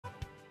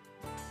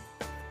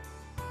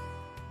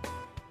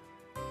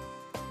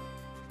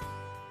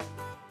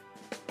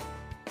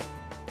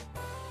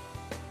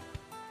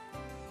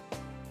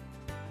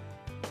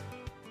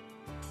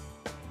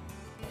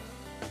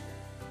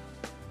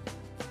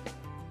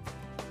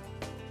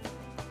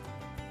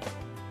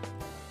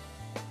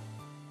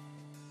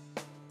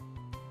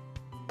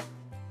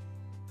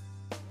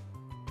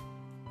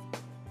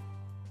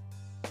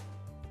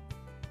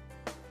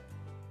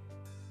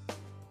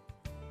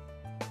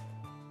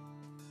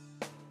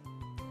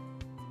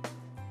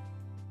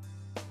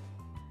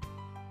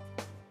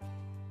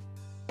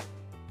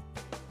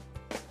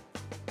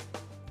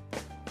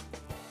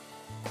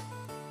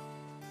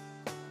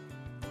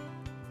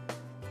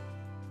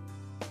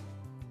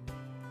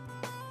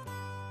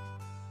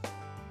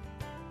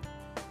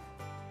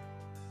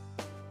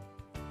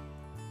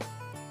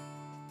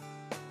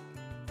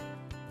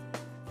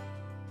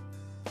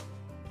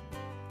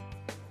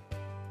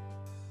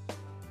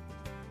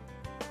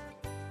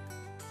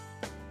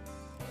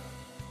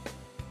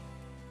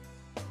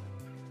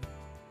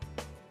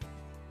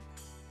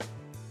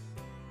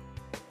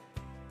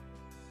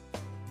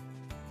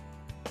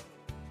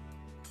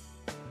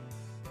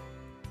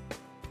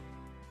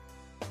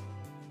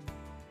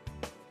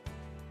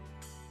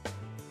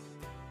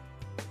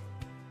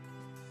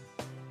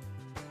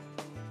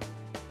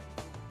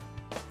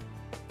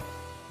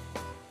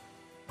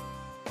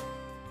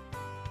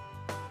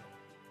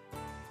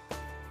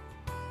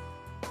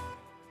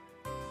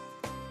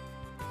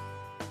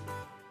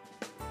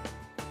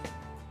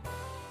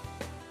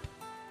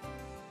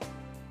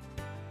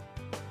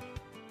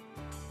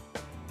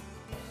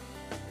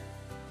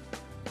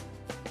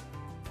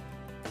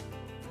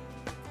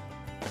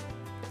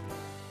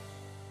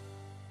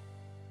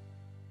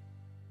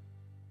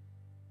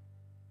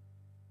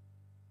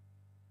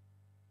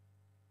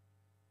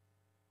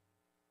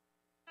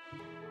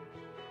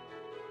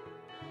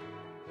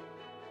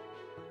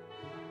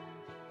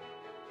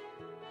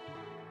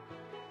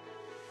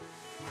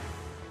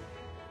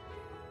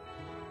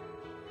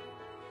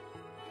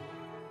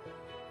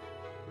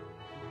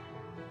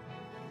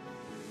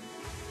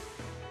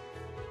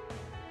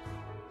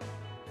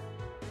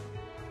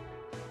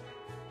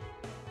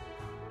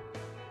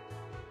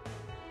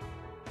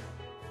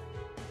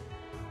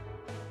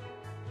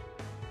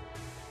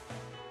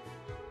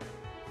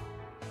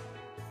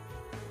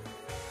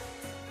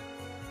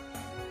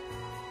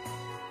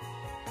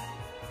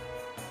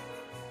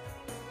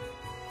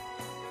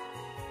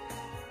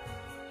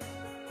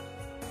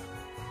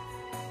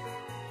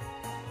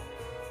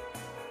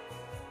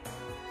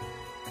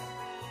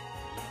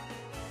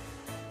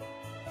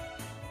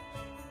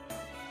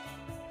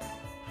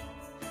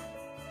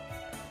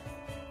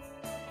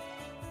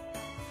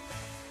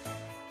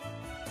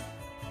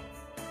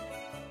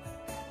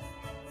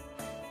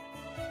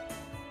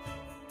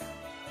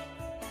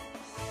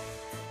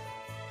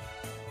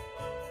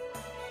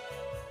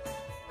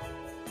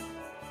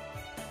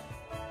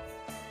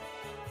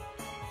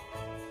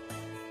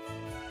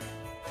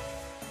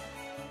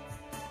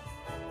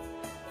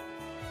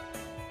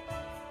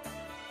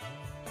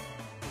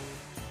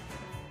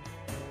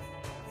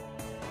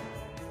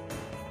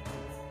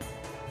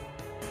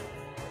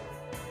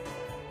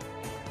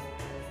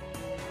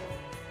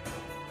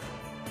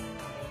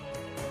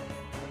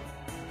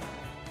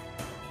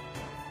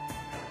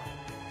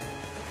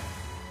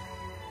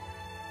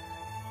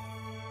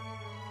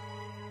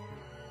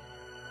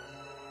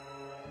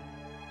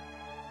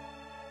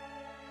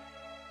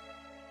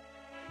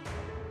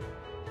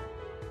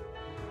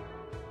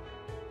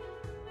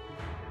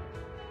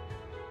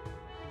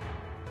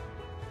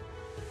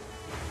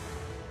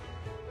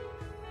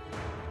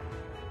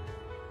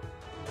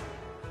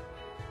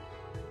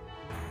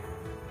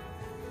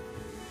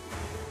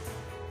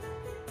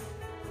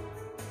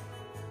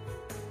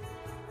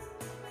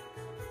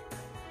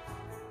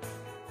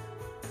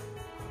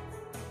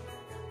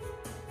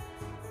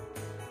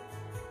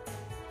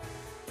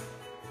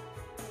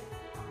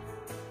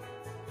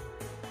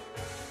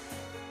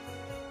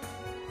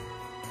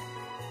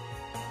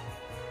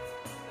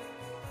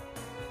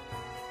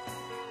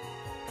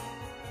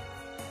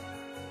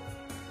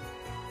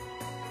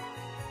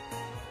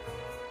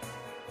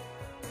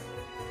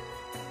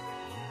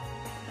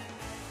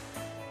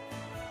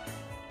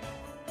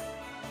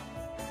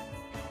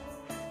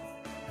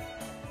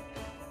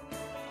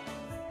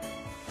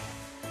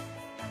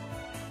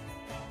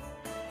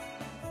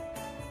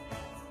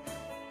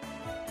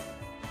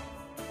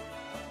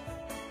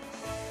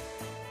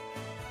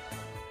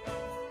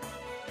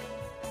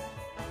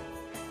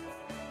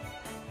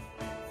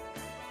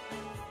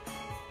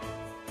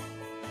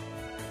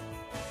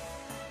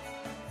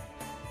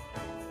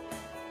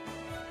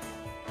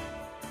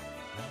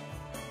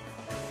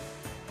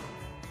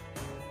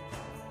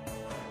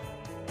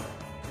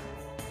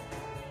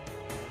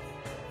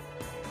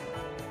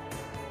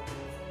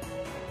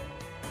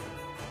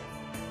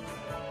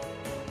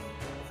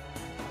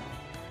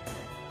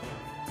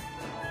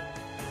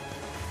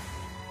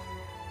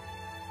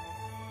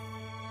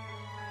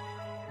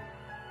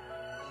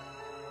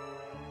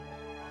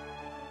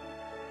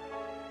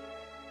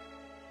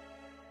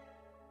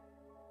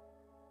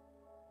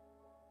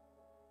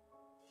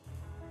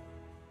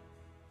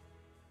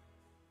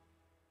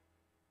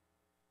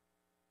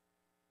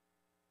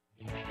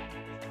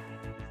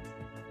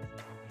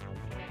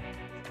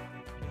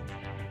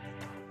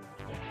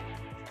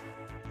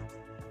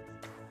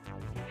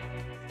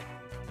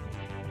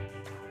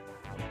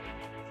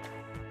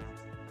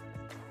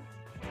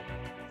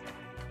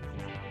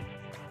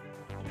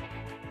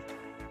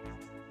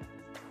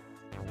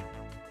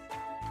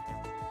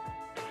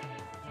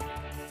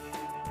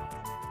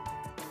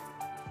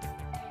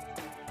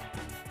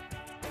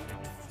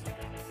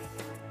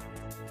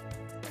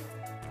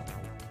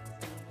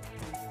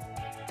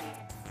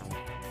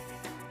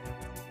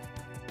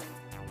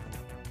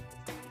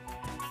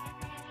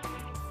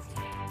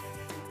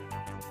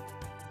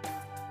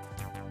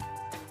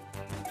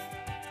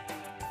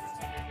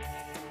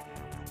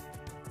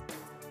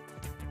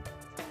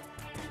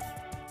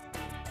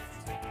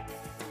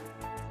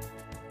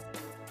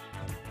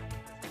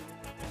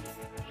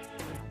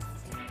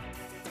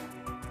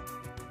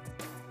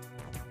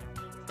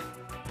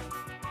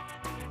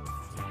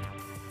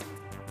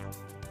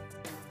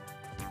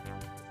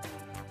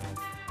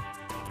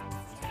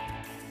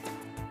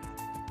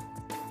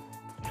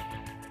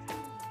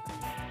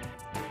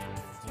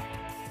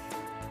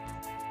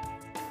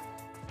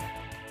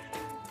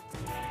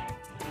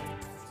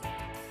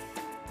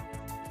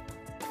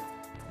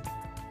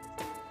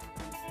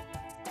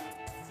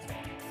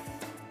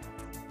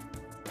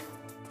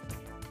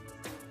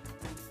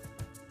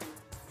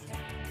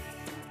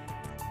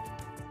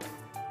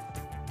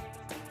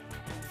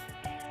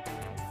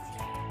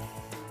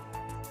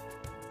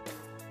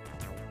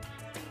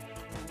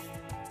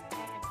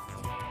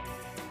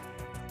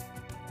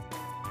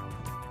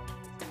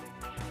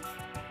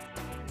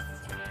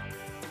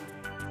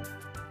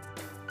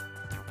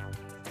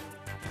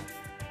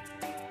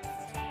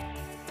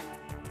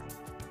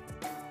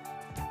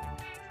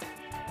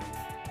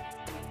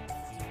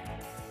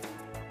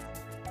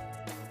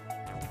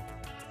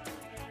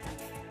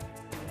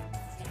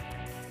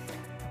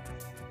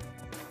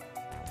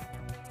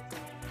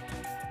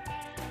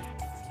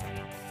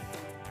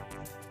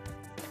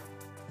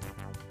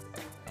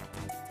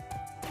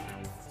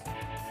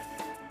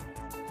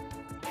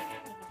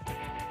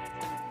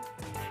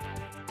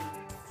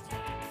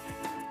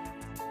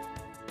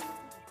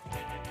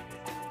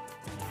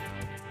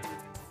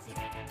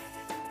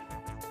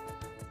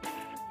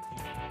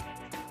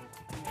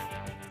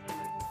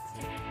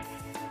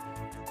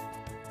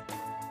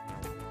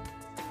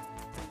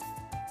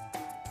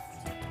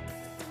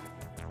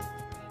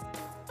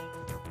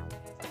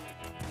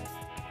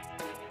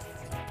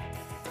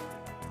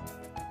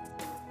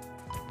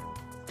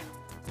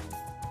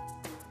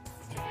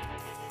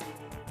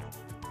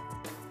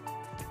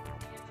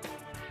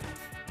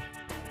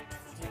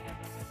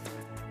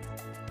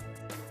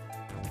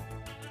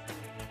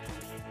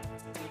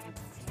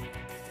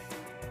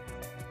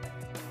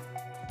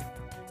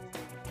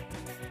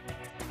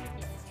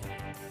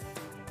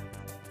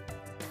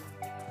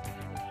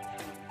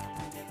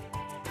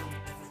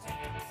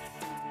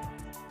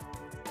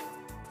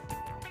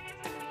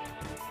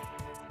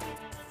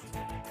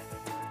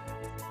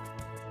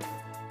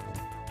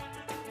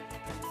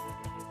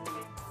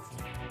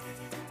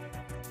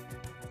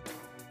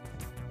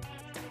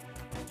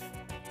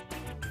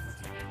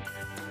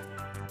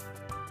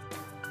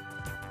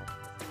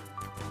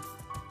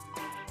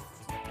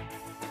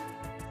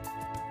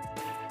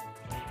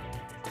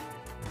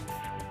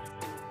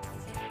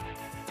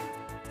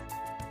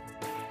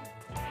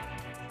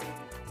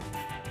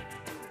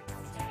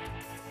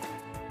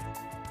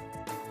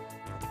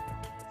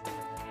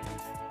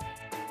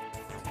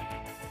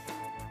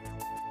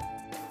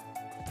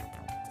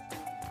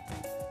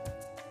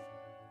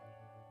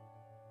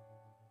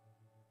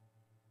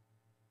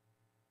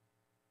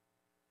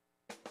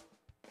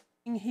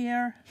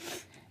here.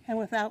 And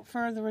without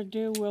further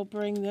ado, we'll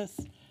bring this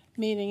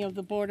meeting of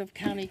the Board of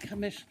County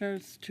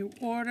Commissioners to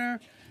order.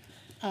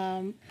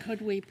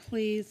 Could we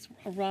please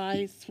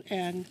arise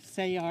and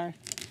say our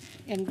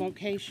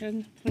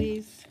invocation,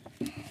 please?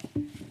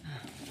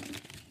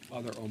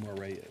 Father Omar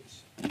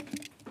Reyes.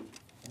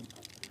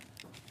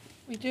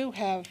 We do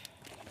have,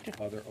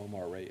 Father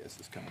Omar Reyes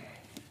is coming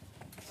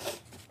up.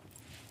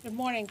 good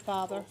morning,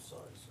 Father.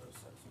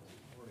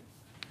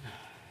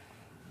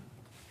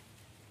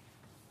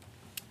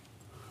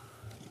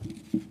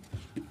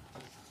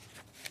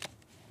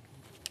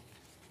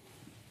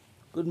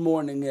 Good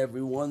morning,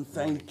 everyone.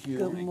 Thank you.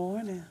 Good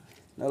morning.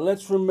 Now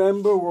let's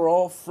remember we're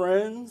all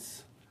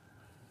friends.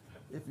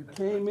 If you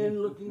came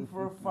in looking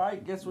for a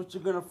fight, guess what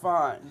you're gonna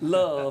find?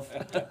 Love.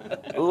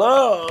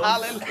 Love.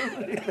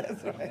 Hallelujah.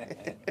 That's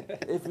right.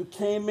 If you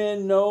came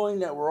in knowing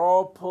that we're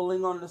all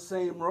pulling on the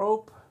same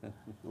rope,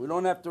 we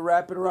don't have to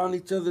wrap it around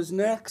each other's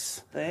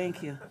necks.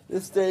 Thank you.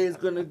 This day is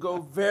gonna go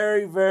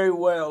very, very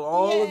well.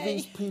 All of Yay.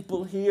 these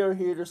people here are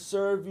here to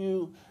serve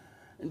you,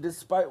 and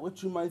despite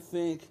what you might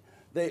think,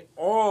 they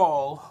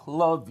all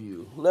love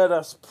you. Let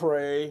us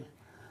pray.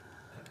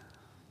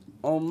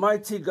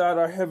 Almighty God,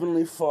 our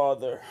Heavenly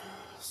Father,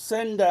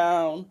 send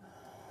down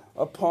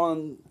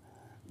upon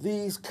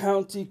these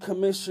county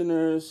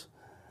commissioners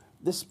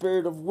the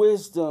spirit of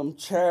wisdom,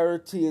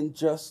 charity, and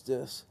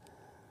justice,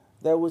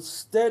 that with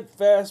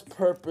steadfast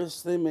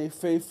purpose they may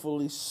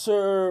faithfully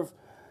serve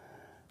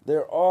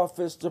their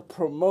office to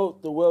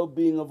promote the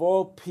well-being of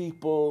all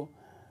people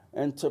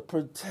and to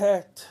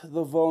protect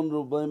the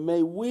vulnerable. And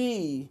may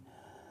we,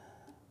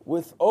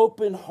 with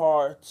open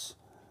hearts,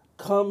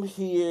 come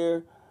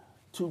here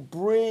to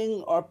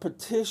bring our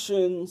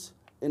petitions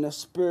in a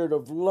spirit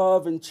of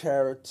love and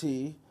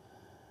charity.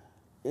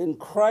 In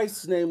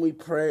Christ's name we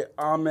pray,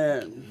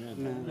 amen.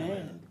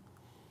 Amen.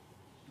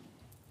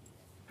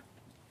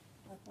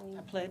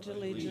 I pledge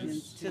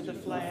allegiance to the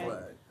flag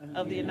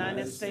of the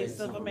United States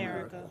of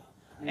America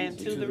and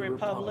to the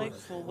republic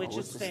for which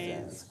it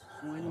stands,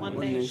 one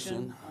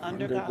nation,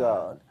 under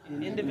God,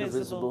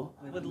 indivisible,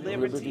 with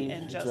liberty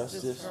and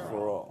justice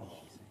for all.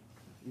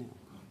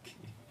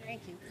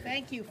 Thank you.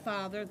 Thank you,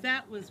 Father.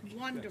 That was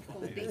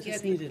wonderful beginning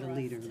Just needed for a us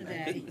leader.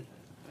 today.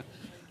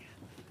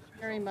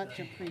 Very much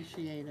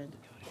appreciated.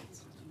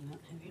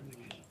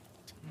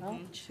 Well,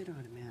 It should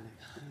automatic.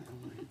 I don't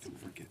know why it's not.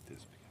 Forget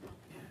this.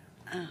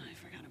 Ah, I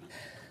forgot about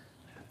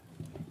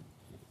that.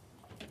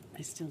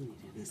 I still need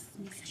it.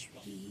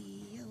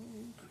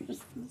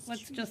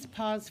 let's just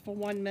pause for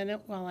 1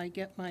 minute while I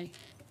get my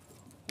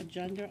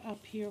agenda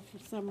up here. For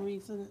some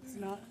reason, it's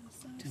not.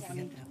 Don't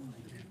forget that one.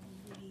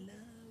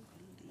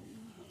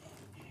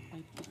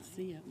 I could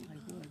see it, I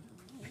would.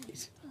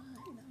 Right.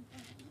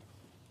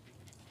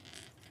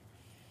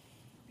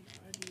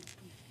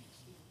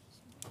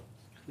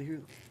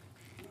 Clearly.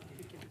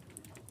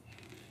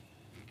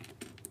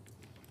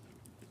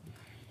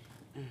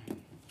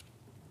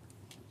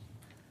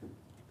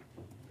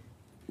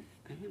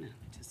 I'm gonna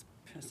just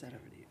press that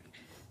over to you,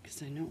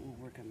 because I know it won't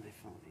work on my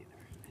phone either.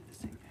 I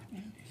just think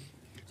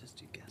just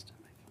do guest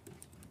on my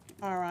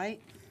phone. All right.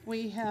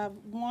 We have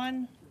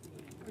one.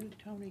 Where did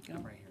Tony go?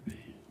 Right here.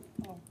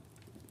 Oh.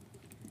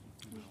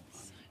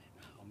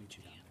 I'll meet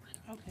you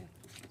down. Okay.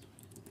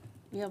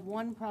 We have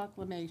one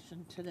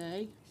proclamation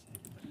today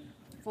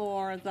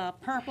for the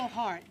Purple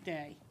Heart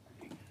Day.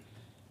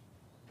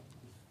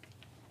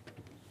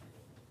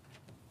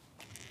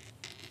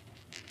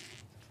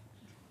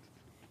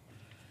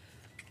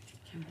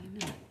 Can we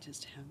not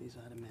just have these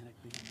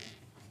automatically?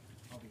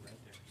 I'll be right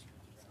there.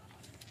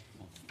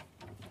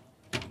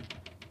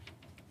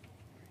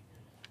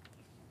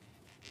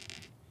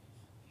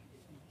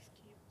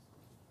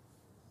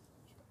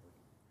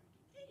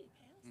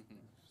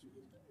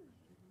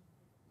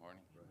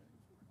 Morning.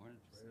 Morning.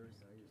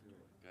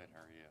 Good,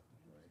 how are you?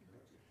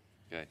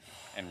 Good.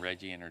 And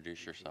Reggie,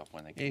 introduce yourself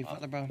when they come Hey, up.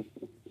 Father Brown.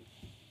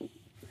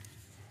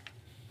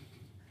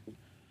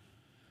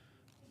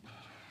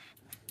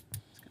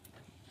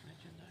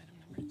 Agenda item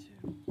number 2.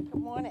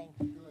 Good morning.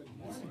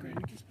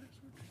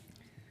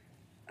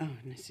 Oh,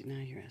 and I see now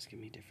you're asking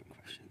me different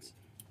questions.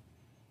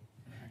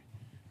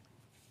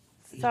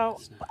 So,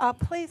 it's not.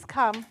 please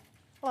come.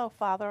 Hello,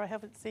 Father. I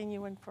haven't seen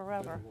you in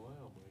forever.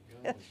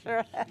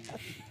 Sure have.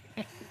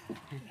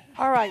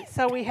 All right,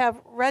 so we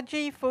have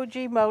Reggie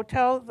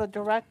Fujimoto, the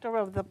director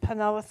of the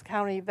Pinellas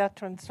County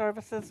Veteran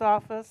Services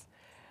Office,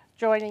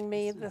 joining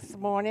me this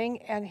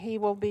morning, and he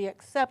will be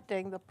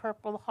accepting the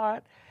Purple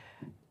Heart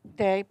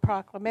Day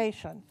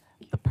proclamation.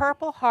 The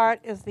Purple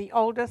Heart is the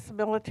oldest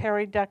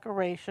military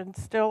decoration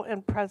still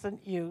in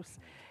present use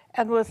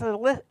and was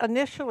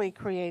initially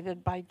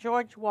created by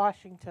George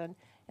Washington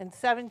in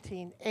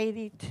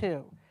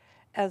 1782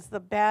 as the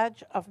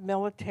badge of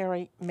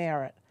military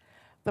merit.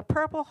 The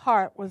Purple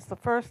Heart was the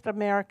first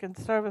American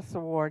Service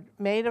Award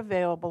made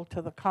available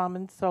to the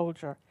common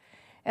soldier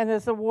and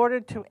is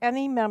awarded to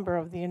any member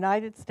of the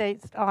United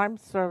States Armed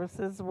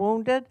Services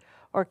wounded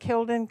or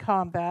killed in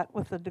combat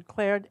with a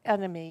declared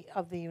enemy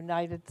of the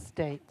United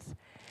States.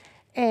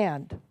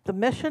 And the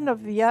mission of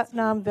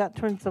Vietnam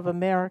Veterans of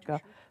America,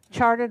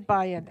 chartered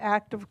by an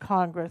act of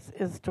Congress,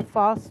 is to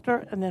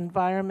foster an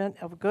environment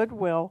of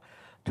goodwill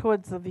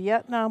towards the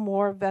Vietnam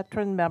War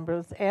veteran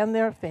members and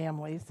their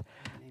families,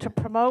 to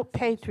promote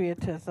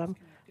patriotism,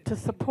 to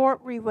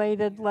support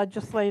related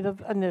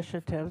legislative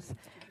initiatives,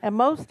 and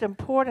most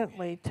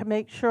importantly, to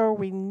make sure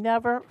we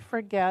never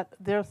forget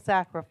their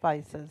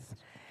sacrifices.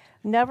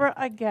 Never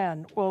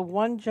again will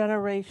one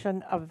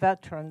generation of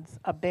veterans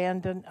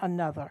abandon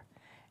another,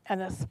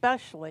 and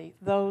especially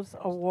those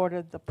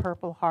awarded the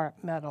Purple Heart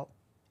Medal.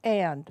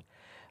 And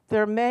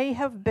there may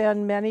have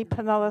been many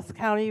Pinellas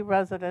County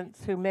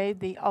residents who made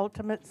the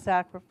ultimate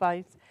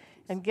sacrifice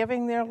in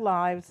giving their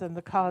lives in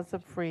the cause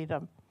of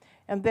freedom.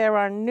 And there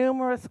are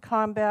numerous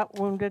combat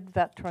wounded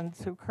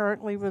veterans who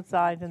currently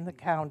reside in the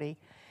county,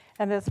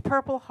 and as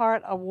Purple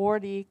Heart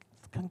awardees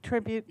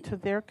contribute to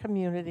their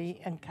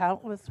community in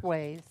countless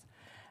ways,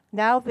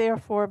 now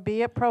therefore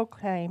be it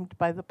proclaimed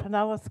by the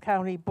Pinellas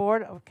County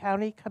Board of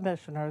County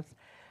Commissioners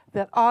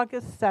that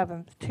August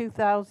 7th,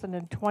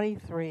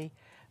 2023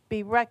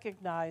 be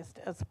recognized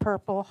as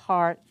Purple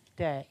Heart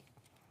Day.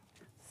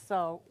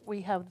 So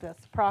we have this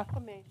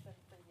proclamation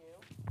for you,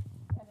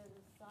 and it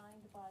is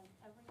signed by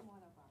every one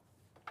of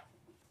us.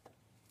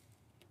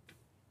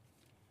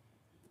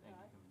 All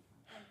right.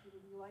 Thank you.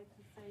 Would you like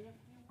to say a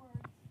few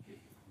words?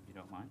 If you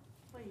don't mind.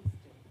 Please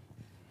do.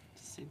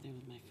 Same thing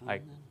with my phone I-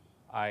 then.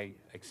 I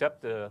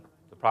accept the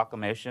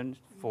proclamation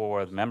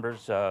for the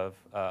members of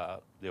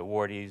the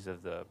awardees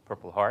of the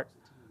Purple Heart,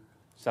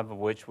 some of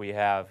which we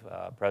have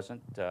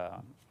present,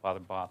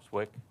 Father Bob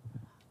Swick,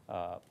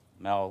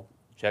 Mel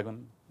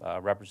Cheglin,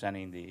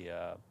 representing the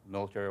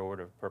Military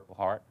Order of Purple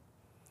Heart.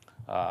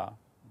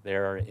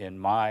 They're in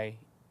my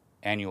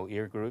annual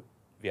ear group,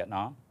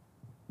 Vietnam.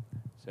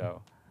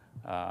 So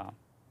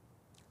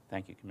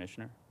thank you,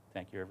 Commissioner.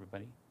 Thank you,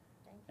 everybody.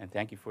 And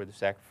thank you for the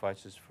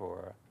sacrifices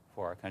for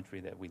our country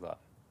that we love.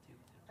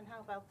 And how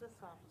about this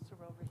officer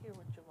over here?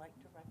 Would you like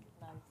to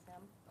recognize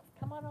him?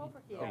 Come on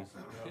over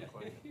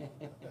here.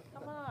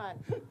 Come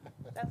on.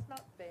 That's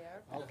not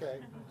fair. Okay.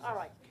 All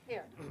right,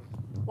 here.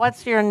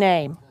 What's your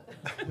name?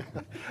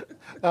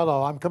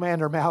 Hello, I'm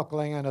Commander Mal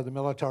Klingon of the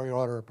Military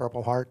Order of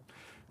Purple Heart.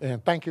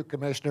 And thank you,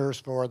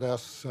 commissioners, for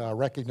this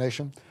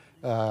recognition.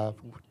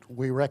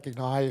 We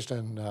recognized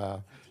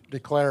and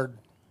declared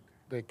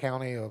the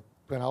county of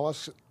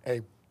Pinellas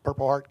a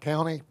Purple Heart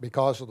County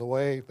because of the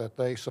way that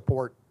they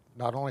support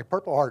not only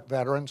Purple Heart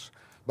veterans,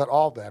 but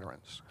all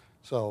veterans.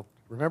 So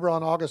remember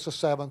on August the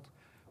 7th,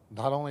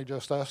 not only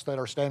just us that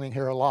are standing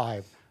here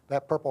alive,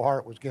 that Purple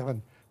Heart was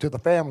given to the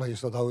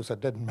families of those that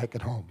didn't make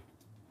it home.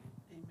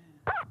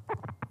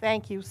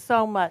 Thank you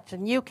so much.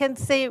 And you can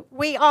see,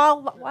 we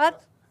all,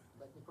 what?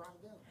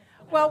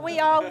 Well, we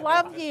all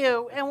love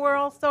you, and we're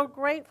all so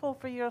grateful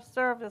for your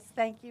service.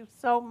 Thank you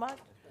so much.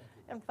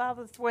 And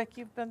Father Swick,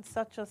 you've been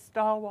such a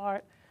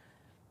stalwart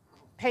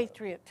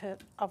patriot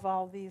of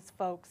all these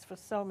folks for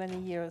so many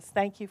years.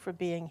 Thank you for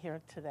being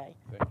here today.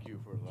 Thank you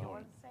for Do you allowing.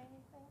 want to say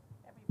anything?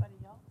 Everybody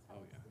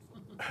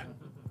else?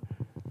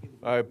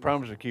 I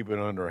promise to keep it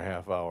under a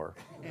half hour.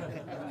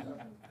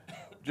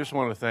 Just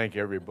want to thank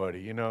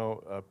everybody. You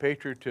know,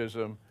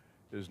 patriotism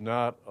is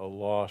not a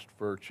lost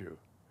virtue,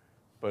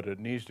 but it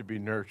needs to be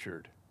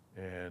nurtured.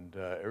 And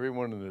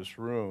everyone in this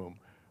room,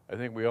 I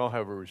think we all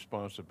have a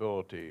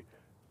responsibility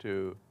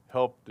to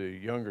help the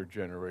younger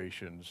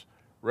generations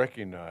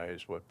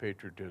recognize what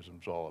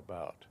patriotism's all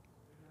about.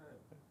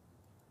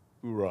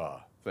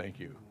 Hoorah. Thank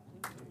you.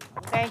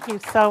 Thank you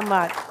so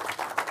much.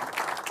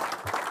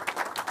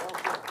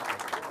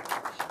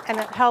 And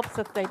it helps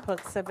if they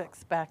put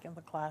civics back in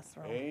the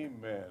classroom.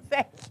 Amen.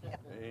 Thank you.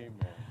 Amen.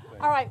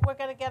 All right, we're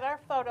going to get our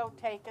photo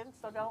taken,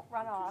 so don't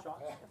run off,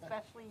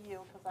 especially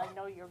you, because I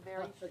know you're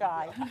very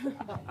shy.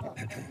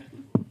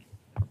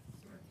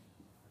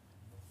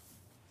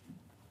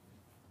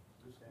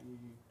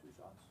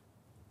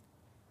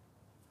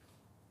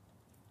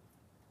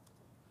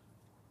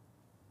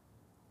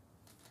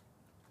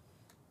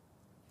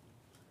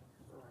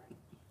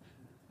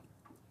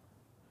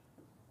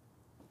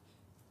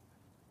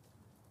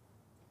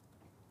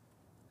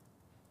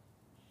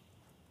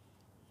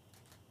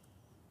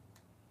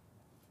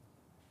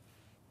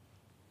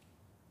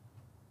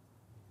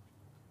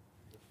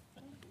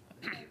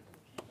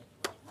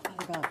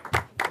 Father God.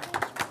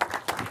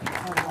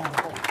 Father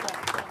God.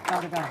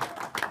 Father God.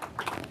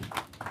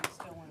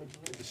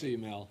 Good to see you,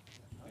 Mel.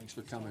 Thanks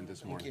for coming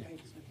this morning.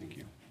 Thank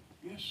you.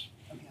 Yes,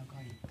 Okay, I'll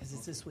call you, because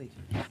it's this week.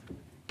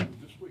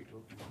 this week.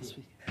 Okay. This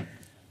week.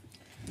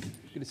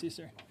 Good to see you,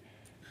 sir.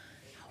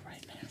 All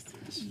right, man.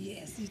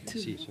 Yes, you too.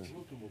 See you, sir.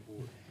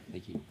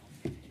 Thank you.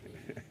 I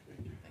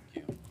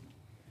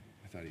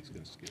thought he was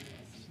going to skip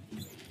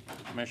us.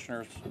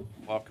 Commissioners,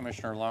 while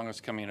Commissioner Long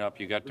is coming up,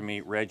 you got to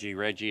meet Reggie.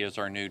 Reggie is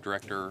our new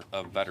Director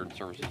of Veteran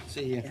Services.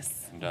 See you.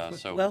 Yes. And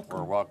so Welcome.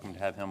 we're welcome to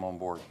have him on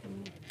board.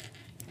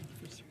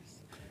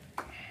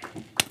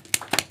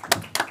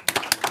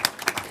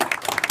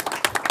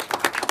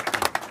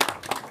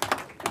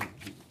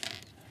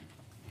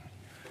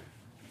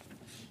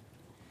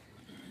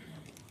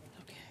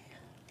 Okay.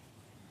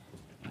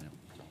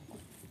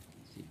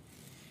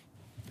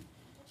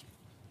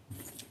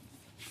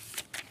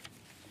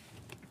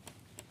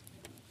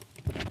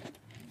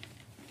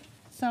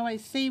 So I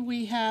see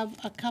we have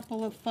a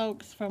couple of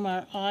folks from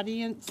our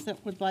audience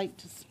that would like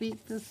to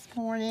speak this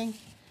morning.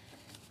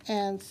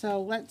 And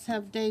so let's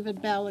have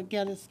David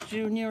Ballaghettis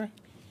Jr.,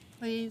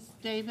 please.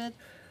 David?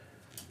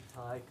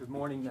 Hi, good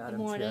morning, Madam Good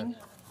morning.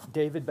 Chair.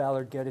 David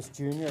Ballard Geddes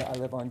Jr. I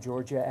live on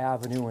Georgia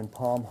Avenue in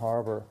Palm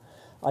Harbor.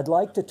 I'd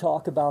like to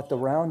talk about the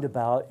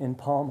roundabout in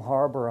Palm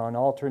Harbor on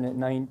alternate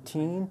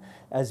 19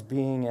 as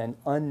being an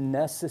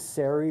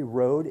unnecessary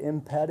road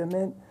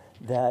impediment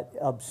that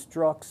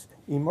obstructs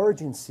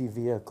emergency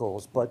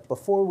vehicles. But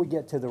before we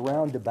get to the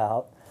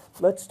roundabout,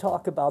 let's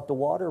talk about the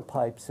water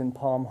pipes in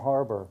Palm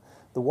Harbor.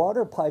 The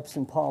water pipes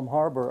in Palm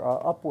Harbor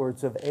are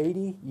upwards of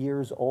 80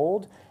 years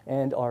old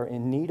and are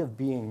in need of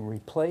being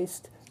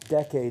replaced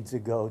decades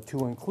ago,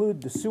 to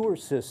include the sewer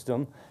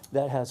system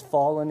that has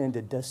fallen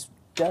into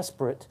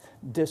desperate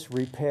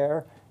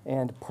disrepair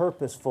and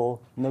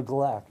purposeful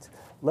neglect.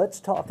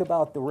 Let's talk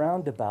about the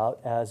roundabout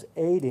as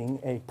aiding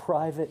a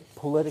private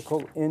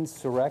political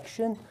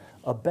insurrection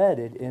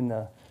embedded in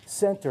the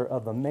center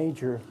of a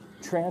major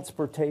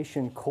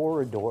transportation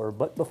corridor.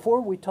 But before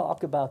we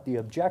talk about the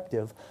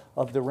objective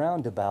of the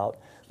roundabout,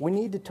 we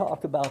need to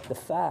talk about the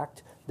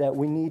fact that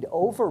we need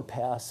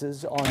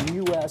overpasses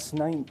on US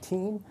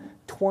 19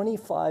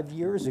 25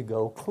 years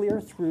ago,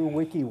 clear through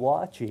Weeki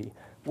Wachee.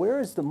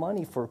 Where is the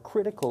money for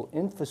critical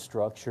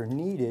infrastructure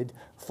needed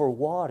for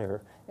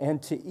water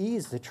and to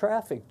ease the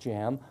traffic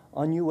jam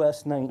on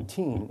US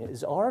 19?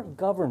 Is our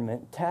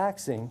government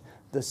taxing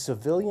the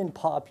civilian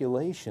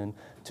population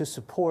to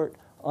support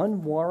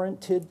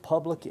unwarranted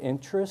public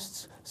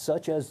interests,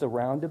 such as the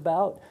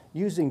roundabout,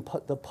 using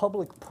the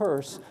public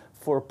purse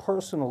for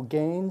personal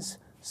gains,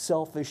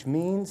 selfish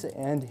means,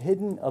 and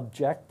hidden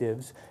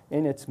objectives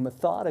in its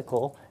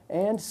methodical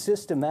and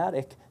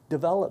systematic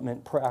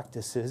development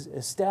practices,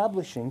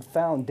 establishing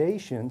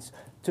foundations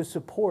to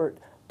support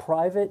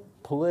private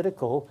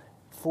political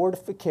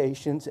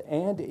fortifications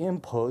and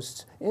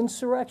imposts,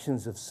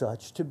 insurrections of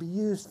such to be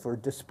used for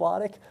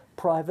despotic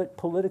private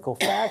political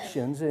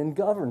factions in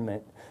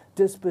government,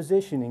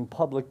 dispositioning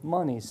public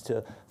monies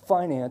to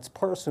finance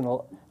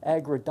personal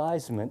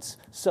aggrandizements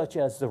such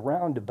as the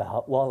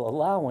roundabout, while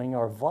allowing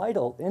our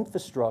vital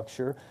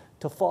infrastructure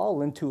to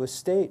fall into a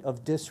state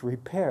of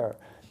disrepair,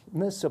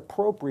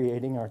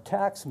 misappropriating our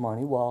tax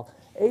money while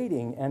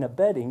aiding and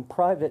abetting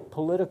private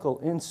political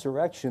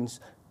insurrections,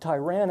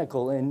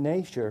 tyrannical in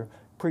nature,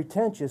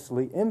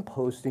 pretentiously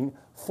imposing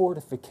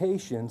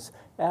fortifications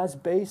as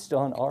based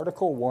on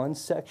Article 1,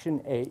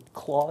 Section 8,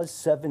 Clause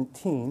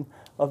 17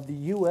 of the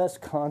U.S.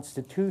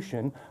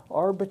 Constitution,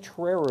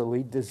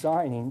 arbitrarily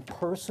designing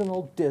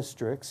personal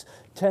districts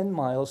 10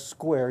 miles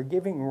square,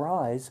 giving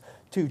rise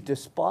to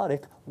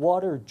despotic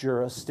water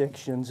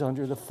jurisdictions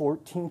under the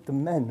 14th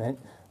Amendment,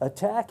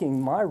 attacking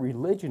my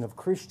religion of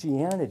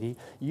Christianity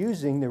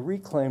using the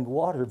Reclaimed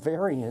Water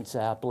Variance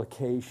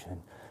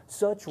application.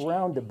 Such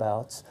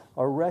roundabouts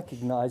are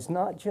recognized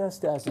not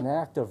just as an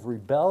act of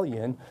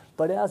rebellion,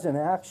 but as an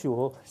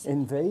actual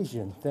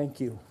invasion. Thank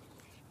you.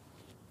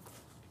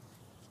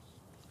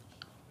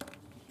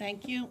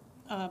 Thank you.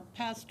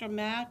 Pastor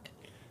Mack?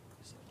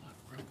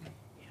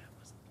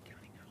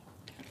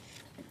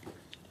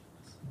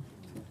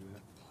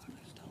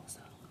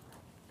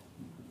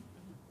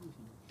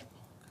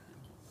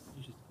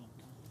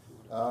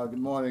 Good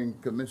morning,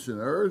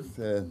 Commissioners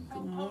and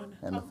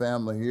the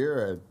family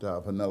here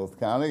at Pinellas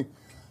County.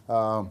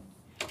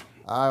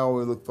 I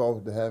always look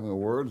forward to having a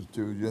word or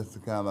two just to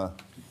kind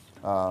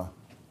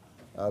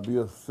of be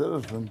a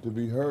citizen to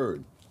be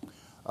heard.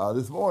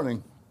 This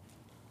morning,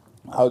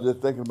 I was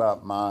just thinking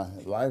about my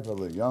life as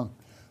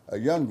a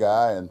young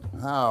guy and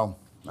how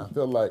I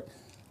feel like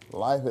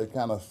life had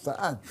kind of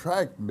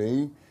sidetracked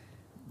me,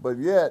 but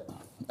yet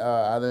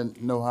I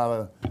didn't know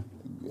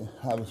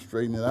how to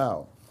straighten it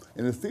out.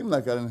 And it seemed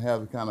like I didn't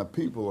have the kind of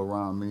people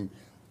around me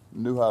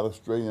knew how to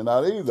straighten it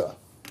out either.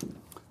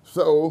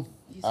 So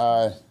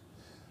I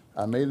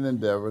made an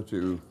endeavor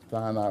to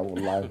find out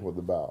what life was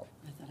about.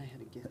 I thought I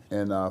had a gift.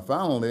 And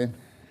finally,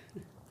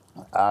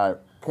 I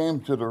came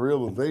to the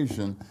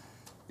realization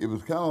it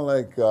was kind of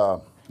like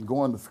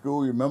going to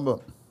school. You remember,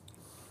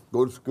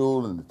 go to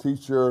school and the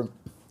teacher,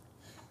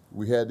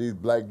 we had these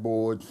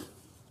blackboards,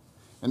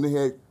 and they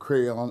had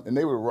crayons, and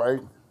they would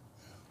write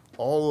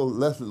all the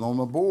lessons on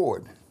the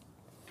board.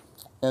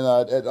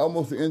 And at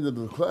almost the end of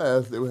the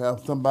class, they would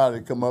have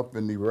somebody come up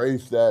and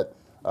erase that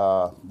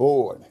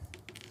board.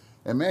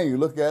 And man, you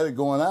look at it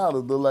going out, it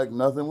looked like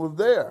nothing was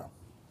there.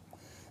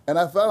 And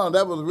I found out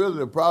that was really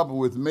the problem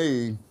with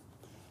me.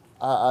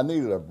 I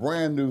needed a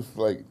brand new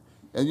slate.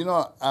 And you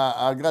know,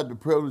 I got the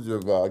privilege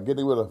of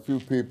getting with a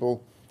few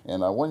people,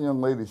 and one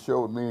young lady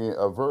showed me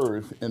a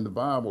verse in the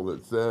Bible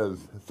that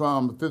says,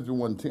 Psalm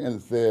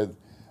 51:10 says,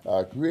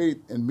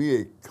 create in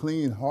me a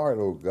clean heart,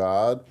 O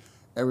God,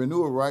 and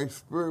renew a right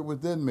spirit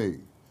within me.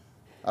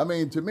 I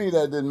mean, to me,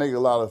 that didn't make a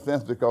lot of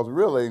sense because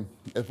really,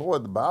 as far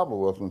as the Bible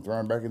was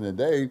concerned back in the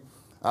day,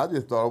 I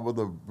just thought it was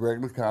a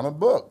regular kind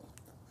of book.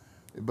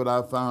 But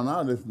I found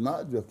out it's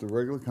not just a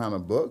regular kind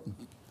of book.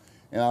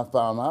 And I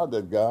found out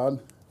that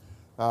God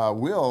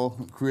will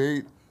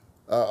create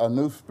a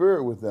new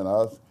spirit within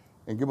us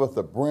and give us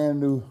a brand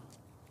new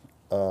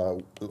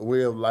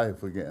way of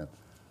life again,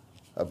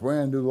 a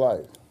brand new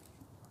life.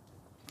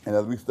 And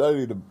as we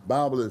study the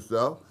Bible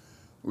itself,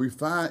 we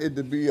find it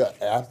to be an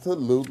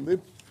absolutely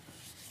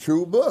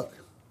true book.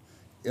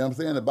 You know what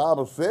I'm saying? The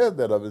Bible says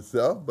that of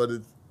itself, but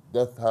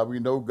that's how we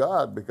know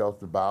God, because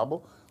the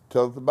Bible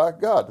tells us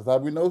about God. That's how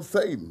we know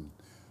Satan.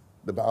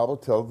 The Bible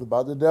tells us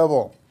about the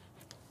devil.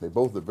 They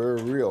both are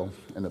very real,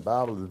 and the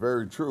Bible is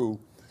very true.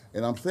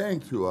 And I'm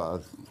saying to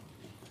us,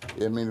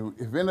 I mean,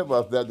 if any of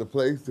us are at the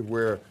place to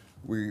where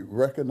we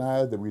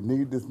recognize that we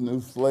need this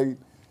new slate,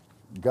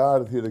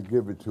 God is here to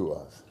give it to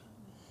us.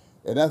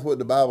 And that's what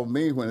the Bible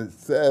means when it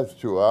says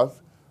to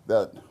us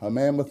that a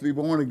man must be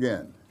born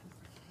again.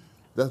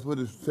 That's what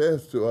it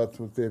says to us.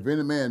 If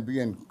any man be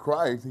in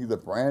Christ, he's a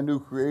brand new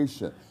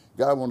creation.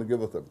 God wants to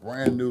give us a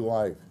brand new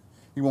life.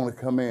 He wants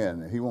to come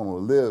in, and he wants to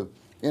live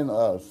in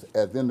us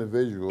as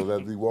individuals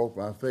as we walk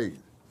by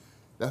faith.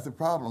 That's the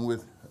problem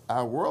with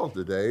our world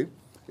today,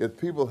 is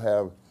people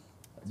have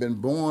been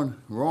born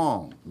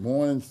wrong,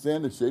 born in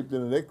sin and shaped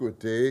in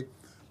iniquity,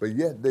 but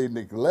yet they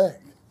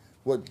neglect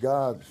what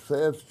God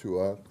says to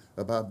us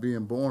about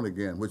being born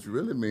again, which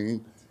really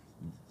means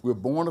we're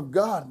born of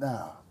God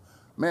now.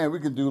 Man, we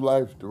can do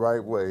life the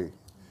right way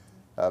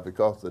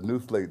because of the new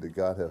slate that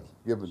God has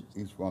given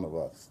each one of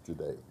us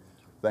today.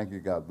 Thank you.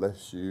 God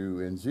bless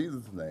you. In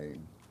Jesus'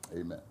 name,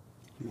 amen.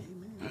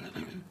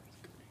 Amen.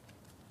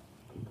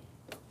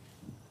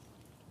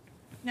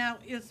 Now,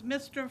 is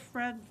Mr.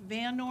 Fred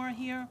Vanor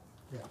here?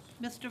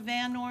 Yes. Mr.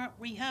 Vanor,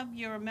 we have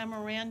your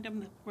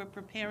memorandum that we're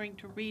preparing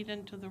to read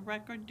into the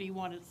record. Do you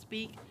want to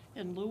speak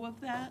in lieu of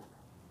that?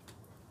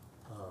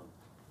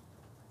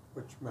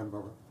 Which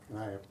member can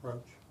I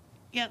approach?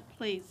 Yeah,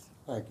 please.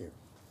 Thank you.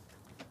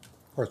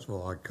 First of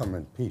all, I come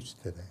in peace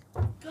today.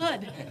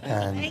 Good.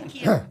 And,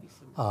 Thank you.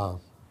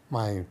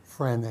 My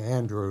friend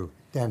Andrew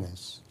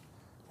Dennis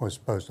was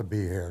supposed to be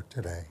here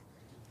today,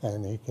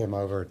 and he came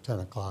over at 10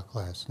 o'clock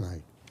last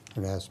night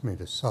and asked me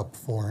to sub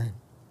for him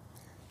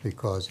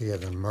because he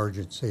had an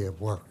emergency at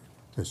work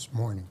this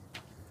morning.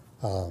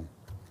 I'm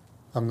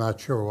not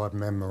sure what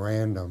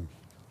memorandum.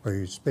 Were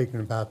you speaking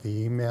about the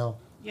email?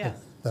 Yes.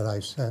 That I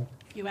sent?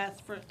 You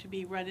asked for it to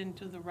be read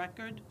into the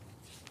record?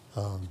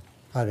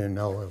 I didn't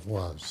know it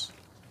was.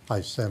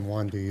 I sent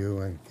one to you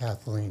and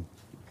Kathleen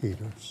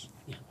Peters.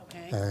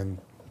 Okay. And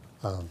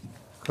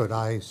could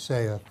I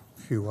say a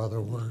few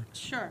other words?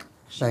 Sure.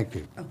 Thank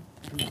you.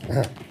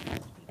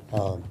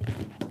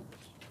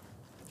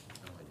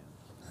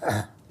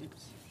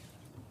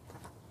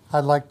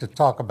 I'd like to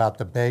talk about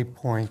the Bay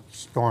Point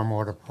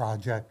Stormwater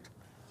Project.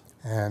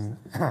 And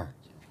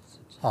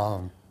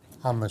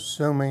I'm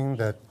assuming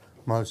that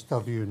most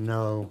of you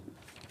know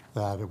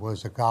that it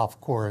was a golf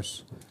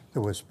course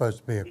that was supposed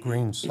to be a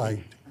green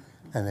site,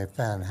 and they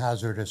found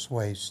hazardous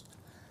waste,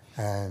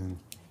 and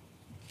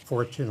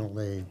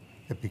fortunately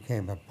it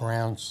became a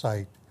brown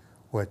site,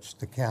 which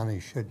the county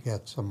should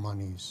get some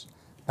monies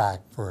back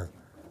for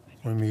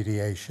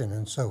remediation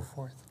and so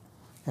forth.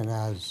 And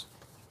as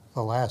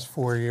the last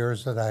 4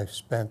 years that I've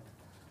spent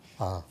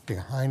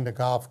behind the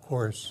golf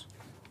course,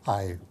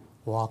 I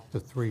walked the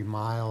 3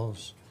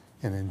 miles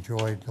and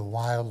enjoyed the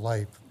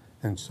wildlife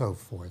and so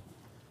forth.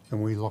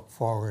 And we look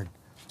forward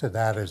to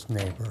that as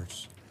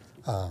neighbors,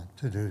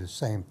 to do the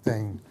same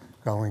thing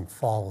going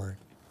forward.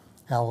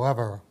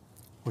 However,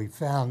 we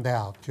found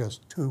out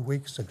just 2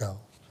 weeks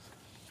ago,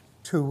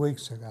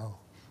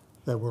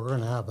 that we're going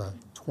to have a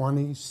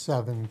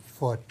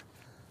 27-foot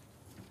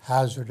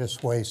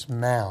hazardous waste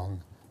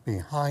mound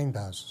behind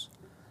us,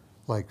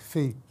 like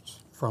feet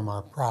from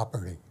our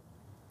property.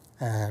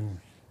 And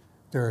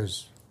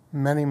there's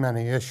many,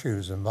 many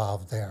issues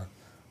involved there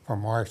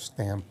from our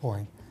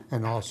standpoint,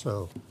 and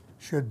also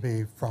should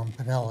be from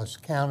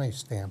Pinellas County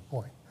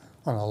standpoint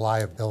on the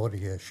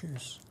liability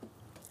issues.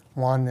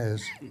 One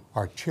is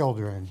our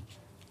children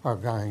are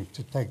going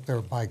to take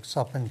their bikes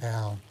up and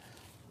down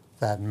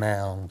that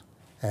mound,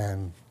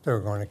 and they're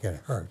going to get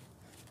hurt.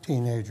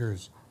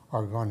 Teenagers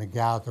are going to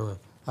gather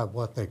at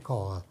what they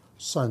call a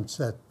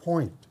sunset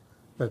point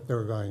that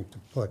they're going to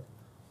put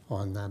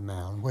on that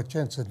mound, which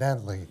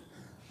incidentally,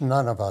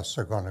 none of us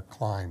are going to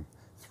climb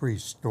 3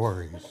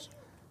 stories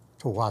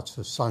to watch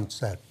the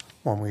sunset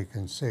when we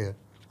can see it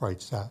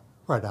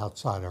right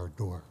outside our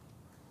door.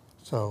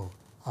 So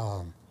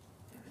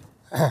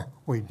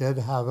we did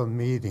have a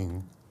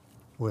meeting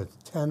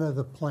with 10 of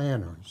the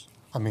planners.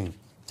 10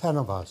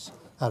 of us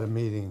had a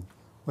meeting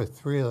with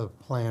 3 of the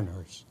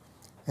planners,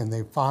 and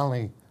they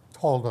finally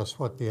told us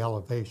what the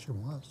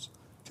elevation was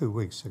 2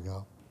 weeks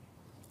ago.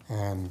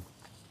 And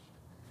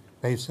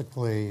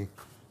basically,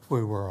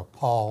 we were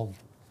appalled,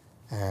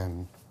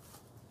 and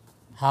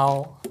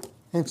how,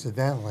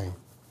 incidentally,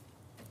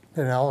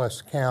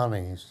 Pinellas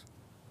County's,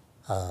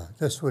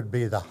 this would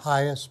be the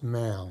highest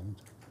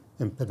mound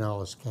in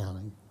Pinellas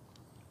County.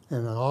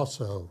 And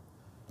also,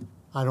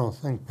 I don't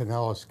think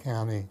Pinellas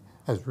County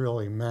has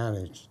really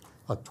managed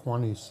a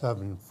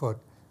 27-foot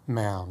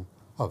mound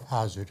of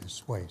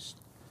hazardous waste.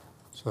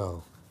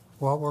 So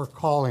what we're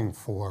calling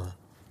for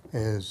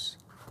is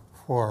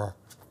for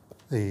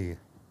the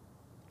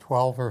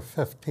 12 or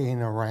 15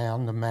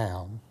 around the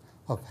mound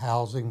of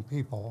housing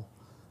people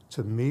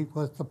to meet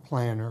with the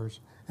planners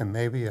and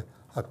maybe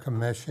a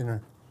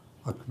commissioner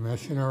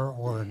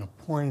or an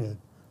appointed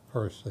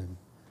person,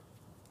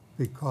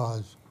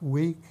 because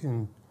we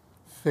can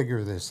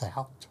figure this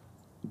out.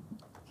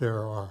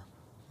 There are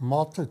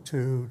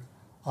multitude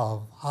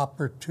of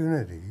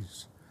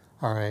opportunities,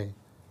 all right,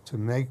 to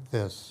make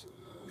this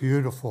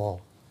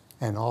beautiful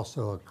and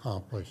also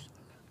accomplish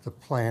the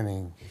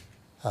planning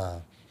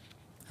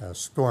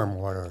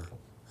stormwater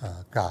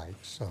guide.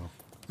 So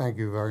thank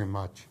you very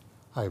much.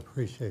 I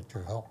appreciate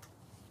your help.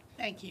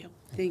 Thank you.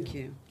 Thank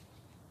you.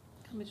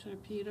 Commissioner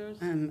Peters?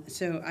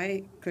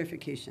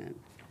 Clarification.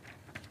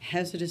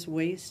 Hazardous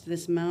waste,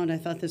 this mound, I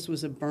thought this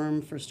was a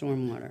berm for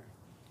stormwater.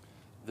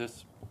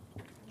 This,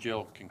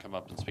 Jill can come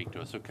up and speak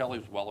to us. So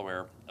Kelly's well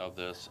aware of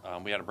this.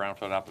 We had a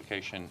brownfield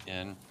application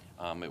in.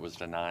 It was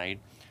denied.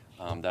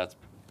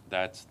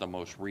 That's the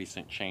most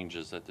recent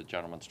changes that the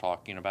gentleman's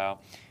talking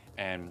about.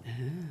 And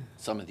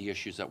some of the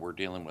issues that we're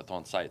dealing with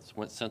on site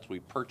since we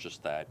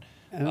purchased that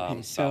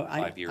Okay, so about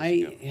 5 years I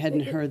ago.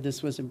 hadn't heard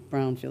this was a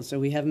brownfield, so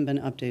we haven't been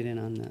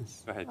updated on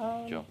this. Go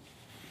ahead, Jill.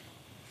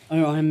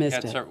 Oh, I missed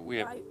Had it. ser- we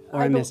have-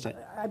 Or I missed it.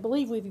 I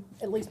believe we've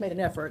at least made an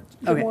effort.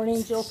 Good Okay.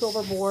 morning, Jill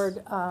Silver,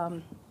 Board,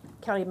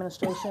 County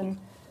Administration.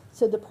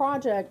 So the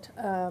project,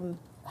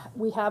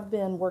 we have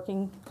been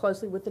working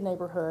closely with the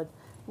neighborhood.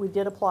 We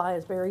did apply,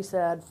 as Barry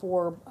said,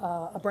 for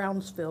a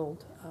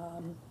Brownsfield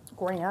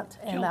grant,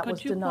 and Jill, that was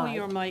could you pull denied.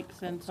 your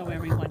mics in so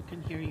everyone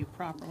can hear you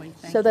properly?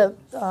 Thank So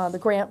you. the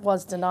grant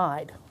was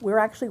denied. We're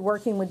actually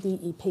working with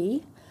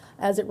DEP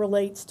as it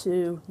relates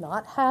to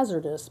not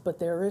hazardous, but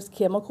there is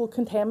chemical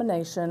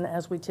contamination,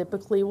 as we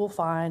typically will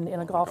find in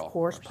a golf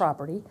course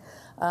property,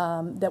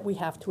 that we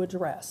have to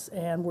address.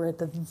 And we're at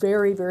the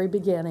very, very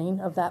beginning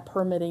of that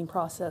permitting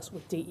process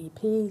with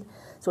DEP.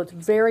 So it's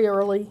very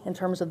early in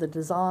terms of the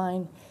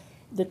design.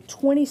 The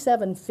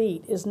 27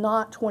 feet is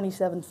not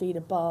 27 feet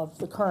above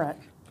the current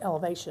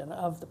elevation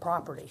of the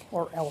property,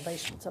 or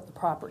elevations of the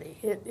property.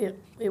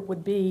 It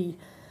would be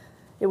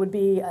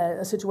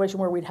a situation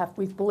where we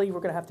believe we're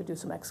going to have to do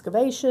some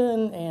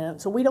excavation,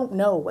 and so we don't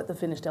know what the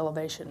finished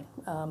elevation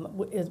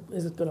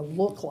is going to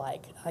look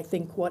like. I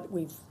think what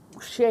we've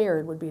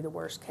shared would be the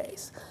worst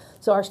case.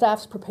 So our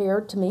staff's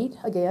prepared to meet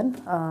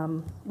again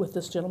with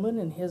this gentleman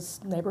and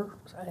his neighbor,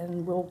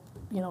 and we'll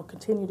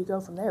continue to go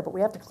from there. But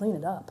we have to clean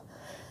it up.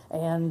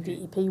 And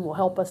DEP will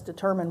help us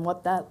determine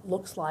what that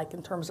looks like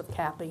in terms of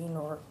capping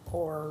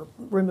or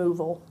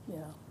removal,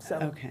 So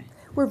Okay.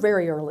 we're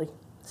very early,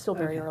 still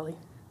very Okay. early.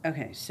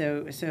 Okay,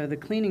 so the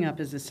cleaning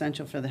up is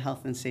essential for the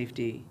health and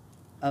safety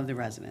of the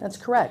residents. That's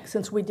correct,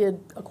 since we did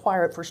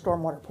acquire it for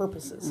stormwater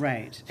purposes.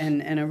 Right,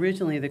 and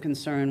originally the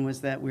concern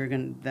was that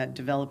that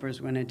developers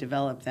were gonna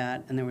develop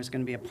that, and there was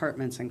gonna be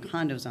apartments and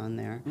condos on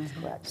there.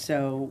 Correct.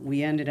 So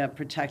we ended up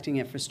protecting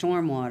it for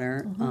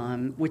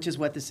stormwater, which is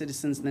what the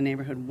citizens in the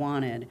neighborhood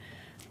wanted.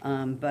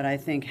 But I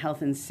think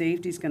health and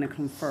safety is gonna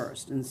come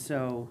first, and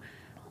so,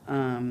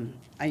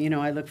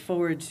 I look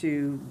forward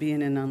to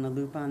being in on the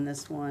loop on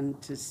this one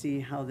to see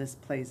how this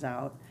plays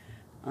out,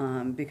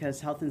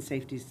 because health and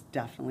safety is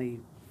definitely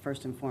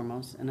first and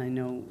foremost, and I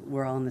know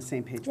we're all on the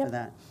same page for Yep,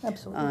 that.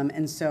 absolutely.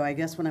 And so I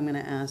guess what I'm going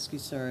to ask you,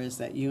 sir, is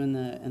that you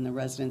and the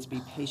residents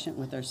be patient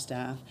with our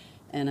staff.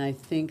 And I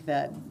think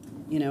that,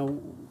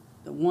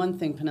 the one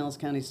thing Pinellas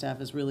County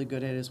staff is really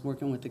good at is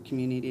working with the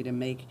community to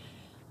make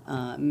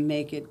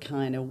it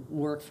kind of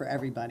work for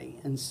everybody.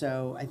 And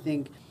so I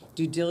think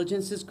due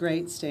diligence is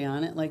great, stay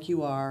on it like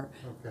you are,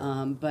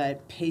 Okay.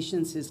 but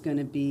patience is going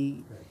to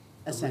be Okay.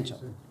 essential.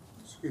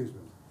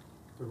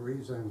 The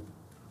reason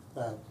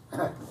that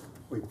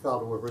we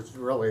felt it was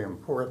really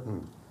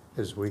important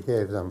is we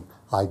gave them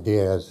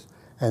ideas,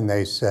 and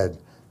they said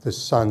the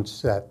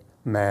Sunset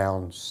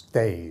Mound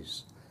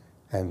stays,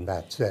 and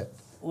that's it.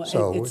 Well,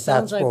 So it sounds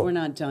that's like what- we're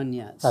not done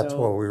yet. That's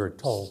so- what we were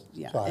told,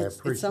 Yeah, so I it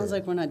appreciate sounds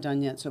like it. we're not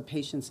done yet, so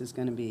patience is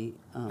going to be.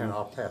 And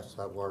I'll pass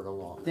that word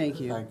along.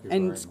 Thank you. Thank you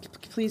And very much.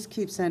 please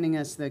keep sending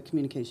us the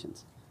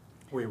communications.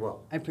 We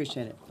will. I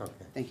appreciate it. Okay.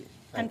 Thank you.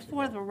 And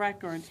for the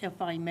record, if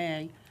I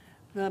may,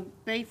 the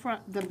Bay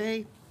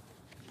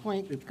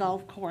Point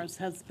Golf Course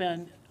has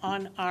been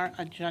on our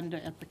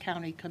agenda at the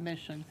County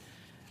Commission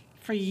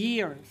for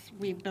years.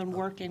 We've been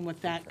working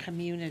with that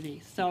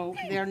community. So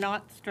they're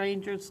not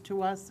strangers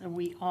to us, and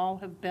we all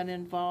have been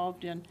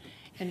involved in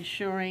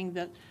ensuring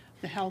that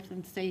the health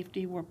and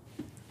safety were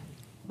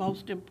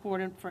most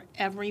important for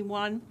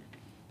everyone.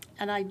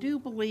 And I do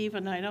believe,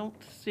 and I don't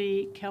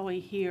see Kelly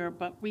here,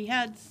 but we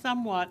had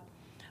somewhat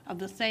of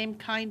the same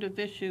kind of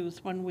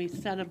issues when we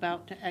set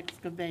about to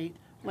excavate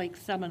Lake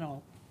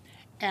Seminole.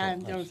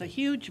 And there was a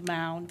huge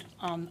mound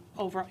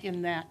over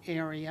in that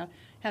area,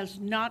 has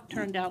not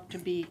turned out to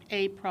be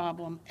a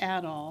problem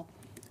at all,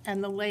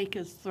 and the lake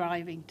is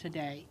thriving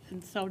today.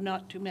 And so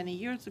not too many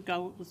years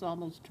ago, it was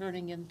almost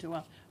turning into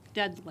a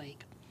dead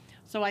lake.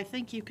 So I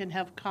think you can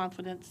have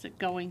confidence that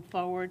going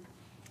forward,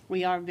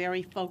 we are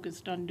very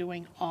focused on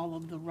doing all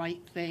of the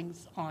right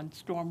things on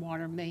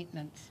stormwater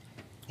maintenance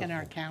in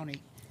our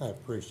county. I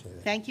appreciate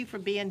it. Thank you for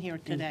being here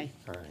today.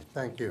 All right,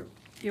 thank you.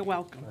 You're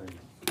welcome.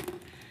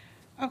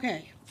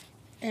 Okay,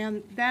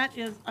 and that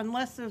is,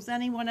 unless there's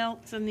anyone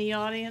else in the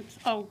audience,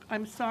 oh,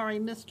 I'm sorry,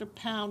 Mr.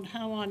 Pound,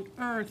 how on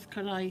earth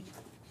could I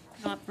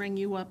not bring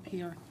you up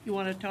here? You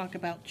want to talk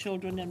about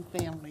children and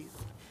families?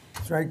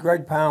 That's right,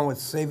 Greg Pound with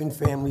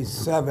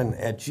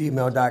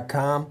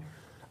savingfamilies7@gmail.com.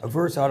 A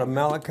verse out of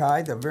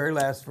Malachi, the very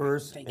last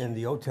verse in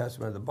the Old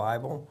Testament of the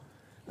Bible,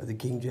 the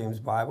King James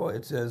Bible.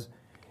 It says,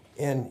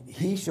 "And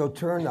he shall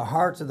turn the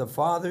hearts of the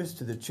fathers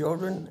to the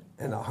children,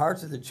 and the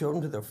hearts of the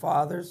children to their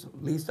fathers,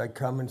 lest I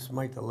come and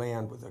smite the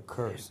land with a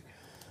curse."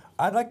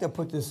 I'd like to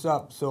put this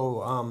up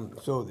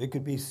so it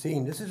could be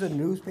seen. This is a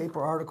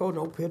newspaper article,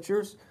 no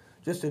pictures,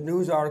 just a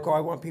news article I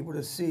want people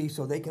to see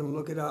so they can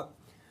look it up.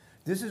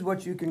 This is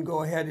what you can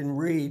go ahead and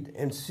read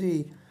and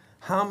see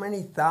how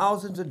many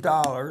thousands of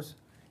dollars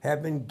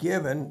have been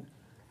given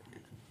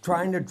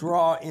trying to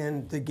draw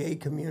in the gay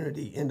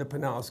community into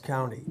Pinellas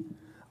County.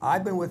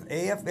 I've been with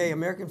AFA,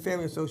 American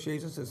Family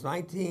Association, since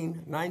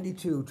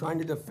 1992, trying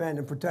to defend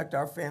and protect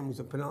our families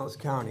in Pinellas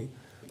County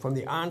from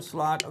the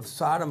onslaught of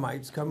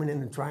sodomites coming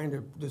in and trying to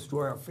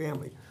destroy our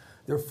family.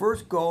 Their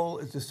first goal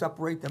is to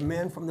separate the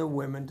men from the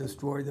women,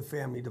 destroy the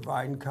family,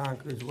 divide and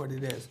conquer is what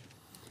it is.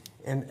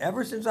 And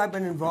ever since I've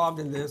been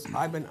involved in this,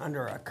 I've been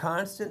under a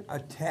constant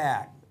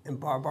attack and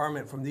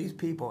bombardment from these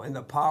people and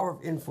the power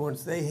of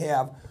influence they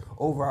have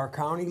over our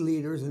county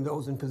leaders and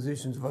those in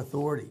positions of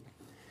authority.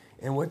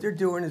 And what they're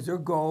doing is their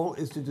goal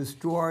is to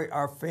destroy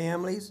our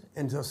families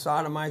and to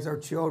sodomize our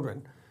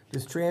children.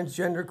 This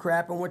transgender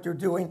crap and what they're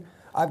doing,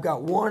 I've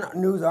got one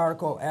news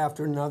article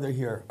after another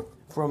here.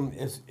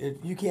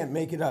 You can't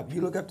make it up. You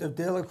look up the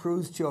De La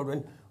Cruz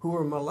children who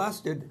were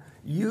molested,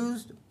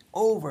 used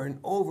over and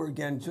over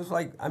again, just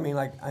like,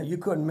 you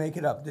couldn't make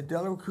it up. The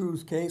De La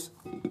Cruz case,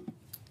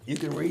 you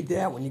can read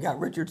that when you got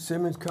Richard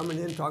Simmons coming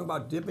in talking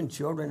about dipping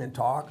children in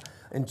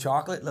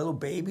chocolate, little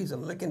babies,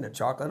 and licking the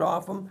chocolate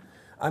off them.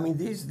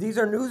 These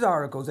are news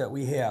articles that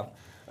we have.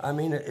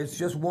 It's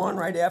just one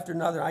right after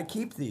another. I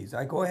keep these.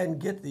 I go ahead and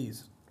get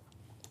these.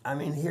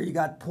 Here you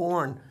got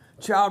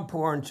child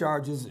porn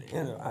charges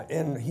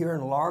here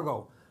in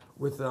Largo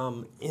with,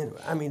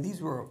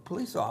 these were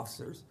police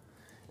officers.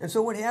 And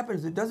so what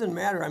happens, it doesn't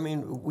matter.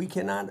 We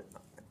cannot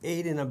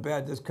aid and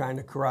abet this kind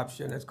of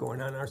corruption that's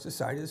going on in our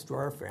society to destroy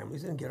our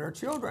families and get our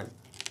children.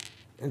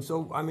 And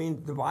so,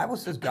 the Bible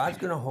says God's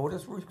going to hold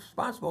us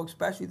responsible,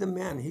 especially the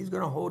men. He's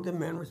going to hold the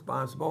men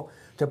responsible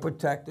to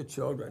protect the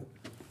children.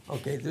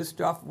 Okay, this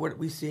stuff, what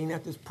we've seen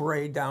at this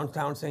parade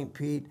downtown St.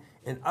 Pete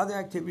and other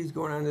activities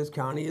going on in this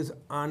county is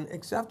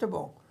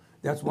unacceptable.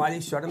 That's why they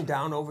shut them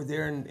down over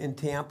there in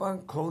Tampa,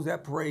 closed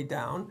that parade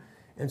down,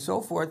 and so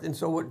forth. And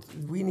so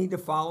we need to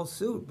follow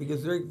suit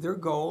because their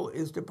goal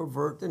is to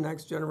pervert the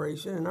next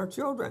generation and our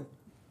children.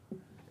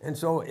 And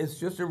so it's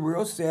just a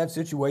real sad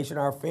situation.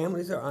 Our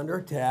families are under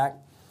attack.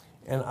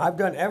 And I've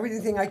done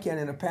everything I can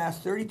in the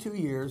past 32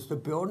 years to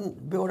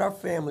build our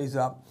families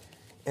up.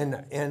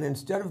 And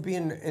instead of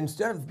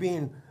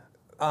being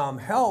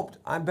helped,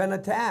 I've been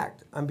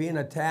attacked. I'm being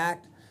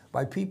attacked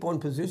by people in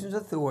positions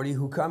of authority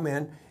who come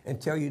in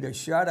and tell you to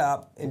shut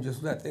up and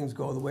just let things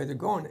go the way they're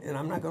going. And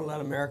I'm not going to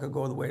let America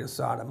go the way to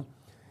Sodom.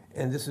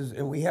 And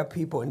we have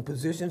people in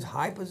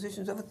high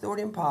positions of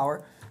authority and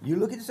power. You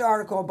look at this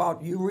article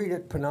you read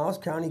it,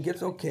 Pinellas County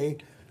gets okay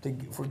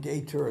for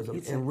gay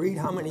tourism, and read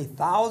how many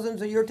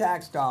thousands of your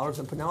tax dollars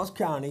in Pinellas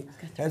County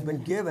has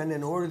been given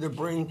in order to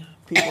bring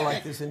people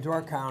like this into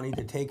our county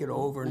to take it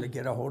over and to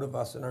get a hold of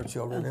us and our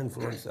children and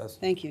influence us.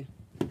 Thank you.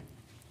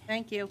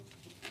 Thank you.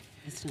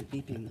 It's not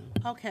beeping,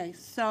 though. Okay,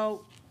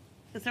 so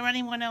is there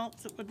anyone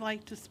else that would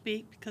like to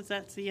speak? Because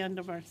that's the end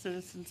of our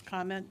citizens'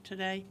 comment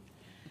today.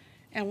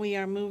 And we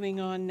are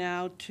moving on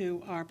now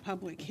to our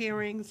public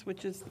hearings,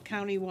 which is the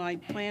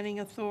countywide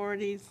planning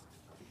authorities.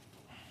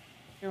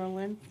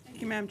 Carolyn?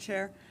 Thank you, Madam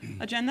Chair.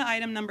 Agenda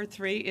item number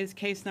 3 is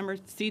case number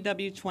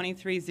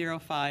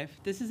CW2305.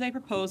 This is a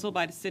proposal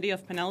by the City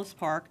of Pinellas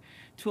Park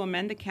to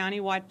amend the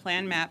countywide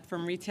plan map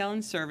from retail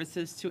and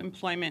services to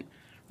employment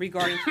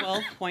regarding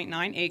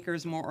 12.9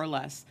 acres more or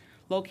less,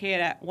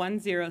 located at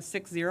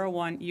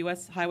 10601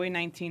 U.S. Highway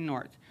 19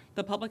 North.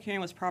 The public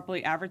hearing was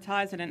properly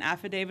advertised and an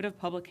affidavit of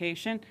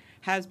publication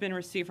has been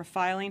received for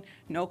filing.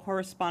 No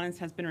correspondence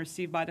has been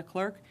received by the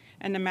clerk,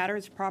 and the matter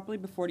is properly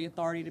before the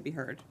authority to be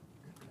heard.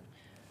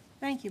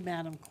 Thank you,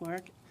 Madam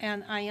Clerk.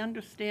 And I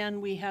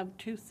understand we have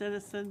 2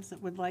 citizens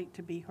that would like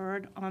to be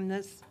heard on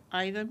this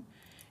item.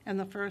 And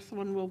the first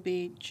one will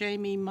be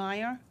Jamie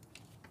Meyer.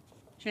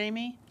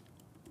 Jamie,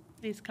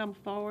 please come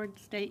forward,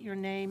 state your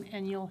name,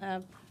 and you'll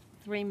have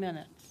 3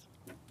 minutes.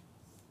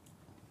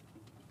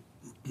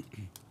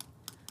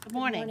 Good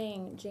morning. Good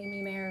morning,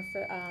 Jamie Mayer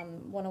for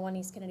 101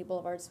 East Kennedy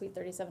Boulevard, Suite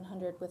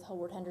 3700 with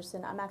Hillward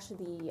Henderson. I'm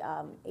actually the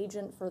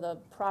agent for the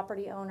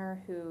property owner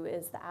who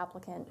is the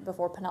applicant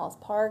before Pinellas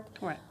Park.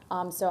 Correct.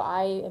 So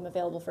I am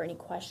available for any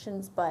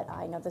questions, but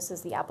I know this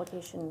is the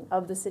application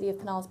of the City of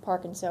Pinellas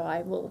Park, and so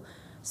I will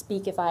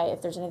speak if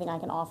there's anything I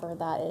can offer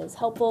that is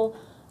helpful.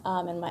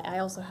 I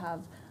also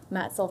have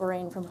Matt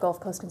Silverane from Gulf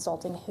Coast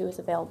Consulting, who is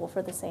available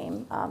for the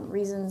same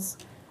reasons.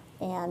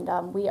 And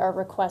we are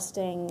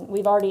requesting,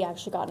 we've already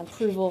actually gotten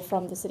approval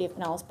from the City of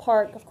Pinellas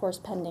Park, of course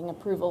pending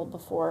approval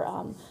before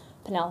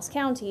Pinellas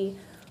County,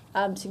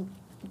 to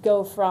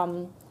go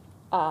from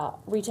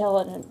retail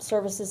and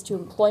services to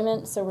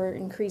employment. So we're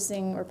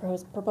increasing, or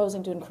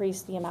proposing to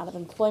increase the amount of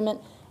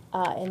employment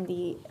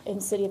in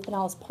City of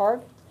Pinellas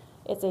Park.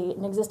 It's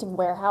an existing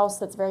warehouse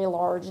that's very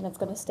large and it's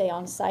going to stay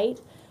on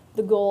site.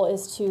 The goal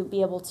is to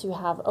be able to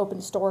have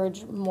open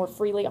storage more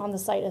freely on the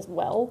site as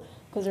well,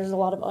 because there's a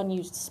lot of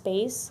unused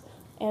space.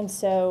 And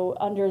so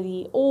under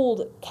the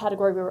old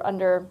category we were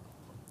under,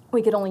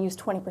 we could only use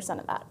 20%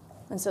 of that.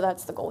 And so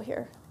that's the goal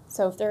here.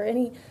 So if there are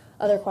any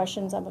other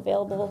questions, I'm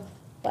available,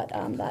 but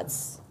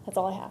that's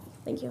all I have.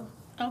 Thank you.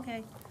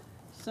 Okay.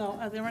 So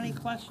are there any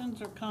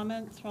questions or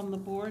comments from the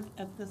board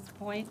at this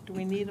point? Do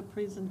we need a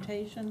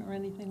presentation or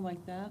anything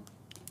like that?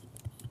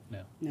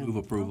 No. No. Move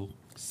approval.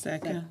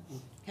 Second.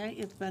 Okay,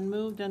 it's been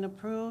moved and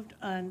approved,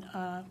 and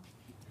do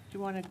you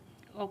want to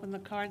open the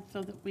card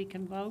so that we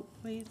can vote,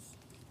 please?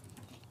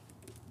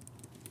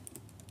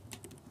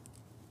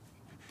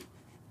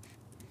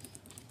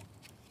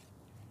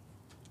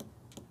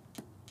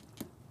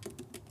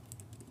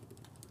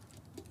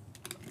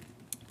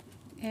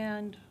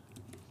 And,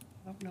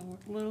 I don't know,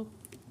 Lou?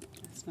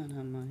 It's not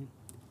on mine.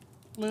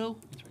 Lou?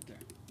 It's right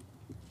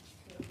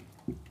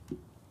there.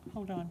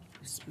 Hold on.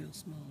 It's real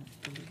small.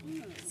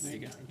 There you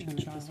go. Turn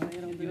it this way,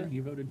 it'll do it.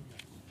 You voted.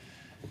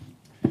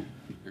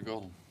 You're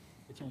golden.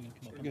 It's only gonna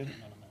come up on that,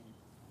 not on that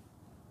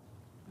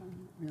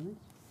one. Really?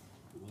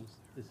 It was.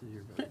 This is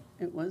your vote.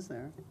 It was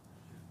there.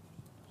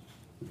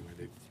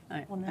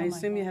 Well, now I my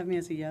assume you vote. have me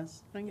as a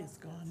yes? Thing is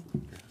gone.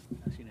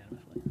 That's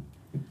unanimously.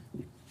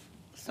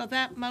 So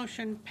that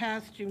motion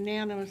passed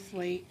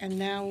unanimously, and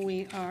now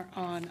we are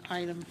on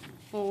item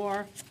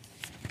 4.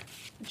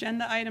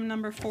 Agenda item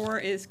number 4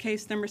 is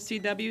case number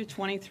CW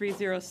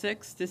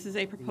 2306. This is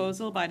a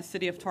proposal by the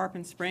City of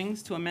Tarpon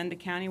Springs to amend the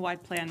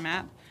countywide plan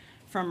map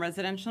from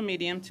residential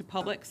medium to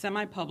public,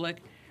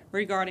 semi-public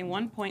regarding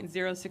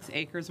 1.06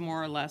 acres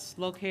more or less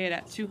located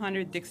at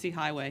 200 Dixie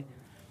Highway.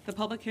 The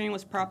public hearing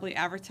was properly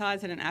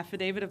advertised and an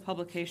affidavit of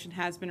publication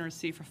has been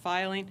received for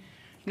filing.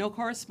 No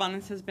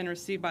correspondence has been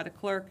received by the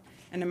clerk,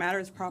 and the matter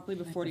is properly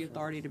before the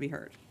authority to be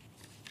heard.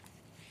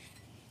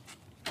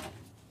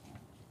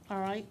 All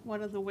right,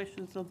 what are the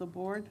wishes of the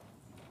board?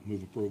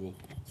 Move approval.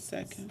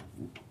 Second.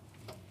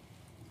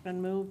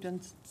 Been moved and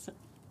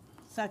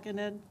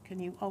seconded. Can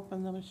you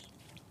open the machine?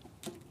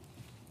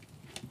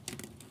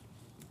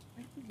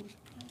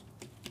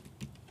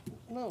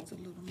 Lou? It's a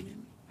little minute.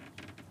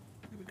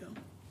 Here we go.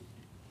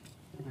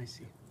 I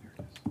see.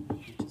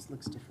 It just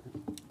looks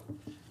different.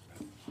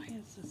 Why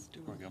is this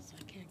doing There we go. this?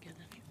 I can't get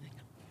anything.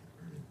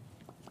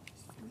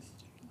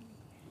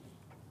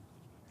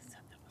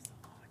 Said there was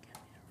a log in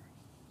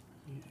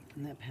there.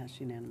 And that passed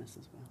unanimous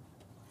as well.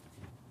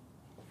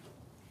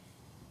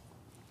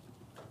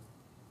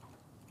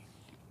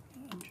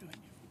 I'm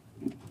joining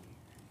you.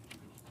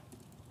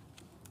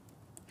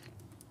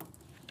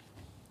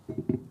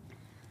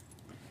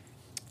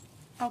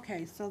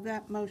 Okay, so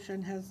that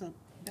motion has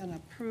been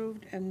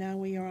approved, and now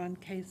we are on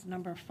case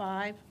number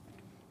 5.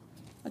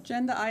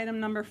 Agenda item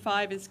number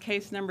 5 is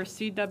case number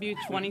CW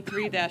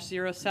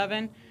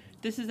 23-07.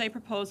 This is a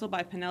proposal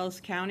by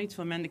Pinellas County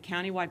to amend the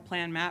countywide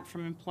plan map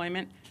from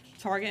employment,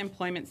 target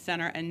employment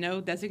center, and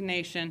no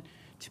designation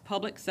to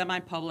public,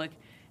 semi-public,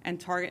 and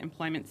target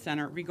employment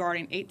center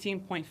regarding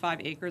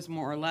 18.5 acres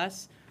more or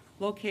less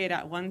located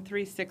at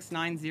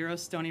 13690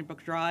 Stony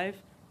Brook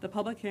Drive. The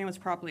public hearing was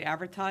properly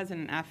advertised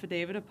and an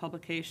affidavit of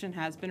publication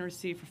has been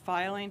received for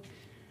filing.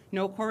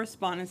 No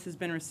correspondence has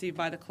been received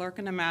by the clerk,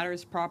 and the matter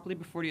is properly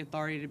before the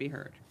authority to be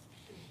heard.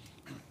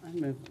 I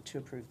move to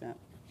approve that.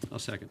 I'll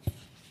second.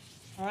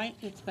 All right,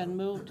 it's been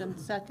moved and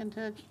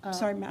seconded.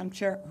 Sorry, Madam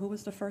Chair, who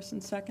was the first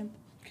and second?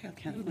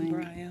 Kathleen and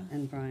Brian.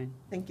 And Brian.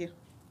 Thank you.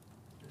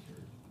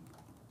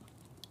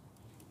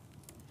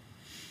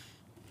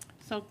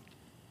 So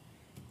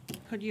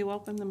could you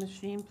open the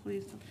machine,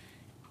 please?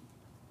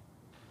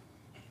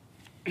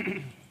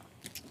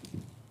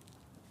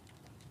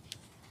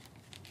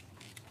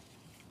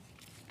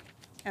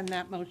 And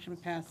that motion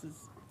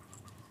passes.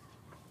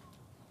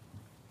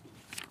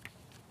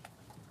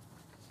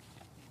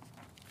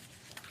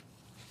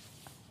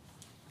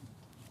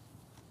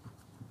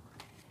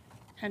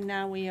 And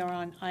now we are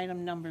on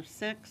item number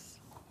 6.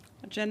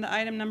 Agenda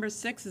item number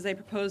 6 is a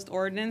proposed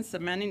ordinance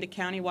amending the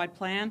countywide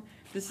plan.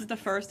 This is the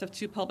first of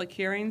 2 public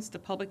hearings. The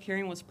public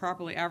hearing was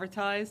properly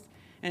advertised,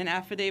 and an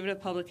affidavit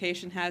of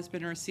publication has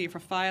been received for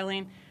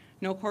filing.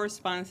 No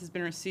correspondence has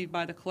been received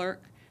by the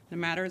clerk. The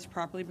matter is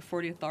properly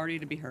before the authority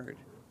to be heard.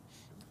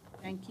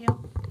 Thank you.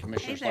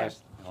 Commissioners, Hey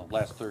there.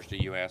 last Thursday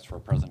you asked for a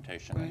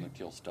presentation on the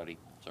teal study,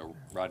 so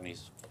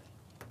Rodney's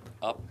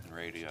up and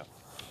ready to go.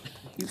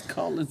 He's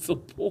calling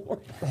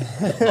support.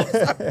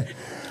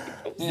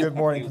 Good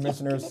morning,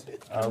 Commissioners.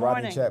 Rodney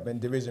morning. Chapman,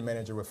 Division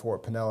Manager with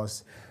Fort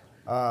Pinellas.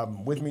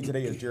 With me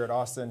today is Jared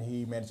Austin.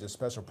 He manages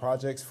special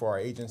projects for our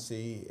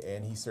agency,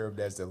 and he served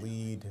as the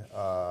lead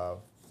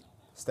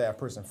staff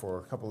person for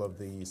a couple of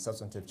the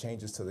substantive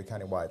changes to the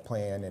countywide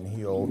plan, and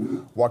he'll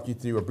walk you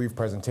through a brief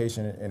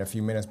presentation in a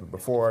few minutes. But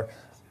before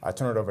I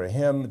turn it over to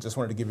him, just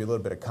wanted to give you a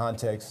little bit of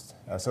context.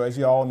 So as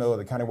you all know,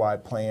 the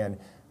countywide plan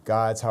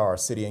guides how our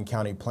city and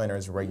county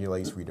planners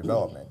regulates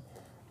redevelopment.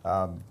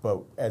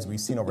 But as we've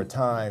seen over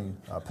time,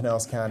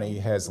 Pinellas County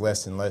has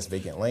less and less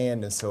vacant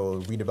land, and so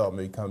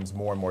redevelopment becomes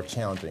more and more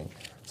challenging.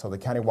 So the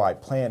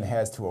countywide plan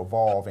has to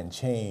evolve and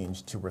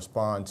change to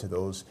respond to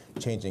those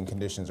changing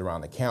conditions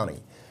around the county.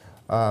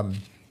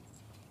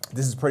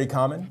 This is pretty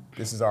common.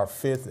 This is our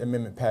 5th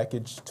amendment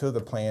package to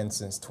the plan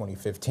since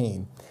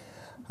 2015.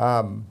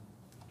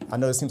 I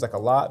know it seems like a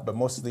lot, but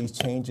most of these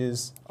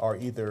changes are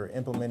either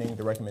implementing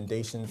the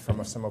recommendations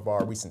from some of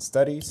our recent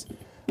studies.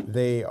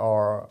 They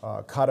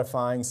are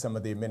codifying some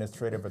of the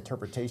administrative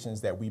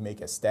interpretations that we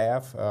make as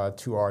staff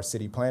to our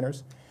city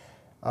planners.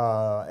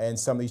 And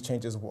some of these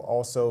changes will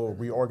also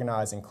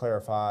reorganize and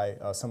clarify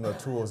some of the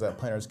tools that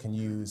planners can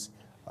use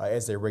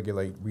as they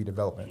regulate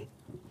redevelopment.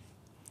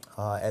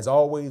 As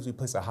always, we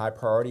place a high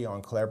priority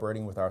on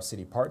collaborating with our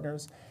city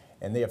partners,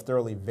 and they have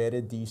thoroughly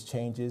vetted these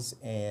changes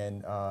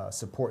and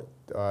support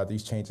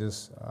these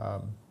changes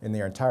in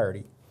their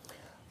entirety.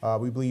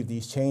 We believe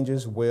these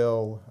changes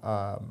will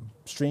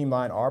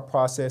streamline our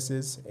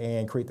processes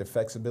and create the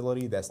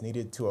flexibility that's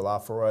needed to allow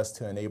for us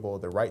to enable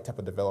the right type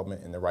of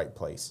development in the right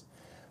place.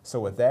 So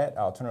with that,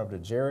 I'll turn it over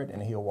to Jared,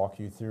 and he'll walk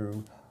you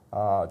through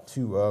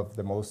 2 of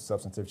the most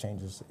substantive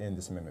changes in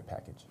this amendment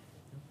package.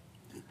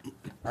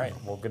 All right,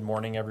 well, good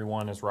morning,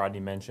 everyone. As Rodney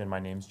mentioned, my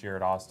name's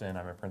Jared Austin.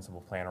 I'm a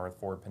principal planner with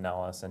Ford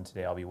Pinellas, and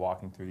today I'll be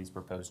walking through these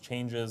proposed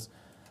changes.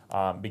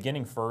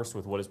 Beginning first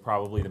with what is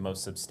probably the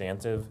most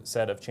substantive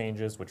set of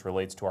changes, which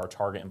relates to our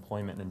Target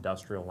Employment and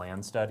Industrial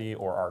Land Study,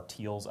 or our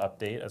TEALS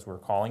update, as we're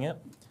calling it.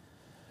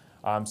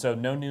 So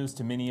no news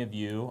to many of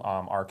you.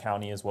 Our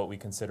county is what we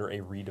consider a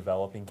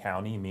redeveloping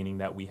county, meaning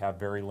that we have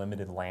very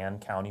limited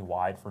land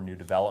county-wide for new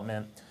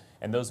development.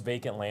 And those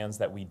vacant lands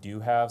that we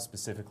do have,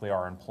 specifically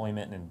our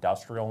employment and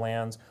industrial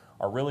lands,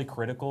 are really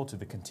critical to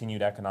the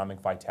continued economic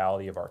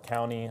vitality of our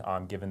county,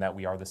 given that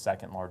we are the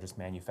 2nd largest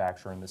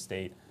manufacturer in the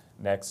state,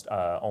 next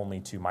only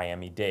to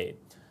Miami-Dade.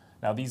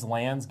 Now, these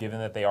lands, given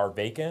that they are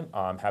vacant,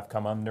 have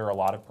come under a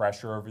lot of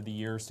pressure over the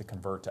years to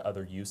convert to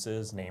other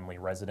uses, namely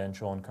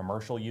residential and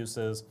commercial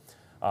uses.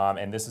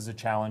 And this is a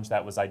challenge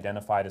that was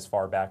identified as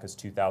far back as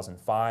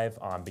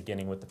 2005,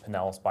 beginning with the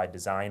Pinellas by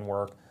Design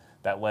work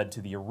that led to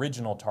the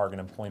original Target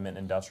Employment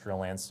Industrial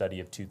Land Study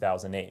of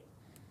 2008.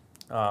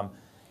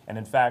 And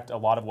in fact, a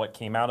lot of what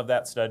came out of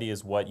that study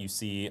is what you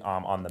see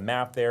on the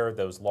map there.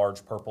 Those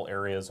large purple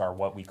areas are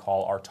what we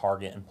call our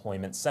target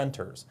employment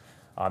centers.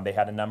 They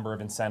had a number of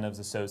incentives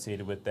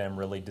associated with them,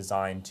 really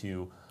designed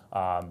to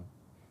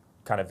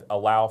kind of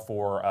allow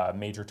for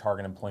major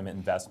target employment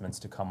investments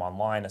to come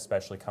online,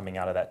 especially coming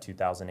out of that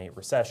 2008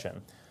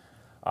 recession.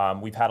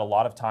 We've had a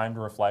lot of time to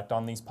reflect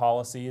on these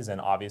policies,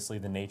 and obviously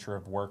the nature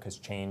of work has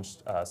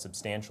changed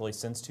substantially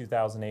since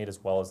 2008,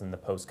 as well as in the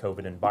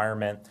post-COVID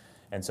environment.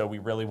 And so we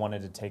really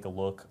wanted to take a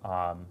look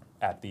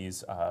at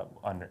these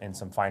in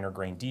some finer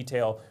grained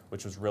detail,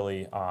 which was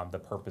really the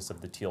purpose of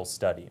the TEALS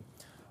study.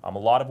 A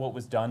lot of what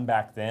was done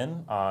back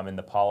then in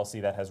the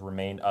policy that has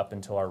remained up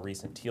until our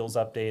recent TEALS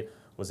update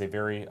was a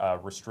very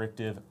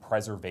restrictive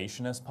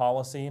preservationist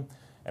policy.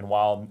 And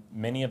while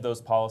many of those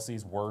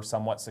policies were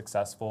somewhat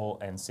successful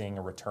in seeing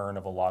a return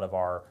of a lot of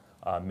our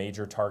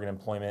major target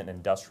employment and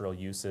industrial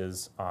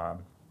uses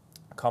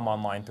come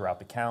online throughout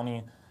the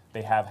county,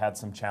 they have had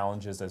some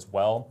challenges as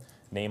well,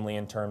 namely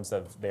in terms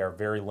of they are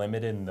very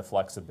limited in the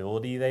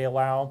flexibility they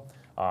allow.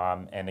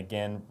 And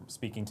again,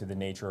 speaking to the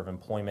nature of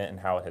employment and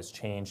how it has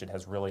changed, it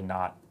has really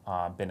not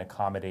been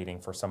accommodating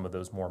for some of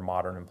those more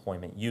modern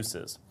employment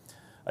uses.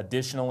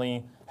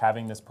 Additionally,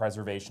 having this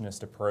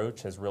preservationist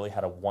approach has really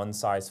had a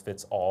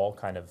one-size-fits-all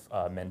kind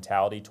of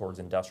mentality towards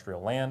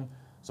industrial land.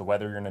 So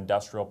whether you're an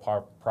industrial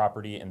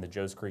property in the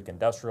Joes Creek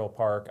Industrial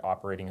Park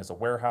operating as a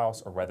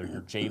warehouse, or whether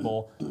you're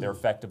Jabil, they're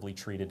effectively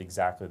treated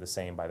exactly the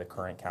same by the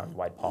current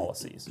countywide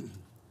policies.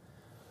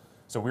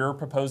 So we were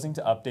proposing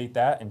to update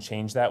that and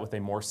change that with a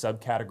more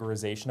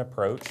subcategorization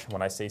approach.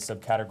 When I say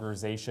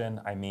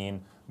subcategorization, I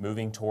mean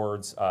moving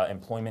towards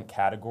employment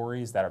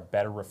categories that are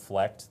better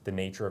reflect the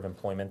nature of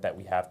employment that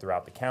we have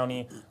throughout the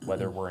county,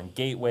 whether we're in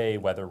Gateway,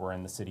 whether we're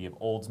in the city of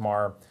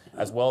Oldsmar,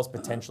 as well as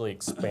potentially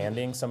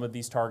expanding some of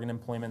these target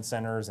employment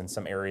centers in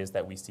some areas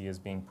that we see as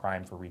being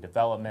primed for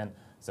redevelopment,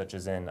 such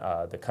as in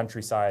the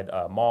Countryside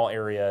Mall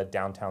area,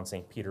 downtown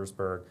St.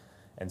 Petersburg,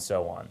 and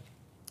so on.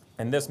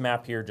 And this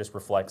map here just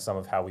reflects some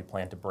of how we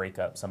plan to break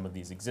up some of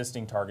these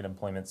existing target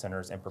employment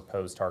centers and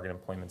proposed target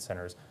employment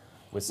centers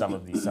with some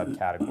of these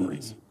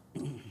subcategories.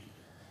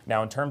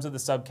 Now, in terms of the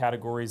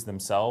subcategories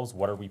themselves,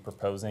 what are we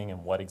proposing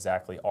and what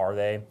exactly are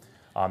they?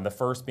 The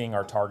first being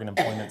our target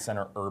employment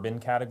center urban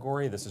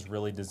category. This is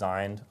really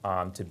designed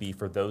to be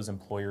for those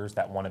employers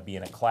that want to be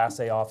in a Class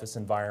A office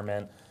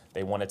environment.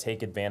 They want to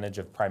take advantage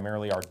of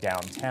primarily our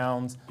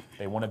downtowns.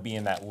 They want to be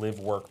in that live,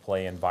 work,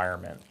 play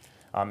environment.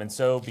 And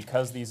so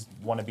because these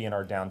want to be in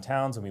our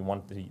downtowns and we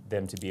want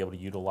them to be able to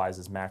utilize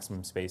as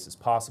maximum space as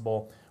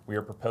possible, we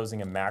are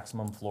proposing a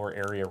maximum floor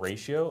area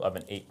ratio of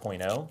an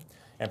 8.0.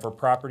 And for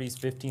properties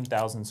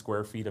 15,000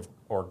 square feet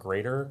or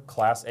greater,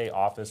 Class A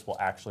office will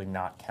actually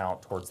not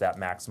count towards that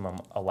maximum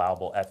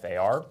allowable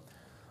FAR.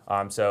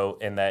 So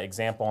in the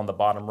example on the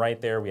bottom right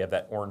there, we have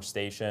that orange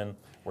station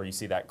where you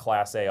see that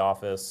Class A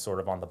office sort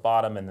of on the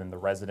bottom and then the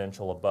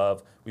residential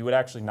above. We would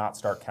actually not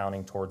start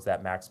counting towards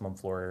that maximum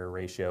floor area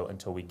ratio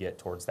until we get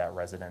towards that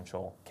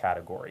residential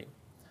category.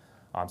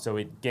 So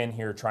again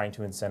here, trying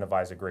to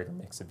incentivize a greater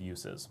mix of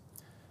uses.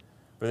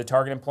 For the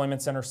Target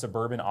Employment Center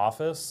suburban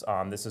office,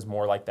 this is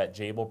more like that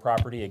Jabil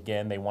property.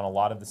 Again, they want a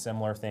lot of the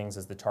similar things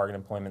as the Target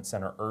Employment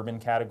Center urban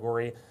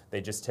category.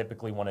 They just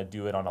typically want to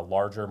do it on a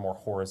larger, more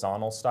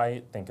horizontal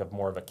site. Think of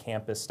more of a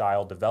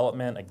campus-style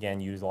development, again,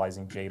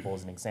 utilizing Jabil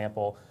as an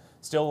example.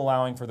 Still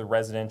allowing for the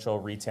residential,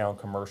 retail, and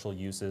commercial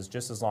uses,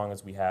 just as long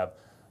as we have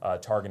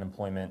target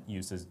employment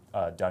uses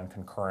done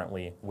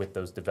concurrently with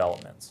those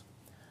developments.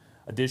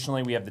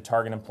 Additionally, we have the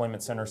Target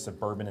Employment Center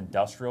suburban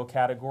industrial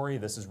category.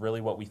 This is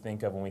really what we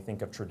think of when we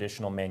think of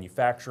traditional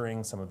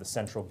manufacturing, some of the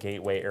Central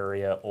Gateway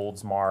area,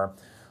 Oldsmar,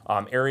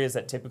 areas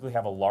that typically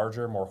have a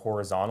larger, more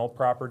horizontal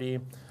property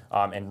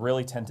and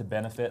really tend to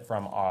benefit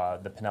from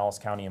the Pinellas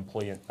County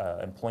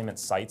Employment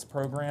Sites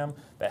Program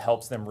that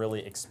helps them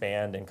really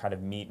expand and kind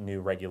of meet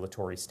new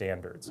regulatory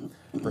standards.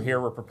 For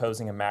here, we're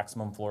proposing a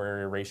maximum floor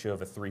area ratio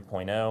of a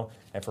 3.0,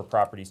 and for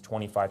properties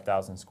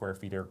 25,000 square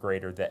feet or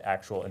greater, the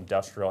actual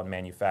industrial and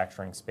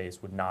manufacturing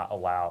space would not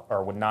allow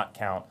or would not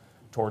count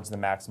towards the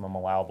maximum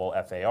allowable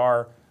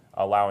FAR,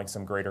 allowing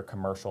some greater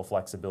commercial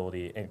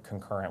flexibility and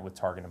concurrent with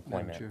target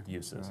employment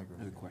uses.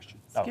 Another question.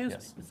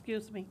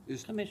 Excuse me,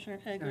 Commissioner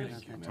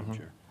Eggers. Madam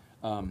Chair.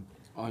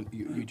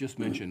 You just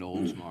mentioned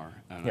Oldsmar,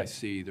 and I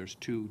see there's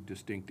two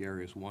distinct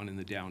areas, one in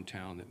the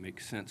downtown that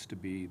makes sense to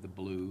be the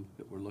blue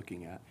that we're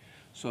looking at.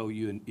 So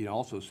you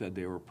also said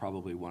they were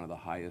probably one of the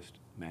highest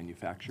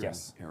manufacturing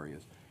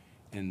areas.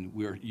 And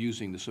we're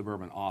using the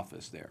suburban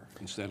office there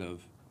instead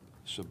of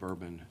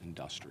suburban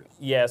industrial.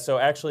 Yeah, so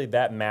actually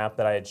that map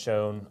that I had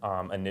shown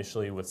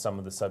initially with some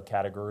of the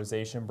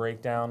subcategorization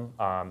breakdown,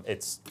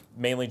 it's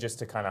mainly just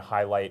to kind of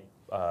highlight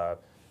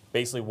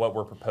basically what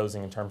we're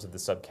proposing in terms of the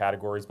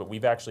subcategories, but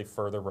we've actually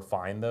further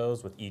refined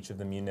those with each of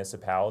the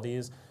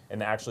municipalities,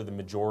 and actually the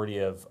majority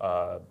of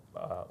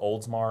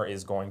Oldsmar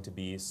is going to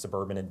be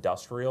suburban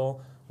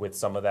industrial with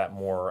some of that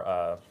more,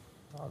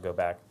 I'll go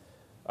back,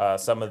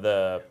 some of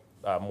the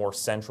more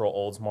central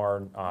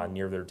Oldsmar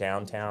near their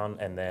downtown,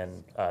 and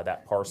then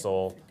that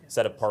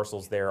set of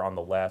parcels there on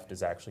the left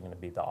is actually going to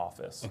be the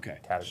office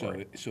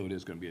category. So it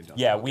is going to be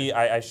industrial. Yeah,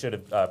 I should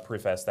have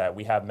prefaced that.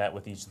 We have met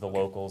with each of the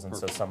locals, and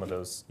so some of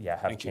those,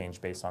 have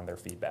changed based on their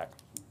feedback.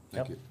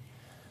 Thank you.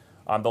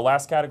 The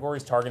last category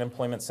is Target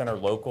Employment Center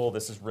Local.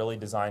 This is really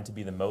designed to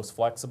be the most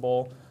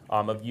flexible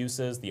of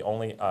uses. The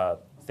only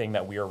thing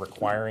that we are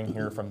requiring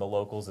here from the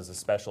locals is a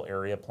special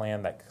area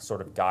plan that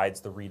sort of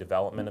guides the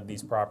redevelopment of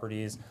these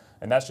properties.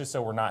 And that's just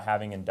so we're not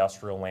having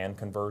industrial land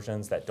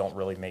conversions that don't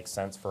really make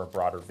sense for a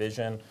broader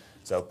vision.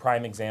 So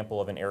prime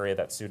example of an area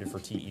that's suited for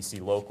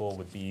TEC Local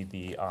would be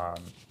the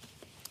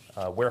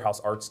Warehouse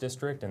Arts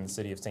District in the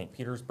city of St.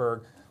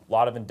 Petersburg. A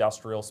lot of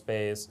industrial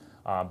space,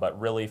 but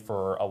really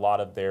for a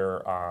lot of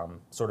their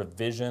sort of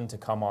vision to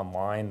come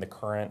online, the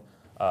current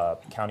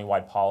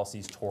countywide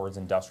policies towards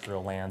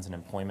industrial lands and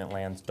employment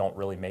lands don't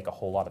really make a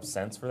whole lot of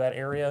sense for that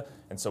area.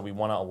 And so we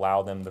want to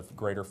allow them the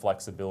greater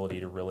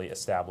flexibility to really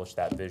establish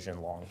that vision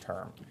long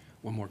term.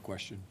 One more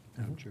question,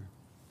 Madam Chair.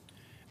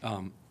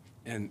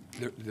 And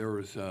there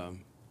was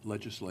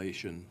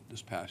legislation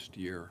this past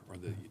year, or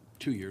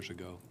 2 years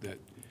ago, that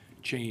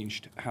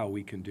changed how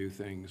we can do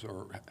things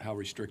or how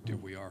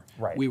restrictive we are.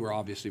 Right. We were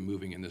obviously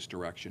moving in this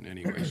direction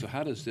anyway. So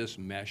how does this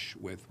mesh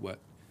with what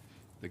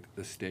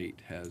the state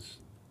has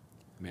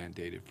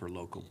mandated for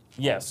local?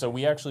 Yeah, so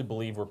we actually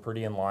believe we're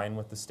pretty in line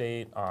with the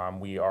state.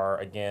 We are,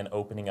 again,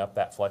 opening up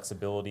that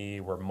flexibility.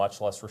 We're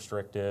much less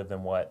restrictive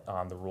than what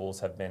the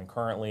rules have been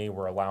currently.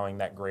 We're allowing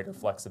that greater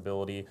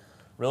flexibility.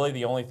 Really,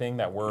 the only thing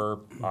that we're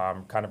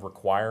kind of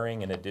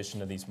requiring in addition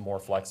to these more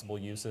flexible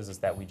uses is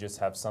that we just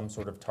have some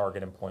sort of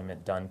target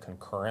employment done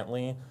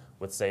concurrently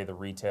with, say, the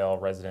retail,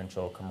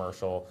 residential,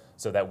 commercial,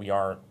 so that we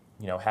aren't,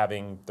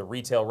 having the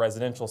retail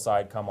residential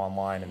side come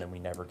online and then we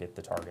never get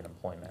the target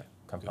employment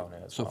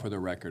component as So well. for the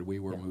record, we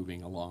were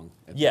moving along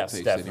at Yes, that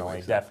pace definitely,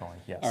 anyway. definitely,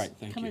 yes. All right,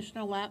 thank you.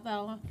 Commissioner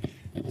Latvala.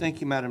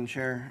 Thank you, Madam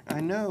Chair.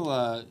 I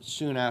know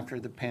soon after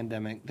the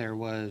pandemic, there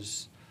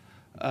was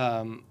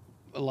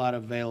a lot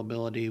of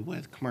availability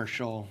with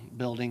commercial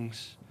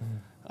buildings,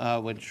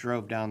 which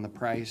drove down the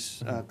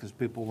price because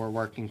people were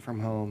working from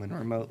home and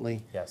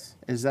remotely. Yes.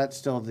 Is that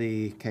still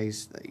the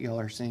case that y'all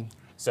are seeing?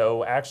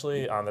 So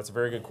actually, that's a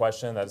very good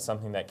question. That's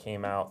something that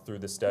came out through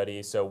the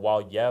study. So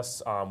while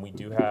yes, we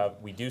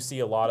do see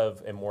a lot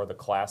of and more the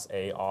Class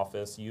A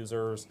office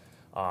users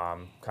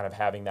kind of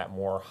having that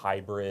more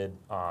hybrid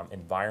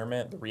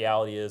environment. The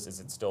reality is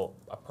it's still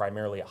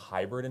primarily a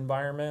hybrid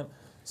environment.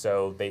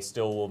 So they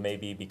still will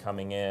maybe be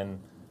coming in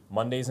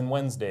Mondays and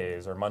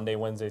Wednesdays or Monday,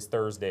 Wednesdays,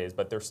 Thursdays,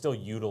 but they're still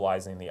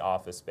utilizing the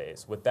office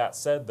space. With that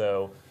said,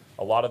 though,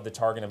 a lot of the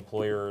target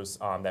employers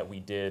that we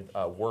did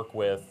work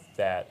with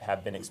that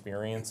have been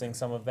experiencing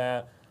some of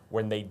that,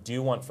 when they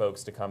do want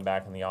folks to come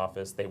back in the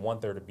office, they want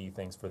there to be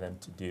things for them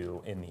to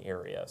do in the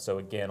area. So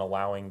again,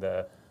 allowing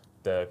the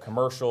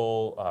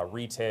commercial,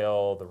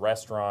 retail, the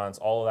restaurants,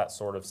 all of that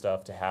sort of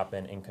stuff to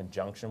happen in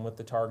conjunction with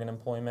the target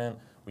employment,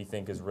 we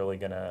think is really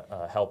going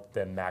to help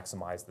them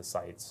maximize the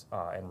sites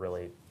and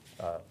really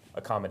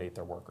accommodate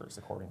their workers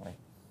accordingly.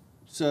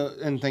 So,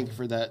 and thank you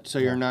for that. So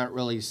you're not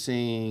really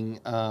seeing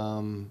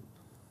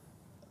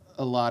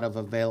a lot of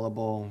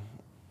available,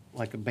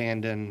 like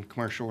abandoned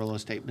commercial real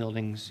estate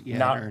buildings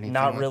yet or anything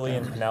Not like really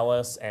that? in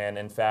Pinellas, and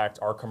in fact,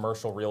 our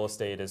commercial real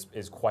estate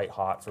is quite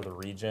hot for the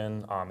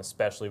region,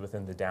 especially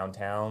within the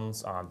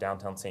downtowns.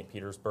 Downtown St.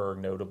 Petersburg,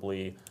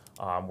 notably,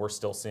 we're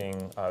still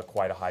seeing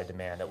quite a high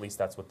demand. At least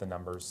that's what the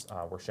numbers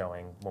were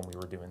showing when we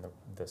were doing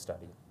the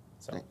study.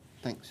 So,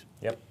 thanks.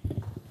 Yep.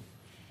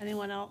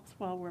 Anyone else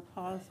while we're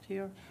paused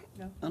here?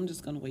 No? I'm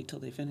just going to wait till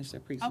they finish their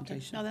Okay,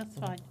 presentation. no, that's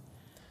fine.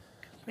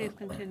 Please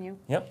continue.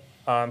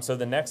 Yep. So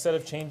the next set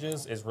of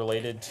changes is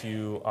related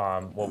to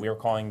what we are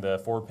calling the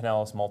Ford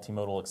Pinellas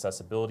Multimodal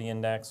Accessibility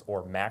Index,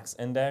 or MAX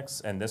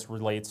Index, and this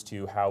relates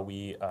to how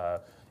we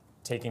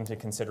take into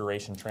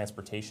consideration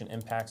transportation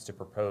impacts to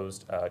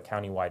proposed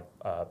countywide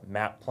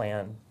map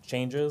plan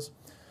changes.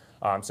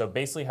 So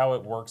basically how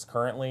it works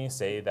currently,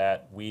 say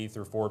that we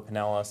through Ford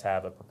Pinellas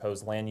have a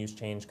proposed land use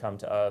change come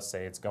to us,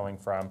 say it's going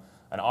from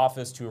an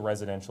office to a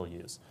residential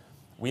use.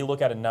 We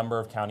look at a number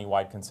of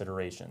countywide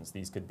considerations.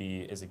 These could be,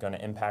 is it going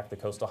to impact the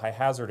coastal high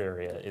hazard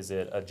area? Is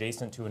it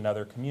adjacent to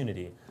another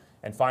community?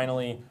 And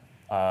finally,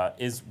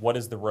 what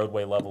is the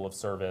roadway level of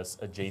service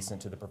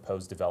adjacent to the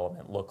proposed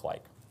development look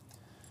like?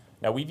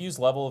 Now, we've used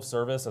level of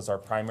service as our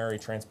primary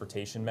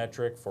transportation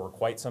metric for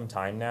quite some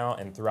time now,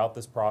 and throughout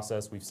this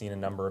process, we've seen a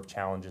number of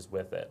challenges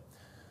with it.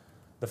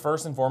 The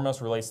first and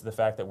foremost relates to the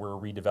fact that we're a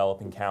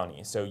redeveloping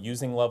county. So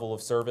using level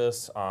of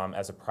service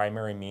as a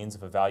primary means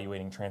of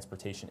evaluating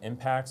transportation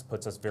impacts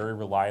puts us very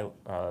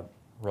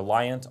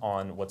reliant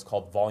on what's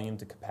called volume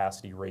to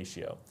capacity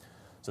ratio.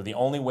 So the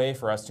only way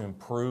for us to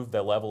improve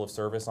the level of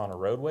service on a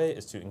roadway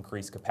is to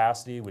increase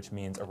capacity, which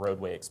means a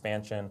roadway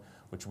expansion,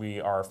 which we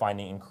are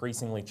finding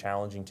increasingly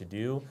challenging to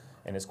do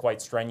and is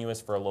quite strenuous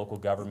for a local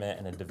government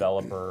and a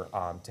developer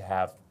to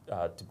have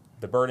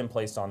the burden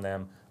placed on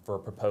them for a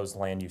proposed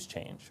land use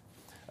change.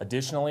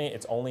 Additionally,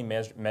 it's only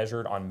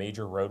measured on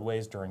major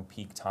roadways during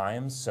peak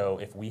times. So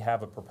if we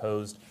have a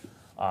proposed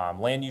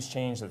land use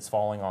change that's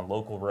falling on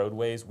local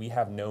roadways, we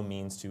have no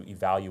means to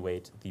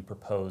evaluate the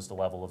proposed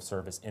level of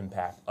service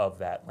impact of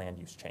that land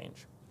use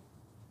change.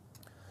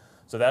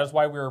 So that is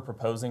why we are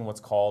proposing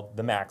what's called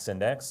the MAX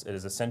Index. It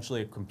is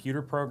essentially a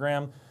computer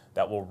program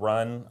that will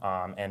run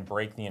and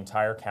break the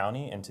entire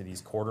county into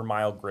these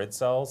quarter-mile grid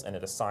cells, and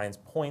it assigns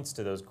points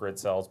to those grid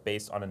cells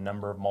based on a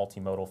number of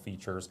multimodal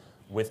features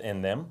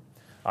within them.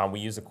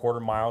 We use a quarter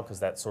mile because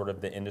that's sort of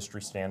the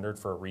industry standard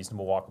for a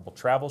reasonable walkable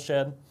travel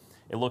shed.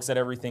 It looks at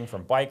everything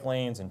from bike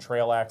lanes and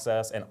trail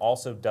access, and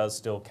also does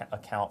still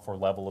account for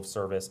level of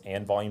service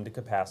and volume to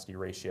capacity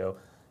ratio.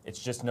 It's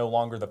just no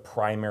longer the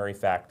primary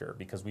factor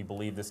because we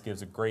believe this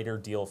gives a greater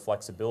deal of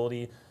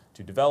flexibility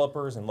to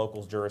developers and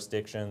local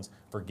jurisdictions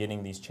for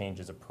getting these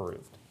changes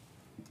approved.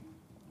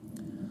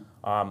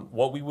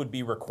 What we would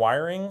be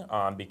requiring,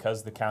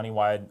 because the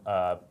countywide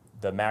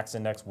the MAX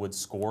Index would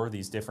score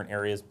these different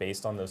areas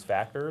based on those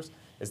factors,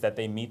 is that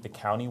they meet the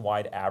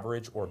countywide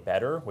average or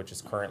better, which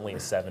is currently a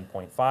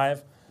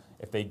 7.5.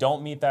 If they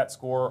don't meet that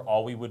score,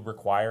 all we would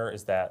require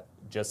is that,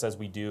 just as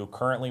we do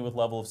currently with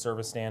level of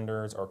service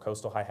standards or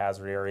coastal high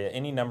hazard area,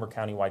 any number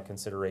countywide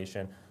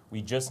consideration,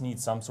 we just need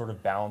some sort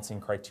of balancing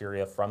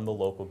criteria from the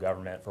local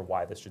government for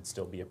why this should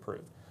still be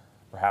approved.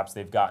 Perhaps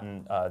they've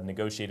gotten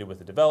negotiated with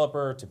the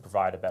developer to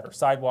provide a better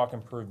sidewalk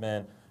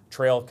improvement,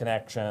 trail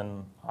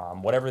connection,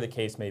 whatever the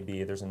case may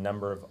be, there's a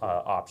number of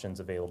options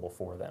available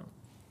for them.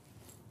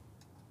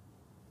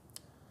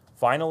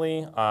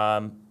 Finally,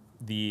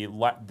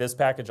 this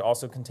package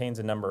also contains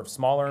a number of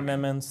smaller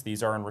amendments.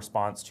 These are in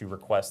response to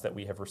requests that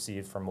we have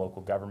received from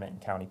local government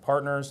and county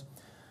partners.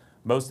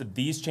 Most of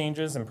these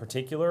changes in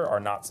particular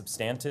are not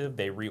substantive.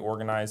 They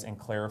reorganize and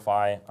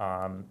clarify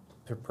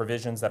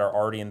provisions that are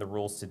already in the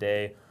rules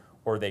today,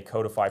 or they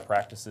codify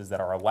practices that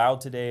are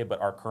allowed today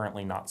but are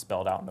currently not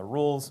spelled out in the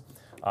rules.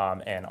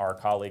 And our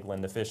colleague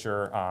Linda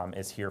Fisher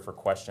is here for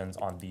questions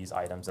on these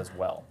items as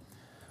well.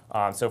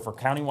 So for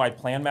countywide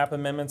plan map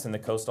amendments in the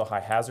coastal high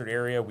hazard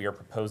area, we are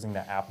proposing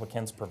that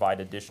applicants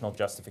provide additional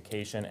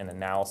justification and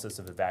analysis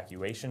of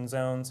evacuation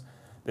zones.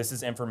 This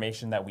is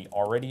information that we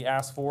already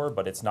asked for,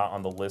 but it's not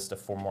on the list of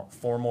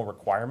formal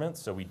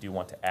requirements, so we do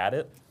want to add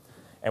it.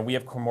 And we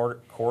have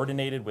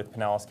coordinated with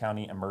Pinellas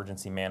County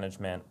Emergency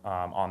Management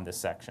on this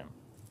section.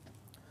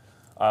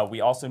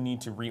 We also need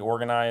to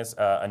reorganize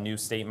a new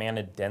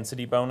state-mandated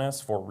density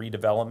bonus for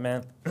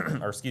redevelopment,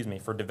 or excuse me,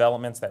 for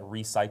developments that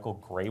recycle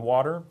gray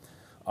water.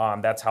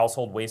 That's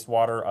household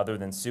wastewater other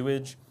than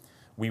sewage.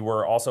 We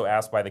were also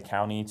asked by the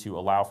county to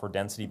allow for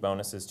density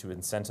bonuses to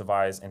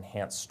incentivize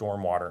enhanced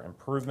stormwater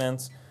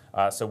improvements.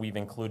 So we've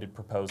included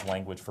proposed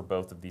language for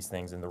both of these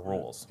things in the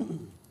rules.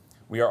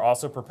 We are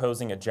also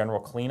proposing a general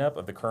cleanup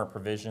of the current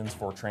provisions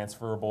for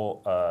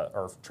transferable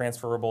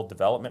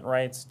development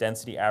rights,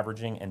 density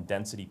averaging, and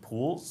density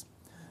pools.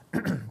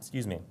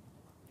 Excuse me.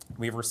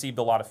 We've received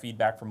a lot of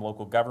feedback from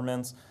local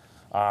governments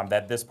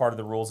that this part of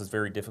the rules is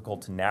very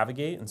difficult to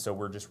navigate, and so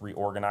we're just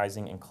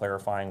reorganizing and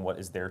clarifying what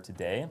is there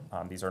today.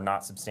 These are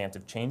not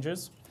substantive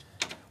changes.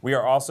 We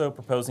are also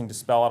proposing to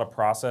spell out a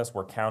process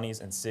where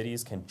counties and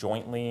cities can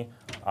jointly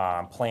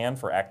plan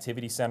for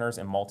activity centers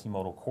and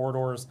multimodal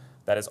corridors.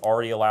 That is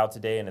already allowed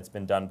today, and it's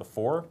been done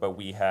before, but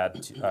we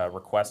had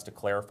requests to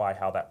clarify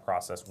how that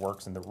process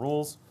works in the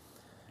rules.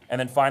 And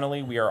then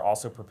finally, we are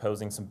also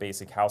proposing some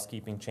basic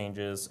housekeeping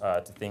changes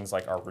to things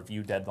like our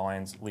review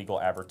deadlines,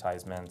 legal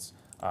advertisements,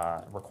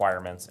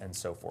 requirements, and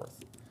so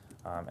forth.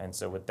 And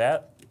so with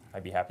that,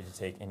 I'd be happy to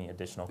take any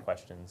additional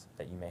questions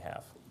that you may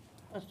have.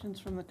 Questions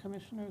from the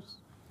commissioners?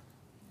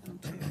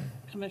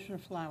 Commissioner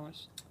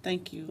Flowers.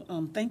 Thank you.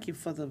 Thank you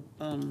for the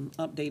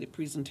updated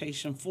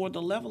presentation. For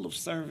the level of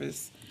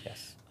service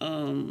yes.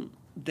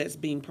 That's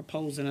being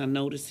proposed, and I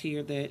noticed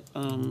here that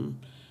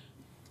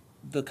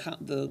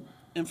the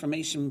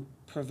information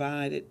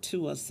provided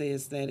to us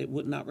says that it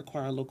would not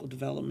require a local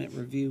development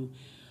review,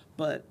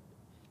 but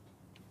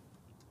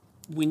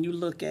when you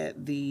look at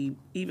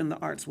even the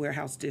Arts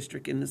Warehouse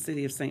District in the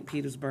city of St.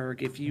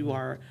 Petersburg, if you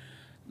are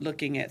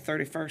looking at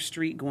 31st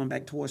Street going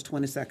back towards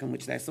 22nd,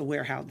 which that's a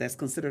warehouse, that's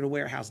considered a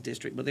warehouse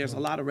district, but there's a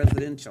lot of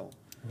residential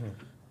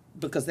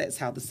because that's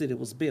how the city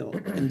was built.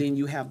 And then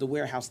you have the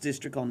warehouse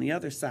district on the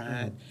other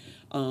side.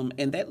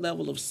 And that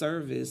level of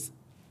service,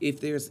 if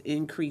there's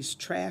increased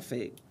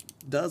traffic,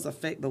 does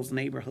affect those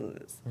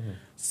neighborhoods.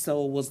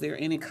 So was there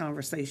any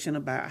conversation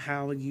about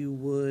how you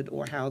would,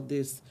 or how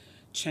this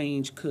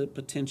change could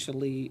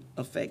potentially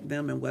affect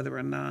them, and whether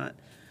or not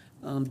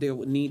there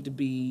would need to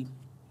be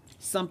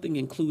something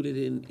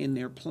included in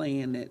their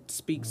plan that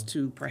speaks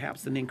to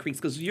perhaps an increase?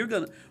 Because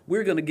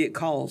we're gonna get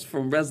calls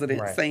from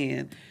residents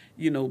saying,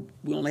 you know,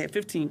 we only had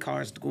 15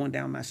 cars going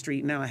down my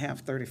street, now I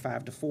have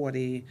 35 to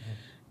 40,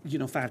 you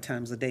know, 5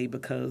 times a day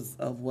because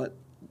of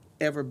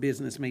whatever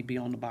business may be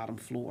on the bottom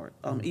floor.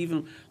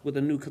 Even with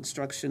a new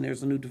construction,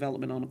 there's a new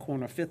development on the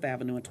corner of 5th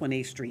Avenue and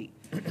 28th Street,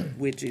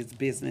 which is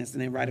business,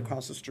 and then right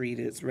across the street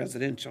is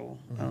residential.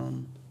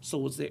 So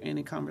was there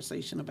any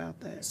conversation about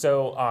that?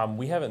 So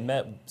we haven't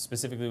met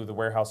specifically with the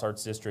Warehouse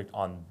Arts District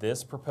on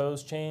this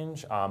proposed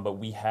change, but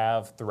we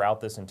have throughout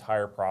this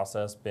entire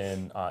process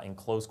been in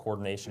close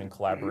coordination and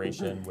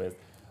collaboration with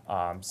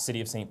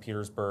City of St.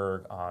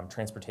 Petersburg,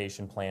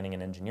 transportation planning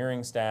and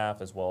engineering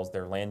staff, as well as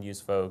their land use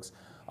folks,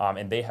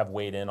 and they have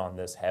weighed in on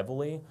this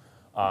heavily.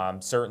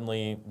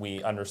 Certainly,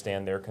 we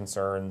understand their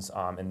concerns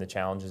and the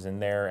challenges in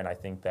there, and I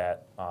think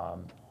that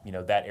you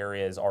know, that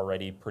area is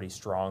already pretty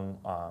strong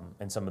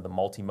in some of the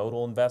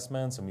multimodal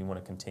investments, and we want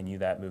to continue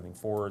that moving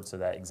forward so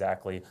that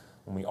exactly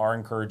when we are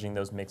encouraging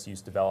those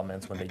mixed-use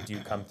developments, when they do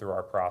come through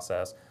our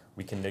process,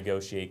 we can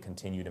negotiate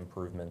continued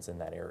improvements in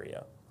that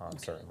area,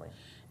 certainly.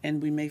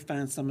 And we may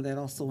find some of that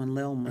also in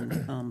Lellman,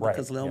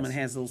 because Lellman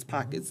has those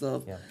pockets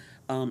of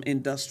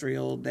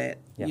industrial that,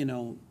 you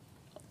know,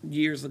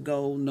 years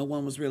ago, no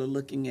one was really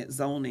looking at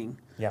zoning.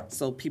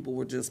 So people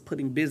were just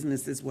putting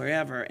businesses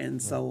wherever. And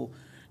so,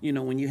 you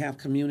know, when you have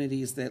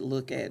communities that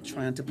look at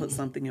trying to put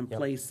something in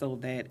place so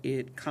that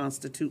it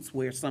constitutes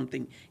where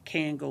something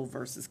can go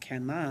versus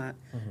cannot,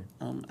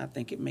 I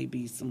think it may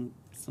be some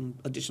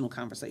additional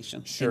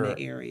conversation in that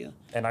area.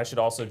 And I should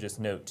also just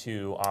note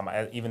too,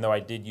 even though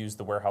I did use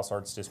the Warehouse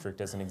Arts District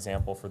as an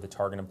example for the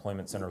Target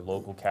Employment Center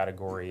local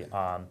category,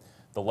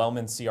 the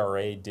Lellman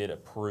CRA did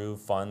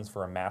approve funds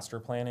for a master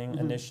planning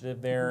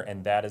initiative there,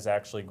 and that is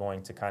actually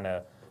going to kind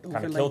of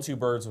kill two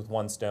birds with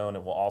one stone.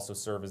 It will also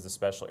serve as the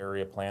special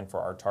area plan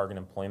for our Target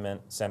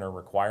Employment Center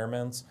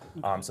requirements,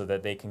 so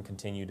that they can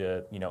continue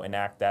to, you know,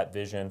 enact that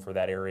vision for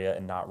that area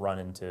and not run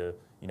into,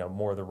 you know,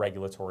 more of the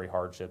regulatory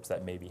hardships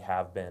that maybe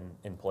have been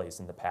in place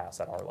in the past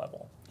at our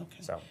level.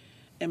 So.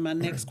 And my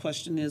next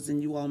question is,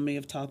 and you all may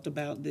have talked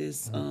about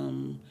this,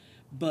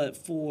 but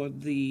for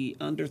the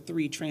under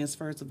 3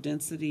 transfers of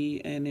density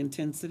and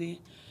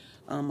intensity,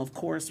 of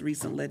course,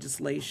 recent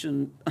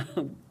legislation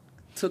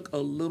took a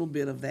little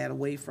bit of that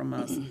away from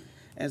us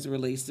as it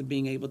relates to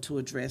being able to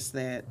address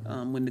that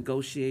when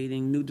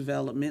negotiating new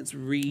developments,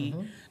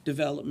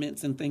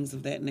 redevelopments, and things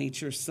of that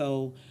nature.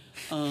 So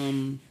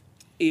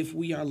if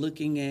we are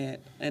looking at,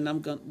 and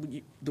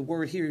the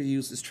word here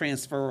used is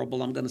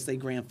transferable, I'm going to say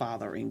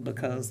grandfathering,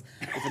 because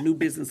if a new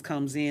business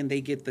comes in,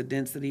 they get the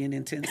density and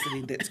intensity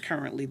that's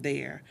currently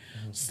there.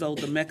 So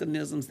the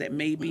mechanisms that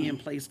may be in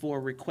place for a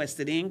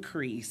requested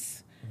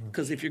increase,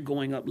 because if you're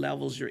going up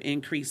levels, you're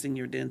increasing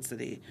your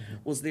density.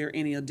 Was there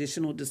any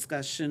additional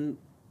discussion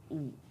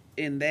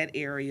in that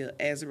area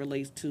as it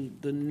relates to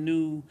the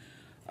new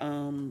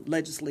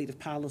legislative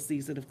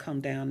policies that have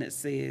come down that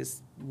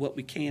says what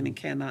we can and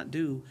cannot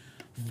do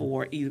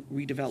for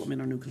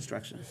redevelopment or new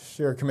construction?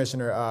 Sure,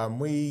 Commissioner.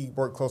 We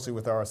work closely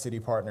with our city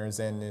partners,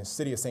 and the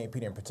city of St.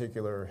 Pete in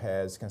particular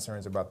has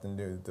concerns about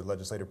the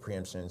legislative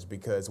preemptions,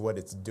 because what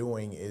it's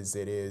doing is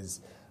it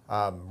is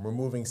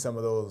removing some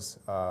of those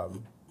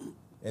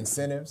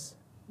incentives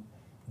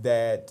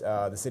that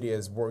the city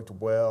has worked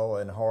well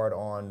and hard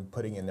on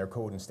putting in their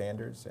code and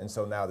standards. And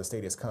so now the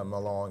state has come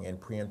along and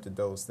preempted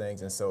those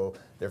things. And so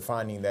they're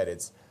finding that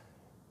it's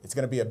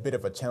going to be a bit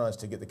of a challenge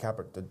to get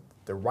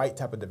the right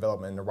type of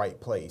development in the right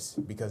place,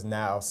 because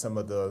now some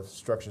of the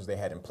structures they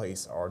had in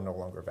place are no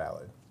longer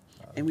valid.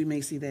 And we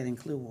may see that in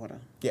Clearwater.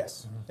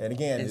 Yes. And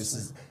again, this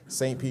is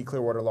St. Pete,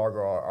 Clearwater, Largo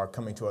are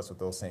coming to us with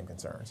those same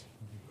concerns.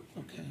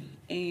 Okay.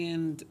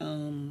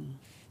 And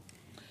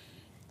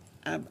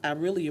I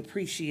really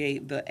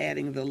appreciate the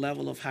adding the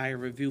level of higher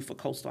review for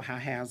coastal high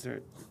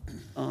hazard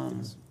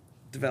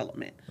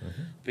development,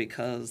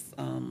 because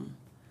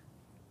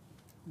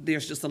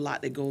there's just a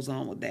lot that goes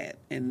on with that.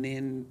 And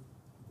then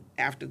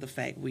after the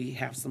fact, we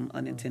have some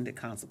unintended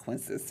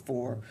consequences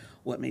for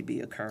what may be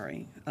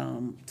occurring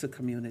to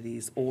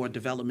communities or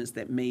developments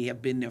that may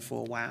have been there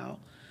for a while.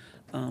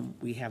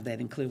 We have that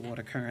in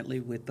Clearwater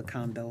currently with the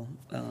condo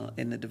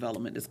and the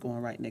development that's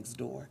going right next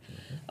door.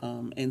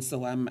 And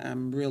so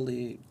I'm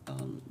really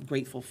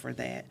grateful for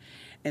that.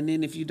 And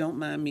then if you don't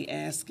mind me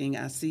asking,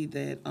 I see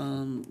that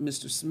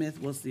Mr.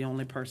 Smith was the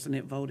only person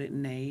that voted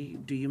nay.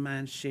 Do you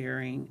mind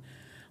sharing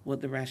what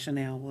the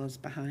rationale was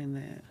behind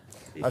that?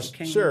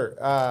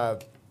 Sure.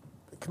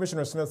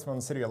 Commissioner Smith from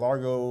the city of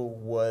Largo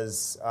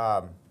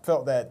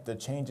felt that the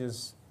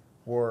changes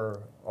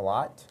were a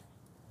lot.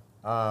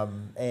 He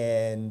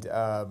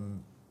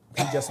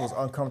just was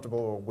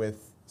uncomfortable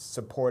with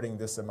supporting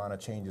this amount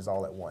of changes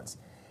all at once.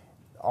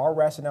 Our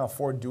rationale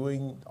for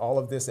doing all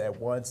of this at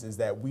once is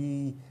that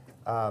we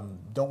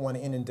don't want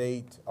to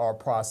inundate our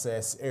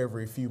process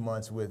every few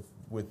months with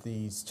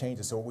these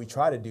changes. So what we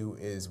try to do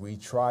is we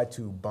try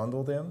to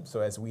bundle them.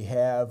 So as we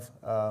have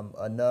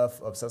enough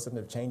of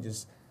substantive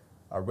changes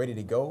ready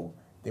to go,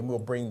 then we'll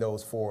bring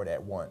those forward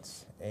at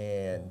once.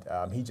 And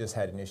he just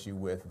had an issue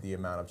with the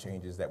amount of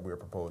changes that we're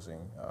proposing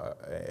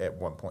at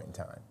one point in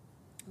time.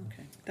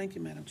 Okay. Thank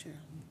you, Madam Chair.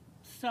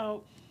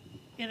 So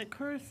it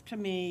occurs to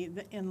me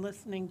that in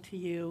listening to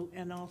you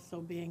and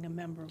also being a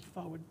member of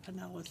Forward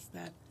Pinellas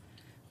that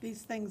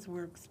these things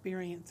we're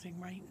experiencing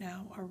right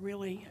now are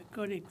really a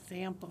good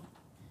example.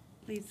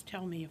 Please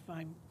tell me if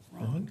I'm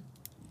wrong.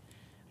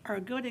 Are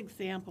a good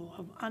example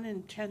of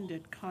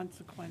unintended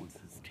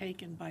consequences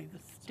taken by the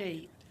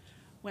state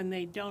when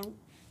they don't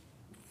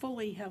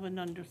fully have an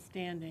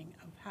understanding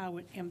of how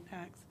it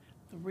impacts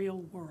the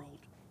real world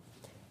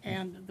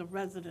and the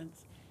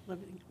residents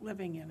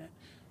living in it.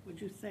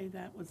 Would you say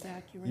that was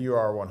accurate? You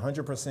are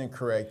 100%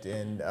 correct,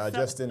 and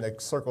just in the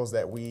circles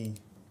that we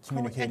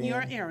communicate in. In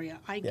your area,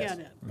 I get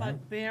it.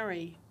 But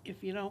Barry,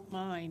 if you don't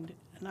mind,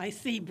 and I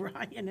see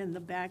Brian in the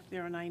back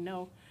there, and I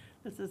know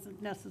this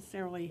isn't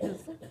necessarily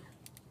his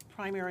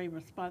primary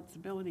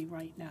responsibility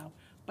right now,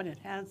 but it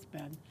has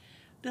been.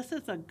 This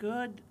is a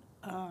good,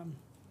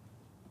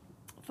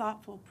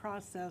 thoughtful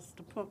process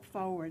to put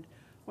forward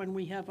when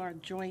we have our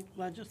joint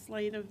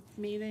legislative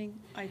meeting,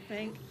 I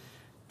think,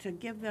 to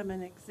give them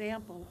an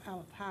example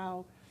of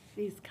how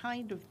these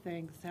kind of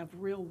things have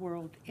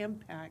real-world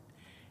impact.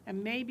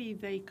 And maybe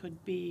they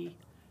could be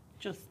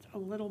just a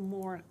little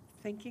more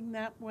thinking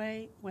that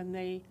way when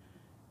they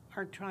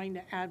are trying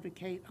to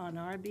advocate on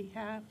our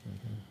behalf.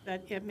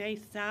 That it may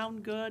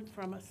sound good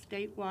from a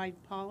statewide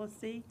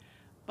policy,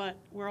 but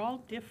we're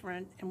all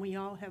different and we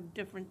all have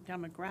different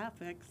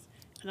demographics.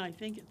 And I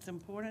think it's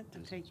important to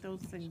take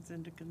those things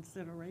into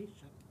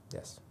consideration.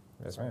 Yes,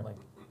 that's right.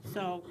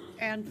 So,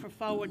 and for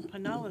Forward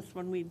Pinellas,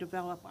 when we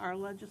develop our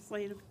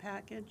legislative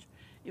package,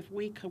 if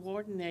we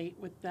coordinate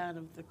with that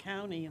of the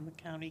county and the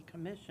county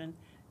commission,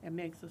 it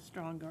makes a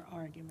stronger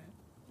argument.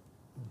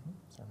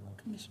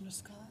 Commissioner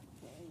Scott?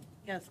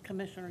 Yes,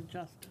 Commissioner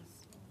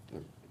Justice.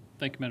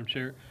 Thank you, Madam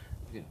Chair.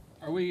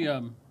 Are we,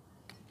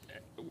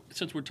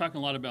 since we're talking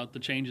a lot about the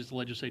changes the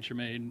legislature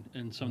made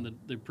and some of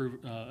the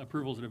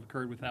approvals that have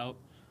occurred without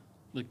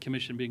the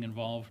commission being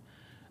involved,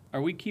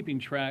 are we keeping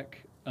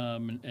track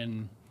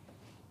and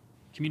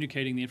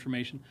communicating the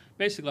information?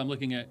 Basically, I'm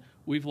looking at,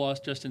 we've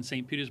lost just in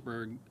St.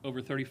 Petersburg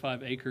over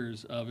 35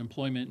 acres of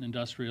employment and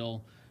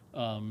industrial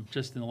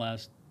just in the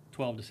last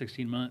 12 to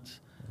 16 months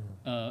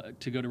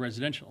to go to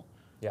residential.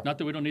 Yep. Not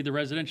that we don't need the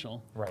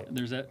residential. Right.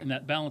 There's that in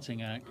that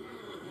balancing act.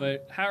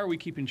 But how are we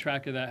keeping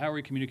track of that? How are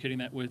we communicating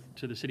that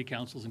to the city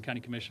councils and county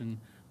commission?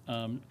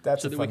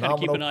 That's so a that we kind of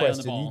keep an phenomenal eye on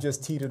the question. ball? You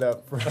just teed it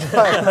up.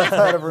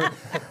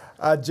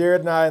 Jared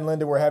and I and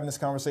Linda were having this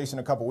conversation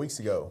a couple weeks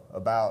ago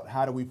about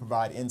how do we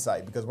provide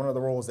insight, because one of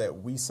the roles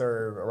that we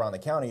serve around the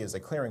county is a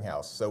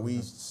clearinghouse. So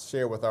we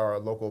share with our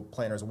local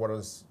planners what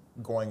is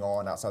going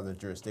on outside the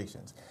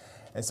jurisdictions.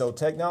 And so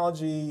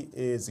technology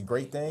is a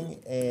great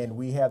thing, and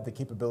we have the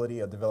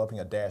capability of developing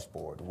a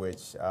dashboard,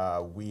 which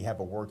we have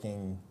a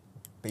working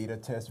beta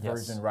test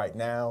version right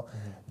now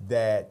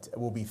that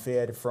will be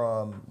fed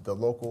from the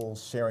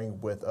locals sharing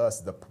with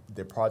us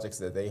the projects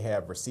that they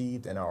have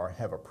received and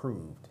have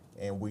approved.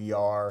 and we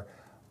are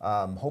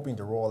hoping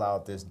to roll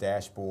out this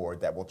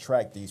dashboard that will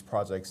track these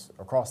projects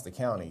across the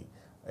county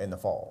in the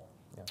fall.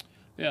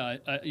 Yeah,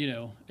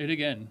 and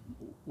again,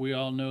 we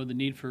all know the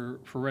need for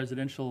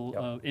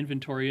residential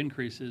inventory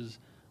increases,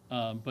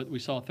 but we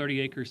saw a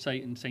 30-acre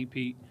site in St.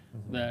 Pete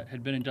that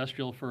had been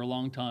industrial for a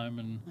long time,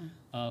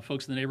 and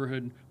folks in the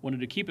neighborhood wanted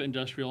to keep it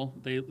industrial.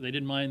 They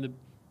didn't mind the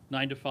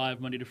 9 to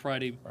 5, Monday to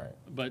Friday,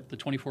 but the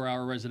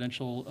 24-hour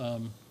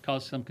residential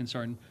caused some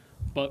concern.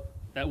 But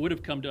that would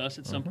have come to us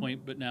at some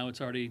point, but now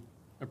it's already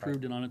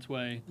approved and on its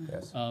way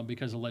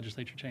because of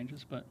legislature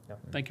changes. But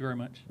thank you very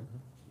much.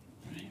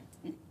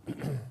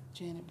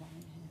 Janet Bryan.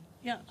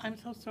 Yeah, I'm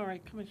so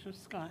sorry, Commissioner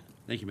Scott.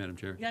 Thank you, Madam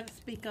Chair. You got to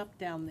speak up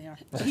down there.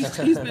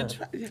 He's been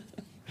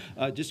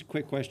trying. Just a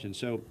quick question.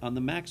 So on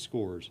the MAX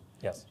scores,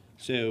 yes.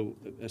 So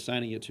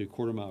assigning it to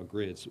quarter-mile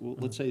grids, well,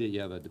 let's say that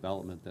you have a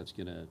development that's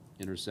going to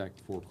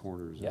intersect 4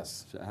 corners.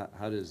 Yes. So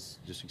how does,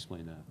 just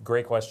explain that.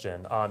 Great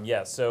question.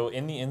 Yes, so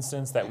in the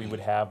instance that we would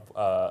have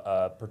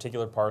a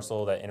particular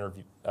parcel that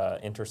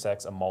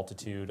intersects a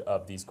multitude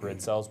of these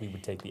grid cells, we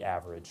would take the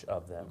average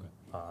of them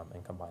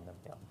and combine them.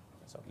 Yeah.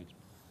 So.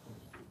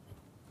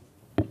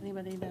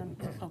 Anybody down?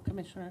 Oh,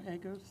 Commissioner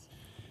Eggers.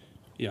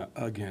 Yeah,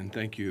 again,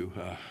 thank you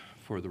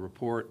for the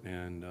report,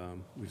 and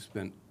we've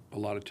spent a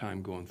lot of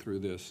time going through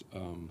this.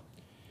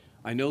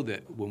 I know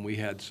that when we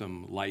had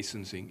some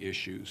licensing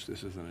issues,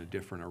 this is in a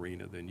different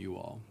arena than you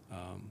all,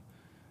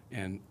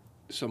 and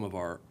some of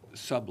our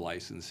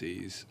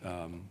sub-licensees,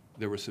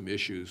 there were some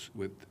issues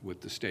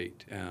with the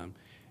state,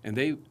 and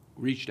they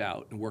reached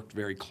out and worked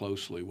very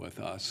closely with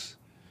us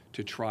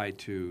to try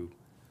to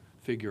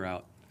figure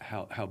out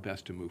how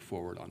best to move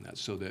forward on that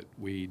so that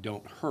we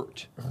don't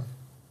hurt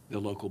the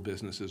local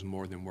businesses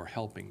more than we're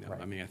helping them.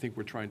 I mean, I think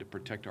we're trying to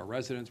protect our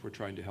residents, we're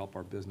trying to help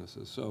our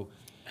businesses. So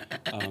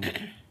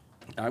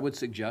I would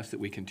suggest that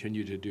we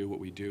continue to do what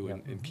we do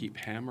and keep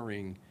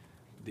hammering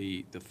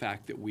the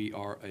fact that we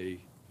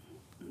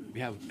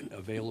have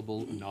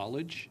available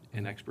knowledge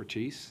and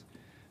expertise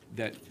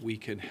that we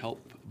can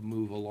help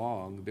move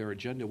along their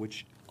agenda,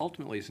 which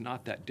ultimately is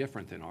not that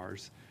different than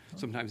ours.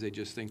 Sometimes they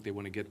just think they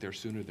want to get there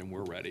sooner than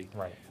we're ready.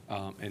 Right.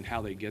 And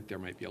how they get there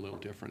might be a little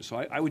different. So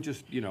I would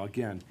just,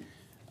 again,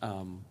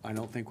 I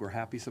don't think we're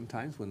happy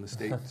sometimes when the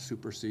state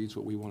supersedes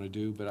what we want to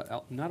do,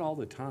 but not all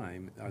the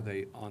time are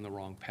they on the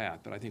wrong path.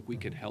 But I think we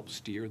could help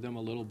steer them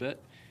a little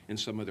bit in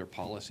some of their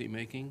policy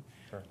making.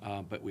 Sure.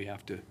 But we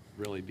have to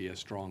really be a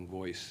strong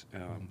voice.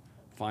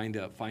 Find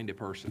a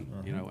person,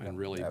 and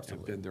really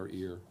bend their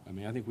ear. I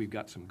mean, I think we've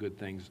got some good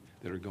things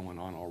that are going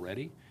on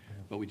already,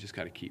 but we just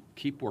got to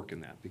keep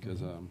working that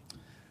because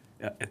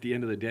at the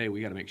end of the day,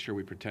 we got to make sure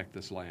we protect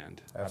this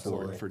land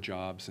for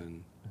jobs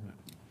and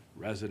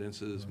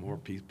residences, more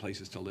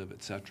places to live,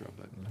 et cetera.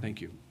 But thank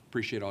you.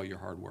 Appreciate all your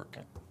hard work.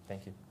 Okay.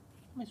 Thank you.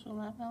 Commissioner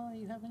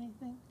Latmiller, you have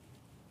anything?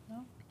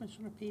 No?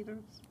 Commissioner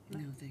Peters?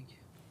 No, thank you.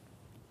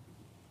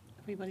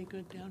 Everybody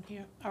good down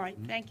here? All right,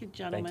 thank you,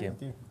 gentlemen.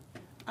 Thank you.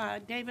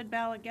 David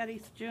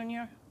Ballaghettis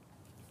Jr.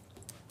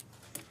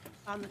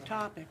 on the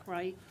topic,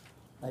 right?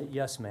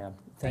 Yes, ma'am.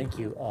 Thank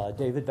you.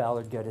 David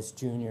Ballard Geddes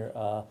Jr.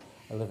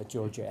 I live at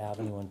Georgia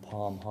Avenue in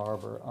Palm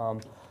Harbor.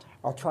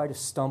 I'll try to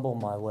stumble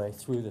my way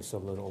through this a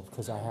little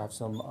because I have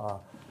some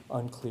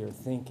unclear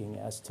thinking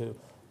as to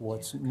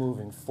what's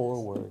moving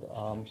forward,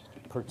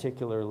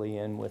 particularly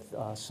with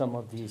some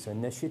of these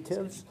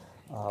initiatives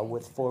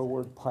with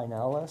Forward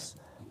Pinellas.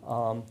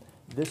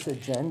 This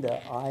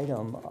agenda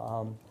item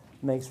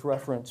makes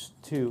reference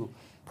to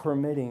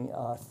permitting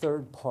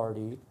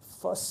third-party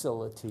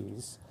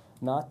facilities,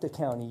 not the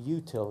county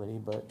utility,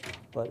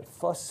 but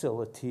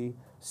facility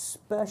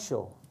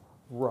special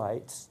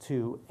rights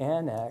to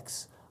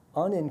annex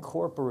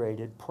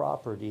unincorporated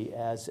property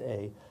as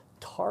a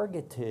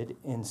targeted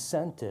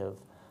incentive,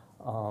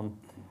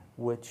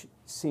 which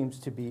seems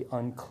to be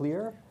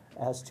unclear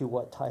as to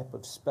what type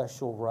of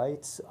special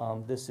rights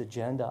this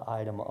agenda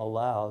item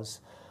allows.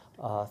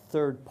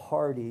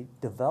 Third-party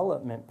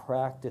development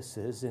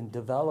practices in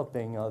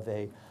developing of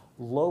a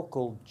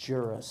local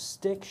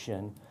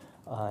jurisdiction,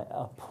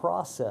 a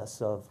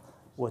process of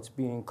what's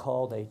being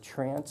called a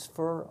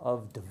transfer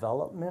of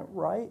development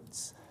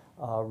rights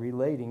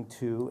relating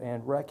to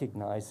and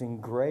recognizing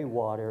gray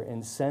water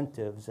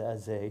incentives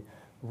as a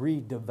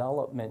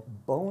redevelopment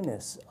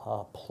bonus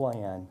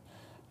plan.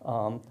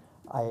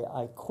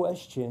 I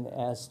question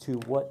as to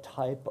what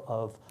type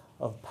of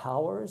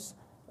powers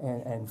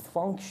and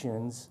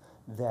functions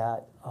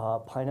that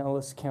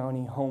Pinellas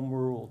County Home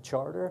Rule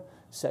Charter,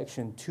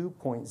 Section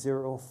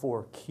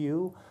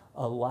 2.04Q,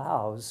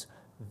 allows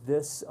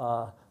this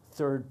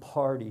third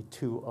party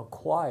to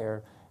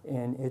acquire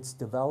in its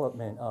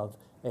development of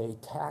a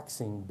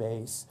taxing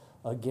base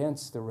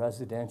against the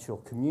residential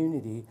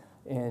community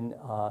in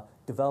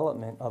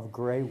development of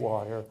gray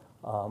water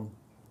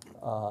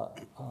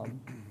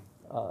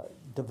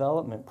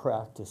development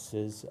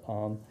practices.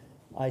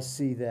 I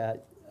see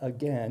that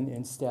again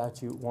in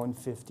Statute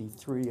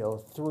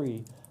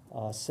 15303,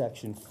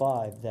 Section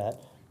 5,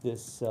 that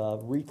this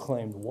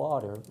reclaimed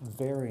water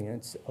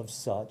variance of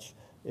such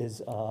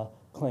is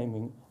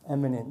claiming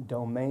eminent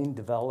domain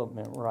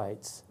development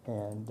rights.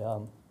 And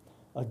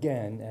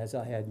again, as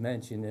I had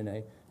mentioned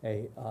in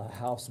a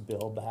House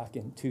bill back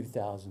in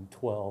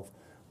 2012,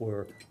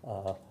 where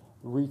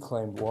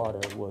reclaimed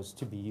water was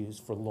to be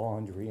used for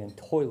laundry and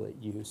toilet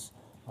use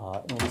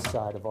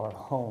inside of our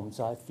homes,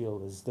 I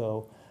feel as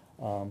though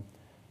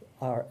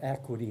our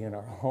equity in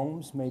our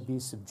homes may be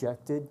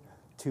subjected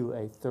to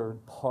a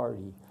third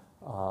party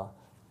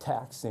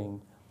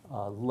taxing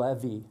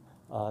levy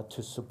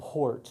to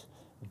support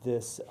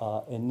this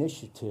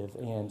initiative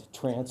and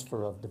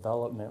transfer of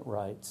development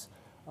rights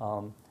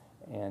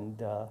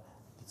and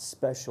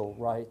special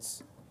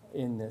rights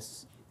in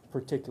this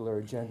particular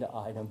agenda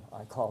item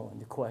I call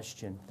into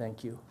question.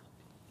 Thank you.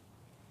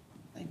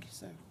 Thank you,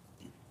 sir.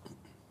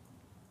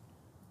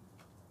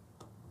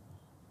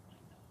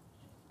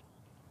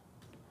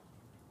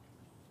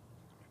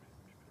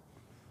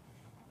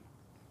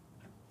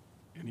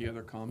 Any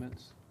other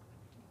comments?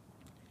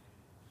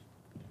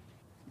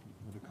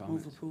 Other Move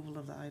comments? approval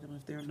of the item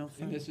if there are no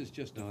further. And this is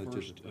just the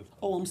first of.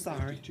 Oh, I'm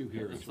sorry. Two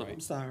hearings, right? I'm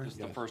sorry. It's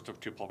the first of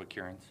 2 public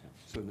hearings.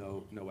 So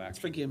no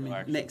action. Forgive me, No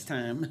action. next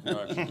time.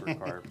 No action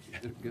required.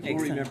 We'll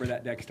Next time. remember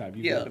that next time.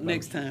 You Yeah, got the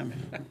next vote. time.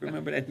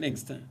 Remember that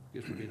next time.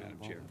 Good for being Madam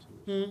Chair.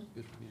 Hmm?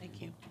 Good for being-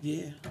 Thank you.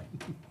 Yeah.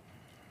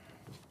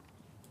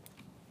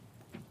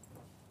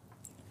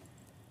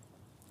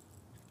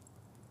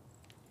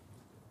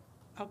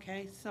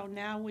 Okay, so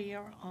now we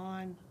are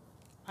on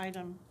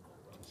item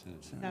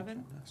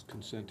 7. Consent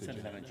Consent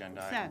agenda.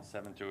 agenda, Consent. items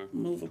 7 to 12.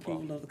 Move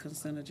approval of the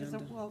consent Is there,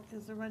 agenda. well,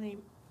 is there any,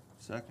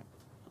 Second.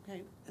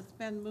 okay, it's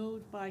been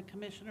moved by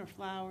Commissioner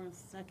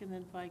Flowers,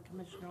 seconded by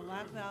Commissioner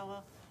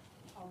Latvala.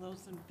 All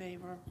those in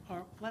favor,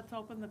 or let's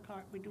open the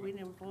card, do we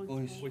need a voice?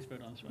 Voice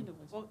vote on this one.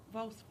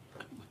 Voice,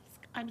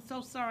 I'm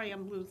so sorry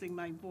I'm losing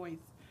my voice.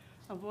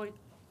 A voice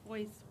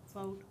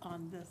vote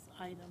on this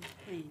item,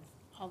 please.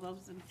 All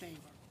those in favor?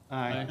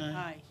 Aye.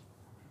 Aye.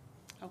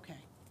 Okay.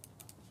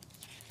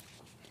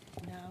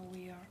 Now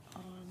we are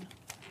on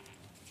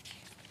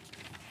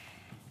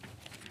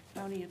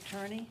county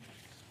attorney.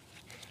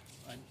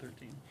 Item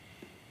 13.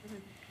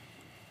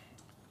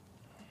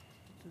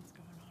 What's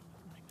going on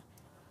with my-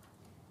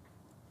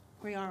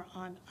 We are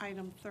on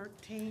item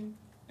 13.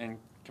 And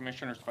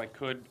Commissioners, if I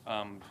could,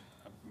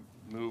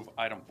 move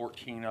item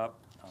 14 up,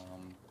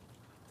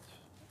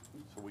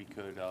 so we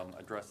could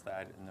address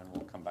that, and then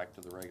we'll come back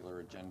to the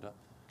regular agenda.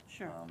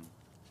 Sure.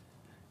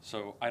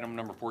 So item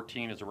number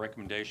 14 is a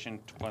recommendation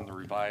to fund the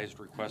revised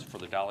request for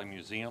the Dolly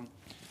Museum.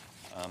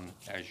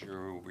 As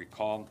you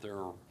recall,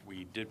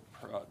 you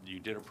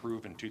did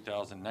approve in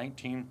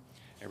 2019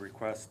 a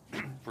request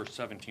for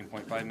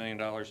 $17.5 million.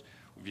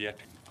 We've yet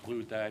to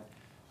conclude that.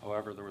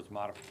 However, there was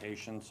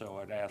modification, so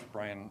I'd ask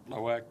Brian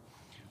Loeck,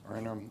 our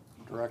interim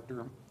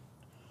director,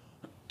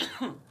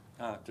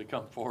 to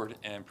come forward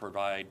and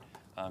provide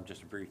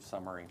just a brief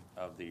summary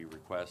of the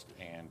request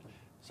and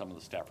some of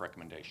the staff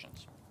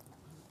recommendations.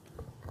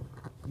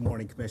 Good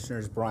morning,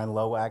 Commissioners. Brian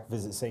Loeck,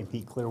 Visit St.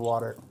 Pete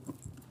Clearwater.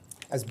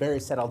 As Barry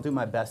said, I'll do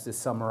my best to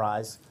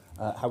summarize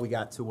how we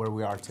got to where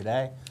we are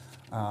today.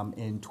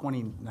 In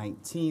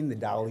 2019, the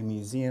Dolly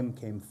Museum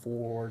came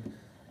forward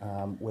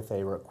with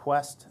a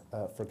request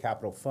for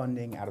capital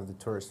funding out of the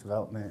tourist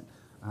development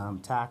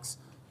tax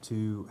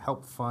to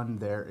help fund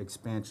their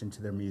expansion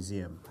to their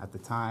museum. At the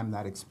time,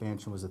 that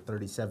expansion was a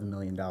 $37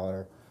 million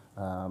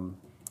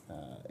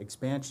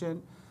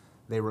expansion.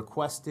 They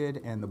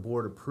requested and the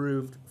board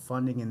approved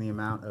funding in the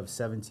amount of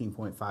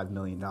 $17.5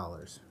 million.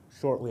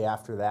 Shortly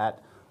after that,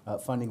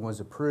 funding was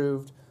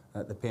approved,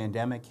 the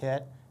pandemic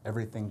hit,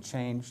 everything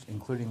changed,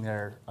 including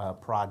their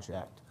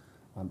project.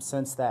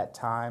 Since that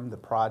time, the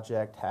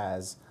project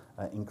has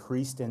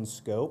increased in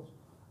scope,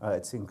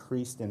 it's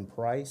increased in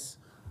price,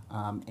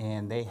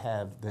 and they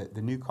have,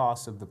 the new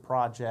cost of the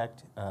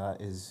project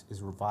is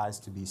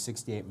revised to be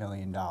 $68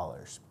 million.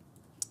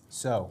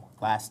 So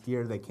last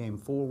year they came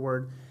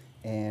forward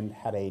and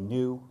had a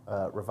new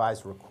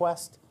revised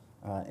request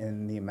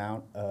in the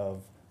amount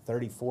of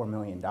 $34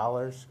 million,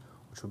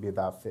 which would be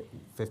about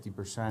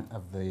 50%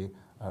 of the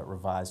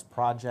revised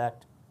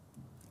project.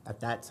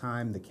 At that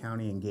time, the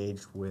county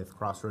engaged with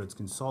Crossroads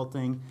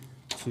Consulting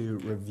to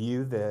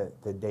review the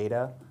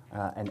data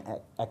and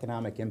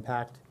economic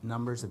impact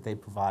numbers that they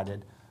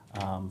provided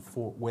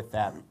with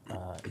that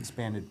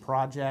expanded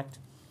project.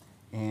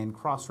 And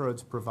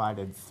Crossroads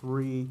provided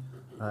 3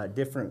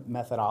 different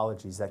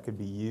methodologies that could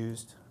be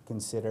used,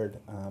 considered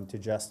to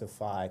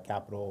justify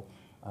capital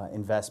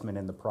investment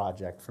in the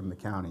project from the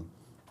county.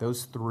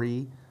 Those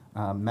 3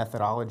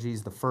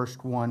 methodologies, the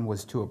first one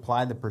was to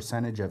apply the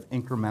percentage of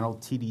incremental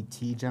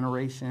TDT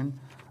generation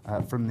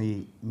from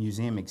the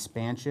museum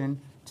expansion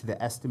to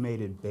the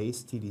estimated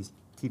base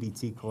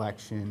TDT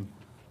collection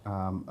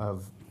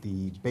of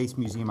the base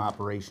museum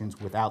operations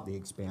without the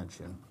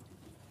expansion.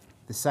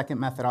 The second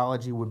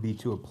methodology would be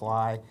to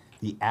apply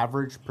the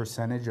average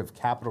percentage of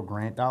capital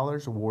grant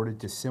dollars awarded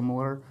to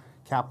similar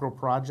capital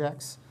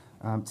projects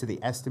to the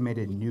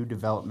estimated new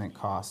development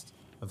cost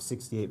of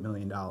 $68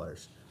 million.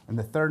 And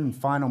the third and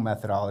final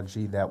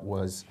methodology that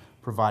was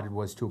provided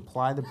was to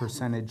apply the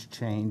percentage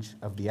change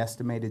of the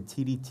estimated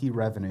TDT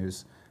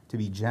revenues to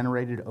be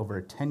generated over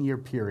a 10-year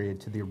period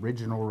to the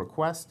original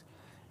request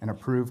and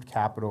approved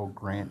capital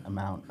grant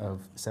amount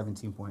of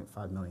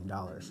 $17.5 million.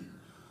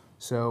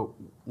 So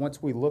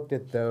once we looked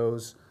at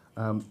those,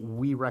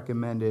 we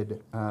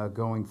recommended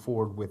going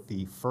forward with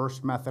the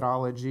first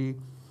methodology,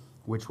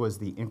 which was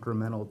the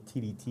incremental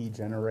TDT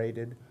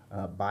generated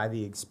by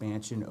the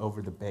expansion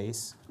over the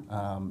base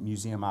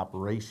museum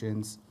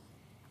operations.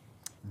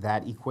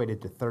 That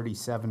equated to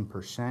 37%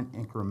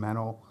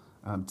 incremental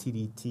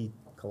TDT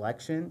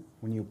collection.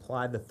 When you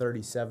apply the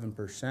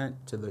 37%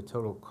 to the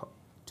total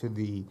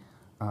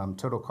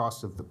total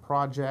cost of the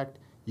project,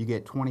 you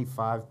get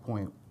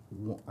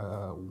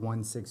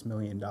 $25.16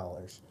 million.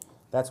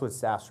 That's what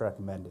staff's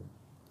recommended.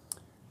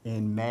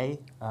 In May,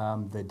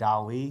 the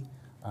DALI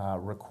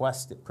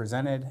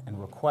presented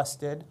and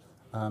requested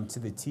to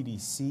the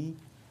TDC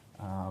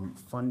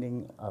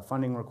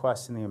funding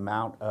request in the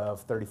amount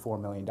of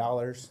 $34 million.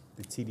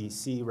 The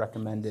TDC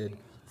recommended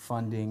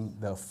funding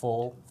the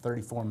full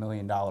 $34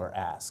 million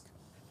ask.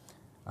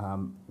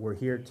 We're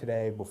here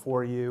today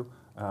before you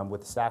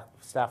with the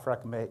staff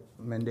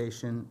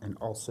recommendation and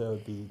also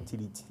the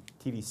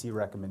TDC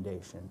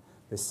recommendation.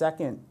 The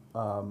second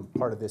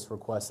part of this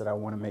request that I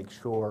want to make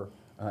sure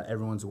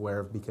everyone's aware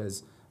of,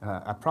 because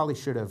I probably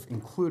should have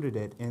included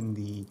it in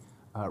the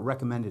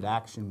recommended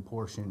action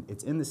portion.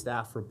 It's in the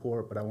staff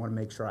report, but I want to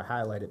make sure I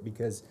highlight it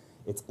because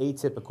it's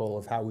atypical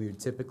of how we would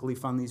typically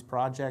fund these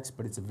projects,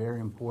 but it's a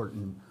very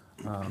important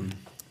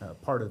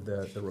part of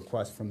the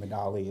request from the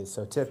DALI.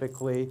 So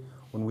typically,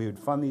 when we would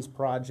fund these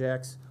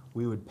projects,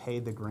 we would pay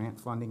the grant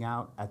funding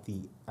out at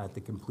the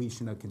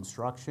completion of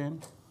construction.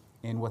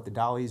 And what the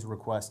DALI is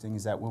requesting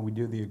is that when we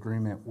do the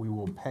agreement, we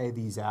will pay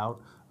these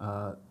out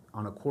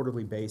on a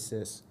quarterly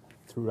basis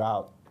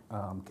throughout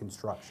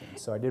construction.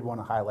 So I did want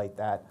to highlight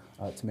that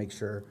to make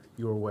sure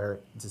you're aware.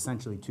 It's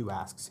essentially two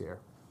asks here.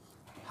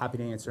 Happy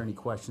to answer any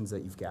questions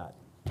that you've got.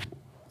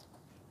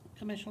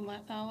 Commissioner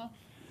Latvala?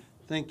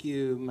 Thank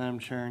you, Madam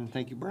Chair, and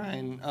thank you,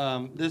 Brian.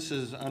 This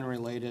is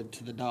unrelated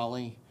to the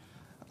DALI.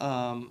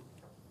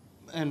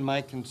 And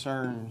my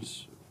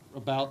concerns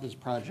about this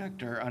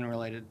project are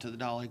unrelated to the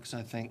DALI because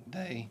I think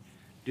they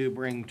do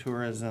bring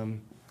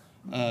tourism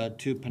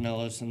to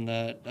Pinellas, and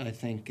that I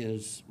think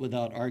is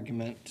without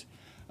argument.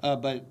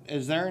 But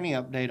is there any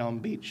update on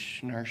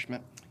beach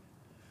nourishment?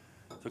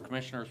 So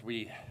Commissioners,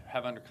 we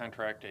have under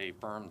contract a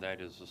firm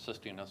that is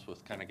assisting us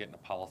with kind of getting a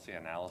policy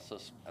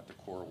analysis at the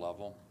core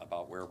level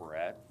about where we're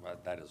at.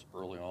 That is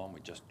early on. We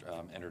just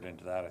entered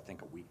into that, I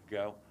think, a week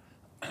ago.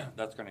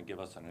 That's going to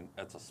give us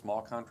it's a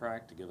small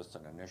contract to give us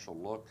an initial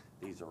look.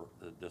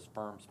 This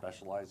firm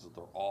specializes,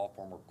 they're all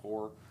former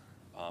Corps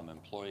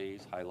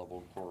employees,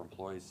 high-level Corps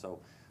employees. So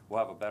we'll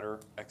have a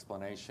better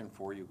explanation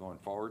for you going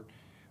forward.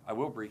 I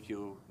will brief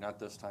you, not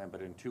this time,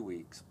 but in 2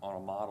 weeks, on a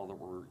model that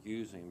we're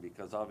using,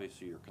 because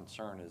obviously your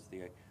concern is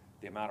the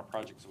amount of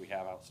projects we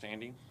have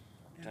outstanding,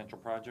 potential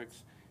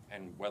projects,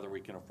 and whether we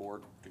can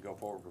afford to go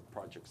forward with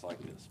projects like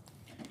this.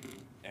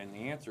 And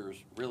the answer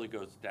really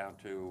goes down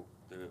to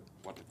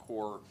what the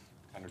Corps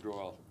kind of drew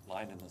a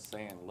line in the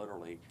sand,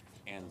 literally,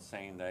 and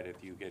saying that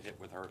if you get hit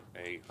with a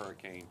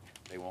hurricane,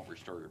 they won't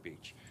restore your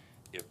beach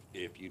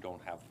if you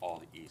don't have all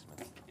the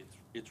easements.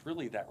 It's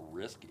really that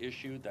risk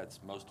issue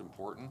that's most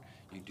important.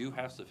 You do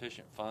have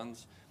sufficient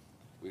funds.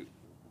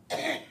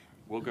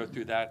 We'll go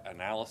through that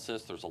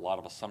analysis. There's a lot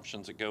of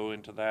assumptions that go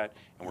into that,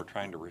 and we're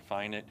trying to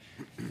refine it.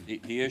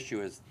 The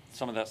issue is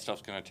some of that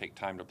stuff's going to take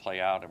time to play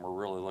out, and we're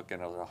really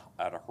looking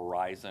at a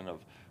horizon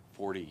of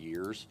 40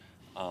 years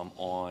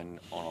on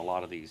a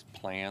lot of these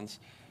plans.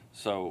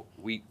 So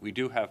we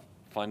do have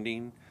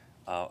funding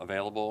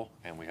available,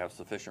 and we have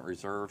sufficient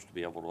reserves to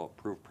be able to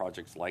approve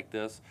projects like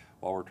this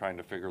while we're trying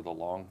to figure the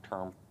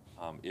long-term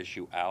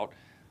issue out.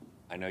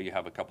 I know you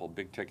have a couple of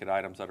big ticket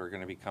items that are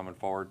going to be coming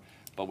forward,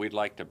 but we'd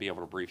like to be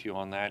able to brief you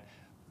on that.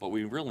 But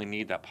we really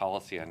need that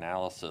policy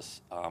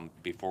analysis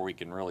before we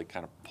can really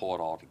kind of pull it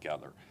all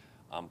together.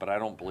 But I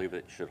don't believe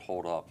it should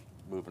hold up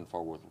moving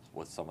forward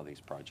with some of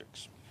these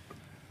projects.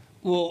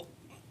 Well,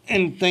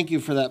 and thank you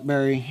for that,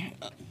 Barry.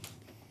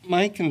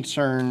 My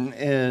concern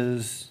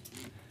is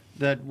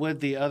that with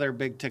the other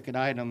big ticket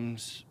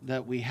items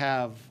that we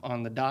have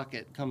on the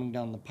docket coming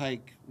down the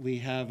pike, we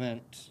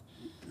haven't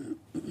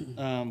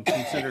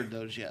considered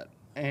those yet.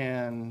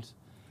 And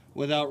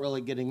without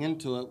really getting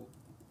into it,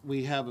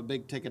 we have a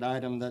big ticket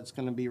item that's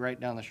going to be right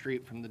down the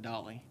street from the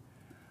DALI.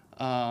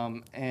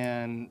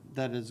 And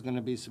that is going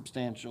to be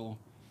substantial.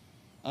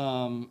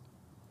 And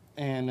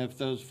if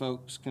those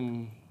folks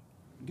can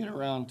get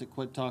around to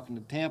quit talking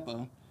to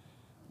Tampa,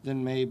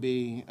 then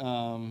maybe,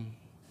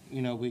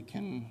 we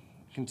can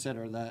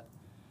consider that.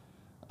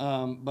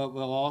 But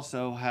we'll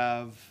also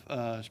have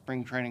a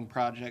spring training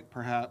project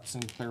perhaps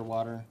in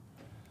Clearwater.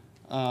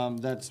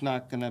 That's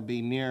not going to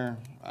be near,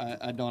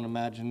 I don't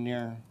imagine,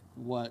 near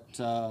what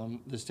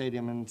the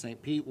stadium in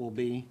St. Pete will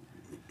be.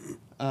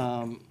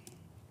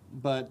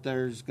 But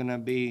there's going to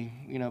be,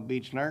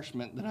 beach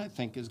nourishment that I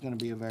think is going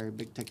to be a very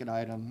big ticket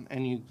item.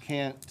 And you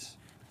can't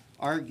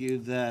argue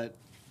that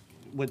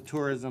with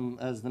tourism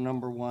as the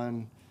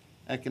 #1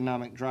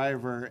 economic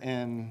driver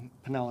in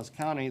Pinellas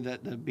County,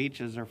 that the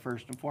beaches are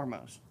first and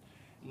foremost.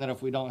 And that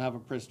if we don't have a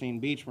pristine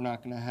beach, we're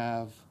not going to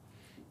have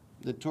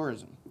the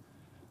tourism.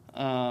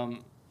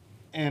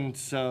 And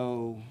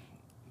so,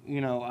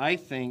 you know, I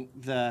think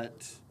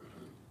that,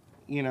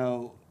 you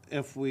know,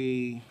 if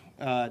we,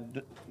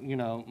 you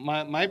know,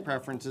 my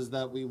preference is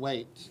that we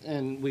wait,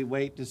 and we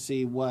wait to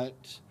see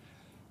what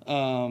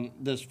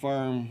this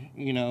firm,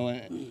 you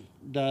know,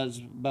 does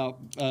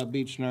about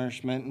beach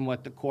nourishment and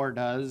what the Corps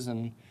does,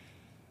 and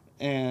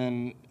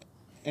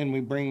we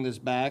bring this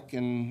back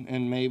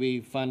and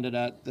maybe fund it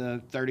at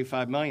the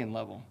 35 million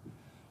level.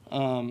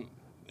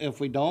 If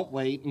we don't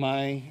wait,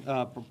 my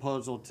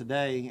proposal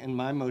today and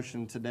my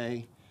motion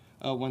today,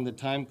 when the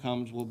time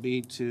comes, will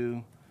be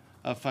to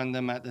fund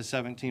them at the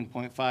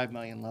 17.5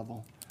 million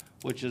level,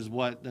 which is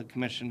what the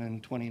commission in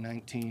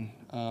 2019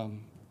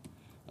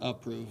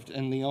 approved.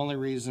 And the only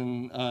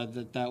reason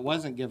that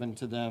wasn't given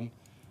to them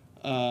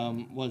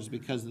was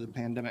because of the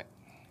pandemic.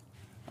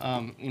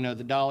 You know,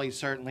 the Dolly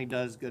certainly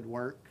does good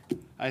work.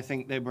 I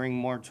think they bring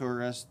more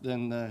tourists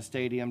than the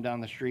stadium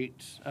down the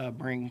street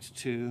brings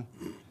to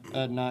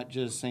not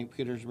just St.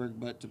 Petersburg,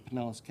 but to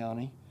Pinellas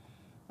County.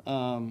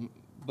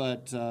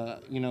 But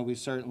you know, we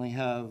certainly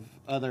have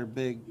other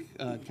big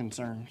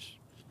concerns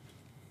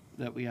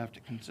that we have to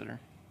consider.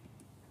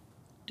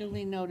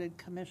 Duly noted,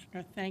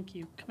 Commissioner. Thank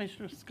you.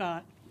 Commissioner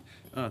Scott.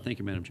 Thank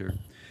you, Madam Chair.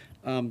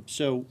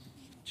 So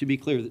to be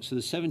clear, so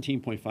the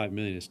 17.5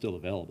 million is still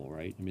available,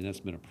 right? I mean, that's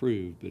been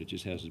approved, but it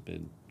just hasn't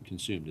been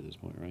consumed at this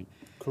point, right?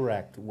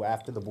 Correct.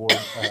 After the board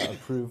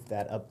approved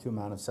that up to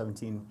amount of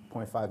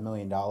 $17.5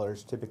 million,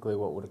 typically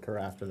what would occur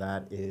after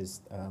that is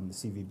the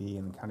CVB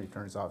and the county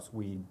attorney's office,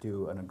 we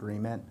do an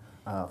agreement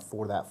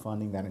for that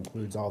funding that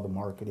includes all the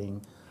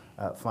marketing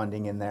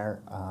funding in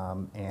there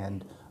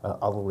and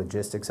all the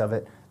logistics of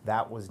it.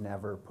 That was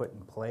never put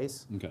in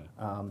place. Okay.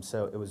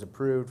 So it was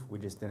approved, we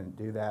just didn't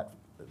do that.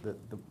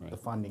 The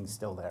funding's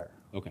still there.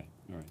 Okay,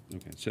 all right,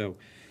 okay.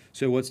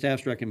 So what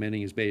staff's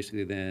recommending is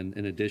basically then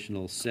an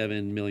additional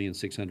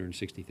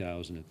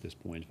 $7,660,000 at this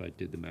point, if I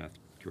did the math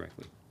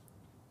correctly.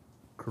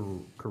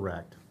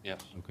 Correct.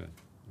 Yes. Okay,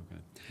 okay.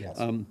 Yes.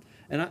 And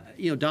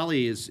you know,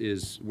 Dolly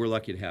is we're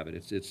lucky to have it.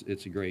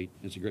 It's a great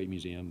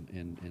museum,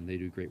 and they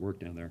do great work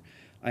down there.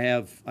 I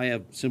have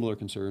similar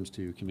concerns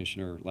to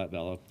Commissioner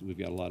Latvella. We've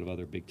got a lot of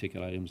other big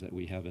ticket items that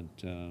we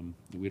haven't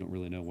we don't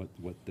really know what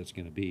that's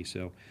going to be.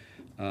 So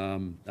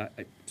I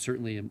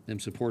certainly am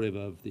supportive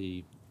of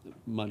the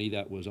money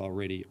that was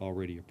already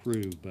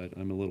approved, but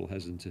I'm a little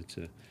hesitant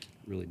to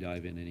really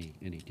dive in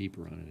any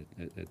deeper on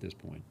it at this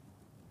point.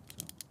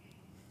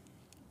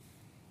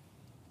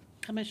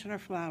 Commissioner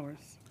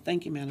Flowers.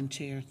 Thank you, Madam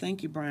Chair.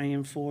 Thank you,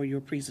 Brian, for your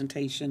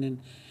presentation. And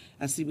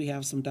I see we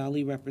have some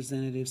Dolly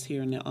representatives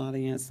here in the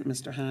audience,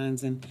 Mr.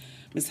 Hines and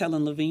Ms.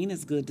 Helen Levine.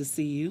 It's good to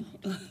see you.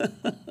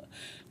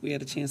 We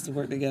had a chance to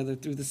work together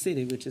through the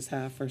city, which is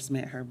how I first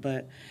met her.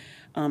 But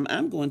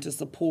I'm going to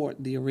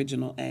support the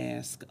original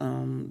ask,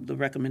 the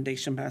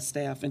recommendation by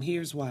staff, and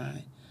here's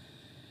why.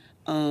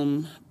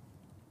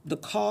 The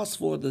cost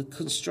for the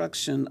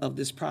construction of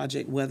this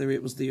project, whether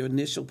it was the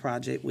initial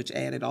project, which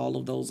added all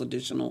of those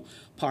additional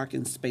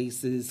parking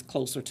spaces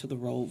closer to the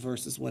road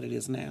versus what it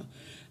is now,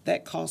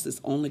 that cost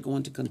is only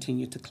going to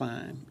continue to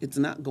climb. It's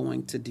not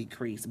going to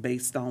decrease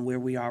based on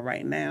where we are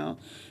right now,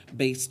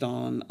 based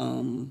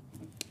on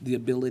the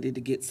ability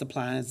to get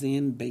supplies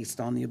in, based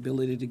on the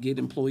ability to get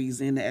employees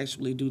in to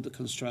actually do the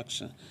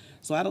construction.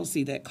 So I don't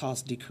see that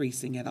cost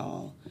decreasing at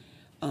all.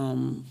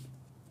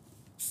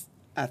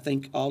 I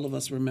think all of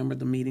us remember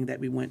the meeting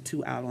that we went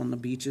to out on the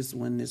beaches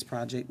when this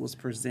project was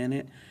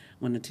presented,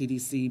 when the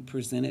TDC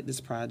presented this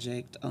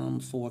project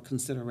for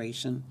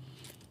consideration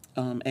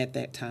at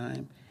that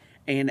time.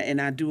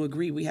 And I do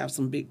agree, we have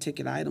some big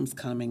ticket items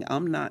coming.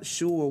 I'm not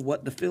sure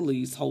what the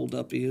Phillies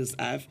holdup is.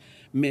 I've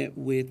met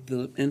with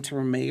the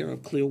interim mayor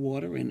of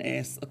Clearwater and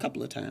asked a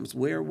couple of times,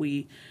 where are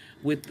we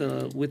with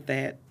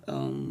that?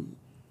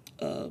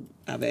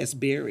 I've asked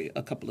Barry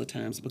a couple of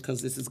times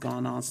because this has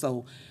gone on.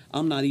 So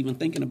I'm not even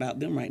thinking about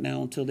them right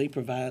now until they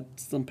provide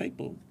some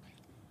paperwork.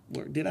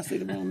 Did I say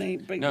the wrong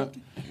name? No,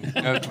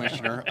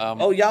 Commissioner.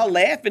 Oh, y'all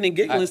laughing and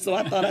giggling, so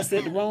I thought I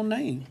said the wrong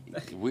name.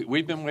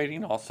 We've been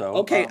waiting also.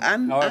 Okay,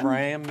 however,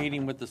 I am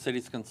meeting with the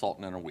city's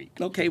consultant in a week.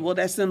 Okay, well,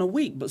 that's in a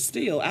week, but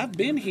still, I've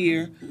been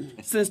here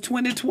since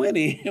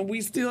 2020, and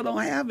we still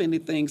don't have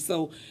anything.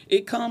 So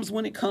it comes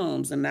when it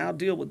comes, and I'll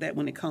deal with that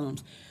when it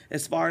comes.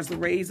 As far as the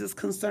raise is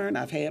concerned,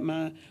 I've had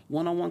my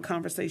one-on-one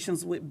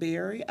conversations with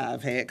Barry.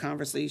 I've had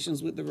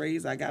conversations with the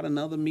raise. I got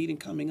another meeting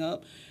coming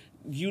up.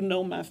 You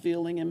know my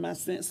feeling and my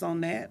sense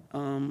on that.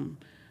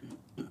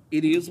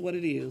 It is what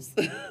it is.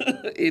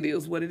 It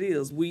is what it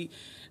is.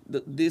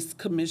 This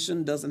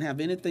commission doesn't have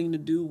anything to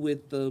do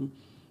with the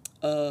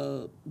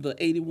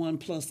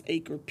 81-plus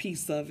acre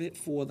piece of it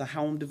for the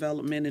home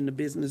development and the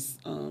business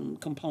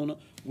component.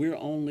 We're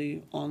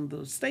only on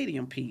the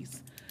stadium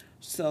piece.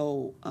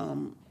 So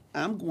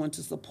I'm going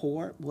to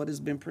support what has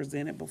been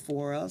presented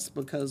before us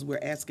because we're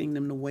asking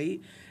them to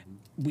wait.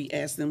 We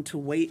asked them to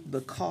wait.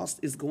 The cost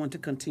is going to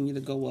continue to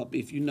go up.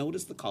 If you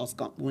notice, the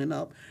cost went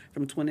up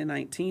from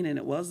 2019, and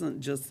it wasn't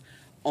just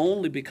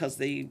only because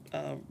they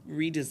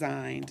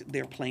redesigned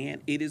their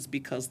plant. It is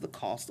because the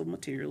cost of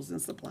materials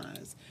and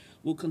supplies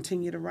will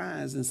continue to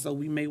rise. And so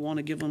we may want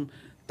to give them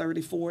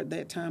 34 at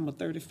that time or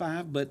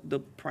 35, but the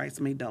price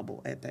may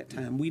double at that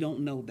time. We don't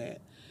know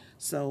that.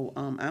 So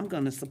I'm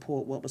going to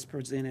support what was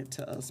presented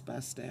to us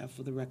by staff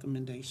for the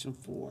recommendation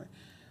for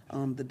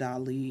the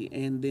Dali,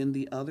 and then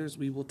the others,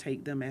 we will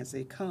take them as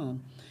they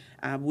come.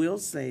 I will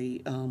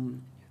say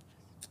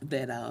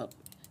that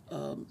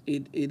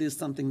it is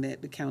something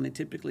that the county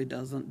typically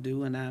doesn't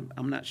do, and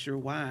I'm not sure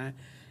why,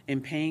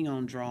 in paying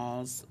on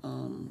draws,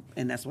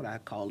 and that's what I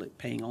call it,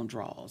 paying on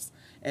draws,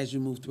 as you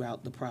move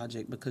throughout the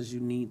project, because you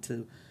need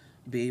to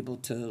be able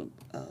to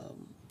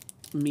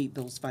meet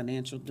those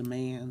financial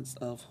demands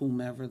of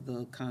whomever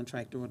the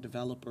contractor or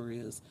developer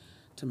is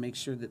to make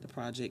sure that the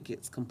project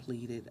gets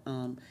completed.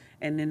 And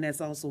then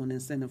that's also an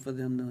incentive for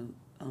them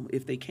to,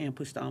 if they can,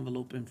 push the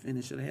envelope and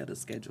finish it ahead of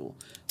schedule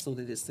so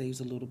that it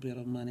saves a little bit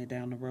of money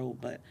down the road.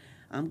 But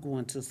I'm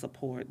going to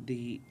support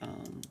the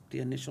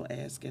initial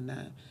ask, and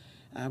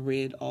I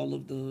read all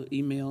of the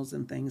emails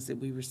and things that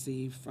we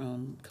received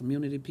from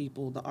community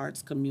people, the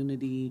arts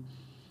community,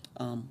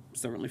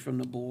 certainly from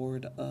the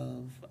board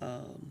of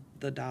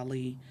the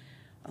Dali.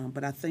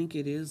 But I think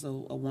it is a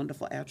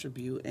wonderful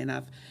attribute. And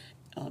I've,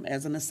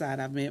 as an aside,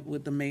 I've met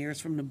with the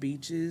mayors from the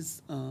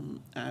beaches.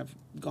 I've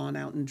gone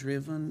out and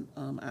driven.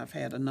 I've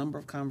had a number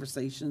of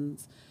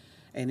conversations.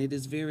 And it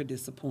is very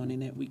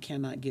disappointing that we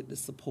cannot get the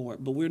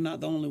support. But we're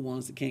not the only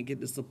ones that can't get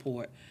the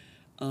support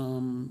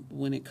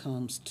when it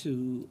comes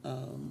to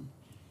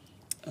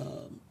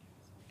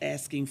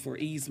asking for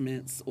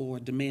easements or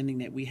demanding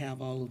that we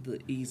have all of the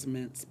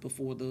easements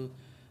before the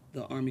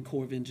Army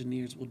Corps of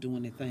Engineers will do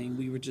anything.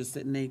 We were just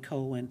at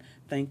NACO, and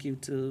thank you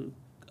to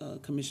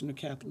Commissioner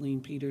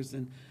Kathleen Peters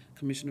and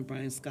Commissioner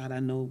Brian Scott. I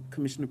know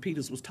Commissioner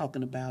Peters was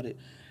talking about it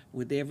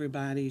with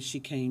everybody.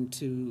 She came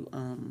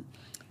to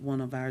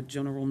one of our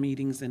general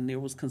meetings, and there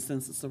was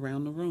consensus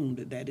around the room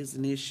that that is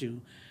an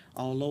issue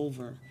all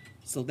over.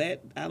 So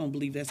that, I don't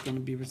believe that's going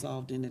to be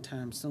resolved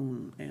anytime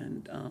soon.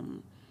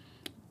 And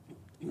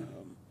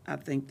I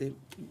think that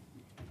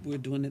we're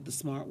doing it the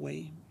smart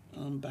way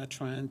by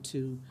trying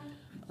to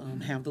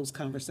have those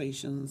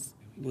conversations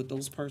with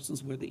those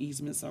persons where the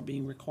easements are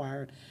being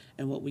required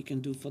and what we can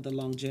do for the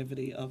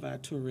longevity of our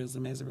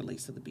tourism as it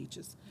relates to the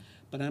beaches.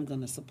 But I'm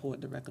going to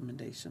support the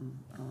recommendation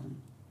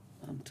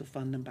to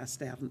fund them by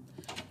staff,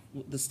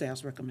 the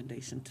staff's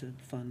recommendation to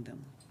fund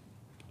them.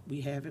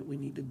 We have it, we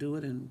need to do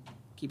it and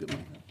keep it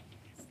moving.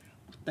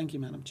 Thank you,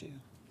 Madam Chair.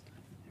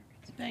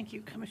 Thank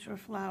you, Commissioner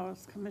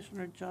Flowers.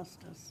 Commissioner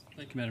Justice.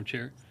 Thank you, Madam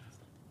Chair.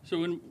 So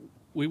when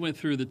we went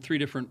through the three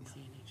different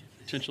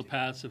potential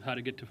paths of how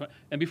to get to,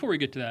 and before we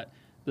get to that,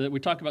 we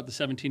talked about the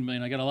 $17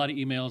 million. I got a lot of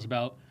emails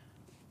about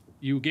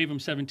you gave them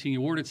you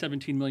awarded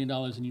 $17 million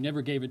and you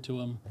never gave it to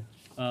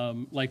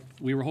them, like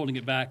we were holding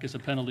it back as a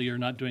penalty or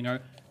not doing our,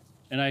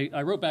 and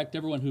I wrote back to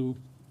everyone who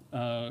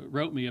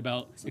wrote me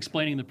about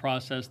explaining the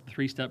process, the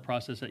three-step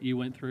process that you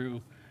went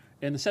through.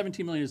 And the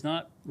 $17 million is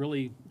not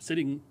really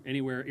sitting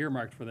anywhere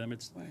earmarked for them.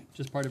 It's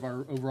just part of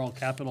our overall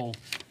capital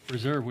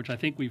reserve, which I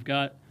think we've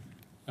got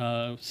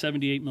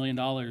 $78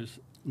 million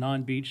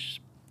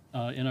non-beach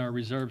in our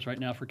reserves right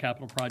now for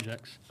capital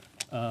projects.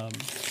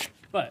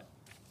 But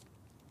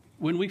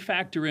when we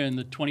factor in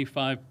the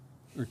 25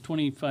 or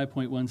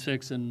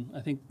 25.16, and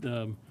I think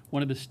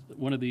one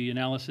of the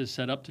analysis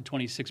set up to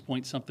 26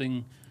 point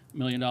something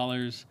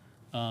million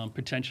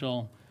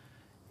potential.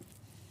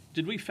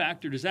 Did we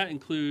factor? Does that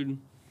include?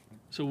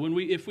 So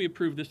if we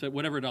approve this at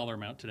whatever dollar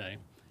amount today,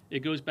 it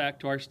goes back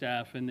to our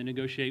staff and they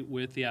negotiate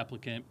with the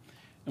applicant,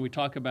 and we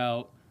talk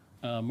about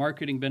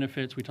marketing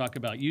benefits, we talk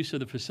about use of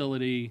the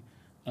facility,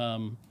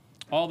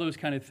 all those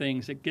kind of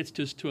things. It gets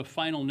us to a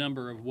final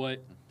number of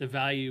what the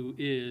value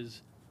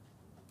is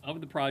of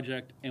the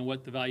project and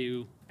what the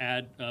value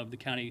add of the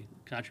county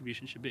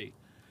contribution should be.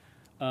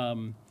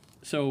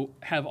 So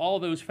have all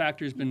those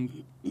factors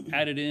been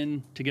added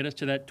in to get us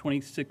to that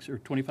 26 or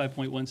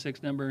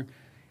 25.16 number?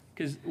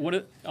 Because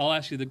I'll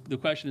ask you the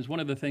question is, one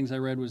of the things I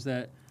read was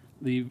that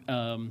the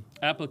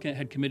applicant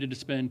had committed to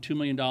spend $2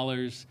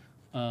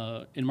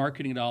 million in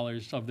marketing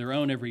dollars of their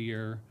own every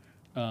year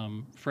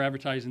for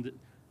advertising the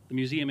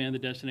museum and the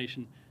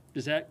destination.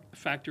 Does that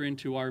factor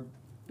into our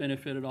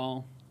benefit at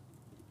all?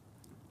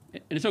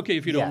 And it's okay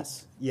if you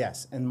don't.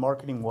 Yes, and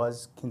marketing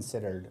was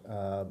considered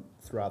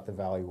throughout the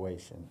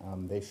valuation.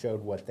 They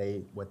showed what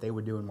they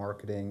would do in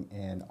marketing,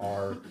 and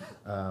our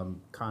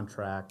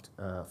contract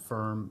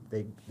firm,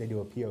 they do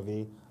a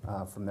POV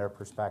from their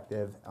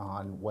perspective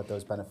on what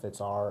those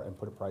benefits are and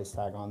put a price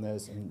tag on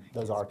those, and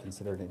those are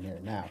considered in here.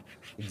 Now,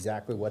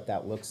 exactly what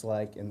that looks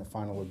like in the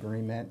final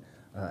agreement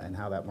and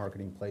how that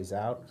marketing plays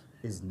out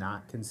is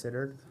not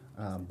considered,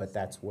 but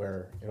that's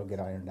where it'll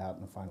get ironed out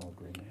in the final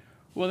agreement.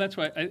 Well, that's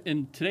why,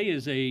 and today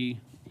is and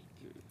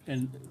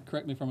and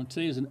correct me if I'm wrong,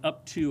 today is an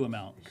up to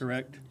amount,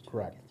 correct?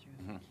 Correct.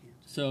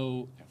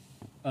 So,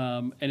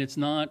 and it's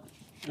not,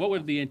 what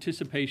would the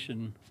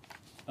anticipation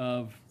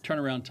of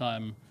turnaround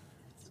time,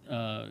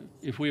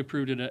 if we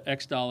approved it at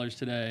X dollars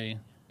today,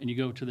 and you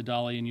go to the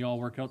Dolly and you all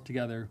work out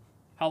together,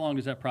 how long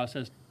does that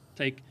process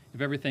take, if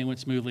everything went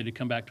smoothly, to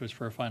come back to us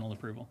for a final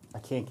approval? I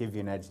can't give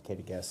you an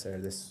educated guess there.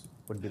 This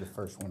would be the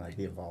first one I'd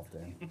be involved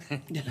in.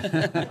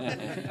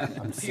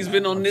 He's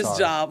been on I'm this sorry.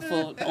 job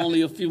for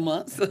only a few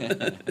months.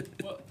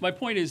 Well, my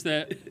point is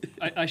that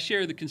I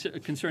share the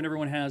concern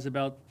everyone has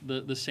about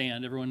the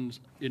sand.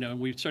 Everyone's,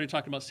 we started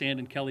talking about sand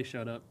and Kelly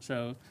showed up.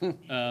 So,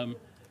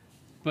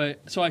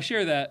 so I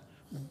share that,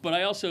 but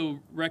I also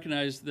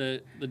recognize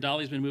that the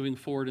Dolly's been moving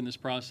forward in this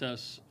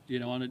process,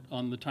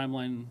 on the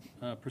timeline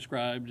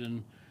prescribed,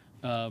 and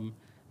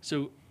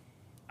so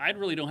I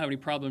really don't have any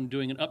problem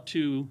doing it up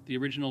to the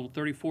original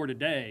 34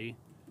 today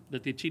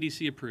that the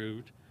TDC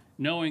approved,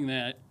 knowing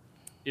that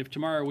if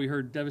tomorrow we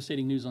heard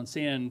devastating news on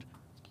sand,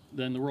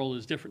 then the world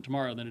is different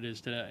tomorrow than it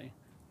is today,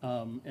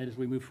 as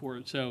we move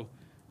forward. So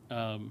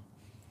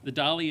the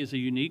Dolly is a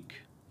unique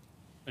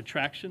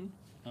attraction.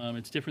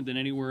 It's different than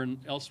anywhere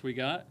else we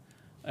got.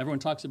 Everyone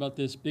talks about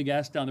this big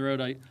ass down the road.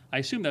 I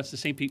assume that's the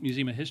St. Pete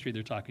Museum of History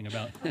they're talking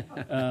about.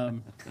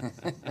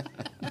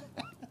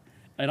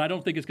 And I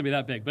don't think it's going to be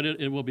that big, but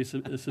it will be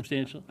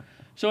substantial.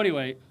 So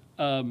anyway,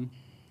 all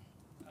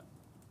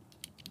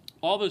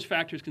those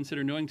factors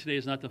considered, knowing today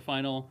is not the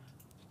final,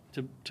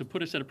 to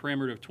put us at a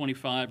parameter of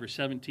 25 or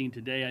 17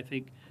 today, I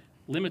think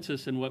limits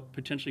us in what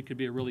potentially could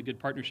be a really good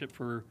partnership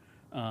for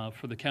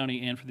the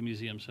county and for the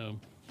museum. So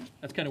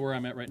that's kind of where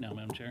I'm at right now,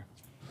 Madam Chair.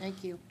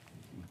 Thank you.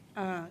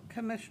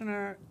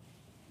 Commissioner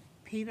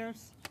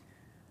Peters?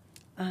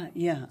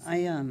 Yeah,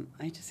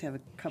 I just have a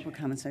couple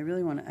comments. I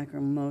really want to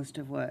echo most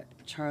of what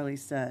Charlie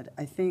said.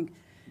 I think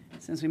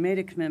since we made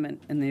a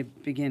commitment in the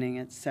beginning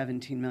at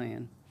 17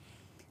 million,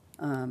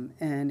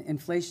 and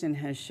inflation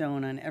has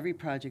shown on every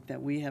project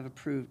that we have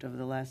approved over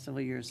the last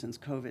several years since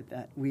COVID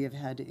that we have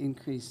had to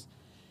increase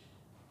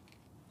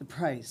the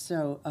price.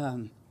 So,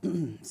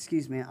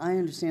 excuse me, I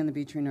understand the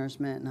beach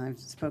renourishment, and I've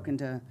spoken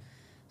to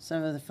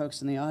some of the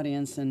folks in the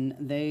audience, and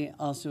they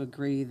also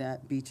agree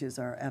that beaches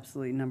are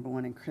absolutely number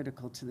one and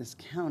critical to this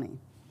county.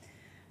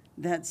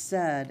 That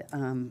said,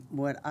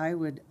 what I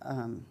would,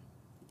 and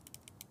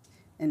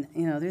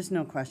there's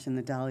no question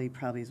the Dolly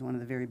probably is one of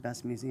the very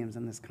best museums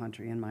in this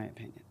country, in my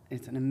opinion.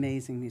 It's an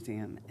amazing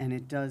museum, and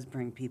it does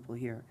bring people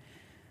here.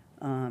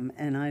 And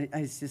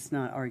it's just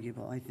not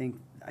arguable. I think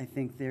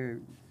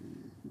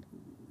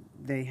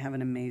they have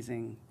an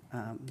amazing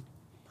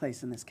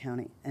place in this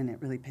county, and it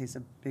really plays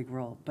a big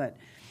role. But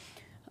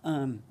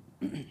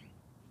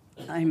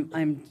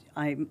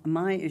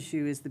my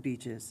issue is the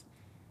beaches,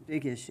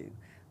 big issue.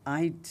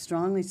 I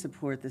strongly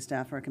support the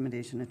staff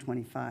recommendation of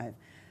 25.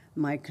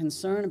 My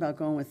concern about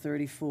going with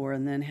 34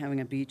 and then having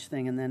a beach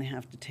thing and then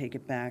have to take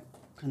it back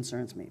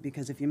concerns me,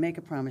 because if you make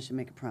a promise, you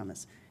make a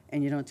promise,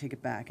 and you don't take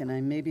it back.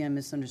 And maybe I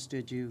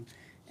misunderstood you,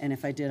 and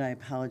if I did, I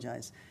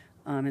apologize.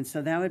 And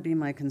so that would be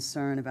my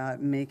concern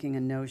about making a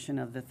notion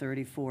of the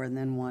 34 and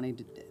then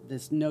wanting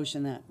this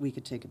notion that we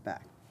could take it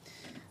back.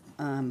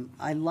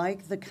 I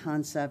like the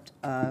concept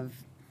of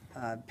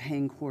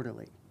paying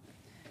quarterly.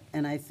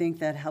 And I think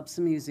that helps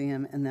the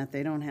museum in that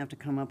they don't have to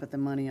come up with the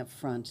money up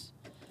front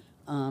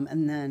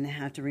and then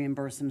have to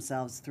reimburse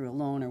themselves through a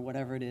loan or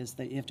whatever it is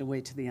that you have to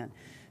wait to the end.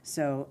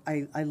 So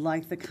I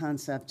like the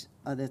concept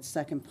of that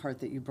second part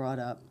that you brought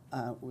up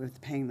with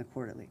paying the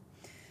quarterly.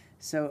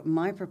 So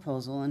my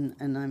proposal,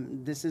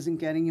 and this isn't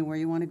getting you where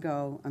you want to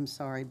go, I'm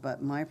sorry,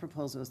 but my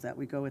proposal is that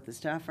we go with the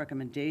staff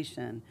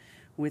recommendation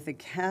with a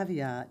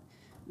caveat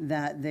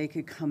that they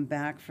could come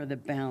back for the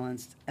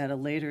balance at a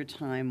later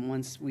time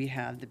once we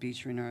have the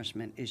beach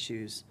renourishment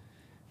issues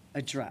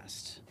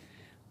addressed.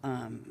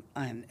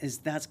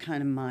 That's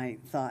kind of my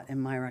thought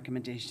and my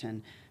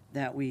recommendation,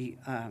 that we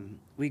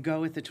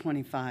go with the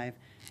 25,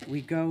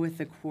 we go with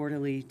the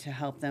quarterly to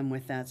help them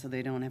with that so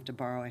they don't have to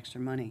borrow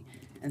extra money,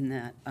 and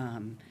that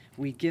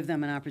we give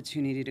them an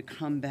opportunity to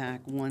come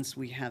back once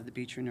we have the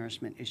beach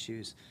renourishment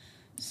issues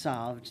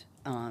solved,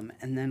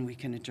 and then we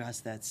can address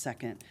that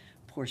second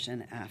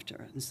portion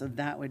after. And so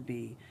that would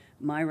be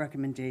my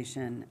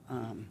recommendation,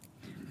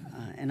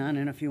 and I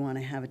don't know if you want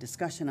to have a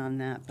discussion on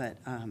that, but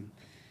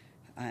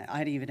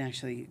I'd even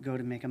actually go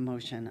to make a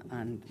motion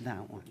on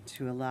that one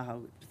to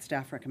allow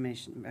staff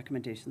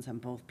recommendations on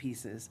both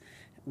pieces,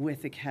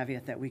 with the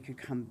caveat that they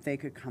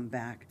could come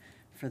back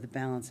for the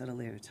balance at a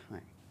later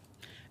time.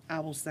 I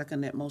will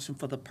second that motion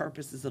for the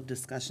purposes of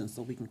discussion,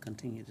 so we can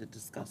continue to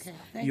discuss Okay,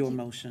 thank your you.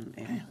 motion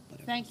and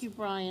whatever. Thank you,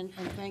 Brian,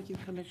 and thank you,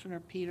 Commissioner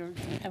Peters,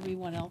 and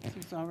everyone else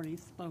who's already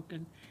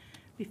spoken.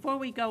 Before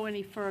we go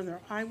any further,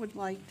 I would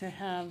like to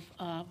have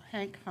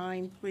Hank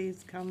Hine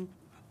please come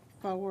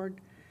forward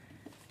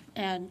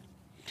and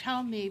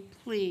tell me,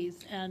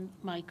 please, and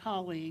my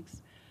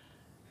colleagues,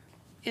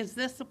 is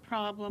this a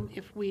problem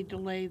if we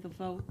delay the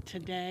vote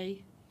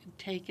today and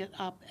take it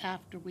up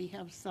after we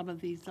have some of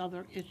these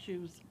other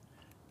issues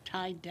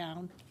tied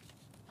down?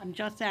 I'm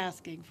just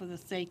asking for the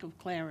sake of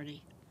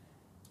clarity.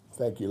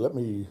 Thank you. Let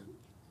me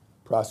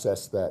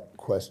process that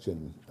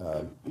question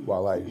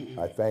while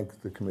I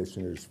thank the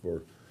commissioners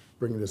for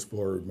bringing this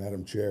forward,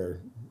 Madam Chair,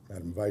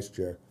 Madam Vice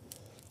Chair.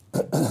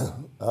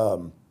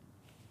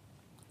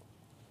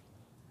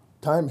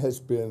 Time has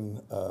been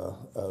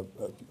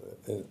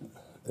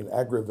an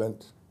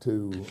aggravant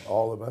to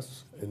all of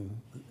us in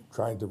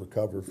trying to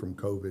recover from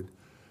COVID.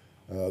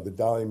 The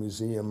Dali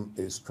Museum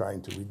is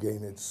trying to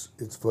regain its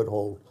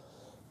foothold.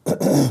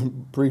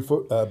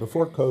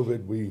 Before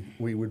COVID,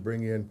 we would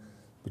bring in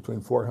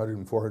between 400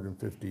 and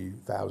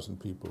 450,000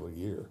 people a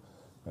year,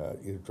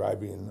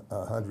 driving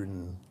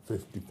 $155,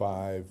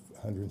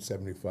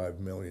 $175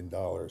 million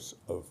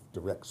of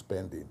direct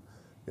spending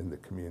in the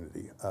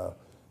community.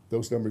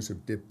 Those numbers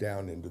have dipped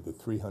down into the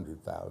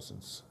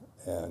 300,000s,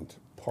 and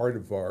part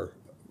of our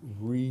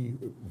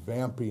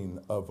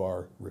revamping of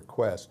our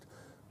request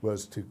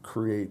was to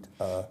create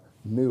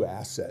new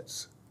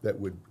assets that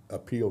would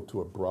appeal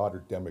to a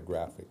broader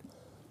demographic,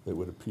 that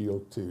would appeal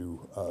to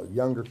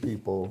younger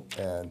people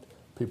and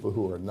people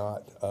who are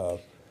not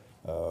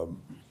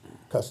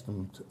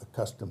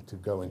accustomed to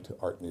going to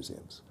art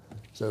museums.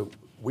 So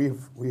we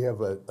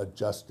have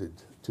adjusted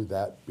to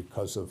that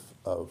because of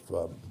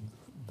the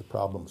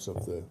problems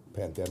of the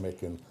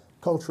pandemic and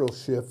cultural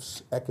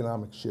shifts,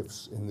 economic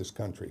shifts in this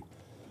country.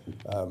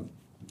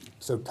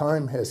 So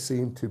time has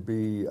seemed to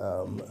be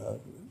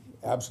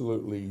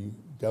absolutely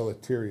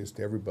deleterious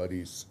to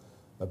everybody's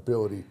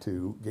ability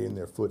to gain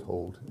their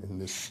foothold in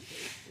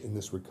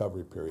this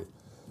recovery period.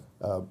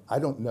 I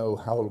don't know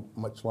how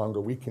much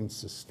longer we can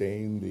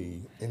sustain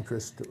the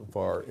interest of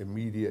our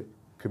immediate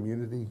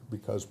community,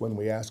 because when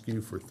we ask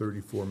you for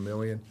 $34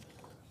 million,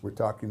 we're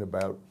talking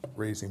about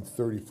raising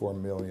 $34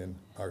 million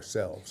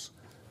ourselves,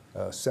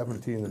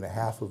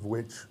 17.5 of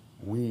which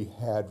we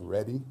had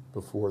ready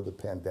before the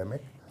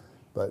pandemic,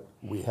 but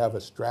we have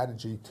a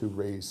strategy to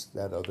raise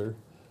that other.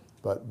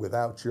 But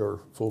without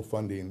your full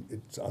funding,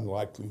 it's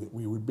unlikely that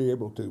we would be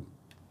able to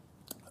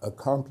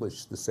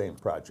accomplish the same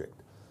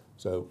project.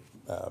 So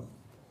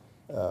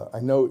I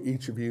know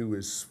each of you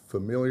is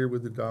familiar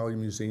with the Dali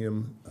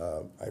Museum.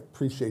 I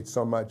appreciate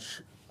so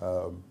much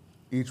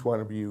each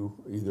one of you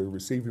either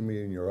receiving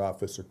me in your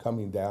office or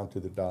coming down to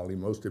the Dali.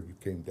 Most of you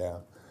came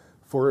down.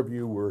 4 of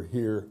you were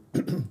here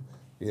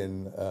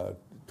in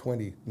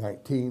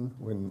 2019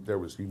 when there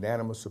was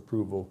unanimous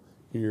approval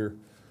here.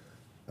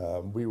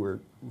 We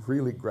were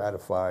really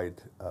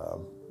gratified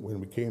when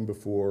we came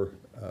before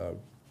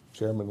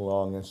Chairman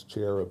Long as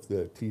chair of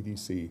the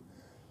TDC,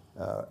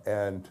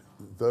 and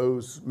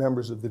those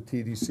members of the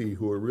TDC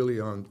who are really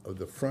on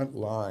the front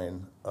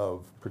line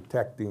of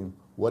protecting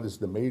what is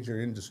the major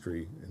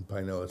industry in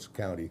Pinellas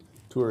County,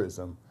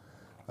 tourism,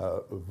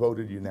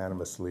 voted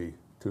unanimously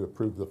to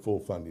approve the full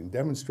funding,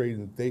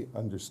 demonstrating that they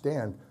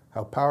understand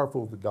how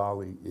powerful the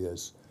Dali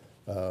is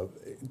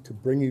to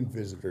bringing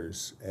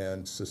visitors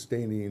and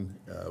sustaining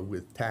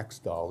with tax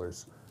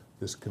dollars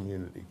this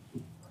community.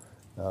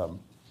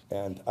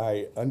 And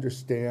I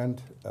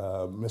understand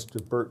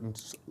Mr.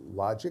 Burton's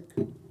logic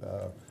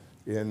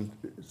in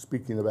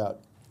speaking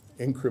about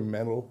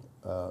incremental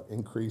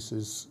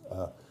increases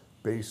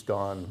based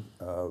on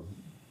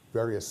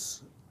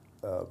various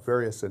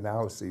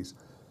analyses,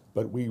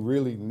 but we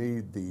really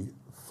need the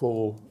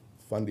full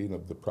funding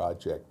of the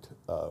project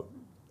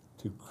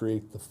to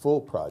create the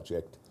full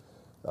project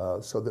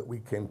so that we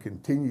can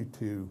continue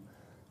to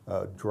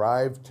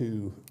drive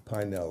to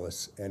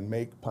Pinellas and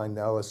make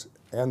Pinellas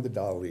and the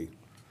Dali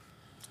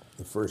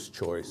the first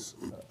choice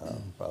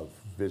of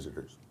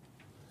visitors.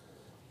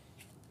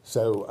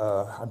 So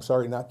I'm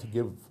sorry not to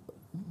give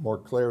more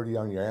clarity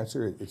on your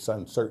answer. It's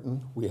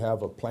uncertain. We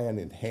have a plan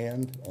in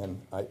hand,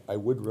 and I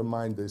would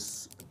remind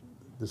this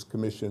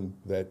commission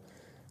that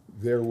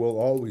there will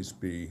always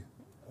be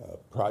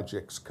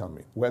projects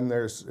coming. When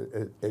there's,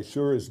 as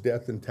sure as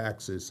death and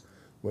taxes,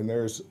 when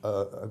there's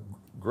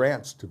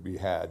grants to be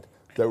had,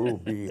 there will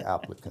be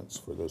applicants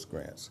for those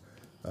grants.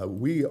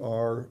 We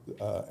are,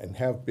 and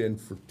have been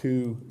for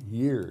 2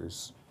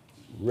 years,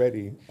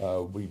 ready.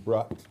 We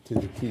brought to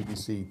the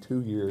TDC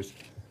 2 years,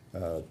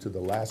 to the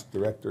last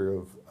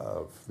director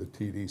of the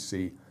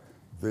TDC,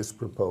 this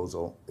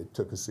proposal. It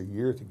took us a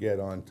year to get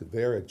onto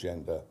their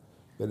agenda.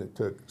 Then it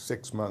took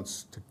 6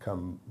 months to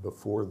come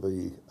before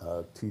the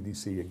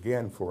TDC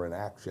again for an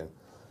action.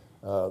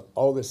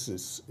 All this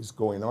is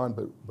going on,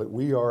 but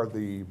we are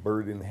the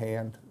bird in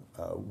hand.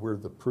 We're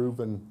the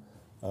proven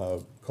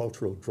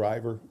cultural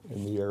driver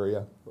in the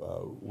area.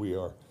 We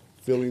are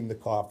filling the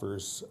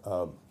coffers,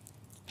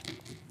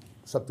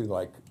 something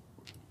like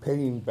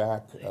paying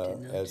back,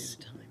 as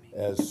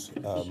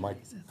my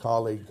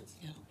colleague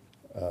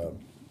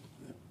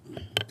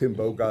Tim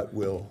Bogart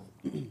will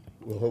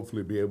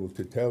hopefully be able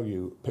to tell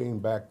you, paying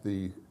back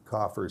the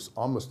coffers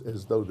almost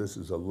as though this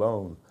is a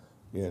loan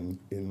in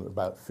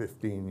about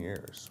 15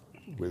 years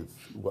with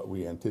what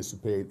we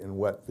anticipate and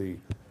what the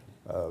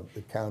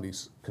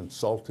county's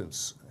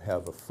consultants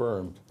have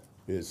affirmed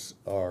is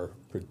our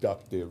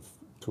productive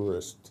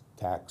tourist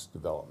tax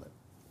development.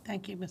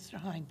 Thank you, Mr.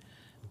 Hine.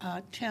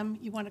 Tim,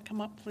 you want to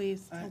come up,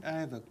 please? I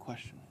have a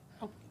question.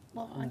 Oh,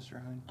 Well, Mr.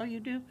 Hine. Oh, you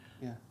do?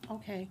 Yeah.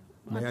 Okay.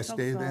 May I'm I so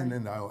stay then, sorry.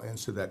 and I'll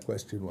answer that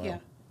question while? Yeah.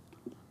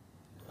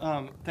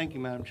 Thank you,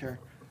 Madam Chair.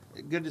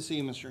 Good to see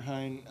you, Mr.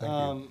 Hine.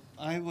 Thank you.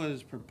 I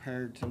was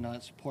prepared to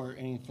not support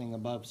anything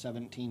above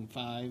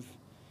 17.5.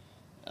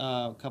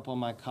 A couple of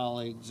my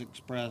colleagues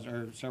expressed,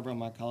 or several of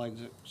my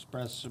colleagues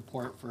expressed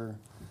support for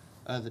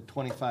the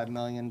 $25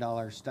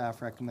 million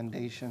staff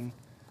recommendation.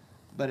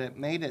 But it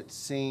made it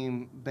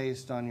seem,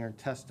 based on your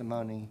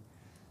testimony,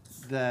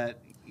 that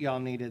y'all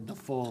needed the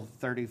full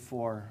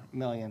 $34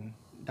 million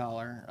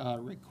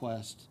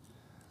request.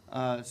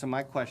 So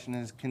my question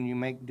is, can you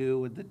make do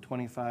with the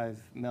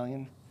 25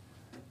 million?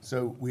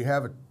 So we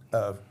have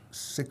a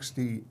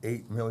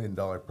 $68 million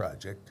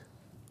project.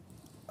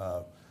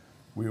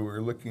 We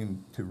were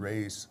looking to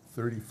raise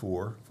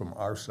 34 from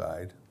our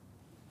side.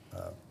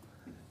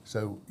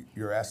 So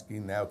you're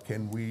asking now,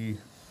 can we,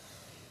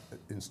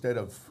 instead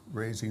of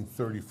raising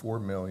 34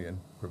 million,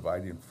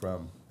 providing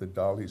from the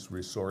Dolly's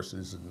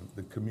resources and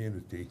the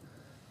community,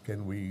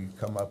 can we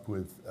come up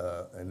with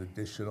an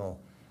additional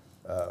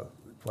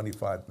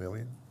 25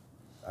 million?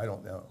 I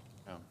don't know.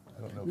 No.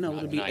 I don't know. No,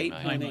 it'll be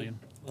 9 million.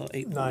 Well,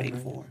 9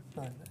 8.84.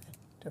 million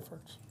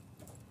difference.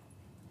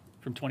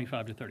 From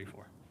 25 to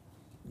 34.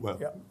 Well,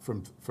 Yeah.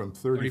 from 34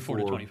 to 34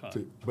 25.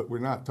 to, but we're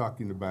not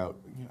talking about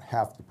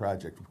half the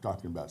project, we're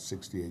talking about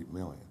 68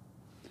 million.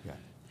 Yeah.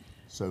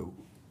 So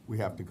we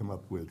have to come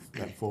up with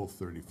that full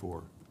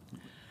 34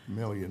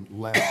 million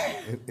less,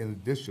 in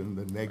addition,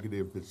 the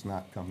negative that's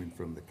not coming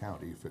from the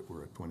county if it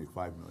were a $25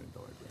 million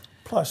grant.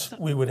 Plus,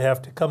 we would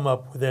have to come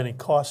up with any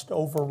cost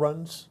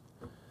overruns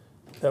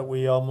that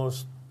we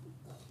almost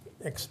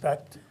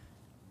expect.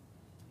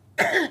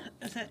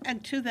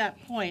 And to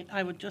that point,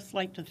 I would just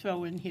like to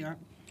throw in here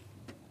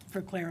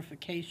for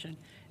clarification,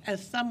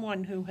 as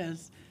someone who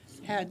has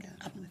had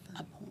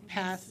a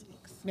past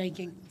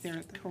making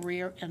their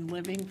career and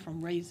living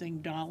from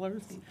raising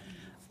dollars,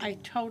 I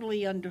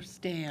totally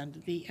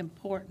understand the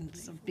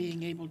importance of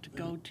being able to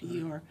go to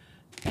your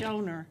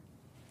donor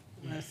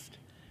list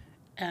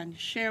and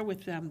share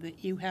with them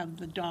that you have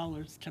the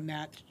dollars to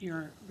match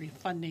your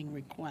refunding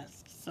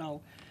request.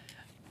 So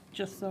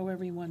just so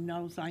everyone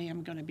knows, I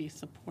am going to be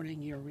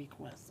supporting your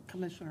request.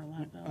 Commissioner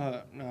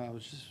Latto. No, I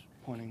was just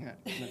pointing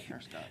at Commissioner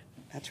Scott.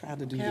 I tried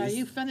to do this. Yeah,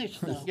 you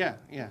finished though. Yeah,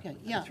 yeah. Okay,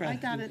 Yeah, That's right. I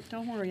got it.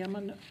 Don't worry, I'm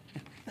on.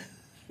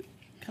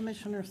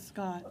 Commissioner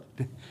Scott.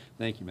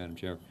 Thank you, Madam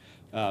Chair.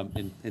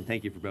 And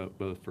thank you for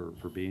both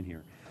for being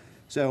here.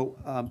 So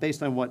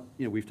based on what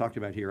we've talked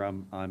about here,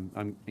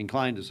 I'm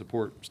inclined to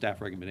support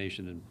staff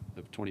recommendation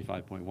of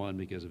 25.1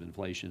 because of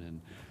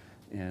inflation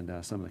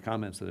and some of the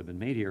comments that have been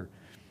made here.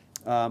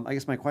 I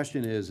guess my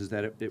question is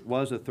that it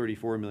was a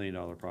 $34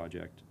 million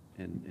project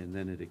and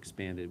then it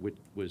expanded, which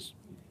was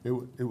It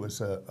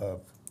was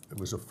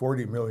a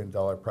 $40 million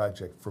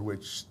project for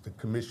which the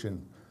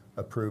commission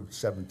approved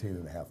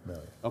 $17.5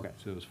 million. okay.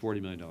 So it was a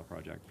 $40 million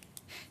project.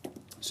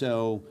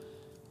 So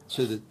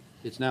that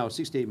it's now a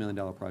 $68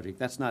 million project.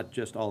 That's not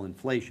just all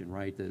inflation,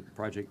 right? The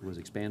project was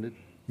expanded.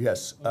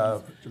 Yes.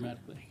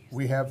 Dramatically.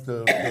 We have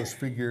those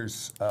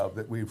figures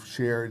that we've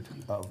shared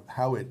of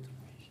how it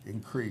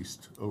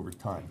increased over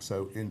time.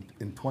 So in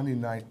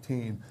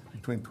 2019,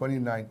 between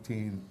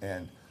 2019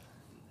 and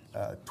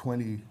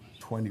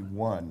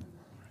 2021,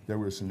 there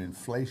was an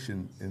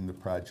inflation in the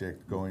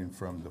project going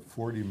from the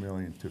 40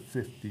 million to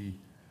 50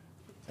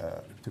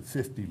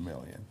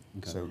 million.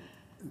 Okay.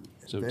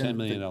 So then $10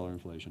 million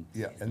inflation.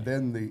 Yeah, and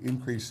then the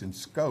increase in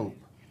scope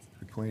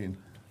between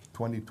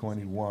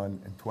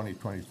 2021 and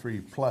 2023,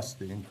 plus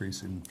the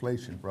increase in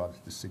inflation, brought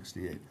it to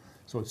 68.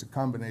 So it's a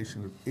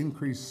combination of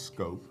increased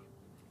scope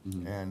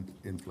and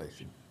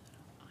inflation.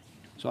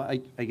 So I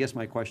guess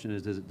my question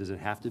is, does it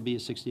have to be a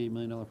 $68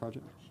 million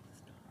project?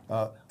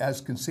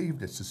 As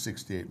conceived, it's a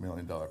 $68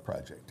 million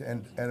project.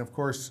 And of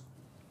course,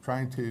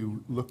 trying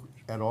to look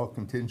at all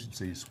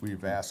contingencies,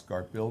 we've asked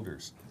our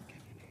builders,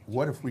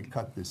 what if we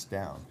cut this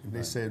down? And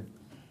they said,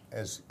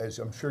 as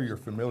I'm sure you're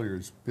familiar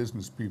as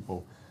business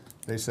people,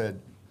 they said,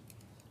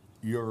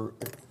 your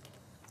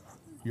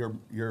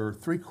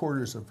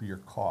 3/4 of your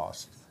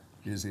cost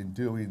is in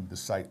doing the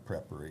site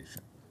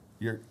preparation.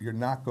 You're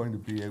not going to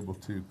be able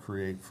to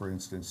create, for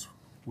instance,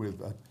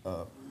 with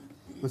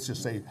let's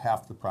just say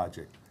half the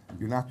project.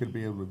 You're not going to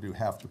be able to do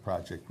half the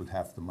project with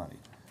half the money.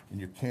 And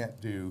you can't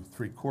do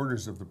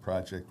 3/4 of the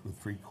project with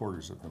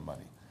 3/4 of the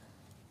money.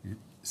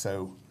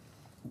 So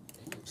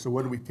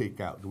what do we take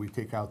out? Do we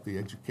take out the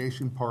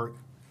education part?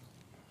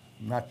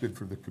 Not good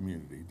for the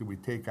community. Do we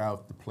take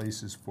out the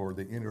places for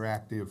the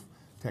interactive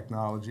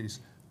technologies?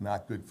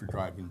 Not good for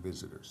driving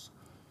visitors.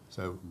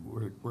 So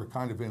we're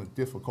kind of in a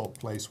difficult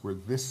place where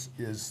this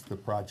is the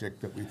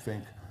project that we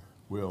think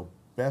will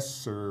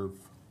best serve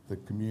the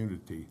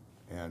community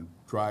and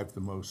drive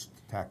the most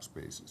tax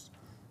bases.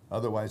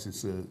 Otherwise,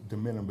 it's a de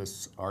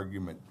minimis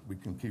argument. We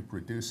can keep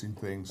reducing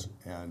things,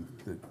 and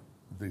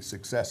the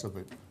success of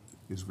it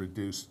is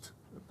reduced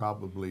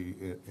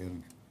probably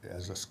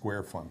as a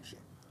square function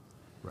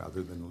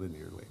rather than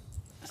linearly.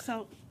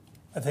 So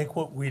I think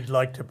what we'd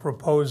like to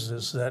propose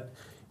is that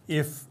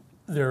if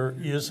there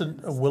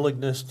isn't a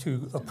willingness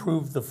to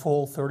approve the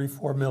full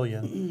 34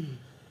 million,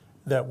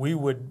 that we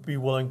would be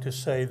willing to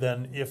say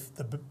then if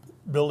the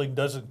building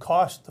doesn't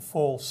cost the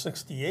full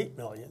 68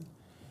 million,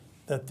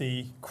 that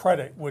the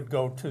credit would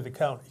go to the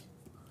county.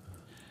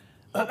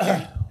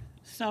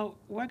 So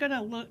we're going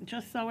to look,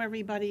 just so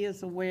everybody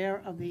is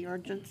aware of the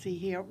urgency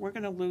here, we're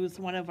going to lose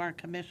one of our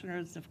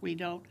commissioners if we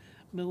don't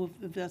move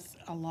this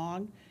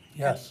along.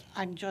 Yes.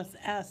 I'm just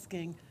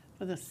asking,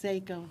 for the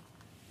sake of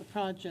the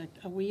project,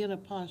 are we in a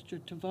posture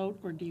to vote,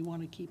 or do you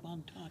want to keep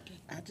on talking?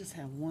 I just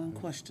have one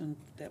question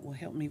that will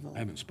help me vote. I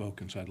haven't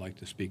spoken, so I'd like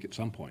to speak at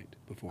some point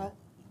before.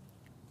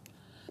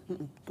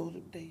 Go to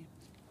Dave.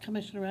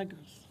 Commissioner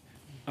Eggers.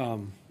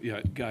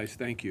 Yeah, guys,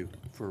 thank you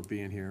for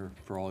being here,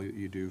 for all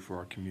you do for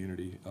our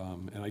community.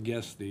 And I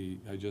guess the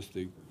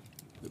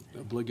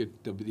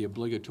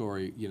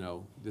obligatory, you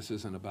know, this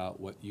isn't about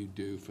what you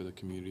do for the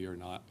community or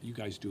not. You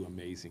guys do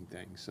amazing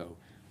things, so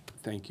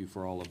thank you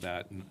for all of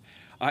that. And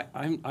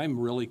I'm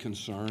really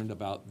concerned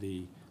about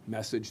the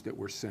message that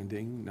we're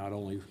sending, not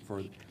only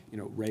for, you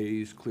know,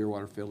 Rays,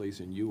 Clearwater Phillies,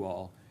 and you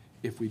all,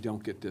 if we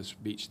don't get this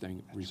beach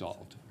thing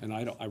resolved. And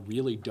I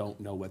really don't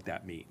know what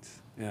that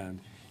means.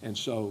 And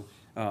so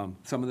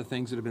some of the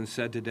things that have been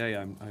said today,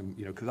 I'm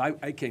you know, because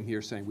I came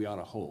here saying we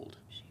ought to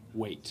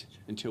wait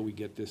until we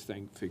get this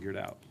thing figured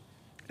out.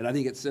 And I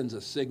think it sends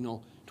a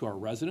signal to our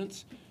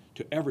residents,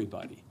 to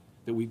everybody,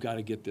 that we've got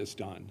to get this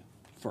done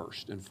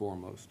first and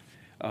foremost.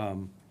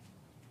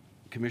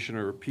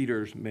 Commissioner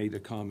Peters made a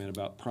comment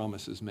about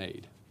promises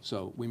made.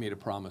 So we made a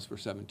promise for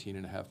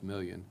 $17.5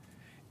 million.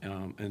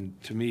 And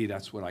to me,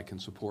 that's what I can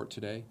support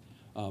today.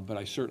 But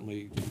I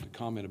certainly, the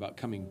comment about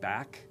coming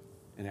back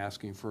and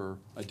asking for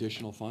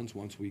additional funds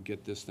once we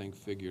get this thing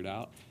figured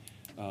out,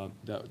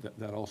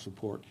 that I'll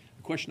support.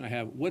 The question I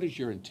have, what is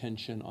your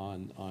intention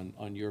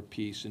on your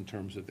piece in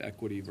terms of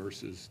equity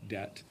versus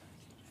debt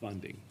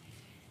funding?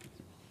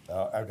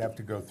 I'd have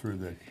to go through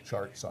the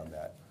charts on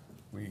that.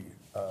 We,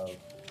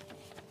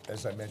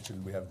 as I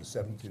mentioned, we have the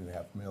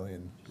 17.5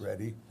 million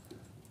ready.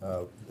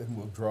 Then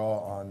we'll draw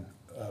on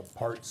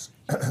parts,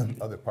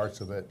 other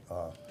parts of it,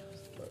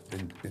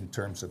 in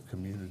terms of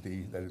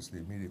community, that is the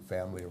immediate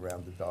family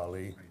around the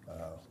Dali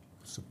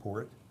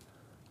support.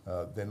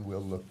 Then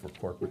we'll look for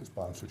corporate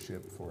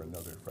sponsorship for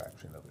another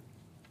fraction of it.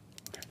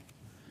 Okay.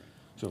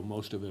 So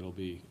most of it will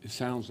be, it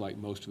sounds like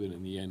most of it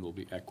in the end will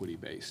be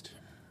equity-based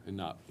and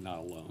not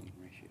a loan.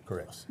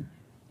 Correct.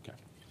 Okay.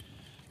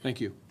 Thank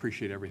you.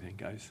 Appreciate everything,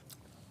 guys.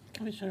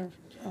 Commissioner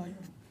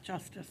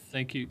Justice.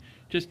 Thank you.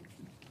 Just,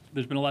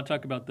 there's been a lot of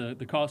talk about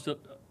the cost of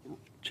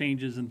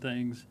changes and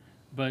things,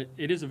 but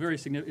it is a very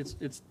significant,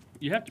 it's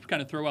you have to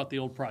kind of throw out the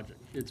old project.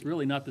 It's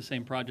really not the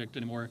same project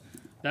anymore.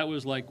 That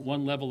was like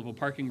one level of a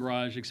parking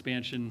garage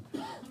expansion.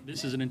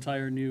 This is an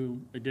entire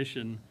new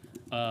addition.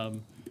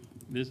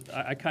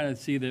 I kind of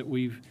see that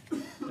we've,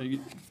 a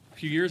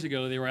few years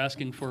ago, they were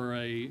asking for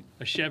a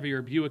Chevy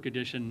or Buick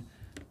edition,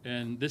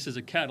 and this is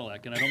a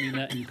Cadillac. And I don't mean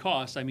that in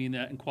cost, I mean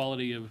that in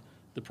quality of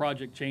the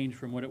project change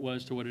from what it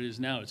was to what it is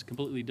now. It's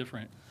completely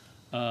different.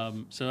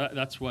 So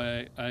that's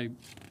why I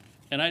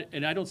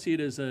don't see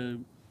it as a,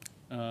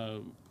 I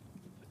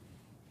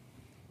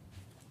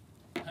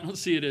don't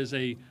see it as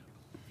a,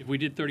 if we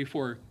did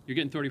 34, you're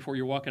getting 34,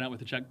 you're walking out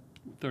with a check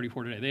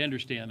 34 today. They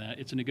understand that.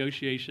 It's a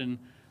negotiation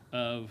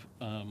of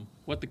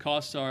what the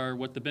costs are,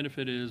 what the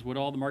benefit is, what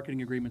all the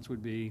marketing agreements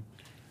would be.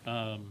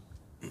 But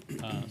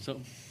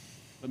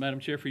Madam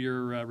Chair, for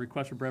your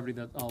request for brevity,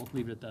 I'll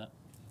leave it at that.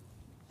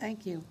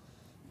 Thank you.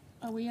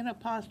 Are we in a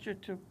posture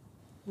to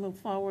move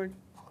forward,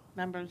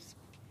 members?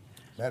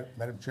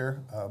 Madam Chair,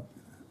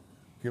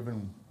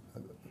 given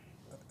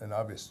an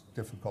obvious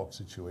difficult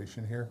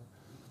situation here,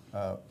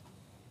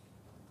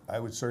 I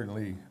would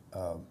certainly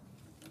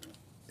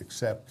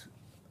accept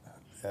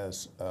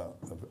as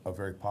a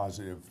very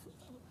positive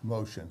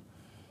motion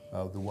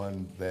the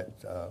one that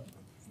the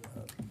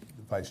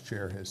Vice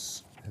Chair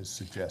has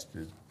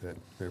suggested, that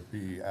there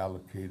be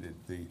allocated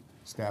the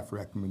staff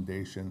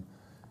recommendation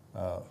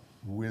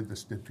with the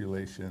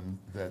stipulation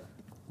that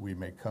we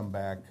may come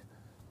back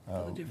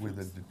with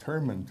a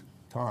determined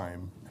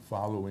time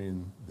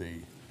following the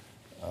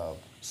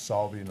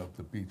solving of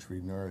the beach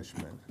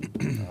renourishment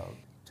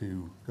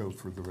to go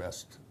for the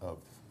rest of,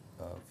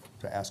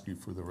 to ask you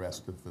for the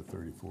rest of the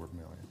 34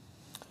 million.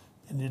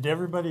 And did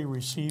everybody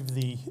receive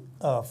the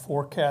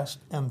forecast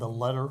and the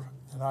letter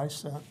that I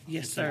sent?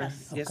 Yes, sir.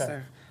 Yes, Okay.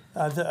 sir.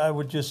 I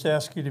would just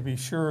ask you to be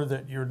sure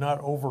that you're not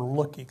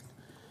overlooking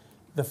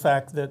the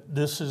fact that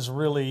this is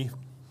really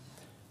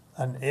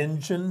an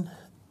engine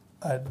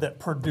that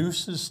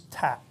produces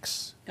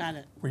tax. Got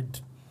it.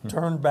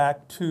 Returned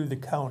back to the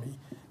county.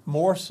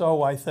 More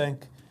so, I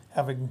think,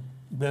 having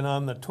been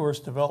on the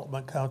Tourist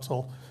Development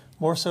Council,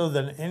 more so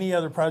than any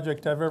other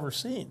project I've ever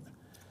seen.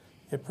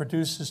 It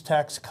produces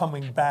tax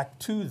coming back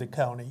to the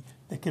county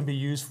that can be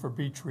used for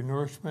beach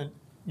renourishment,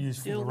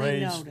 used for the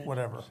rays,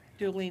 whatever.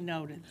 Duly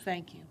noted.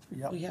 Thank you.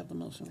 Yep. We have the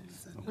motion.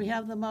 We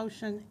have the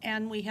motion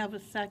and we have a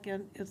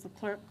second. Is the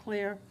clerk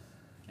clear?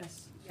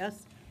 Yes.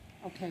 Yes?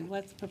 Okay,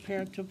 let's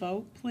prepare to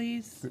vote,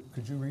 please.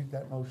 Could you read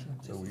that motion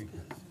so we?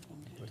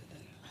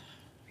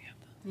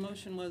 The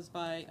motion was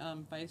by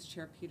Vice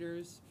Chair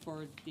Peters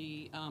for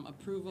the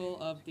approval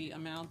of the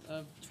amount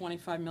of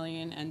 $25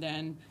 million and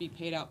then be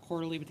paid out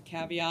quarterly with the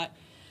caveat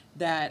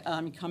that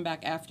you come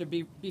back after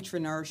beach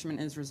renourishment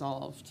is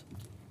resolved.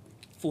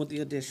 For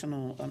the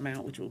additional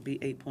amount, which will be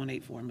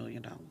 $8.84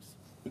 million.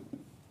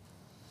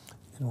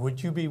 And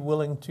would you be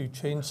willing to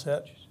change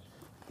that,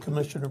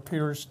 Commissioner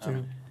Peters,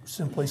 to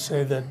simply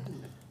say that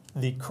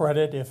the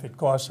credit, if it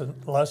costs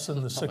less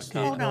than the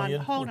 68 million,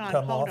 would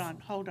come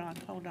off? Hold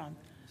on.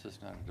 This is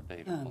not a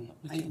debatable.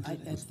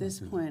 At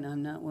this point,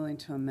 I'm not willing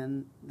to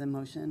amend the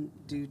motion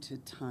due to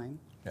time.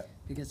 Yeah.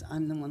 Because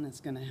I'm the one that's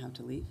going to have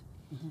to leave.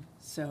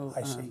 So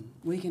I see.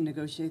 we can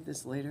negotiate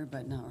this later,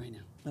 but not right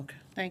now. Okay.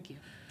 Thank you.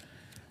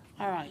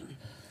 All right.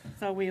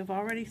 So we have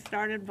already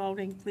started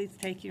voting. Please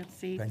take your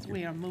seats. Thank you.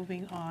 We are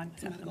moving on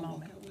at the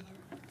moment.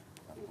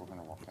 We're going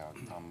to walk out.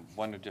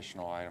 One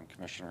additional item,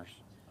 Commissioners.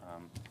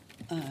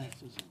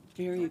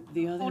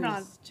 The other Hold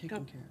on. is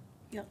taken care of.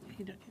 Yep,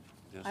 he did.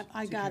 Yes.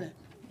 I got it.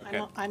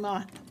 Okay. I'm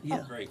on.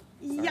 Yeah. Great.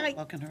 Yikes.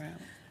 Walking her out.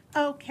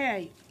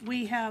 Okay,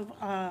 we have,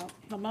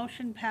 the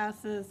motion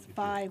passes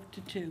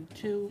 5-2.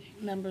 2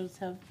 members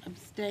have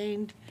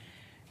abstained,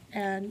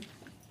 and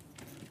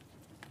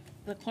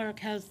the clerk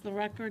has the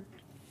record,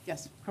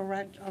 Yes.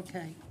 correct?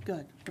 Okay,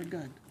 good, we're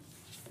good.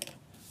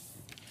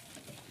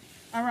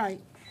 All right,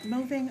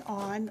 moving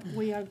on,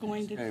 we are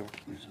going to, Okay,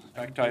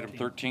 back to item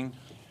 13.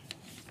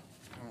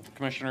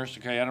 Commissioners,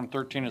 okay, item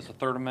 13 is the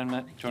third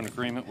amendment to an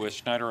agreement with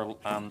Schneider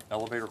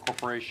Elevator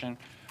Corporation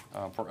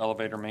for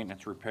elevator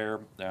maintenance repair.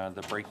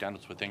 The breakdown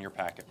is within your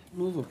packet.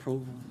 Move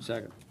approval.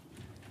 Second.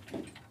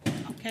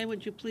 okay,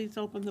 would you please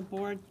open the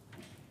board?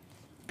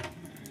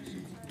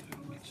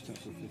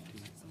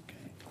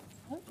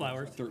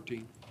 Flowers.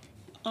 13.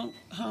 Oh,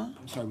 huh?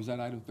 I'm sorry, was that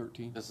item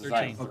 13? This is 13.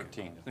 item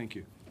 13. Thank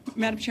you.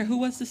 Madam Chair, who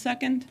was the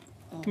second?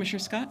 Commissioner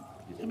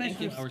Scott?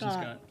 Commissioner Flowers and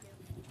Scott. Scott.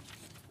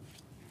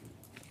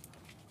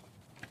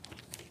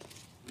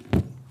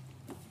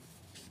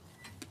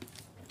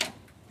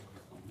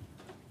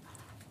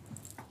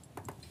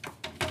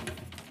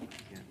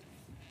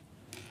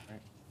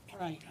 All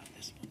right,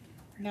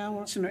 now we're,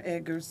 Commissioner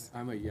Eggers.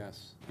 I'm a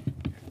yes.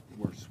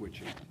 We're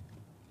switching.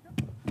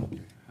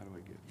 Okay, how do I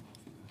get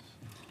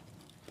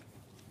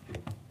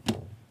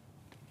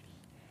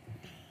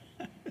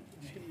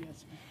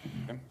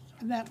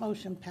and that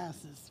motion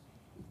passes.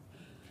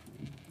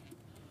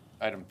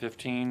 Item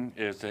 15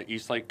 is the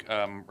Eastlake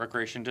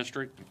Recreation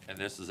District, and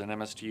this is an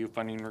MSTU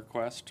funding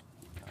request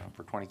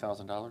for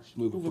 $20,000.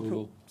 Move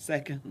approval.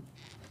 Second.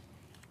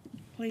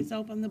 Please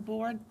open the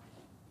board.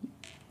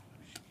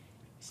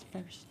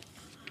 First.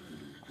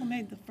 Who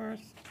made the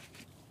first?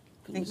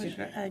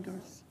 Commissioner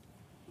Eggers.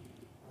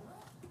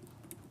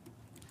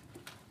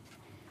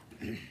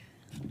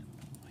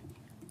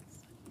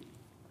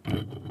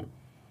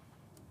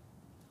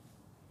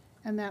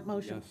 And that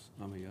motion, Yes,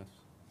 I'm a yes.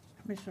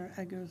 Commissioner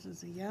Eggers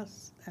is a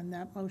yes, and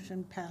that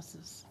motion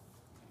passes.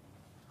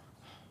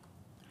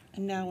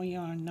 And now we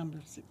are on number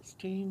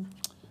 16.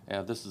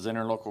 This is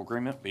interlocal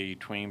agreement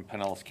between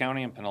Pinellas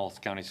County and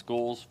Pinellas County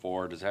Schools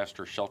for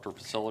disaster shelter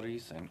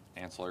facilities and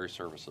ancillary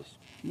services.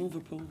 Move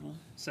approval.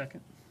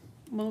 Second.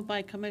 Moved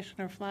by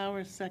Commissioner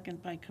Flowers,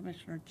 second by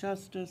Commissioner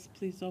Justice.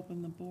 Please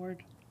open the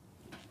board.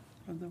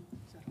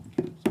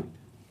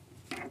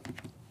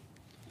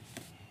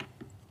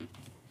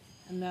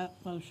 And that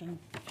motion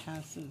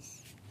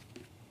passes.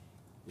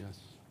 Yes.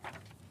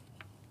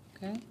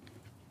 Okay?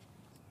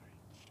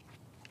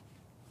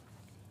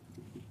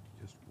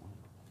 Just one.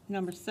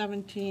 Number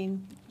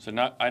 17,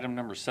 So item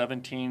number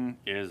 17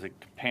 is a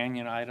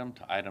companion item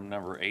to item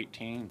number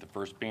 18. The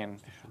first being,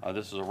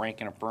 this is a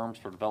ranking of firms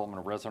for development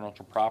of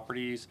residential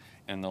properties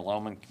in the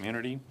Loman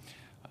community.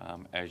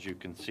 As you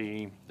can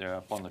see,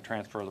 upon the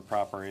transfer of the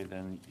property,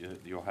 then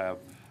you'll have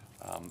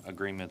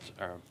agreements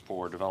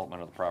for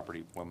development of the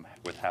property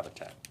with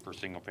Habitat for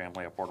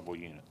single-family affordable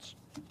units.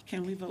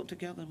 Can we vote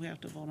together? We have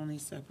to vote on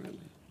these separately.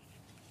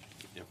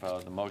 If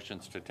the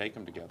motion's to take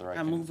them together, I I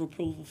can. move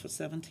approval for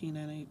 17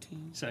 and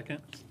 18.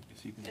 Second.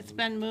 it's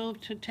been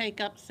moved to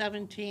take up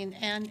 17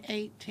 and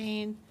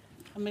 18.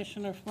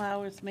 Commissioner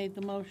Flowers made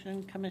the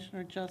motion,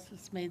 Commissioner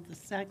Justice made the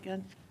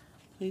second.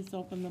 Please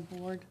open the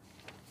board.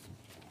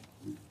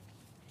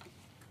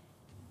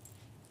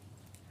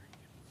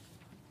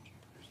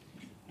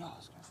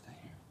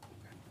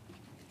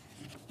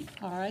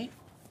 All right,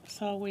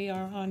 so we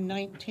are on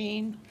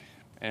 19.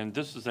 And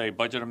this is a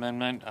budget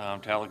amendment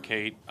to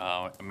allocate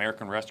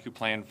American Rescue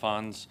Plan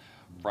funds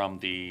from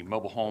the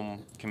mobile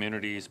home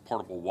communities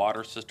portable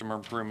water system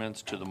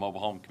improvements to the mobile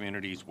home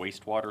communities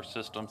wastewater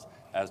systems,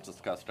 as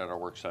discussed at our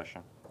work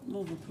session.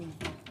 Move approval.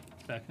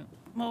 Second.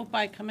 Moved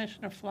by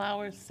Commissioner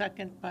Flowers,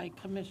 second by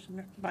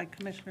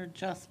Commissioner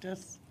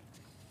Justice.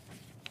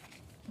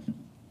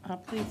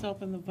 Please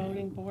open the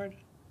voting board.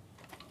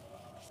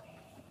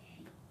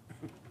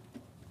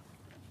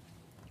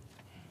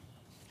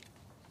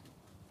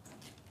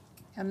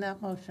 And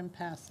that motion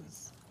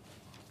passes.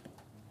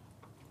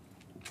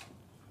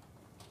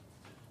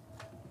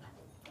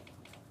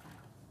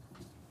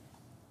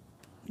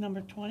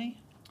 Number 20.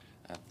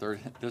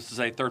 This is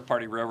a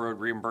third-party railroad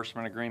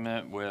reimbursement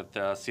agreement with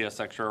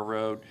CSX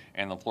Railroad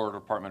and the Florida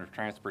Department of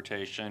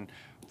Transportation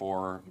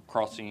for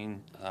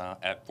crossing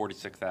at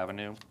 46th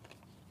Avenue.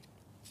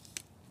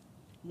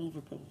 Move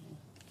approval.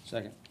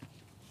 Second.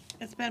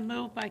 It's been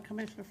moved by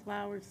Commissioner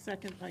Flowers,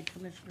 second by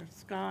Commissioner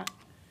Scott.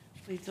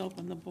 Please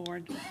open the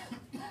board.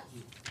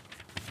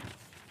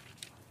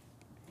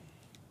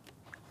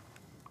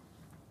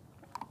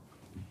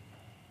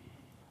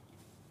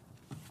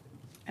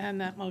 And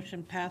that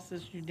motion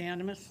passes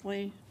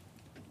unanimously.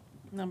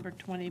 Number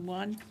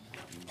 21.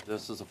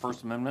 This is a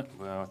First Amendment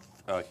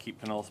with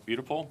Keep Pinellas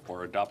Beautiful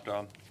for Adopt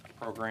a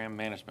Program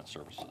Management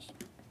Services.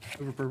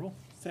 Move approval.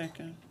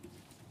 Second.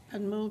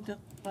 And moved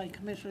by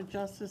Commissioner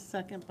Justice,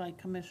 second by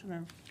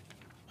Commissioner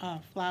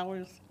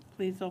Flowers.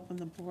 Please open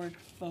the board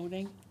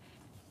voting.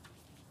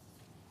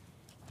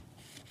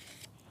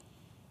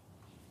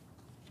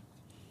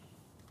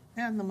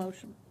 And the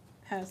motion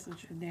passes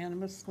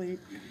unanimously.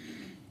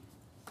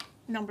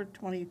 Number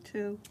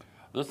 22.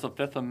 This is the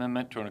Fifth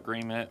Amendment to an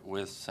agreement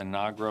with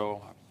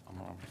Sinagro, I'm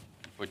gonna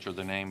butcher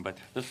the name, but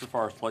this is for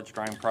our sludge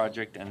drying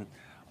project, and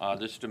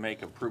this is to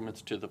make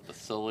improvements to the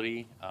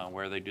facility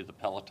where they do the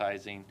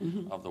pelletizing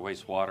of the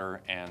wastewater,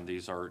 and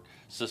these are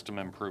system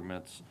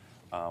improvements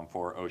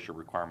for OSHA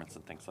requirements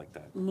and things like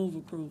that. Move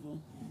approval.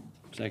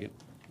 Second.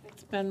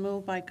 It's been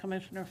moved by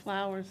Commissioner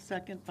Flowers,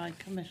 second by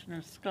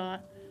Commissioner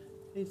Scott.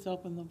 Please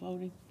open the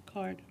voting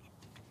card.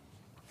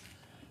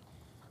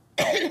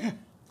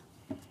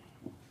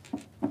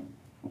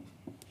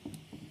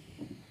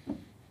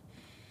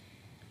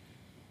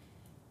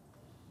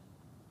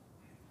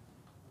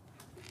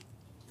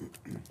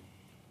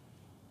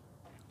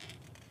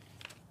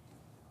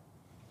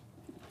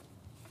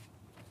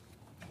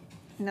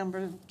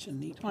 Number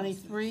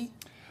 23.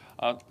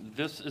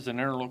 This is an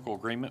interlocal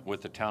agreement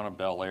with the town of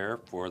Bel Air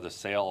for the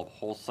sale of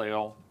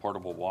wholesale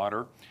portable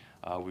water.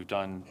 We've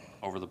done,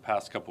 over the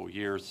past couple of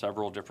years,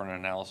 several different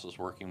analyses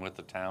working with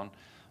the town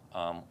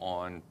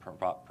on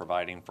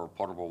providing for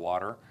portable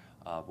water.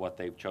 What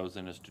they've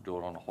chosen is to do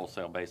it on a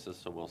wholesale basis,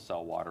 so we'll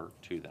sell water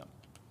to them.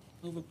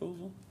 Move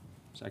approval.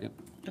 Second.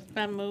 It's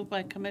been moved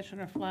by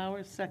Commissioner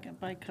Flowers, second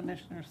by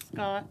Commissioner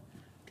Scott.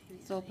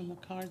 Please open the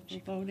card for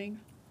voting.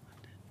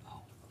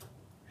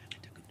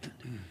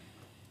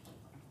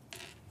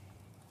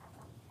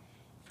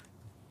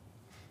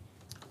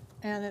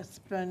 And it's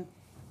been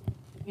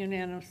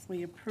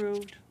unanimously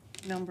approved.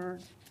 Number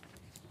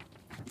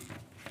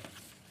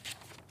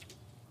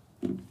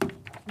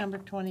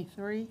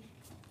 23.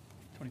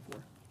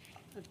 24.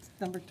 It's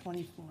number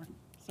 24,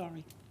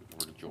 sorry.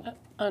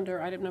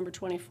 Under item number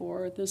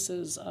 24, this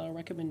is a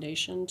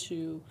recommendation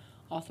to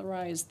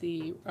authorize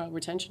the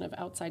retention of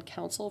outside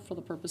counsel for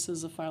the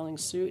purposes of filing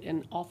suit,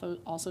 and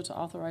also to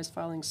authorize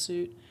filing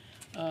suit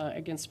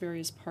against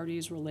various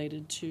parties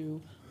related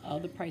to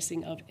the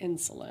pricing of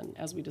insulin,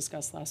 as we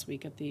discussed last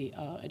week at the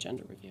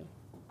agenda review.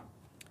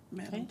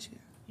 Madam Chair.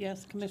 Yes,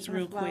 Just Commissioner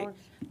real quick, Flowers.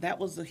 that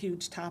was a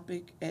huge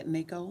topic at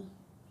NACO.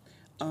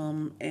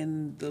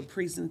 And the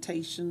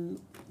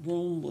presentation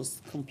room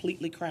was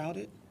completely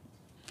crowded.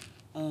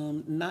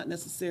 Not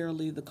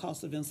necessarily the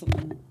cost of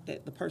insulin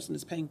that the person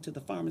is paying to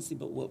the pharmacy,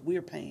 but what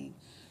we're paying.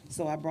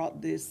 So I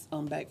brought this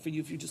back for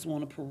you if you just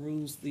want to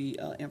peruse the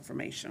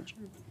information.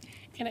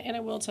 And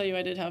I will tell you,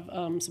 I did have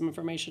some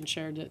information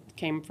shared that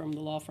came from the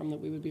law firm that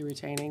we would be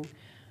retaining.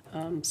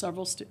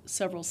 Several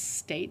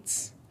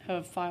states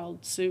have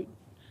filed suit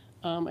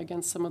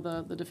against some of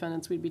the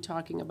defendants we'd be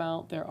talking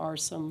about. There are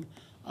some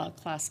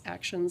class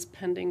actions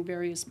pending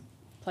various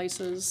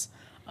places,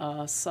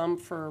 some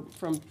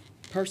from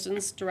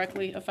persons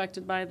directly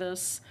affected by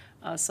this,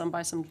 some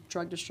by some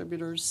drug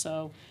distributors.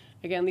 So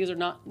again, these are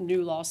not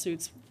new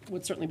lawsuits,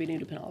 would certainly be new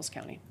to Pinellas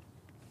County.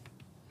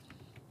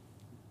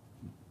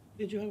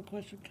 Did you have a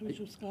question,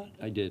 Commissioner Scott?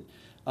 I did.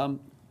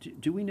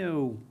 Do we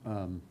know,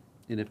 and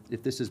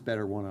if this is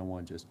better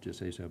one-on-one, just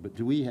say so, but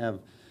do we have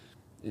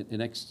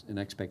an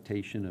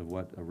expectation of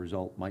what a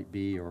result might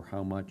be, or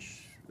how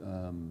much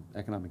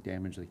economic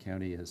damage the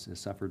county has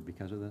suffered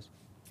because of this?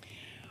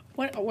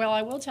 Well,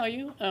 I will tell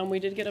you, we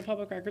did get a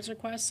public records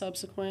request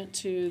subsequent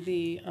to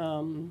the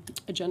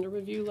agenda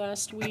review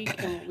last week,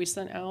 and what we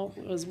sent out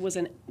was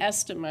an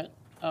estimate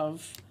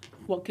of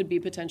what could be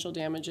potential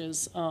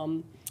damages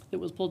that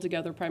was pulled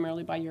together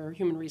primarily by your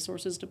Human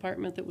Resources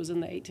Department that was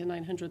in the $800,000 to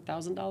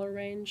 $900,000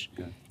 range.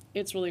 Okay.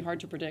 It's really hard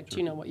to predict,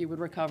 you know, what you would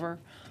recover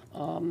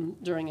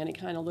during any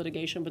kind of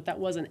litigation, but that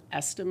was an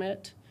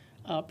estimate,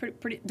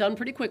 done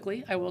pretty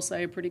quickly. I will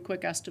say a pretty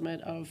quick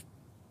estimate of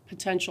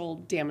potential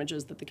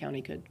damages that the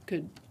county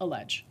could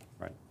allege.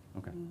 Right.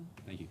 Okay.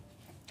 Thank you.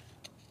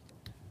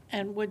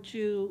 And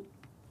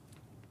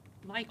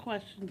my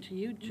question to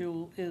you,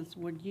 Jewel, is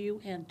would you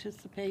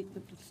anticipate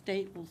that the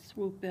state will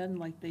swoop in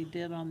like they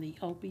did on the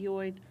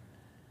opioid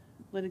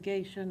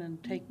litigation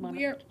and take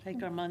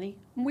our money?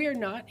 We are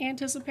not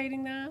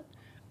anticipating that.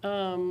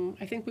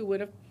 I think we would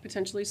have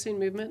potentially seen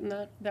movement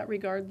in that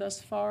regard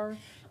thus far.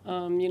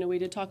 You know, we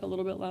did talk a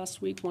little bit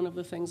last week. One of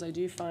the things I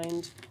do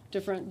find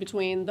different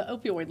between the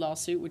opioid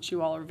lawsuit, which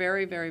you all are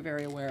very, very,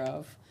 very aware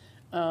of,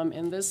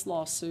 and this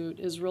lawsuit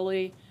is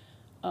really,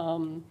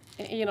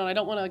 you know, I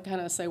don't want to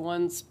kind of say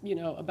one's, you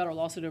know, a better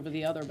lawsuit over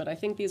the other, but I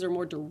think these are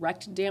more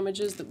direct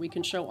damages that we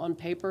can show on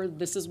paper.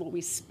 This is what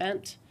we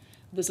spent.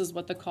 This is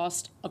what the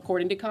cost,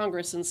 according to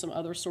Congress and some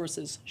other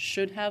sources,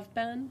 should have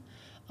been.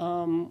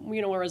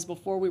 You know, whereas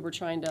before we were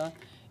trying to,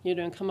 you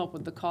know, come up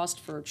with the cost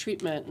for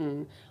treatment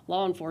and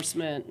law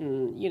enforcement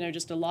and, you know,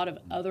 just a lot of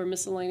other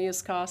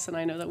miscellaneous costs. And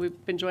I know that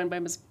we've been joined by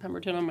Ms.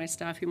 Pemberton on my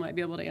staff who might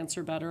be able to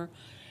answer better.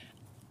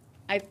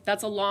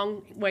 That's a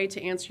long way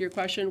to answer your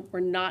question. We're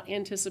not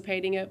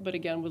anticipating it, but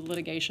again, with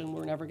litigation,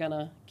 we're never going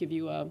to give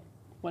you a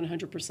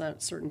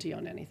 100% certainty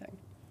on anything.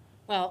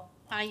 Well,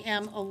 I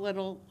am a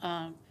little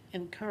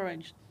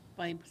encouraged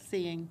by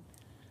seeing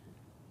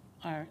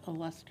our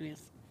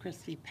illustrious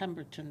Christy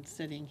Pemberton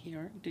sitting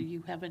here. Do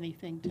you have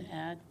anything to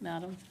add,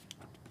 madam?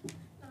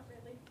 Not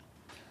really.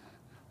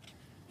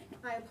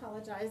 I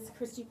apologize,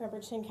 Christy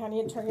Pemberton, County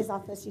Attorney's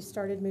Office. You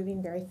started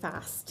moving very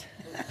fast.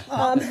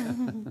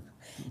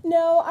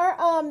 No,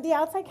 our the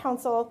outside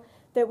counsel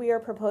that we are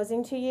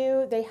proposing to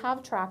you, they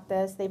have tracked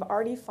this. They've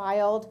already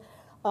filed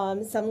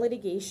some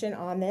litigation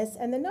on this,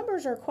 and the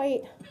numbers are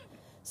quite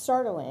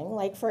startling.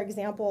 Like, for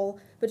example,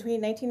 between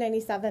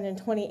 1997 and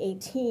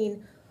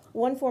 2018,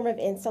 one form of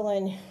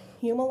insulin,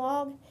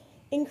 Humalog,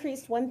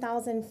 increased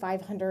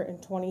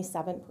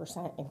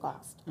 1,527% in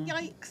cost.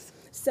 Yikes.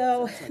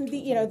 So,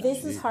 you know,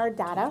 this is hard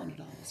data,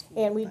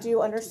 and we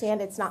do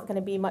understand it's not going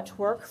to be much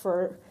work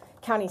for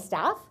county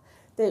staff,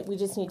 that we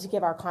just need to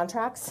give our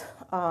contracts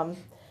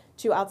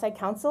to outside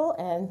counsel,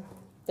 and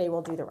they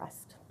will do the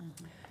rest.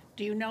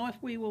 Do you know if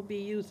we will be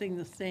using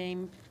the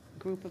same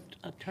group of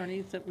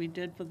attorneys that we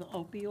did for the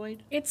opioid?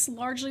 It's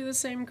largely the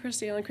same,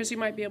 Christy. And Christy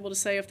might be able to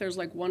say if there's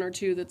like one or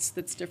two that's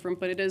different,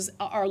 but it is,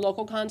 our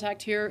local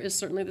contact here is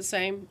certainly the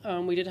same.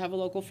 We did have a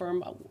local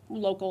firm,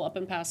 local up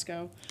in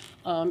Pasco.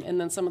 And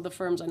then some of the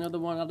firms, I know the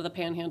one out of the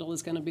Panhandle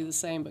is going to be the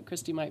same, but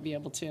Christy might be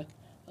able to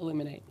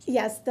illuminate.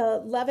 Yes,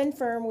 the Levin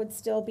firm would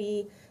still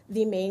be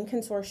the main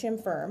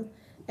consortium firm,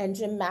 and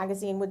Jim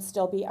Magazine would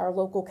still be our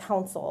local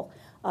counsel.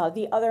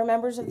 The other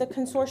members of the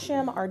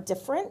consortium are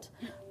different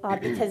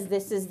because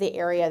this is the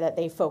area that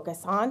they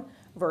focus on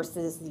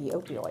versus the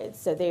opioids.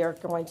 So they are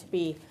going to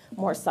be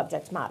more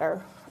subject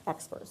matter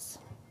experts.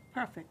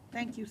 Perfect.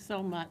 Thank you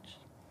so much.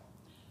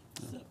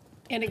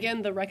 And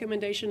again, the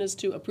recommendation is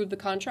to approve the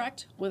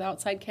contract with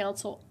outside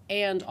counsel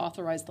and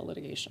authorize the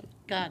litigation.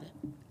 Got it.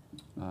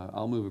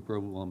 I'll move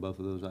approval on both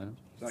of those items.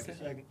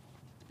 Second.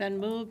 Been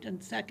moved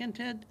and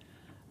seconded.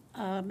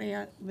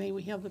 May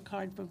we have the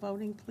card for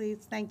voting,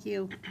 please? Thank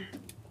you.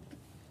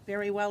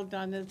 Very well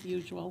done, as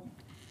usual.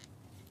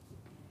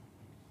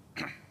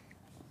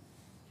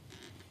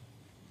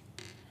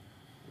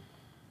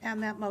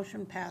 And that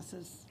motion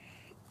passes.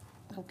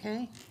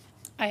 Okay?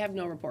 I have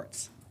no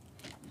reports.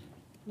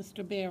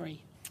 Mr.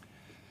 Berry.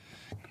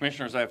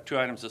 Commissioners, I have two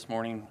items this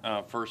morning.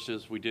 First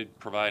is we did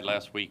provide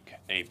last week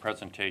a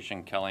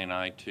presentation, Kelly and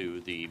I,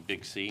 to the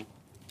Big C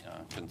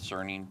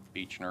concerning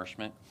beach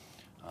nourishment.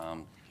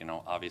 You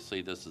know,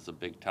 obviously this is a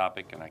big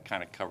topic, and I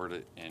kind of covered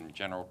it in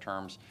general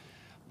terms,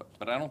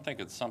 but I don't think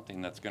it's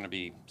something that's going to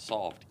be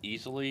solved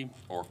easily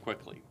or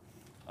quickly.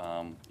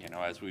 You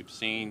know, as we've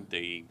seen,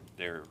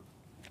 they're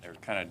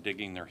kind of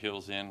digging their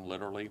heels in,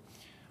 literally.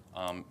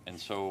 And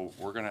so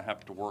we're going to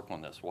have to work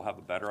on this. We'll have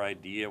a better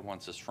idea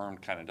once this firm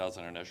kind of does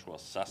an initial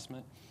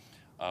assessment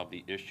of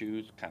the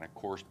issues, kind of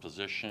course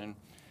position,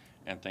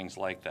 and things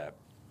like that.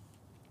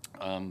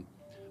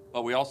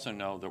 But we also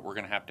know that we're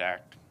going to have to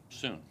act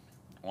soon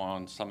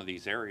on some of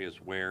these areas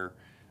where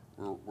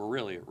we're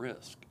really at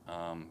risk,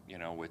 you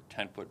know, with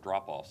 10-foot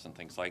drop-offs and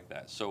things like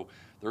that. So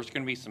there's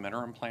going to be some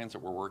interim plans that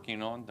we're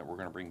working on that we're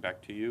going to bring back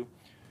to you.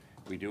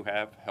 We do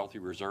have healthy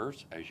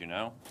reserves, as you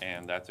know,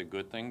 and that's a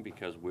good thing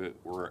because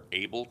we're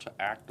able to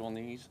act on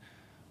these.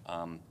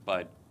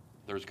 But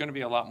there's going to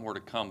be a lot more to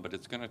come, but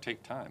it's going to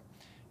take time.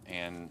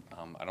 And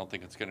I don't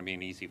think it's going to be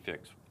an easy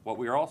fix. What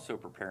we are also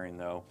preparing,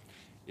 though,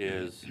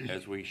 is,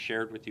 as we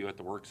shared with you at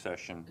the work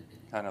session,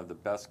 kind of the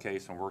best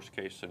case and worst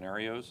case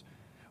scenarios.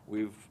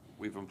 We've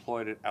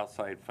employed an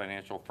outside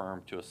financial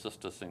firm to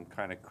assist us in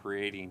kind of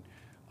creating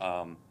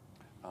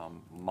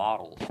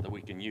models that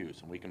we can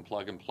use, and we can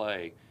plug and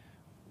play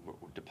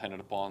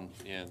dependent upon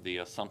the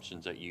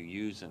assumptions that you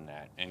use in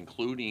that,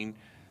 including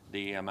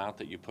the amount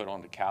that you put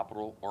on the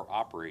capital or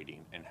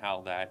operating and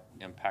how that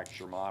impacts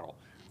your model.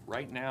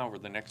 Right now, over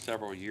the next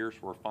several years,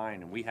 we're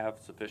fine, and we have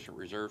sufficient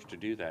reserves to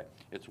do that.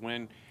 It's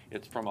when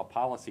it's from a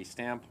policy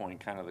standpoint,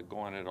 kind of the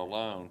going it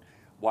alone,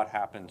 what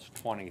happens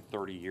 20,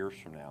 30 years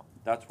from now.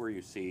 That's where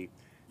you see,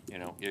 you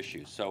know,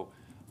 issues. So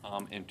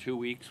in 2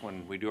 weeks,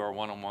 when we do our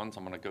one-on-ones,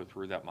 I'm going to go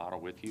through that model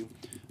with you,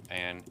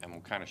 and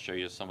we'll kind of show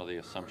you some of the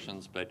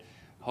assumptions. But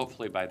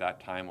hopefully by that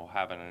time, we'll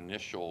have an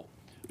initial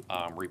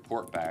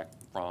report back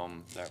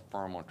from that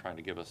firm on trying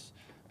to give us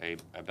a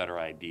better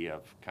idea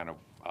of kind of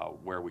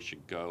where we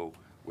should go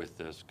with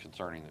this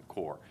concerning the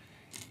core.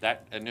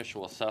 That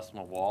initial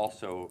assessment will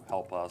also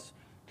help us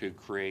to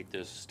create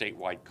this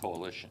statewide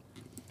coalition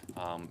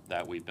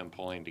that we've been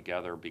pulling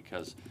together,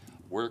 because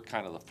we're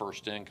kind of the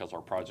first in because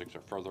our projects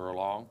are further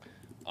along.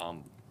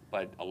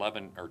 But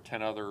 11 or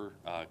 10 other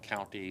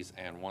counties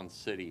and one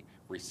city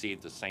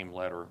received the same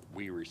letter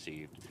we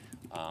received.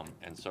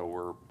 And so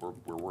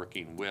we're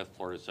working with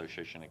Florida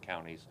Association of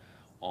Counties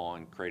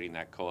on creating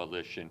that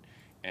coalition.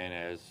 And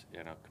as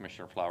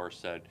Commissioner Flowers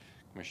said,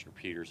 Commissioner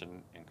Peters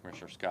and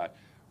Commissioner Scott,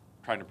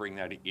 trying to bring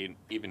that in,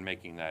 even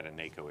making that a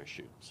NACO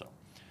issue. So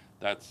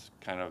that's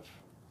kind of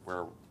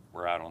where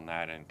we're at on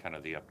that and kind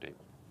of the update.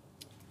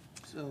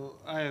 So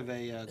I have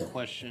a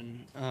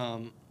question.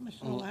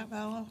 Commissioner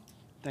Latvala?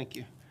 Thank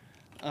you.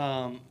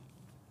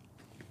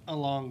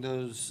 Along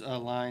those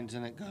lines,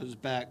 and it goes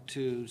back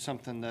to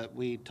something that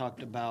we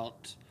talked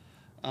about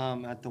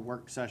at the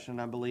work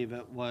session, I believe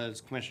it was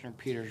Commissioner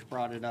Peters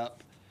brought it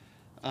up.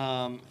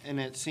 And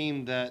it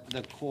seemed that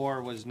the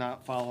Corps was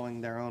not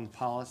following their own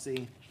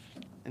policy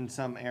in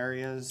some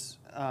areas.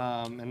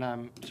 And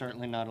I'm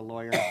certainly not a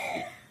lawyer,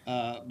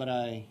 but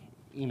I,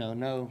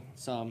 know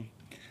some.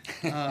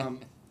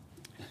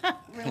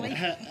 Really?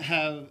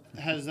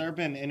 Has there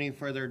been any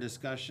further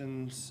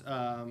discussions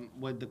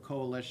with the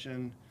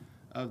coalition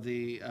of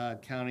the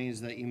counties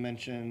that you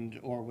mentioned,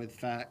 or with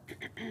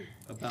FAC,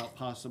 about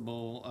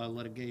possible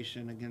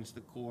litigation against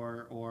the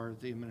Corps or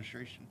the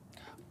administration?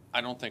 I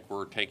don't think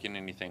we're taking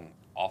anything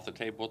off the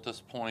table at this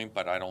point,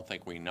 but I don't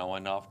think we know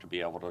enough to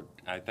be able to.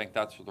 I think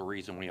that's the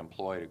reason we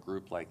employed a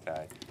group like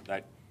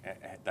that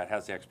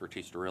has the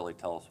expertise to really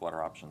tell us what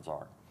our options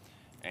are.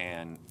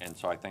 And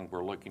so I think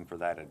we're looking for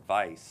that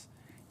advice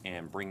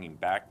and bringing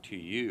back to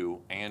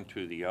you and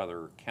to the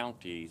other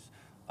counties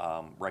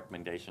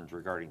recommendations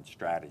regarding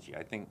strategy.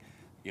 I think,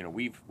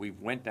 we've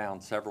went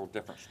down several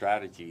different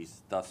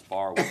strategies thus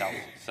far without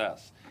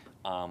success.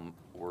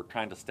 We're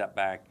trying to step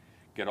back,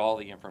 get all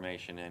the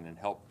information in, and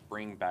help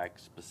bring back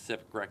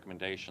specific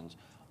recommendations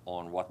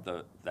on what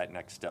that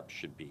next step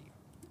should be.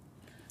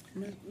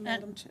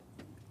 Madam Chair,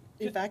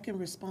 if I can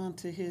respond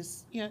to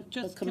his,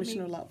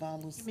 Commissioner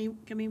Latvala's.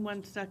 Give me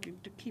 1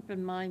 second to keep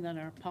in mind that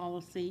our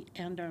policy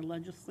and our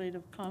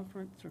legislative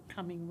conference are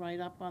coming right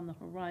up on the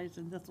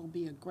horizon. This will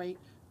be a great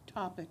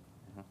topic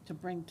to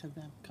bring to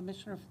them.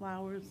 Commissioner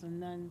Flowers,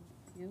 and then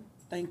you.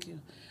 Thank you.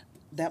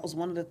 That was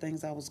one of the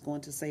things I was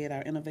going to say at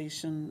our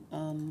innovation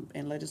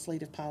and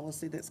legislative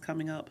policy that's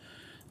coming up.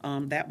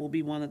 That will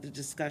be one of the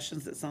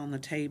discussions that's on the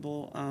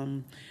table.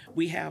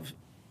 We have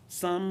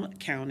some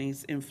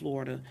counties in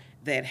Florida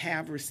that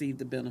have received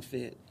the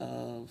benefit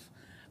of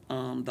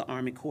the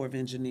Army Corps of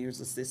Engineers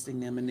assisting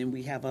them, and then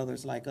we have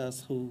others like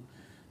us who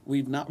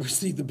we've not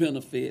received the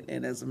benefit,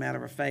 and as a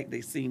matter of fact,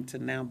 they seem to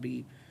now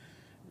be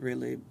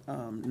really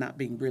not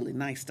being really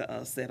nice to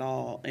us at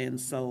all. And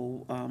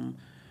so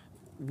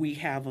we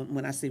haven't,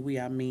 when I say we,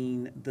 I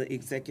mean the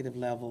executive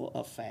level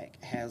of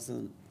FAC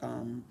hasn't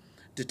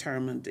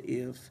determined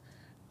if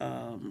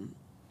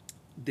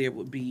there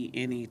would be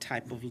any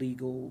type of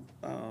legal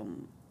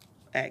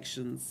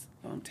actions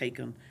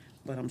taken,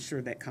 but I'm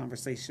sure that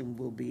conversation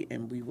will be,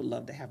 and we would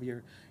love to have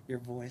your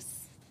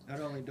voice. Not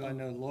only do I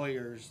know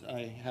lawyers,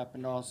 I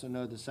happen to also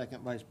know the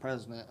second vice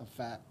president of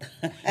FAC.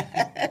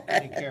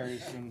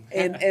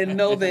 and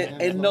know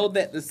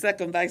that the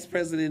second vice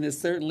president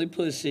is certainly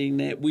pushing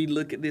that we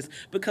look at this,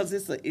 because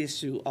it's an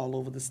issue all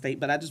over the state.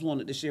 But I just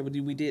wanted to share with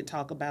you, we did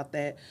talk about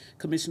that.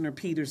 Commissioner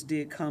Peters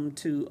did come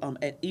to,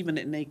 even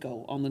at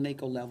NACO, on the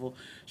NACO level,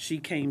 she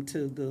came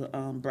to the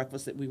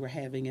breakfast that we were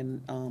having,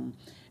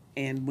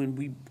 and when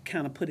we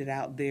kind of put it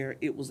out there,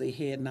 it was a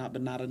head nod,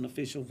 but not an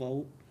official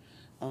vote.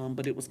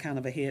 But it was kind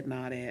of a head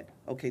nod at,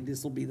 okay,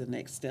 this will be the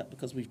next step,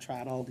 because we've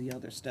tried all the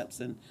other steps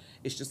and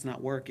it's just not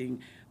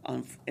working.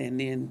 And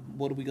then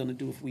what are we going to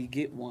do if we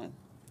get one,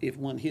 if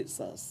one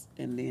hits us?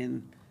 And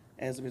then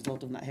as a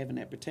result of not having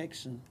that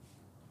protection.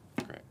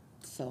 Correct.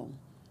 So.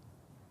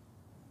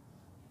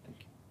 Thank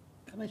you.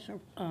 Commissioner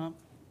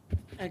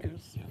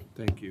Eggers. Yeah,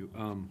 thank you.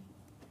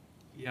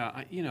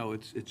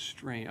 It's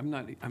strange.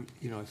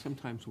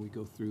 Sometimes when we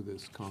go through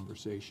this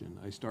conversation,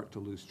 I start to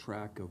lose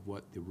track of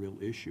what the real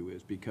issue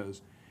is,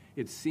 because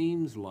it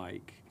seems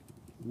like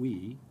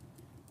we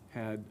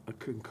had a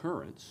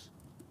concurrence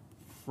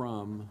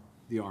from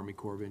the Army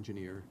Corps of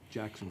Engineer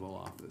Jacksonville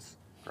office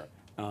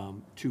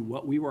to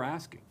what we were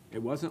asking.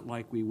 It wasn't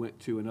like we went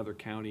to another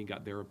county and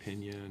got their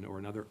opinion, or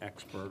another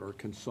expert or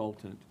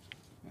consultant.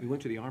 We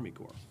went to the Army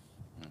Corps.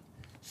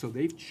 So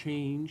they've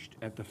changed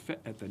at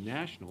the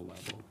national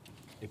level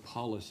a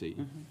policy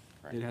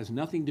that has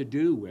nothing to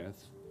do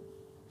with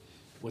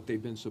what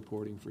they've been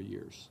supporting for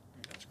years.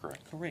 That's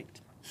correct.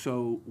 Correct.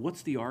 So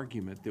what's the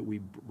argument that we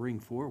bring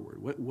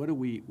forward? What do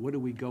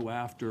we go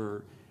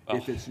after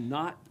if it's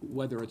not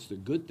whether it's the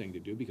good thing to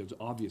do, because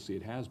obviously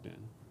it has been,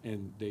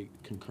 and they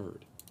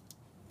concurred?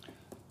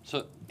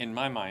 So in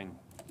my mind,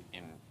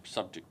 and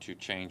subject to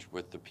change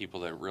with the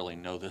people that really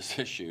know this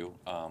issue,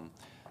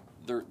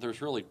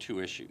 there's really two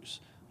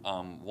issues.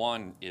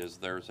 One is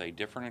there's a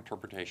different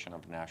interpretation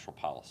of national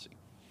policy,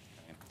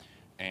 okay?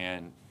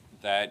 And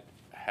that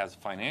has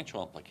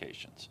financial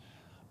implications.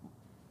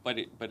 But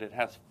it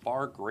has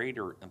far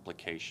greater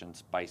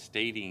implications by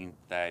stating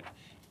that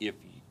if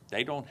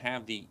they don't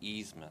have the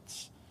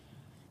easements,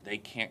 they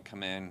can't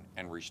come in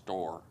and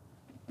restore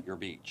your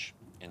beach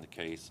in the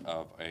case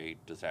of a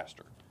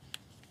disaster.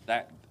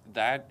 That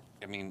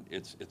I mean,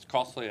 it's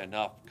costly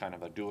enough, kind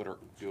of a do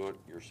it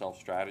yourself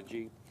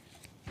strategy,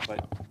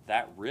 but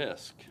that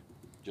risk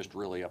just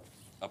really up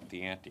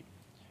the ante.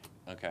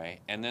 Okay,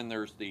 and then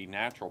there's the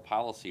natural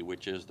policy,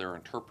 which is they're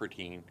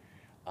interpreting.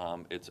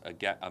 It's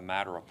a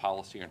matter of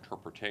policy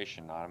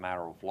interpretation, not a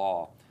matter of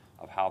law,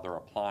 of how they're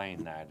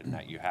applying that, and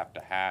that you have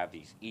to have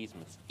these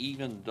easements,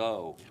 even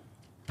though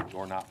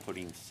you're not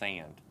putting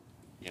sand,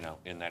 you know,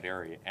 in that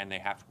area, and they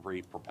have to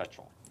be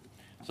perpetual.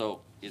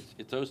 So it's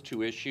those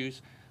two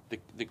issues.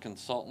 The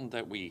consultant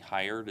that we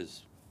hired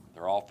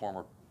they're all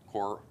former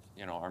Corps,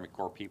 you know, Army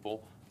Corps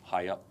people,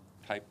 high up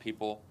type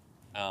people.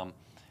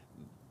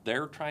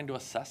 They're trying to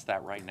assess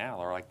that right now.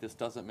 They're like, this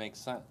doesn't make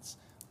sense,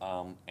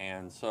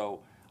 and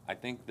so I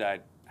think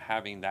that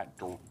having that,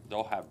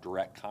 they'll have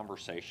direct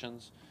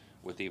conversations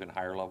with even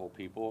higher level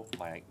people,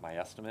 my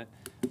estimate.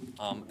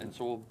 And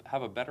so we'll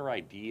have a better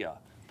idea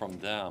from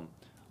them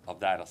of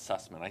that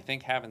assessment. I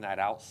think having that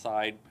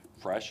outside,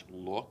 fresh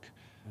look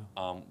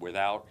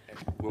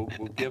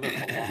will give us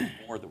a lot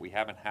more that we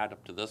haven't had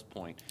up to this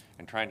point,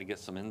 and trying to get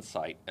some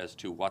insight as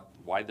to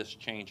why this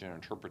change in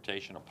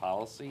interpretation of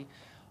policy,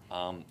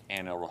 and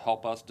it will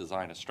help us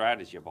design a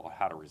strategy about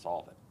how to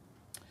resolve it.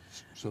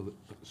 So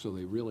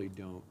they really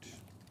don't,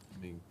 I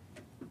mean,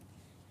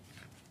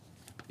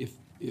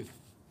 if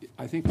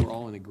I think we're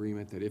all in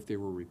agreement that if they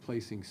were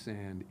replacing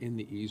sand in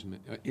the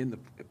easement, in the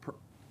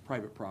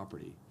private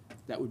property,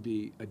 that would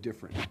be a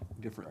different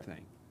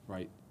thing,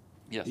 right?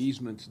 Yes.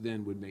 Easements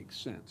then would make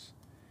sense.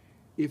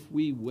 If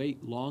we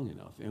wait long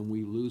enough and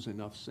we lose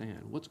enough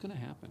sand, what's gonna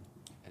happen?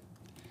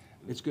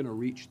 It's gonna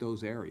reach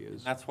those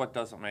areas. That's what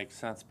doesn't make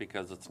sense,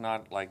 because it's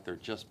not like they're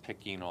just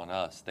picking on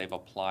us. They've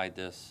applied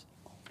this,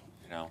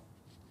 you know,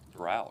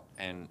 throughout.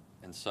 And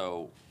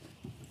so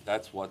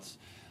that's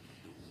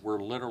we're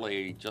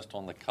literally just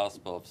on the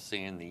cusp of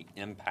seeing the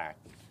impact,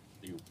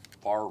 the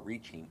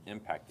far-reaching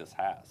impact this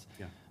has.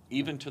 Yeah.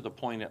 Even to the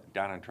point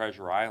down on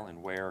Treasure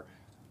Island where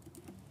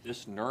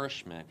this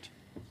nourishment,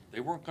 they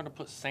weren't going to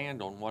put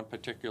sand on one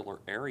particular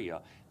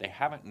area. They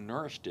haven't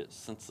nourished it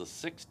since the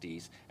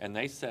 60s, and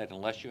they said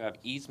unless you have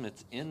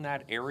easements in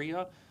that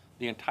area,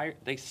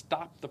 they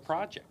stopped the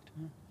project.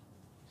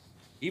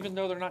 Even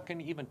though they're not going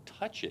to even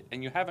touch it,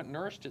 and you haven't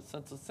nourished it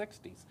since the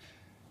 60s.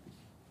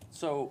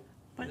 So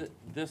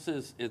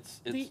it's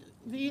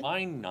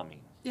mind-numbing.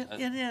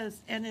 It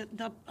is, and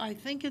I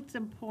think it's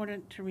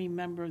important to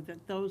remember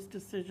that those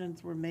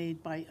decisions were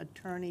made by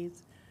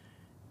attorneys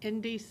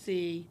in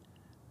DC,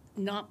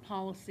 not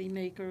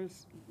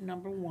policymakers,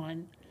 number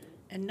one.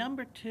 And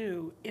number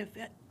two,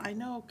 I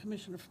know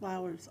Commissioner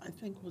Flowers, I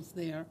think, was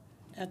there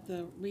at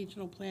the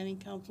Regional Planning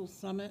Council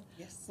Summit.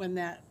 Yes. When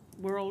that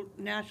world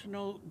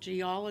national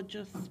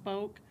geologist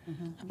spoke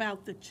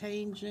about the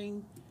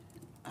changing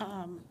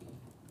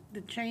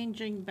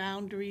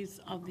boundaries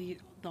of the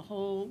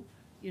whole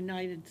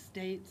United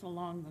States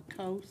along the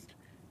coast,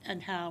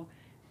 and how,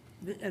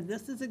 and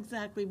this is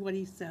exactly what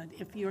he said,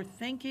 if you're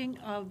thinking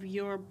of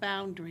your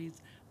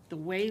boundaries the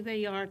way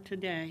they are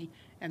today,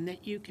 and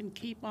that you can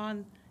keep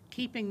on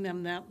keeping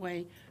them that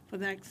way for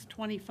the next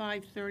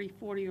 25, 30,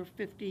 40, or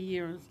 50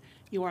 years,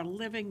 you are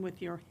living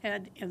with your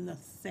head in the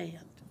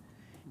sand.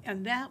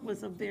 And that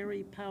was a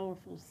very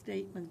powerful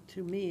statement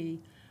to me,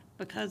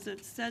 because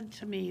it said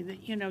to me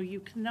that, you know, you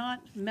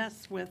cannot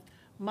mess with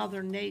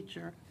Mother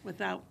Nature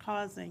without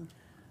causing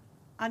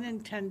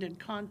unintended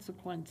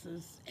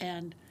consequences.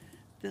 And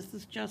this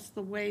is just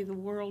the way the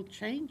world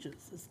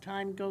changes as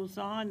time goes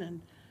on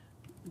and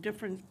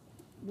different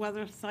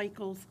weather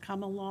cycles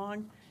come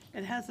along.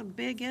 It has a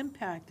big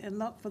impact. And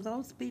look, for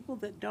those people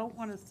that don't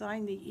want to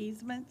sign the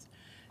easements,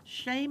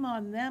 shame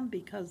on them,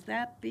 because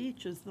that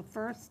beach is the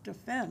first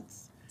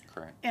defense.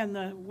 Correct. In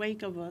the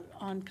wake of an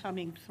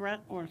oncoming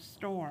threat or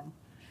storm.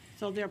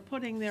 So they're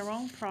putting their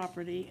own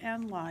property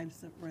and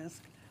lives at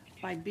risk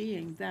by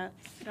being that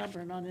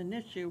stubborn on an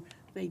issue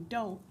they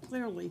don't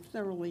clearly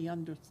thoroughly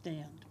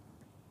understand.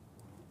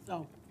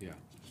 So Yeah.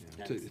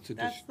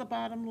 that's the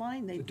bottom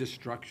line. The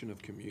destruction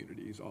of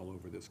communities all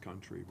over this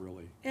country,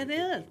 really. It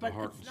The is, but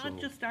heart it's and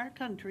not soul. just our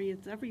country,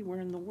 it's everywhere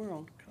in the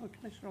world.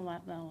 Commissioner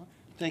Latvala.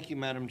 Thank you,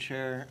 Madam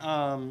Chair.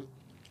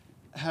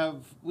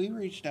 Has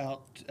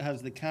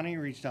the county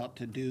reached out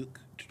to Duke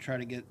to try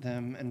to get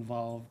them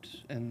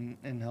involved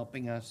in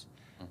helping us?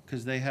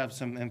 Because they have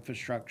some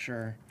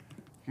infrastructure,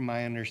 from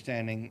my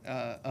understanding,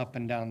 up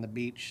and down the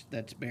beach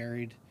that's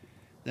buried,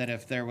 that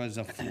if there was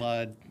a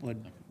flood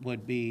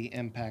would be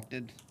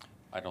impacted.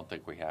 I don't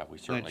think we have. We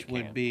certainly Which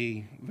would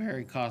be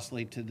very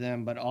costly to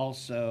them, but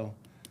also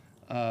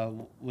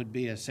would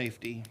be a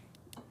safety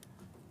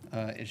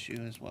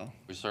issue as well.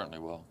 We certainly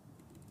will.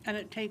 And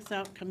it takes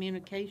out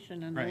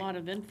communication and Right. a lot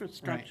of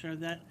infrastructure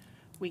that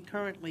we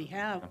currently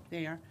have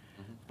there.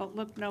 But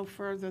look no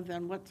further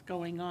than what's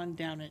going on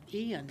down at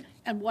Ian.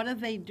 And what do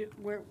they do,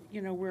 where,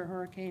 you know, where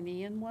Hurricane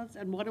Ian was?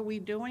 And what are we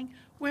doing?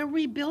 We're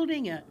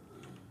rebuilding it.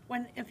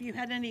 When, if you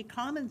had any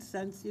common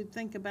sense, you'd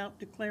think about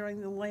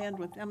declaring the land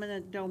with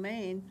eminent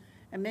domain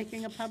and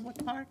making a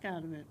public park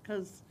out of it,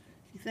 because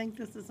you think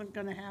this isn't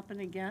gonna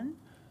happen again?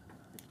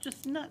 It's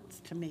just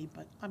nuts to me,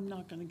 but I'm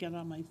not gonna get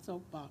on my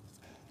soapbox.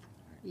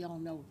 We all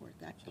know where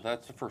that So goes.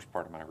 that's the first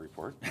part of my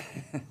report.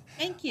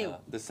 Thank you.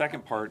 The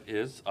second part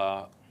is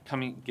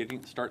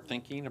start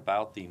thinking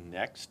about the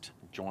next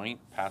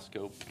joint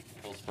Pasco,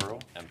 Hillsborough,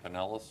 and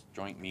Pinellas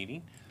joint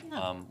meeting.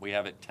 Yeah. We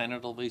have it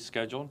tentatively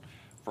scheduled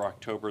for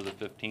October the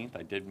 15th.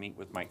 I did meet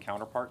with my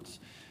counterparts,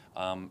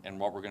 and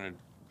what we're going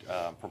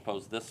to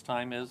propose this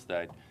time is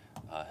that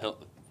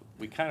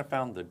we kind of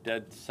found the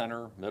dead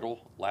center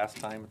middle last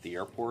time at the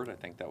airport. I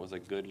think that was a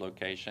good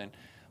location,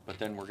 but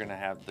then we're going to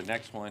have the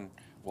next one.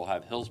 We'll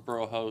have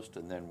Hillsborough host,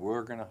 and then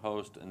we're going to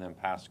host, and then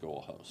Pasco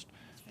will host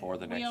for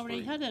the next We already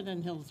three. had it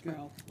in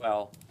Hillsborough.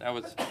 Well, that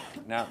was,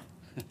 now,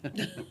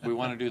 we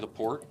want to do the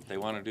port, they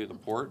want to do the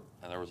port,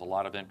 and there was a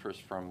lot of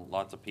interest from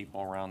lots of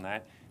people around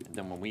that. And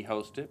then when we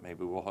host it,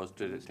 maybe we'll host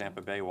it at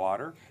Tampa Bay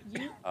Water,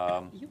 you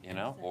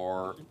know,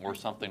 or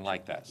something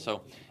like that.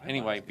 So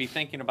anyway, be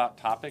thinking about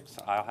topics.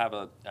 I'll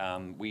have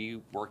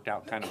we worked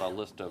out kind of a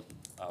list of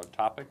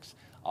topics.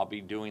 I'll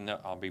be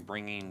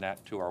bringing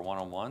that to our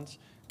one-on-ones,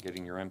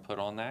 getting your input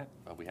on that.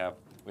 We have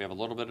a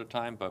little bit of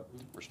time, but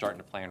we're starting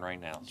to plan right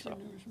now, so.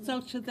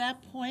 So to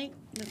that point,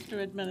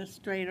 Mr.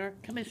 Administrator,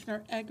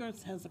 Commissioner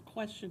Eggers has a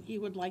question he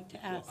would like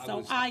to ask,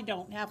 so I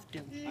don't have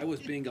to. I was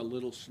being a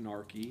little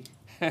snarky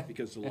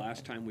because the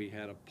last time we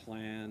had a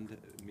planned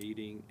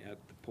meeting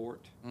at the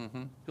port,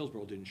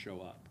 Hillsborough didn't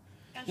show up.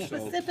 And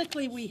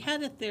specifically, we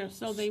had it there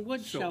so they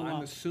would show So I'm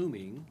up.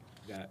 assuming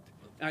that,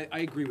 I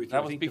agree with you. That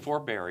I was think before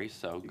Barry,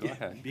 so go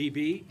ahead.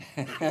 BB?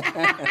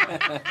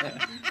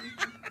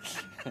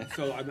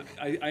 So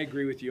I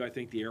agree with you. I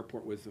think the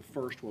airport was the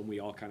first one we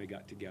all kind of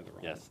got together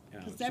on. Yes.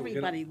 Because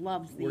everybody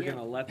loves the We're going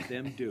to airport. let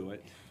them do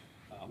it,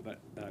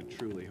 but I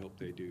truly hope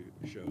they do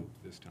show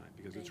this time,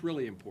 because it's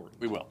really important.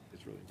 We will.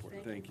 It's really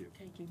important. Thank you.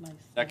 Taking my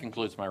That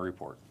concludes my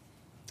report.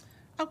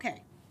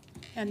 Okay,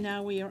 and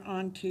now we are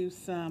on to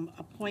some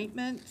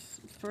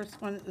appointments.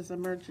 First one is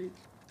Emergency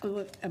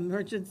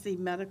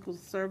Medical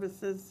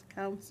Services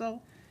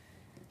Council,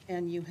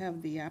 and you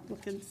have the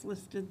applicants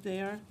listed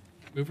there.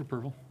 Move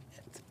approval.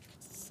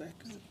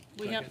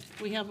 We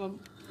have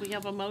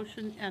a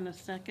motion and a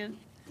second.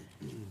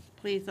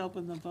 Please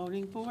open the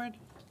voting board.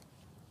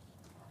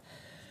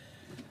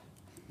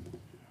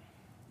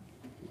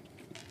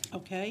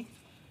 Okay,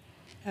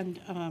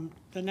 and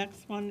the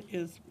next one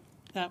is,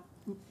 that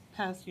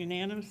passed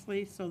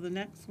unanimously, so the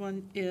next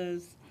one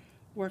is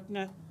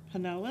WorkNet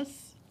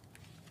Pinellas.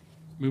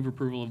 Move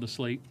approval of the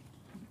slate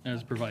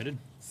as provided.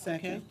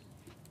 Second.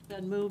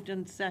 Been moved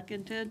and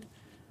seconded,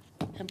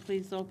 and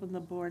please open the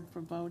board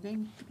for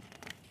voting.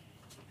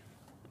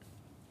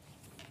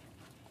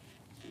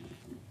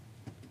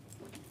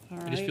 All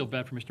I just feel right.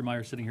 bad for Mr.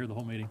 Meyer sitting here the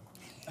whole meeting.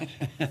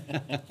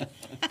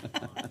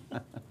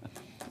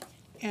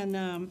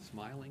 And,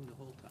 Smiling the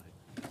whole time.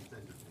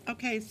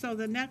 okay, so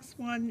the next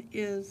one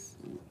is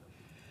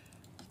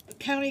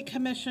County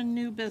Commission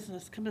New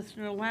Business.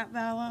 Commissioner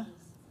Latvala?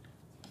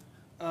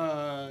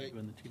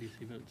 When the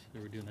TDC votes, or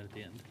we're doing that at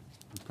the end.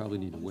 We probably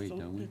need to wait, So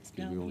don't we? it's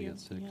Because down we only here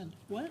got at the 6. end.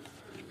 What?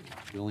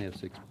 We only have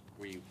 6.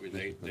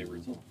 They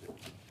resolved it.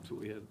 That's what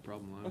we had the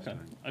problem last Okay,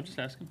 time. I'm just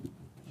asking.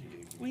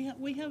 We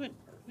have it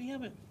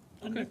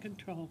under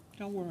control.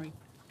 Don't worry.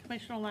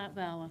 Commissioner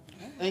Latvala?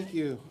 Thank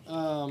you.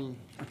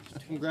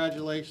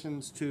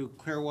 Congratulations to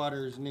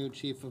Clearwater's new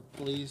chief of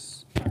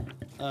police,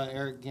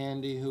 Eric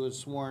Gandy, who was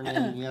sworn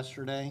in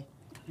yesterday.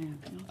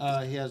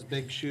 He has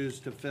big shoes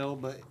to fill,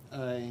 but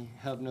I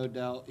have no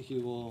doubt he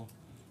will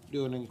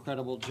do an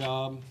incredible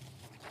job.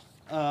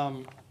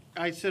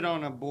 I sit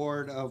on a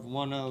board of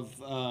one of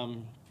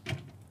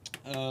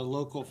a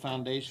local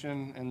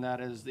foundation, and that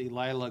is the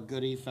Lila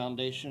Goody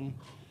Foundation.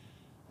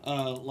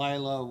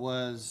 Lila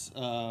was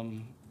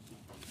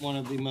one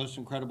of the most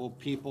incredible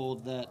people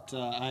that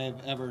I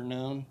have ever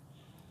known.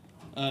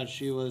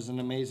 She was an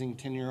amazing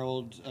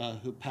 10-year-old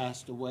who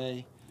passed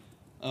away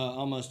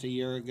almost a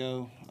year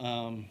ago,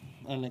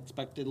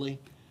 unexpectedly.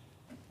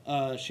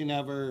 She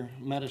never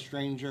met a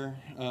stranger.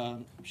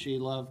 She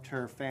loved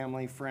her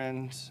family,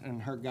 friends,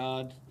 and her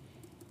God.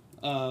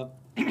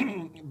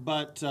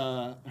 But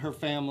her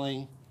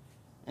family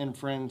and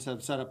friends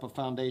have set up a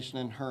foundation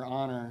in her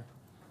honor,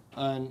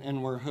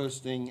 and we're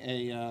hosting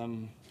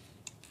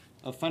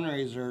a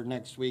fundraiser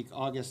next week,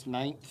 August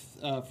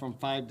 9th, from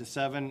 5 to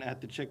 7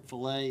 at the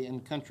Chick-fil-A in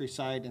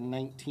Countryside in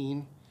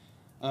 19,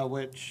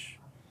 which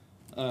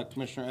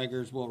Commissioner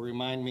Eggers will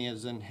remind me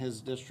is in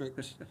his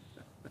district.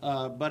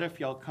 But if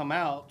y'all come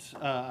out,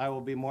 I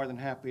will be more than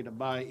happy to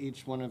buy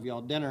each one of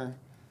y'all dinner,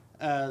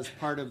 as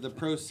part of the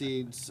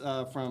proceeds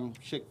from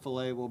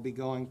Chick-fil-A will be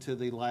going to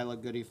the Lila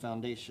Goody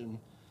Foundation.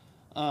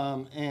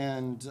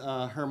 And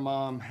her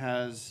mom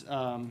has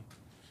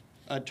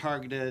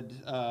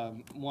targeted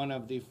one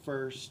of the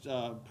first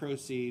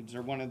proceeds,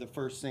 or one of the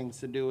first things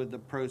to do with the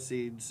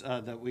proceeds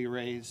that we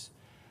raise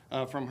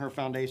from her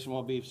foundation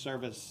will be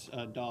service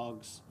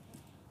dogs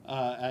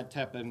at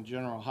Teppan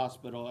General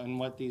Hospital. And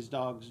what these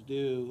dogs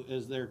do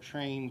is they're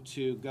trained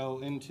to go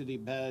into the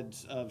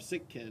beds of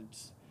sick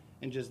kids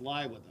and just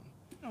lie with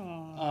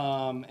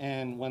them.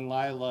 And when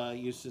Lila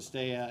used to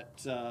stay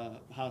at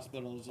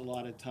hospitals, a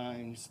lot of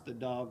times the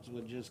dogs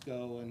would just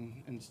go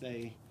and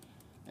stay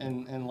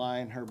and lie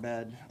in her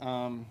bed.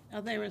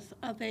 Are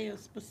they a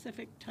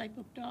specific type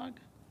of dog?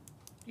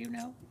 Do you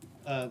know?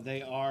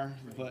 They are,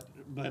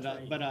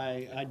 but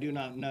I do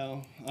not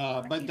know.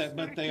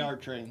 But they are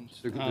trained.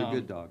 They're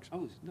good dogs.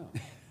 Oh, no.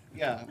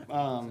 Yeah.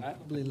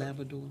 Probably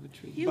Labrador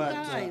retriever. You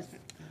guys.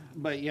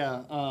 But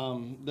yeah,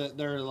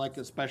 they're like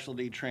a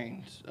specialty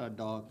trained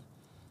dog.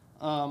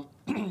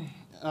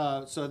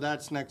 So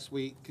that's next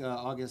week,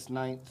 August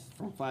 9th,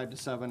 from 5 to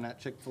 7 at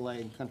Chick-fil-A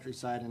in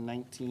Countryside in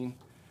 19.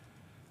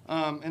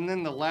 And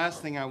then the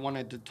last thing I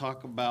wanted to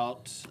talk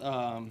about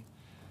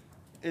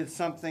is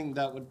something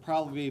that would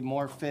probably be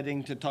more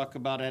fitting to talk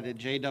about at a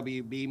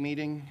JWB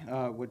meeting,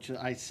 which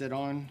I sit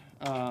on.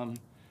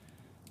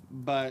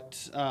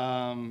 But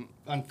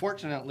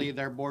unfortunately,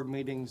 their board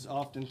meetings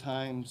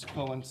oftentimes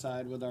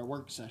coincide with our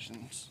work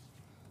sessions.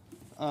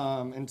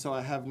 And so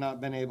I have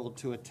not been able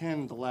to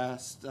attend the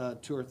last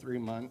 2 or 3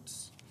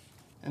 months.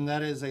 And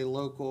that is a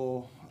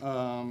local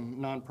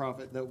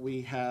nonprofit that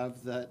we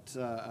have that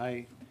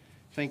I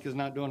think is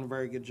not doing a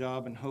very good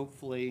job, and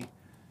hopefully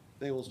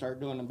they will start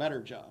doing a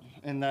better job,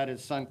 and that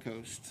is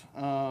Suncoast.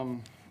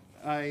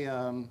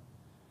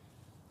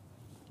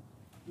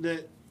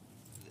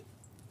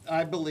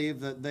 I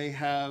believe that they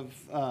have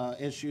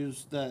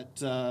issues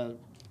that,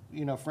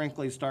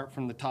 frankly, start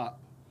from the top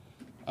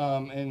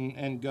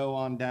and go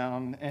on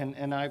down.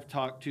 And I've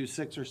talked to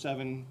 6 or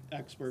 7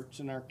 experts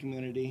in our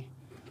community,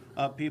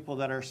 people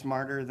that are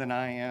smarter than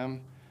I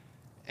am.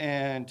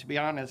 And to be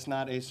honest,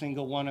 not a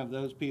single one of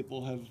those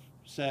people have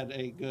said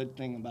a good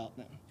thing about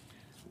them.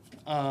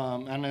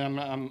 And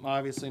I'm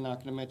obviously not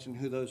going to mention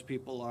who those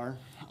people are.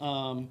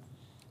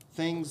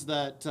 Things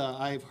that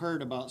I've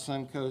heard about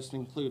Suncoast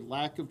include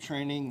lack of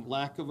training,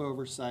 lack of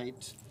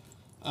oversight,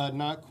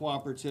 not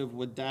cooperative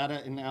with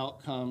data and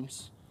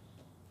outcomes,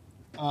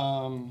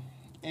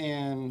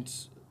 and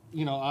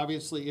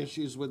obviously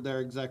issues with their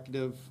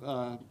executive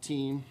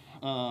team.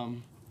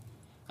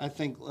 I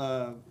think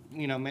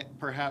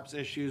perhaps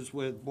issues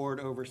with board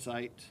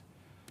oversight.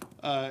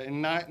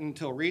 And not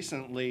until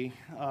recently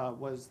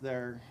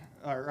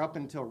up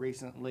until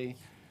recently,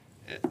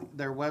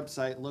 their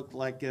website looked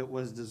like it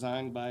was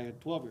designed by a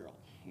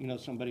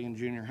 12-year-old, somebody in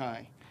junior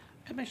high.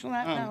 Commissioner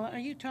Latvala, are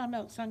you talking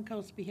about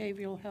Suncoast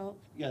Behavioral Health?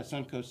 Yeah,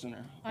 Suncoast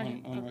Center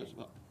on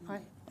Roosevelt.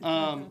 I-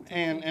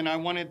 And I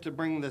wanted to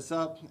bring this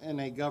up in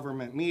a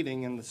government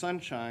meeting in the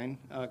sunshine,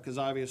 because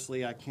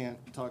obviously I can't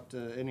talk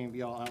to any of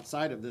y'all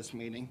outside of this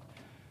meeting.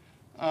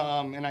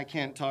 And I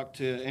can't talk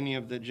to any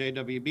of the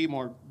JWB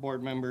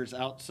board members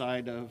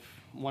outside of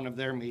one of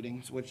their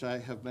meetings, which I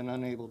have been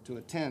unable to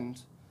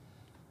attend.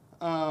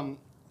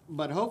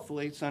 But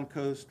hopefully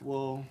Suncoast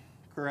will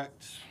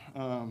correct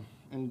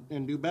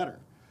and do better.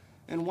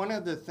 And one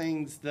of the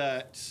things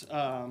that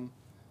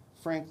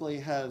frankly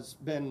has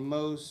been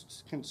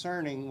most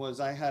concerning was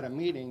I had a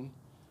meeting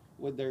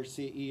with their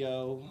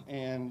CEO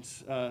and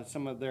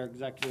some of their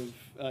executive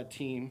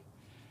team.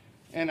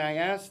 And I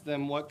asked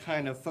them what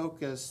kind of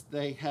focus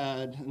they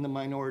had in the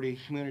minority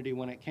community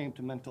when it came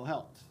to mental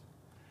health.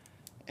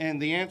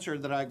 And the answer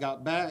that I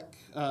got back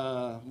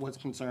was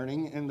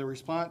concerning, and the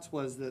response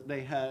was that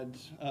they had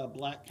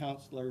black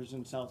counselors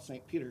in South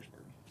St.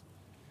 Petersburg,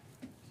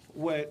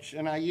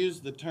 and I use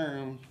the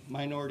term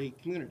minority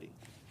community.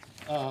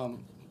 Our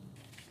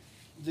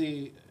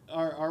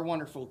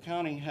wonderful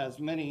county has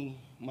many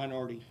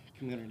minority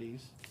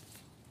communities,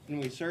 and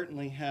we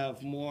certainly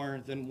have more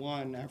than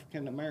one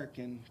African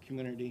American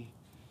community.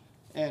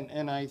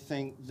 And I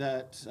think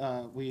that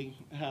we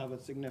have a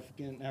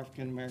significant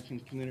African American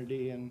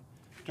community in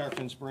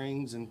Tarpon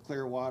Springs and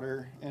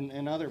Clearwater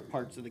and other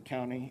parts of the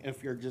county,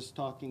 if you're just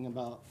talking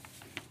about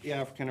the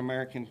African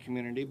American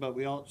community, but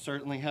we all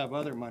certainly have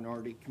other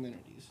minority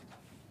communities.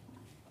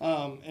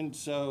 And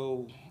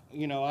so,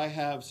 I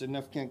have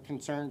significant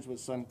concerns with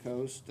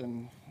Suncoast,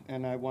 and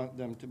I want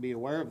them to be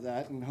aware of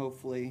that, and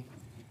hopefully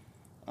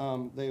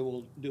they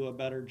will do a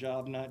better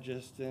job, not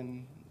just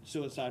in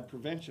suicide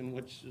prevention,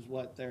 which is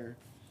what they're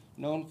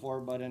known for,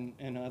 but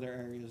in other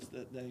areas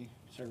that they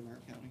serve our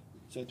county.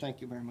 So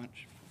thank you very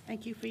much.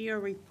 Thank you for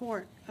your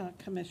report,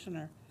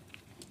 Commissioner.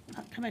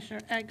 Commissioner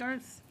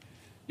Eggers?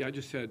 Yeah, I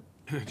just had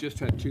 2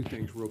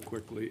 things real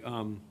quickly.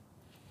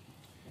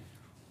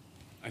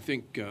 I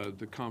think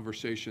the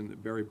conversation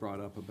that Barry brought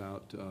up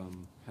about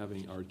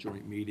having our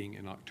joint meeting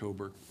in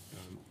October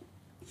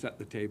set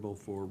the table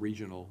for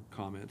regional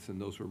comments, and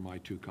those were my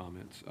 2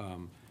 comments.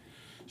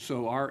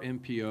 So our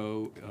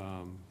MPO,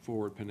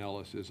 Forward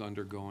Pinellas, is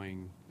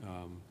undergoing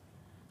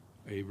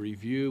a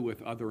review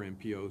with other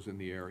MPOs in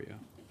the area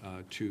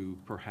to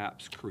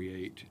perhaps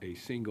create a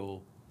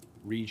single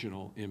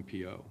regional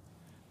MPO.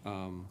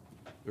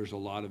 There's a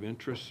lot of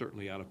interest,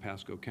 certainly out of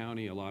Pasco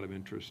County, a lot of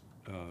interest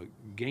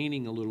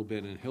gaining a little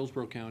bit in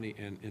Hillsborough County,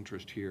 and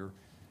interest here.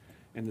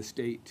 And the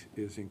state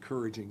is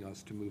encouraging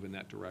us to move in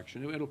that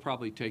direction. It'll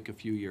probably take a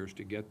few years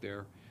to get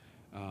there.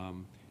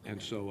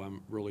 And so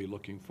I'm really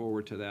looking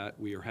forward to that.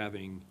 We are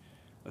having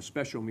a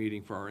special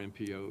meeting for our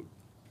MPO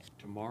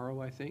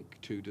tomorrow, I think,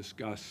 to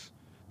discuss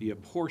the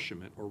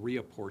apportionment or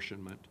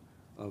reapportionment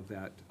of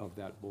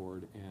that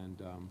board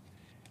and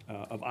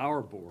of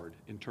our board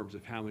in terms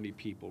of how many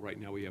people. Right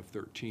now we have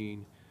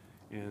 13.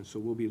 And so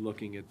we'll be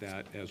looking at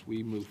that as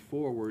we move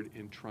forward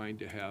in trying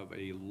to have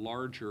a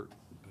larger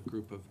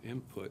group of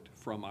input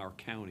from our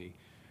county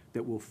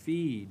that will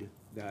feed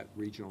that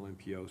regional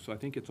MPO. So I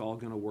think it's all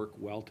going to work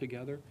well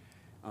together.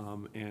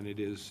 And it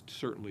is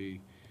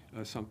certainly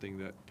something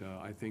that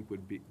I think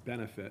would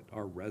benefit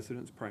our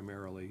residents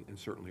primarily and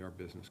certainly our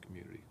business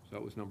community. So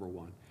that was number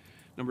one.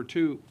 Number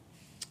two,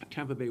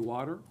 Tampa Bay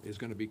Water is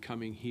going to be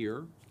coming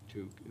here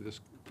to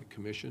this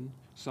commission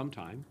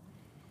sometime,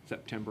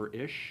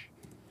 September-ish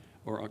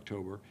or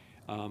October.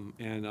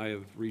 And I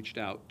have reached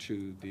out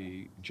to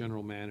the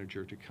general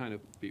manager to kind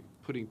of be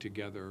putting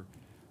together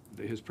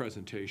his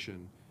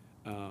presentation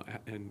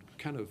and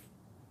kind of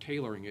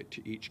tailoring it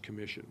to each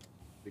commission,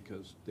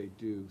 because they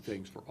do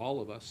things for all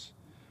of us,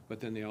 but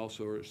then they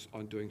also are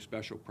on doing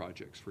special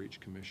projects for each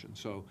commission.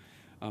 So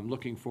I'm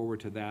looking forward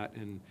to that,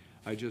 and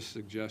I just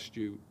suggest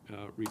you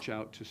reach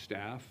out to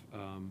staff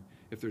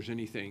if there's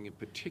anything in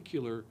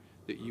particular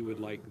that you would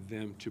like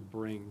them to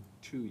bring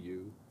to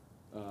you.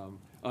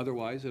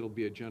 Otherwise, it'll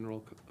be a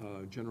general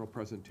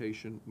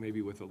presentation,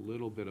 maybe with a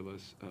little bit of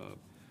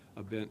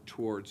a bent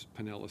towards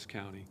Pinellas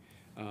County.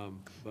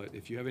 But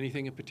if you have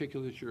anything in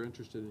particular that you're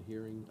interested in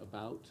hearing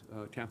about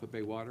Tampa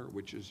Bay Water,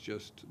 which is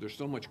just, there's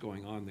so much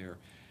going on there,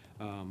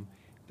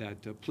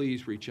 that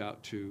please reach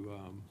out to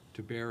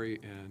Barry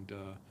and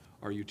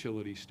our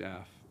utility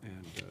staff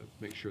and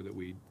make sure that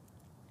we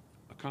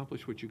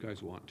accomplish what you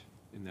guys want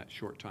in that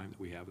short time that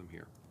we have them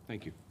here.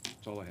 Thank you.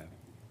 That's all I have.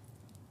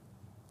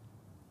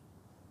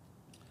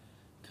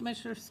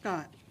 Commissioner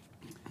Scott.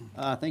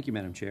 Thank you,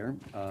 Madam Chair.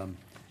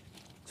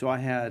 So I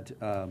had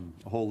a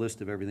whole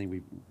list of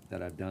everything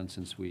that I've done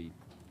since we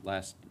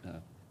last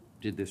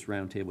did this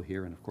roundtable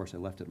here, and of course I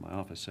left it in my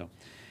office, so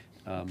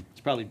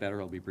it's probably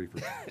better I'll be briefer.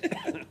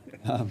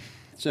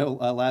 So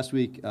last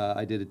week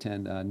I did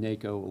attend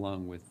NACO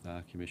along with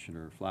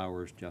Commissioner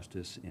Flowers,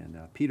 Justice, and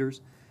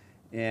Peters,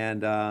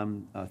 and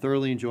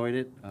thoroughly enjoyed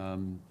it.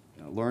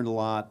 Learned a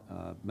lot,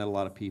 met a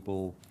lot of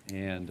people,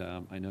 and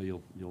I know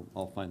you'll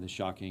all find this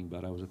shocking,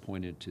 but I was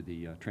appointed to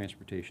the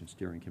Transportation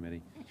Steering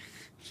Committee.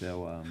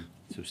 So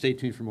so stay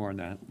tuned for more on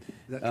that.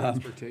 That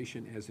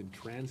transportation as in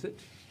transit?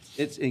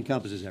 It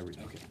encompasses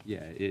everything. Okay.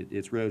 Yeah,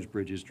 it's roads,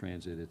 bridges,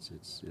 transit.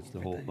 It's the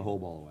whole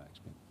ball of wax.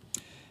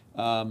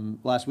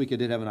 But, last week I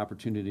did have an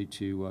opportunity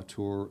to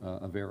tour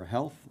Avera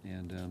Health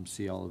and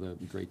see all of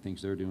the great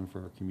things they're doing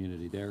for our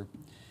community there.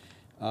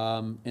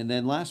 And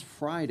then last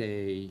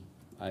Friday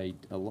I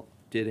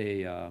did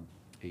a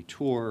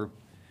tour.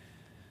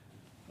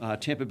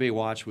 Tampa Bay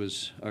Watch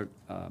was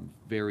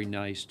very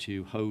nice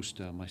to host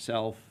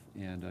myself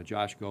and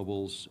Josh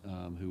Goebbels,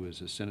 who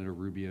is Senator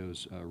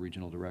Rubio's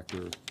regional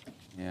director,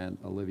 and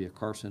Olivia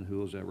Carson,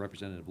 who is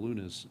Representative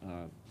Luna's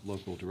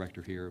local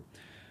director here,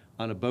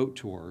 on a boat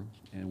tour.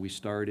 And we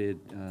started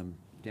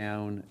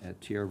down at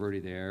Tierra Verde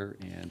there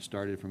and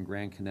started from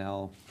Grand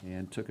Canal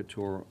and took a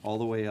tour all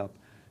the way up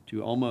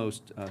to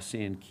almost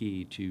Sand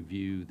Key to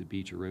view the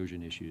beach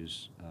erosion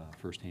issues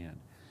firsthand.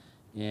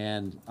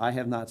 And I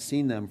have not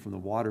seen them from the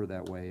water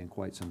that way in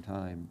quite some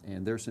time,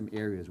 and there's some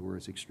areas where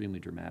it's extremely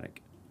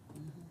dramatic.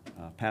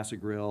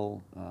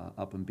 Pass-a-Grille,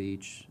 Upham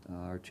Beach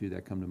are two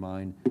that come to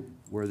mind,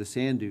 where the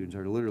sand dunes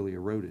are literally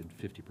eroded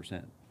 50%.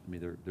 I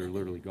mean, they're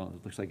literally gone.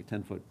 It looks like a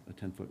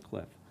 10-foot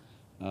cliff.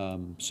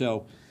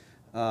 So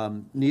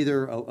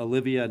neither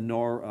Olivia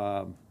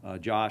nor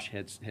Josh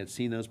had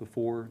seen those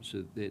before,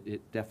 so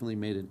it definitely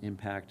made an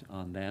impact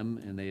on them,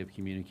 and they have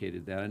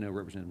communicated that. I know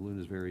Representative Luna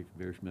is very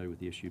familiar with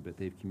the issue, but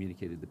they've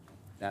communicated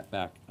that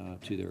back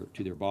to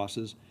their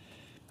bosses.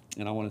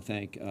 And I want to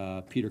thank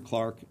Peter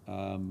Clark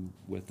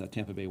with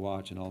Tampa Bay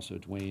Watch, and also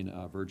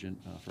Dwayne Virgin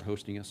for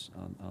hosting us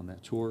on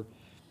that tour.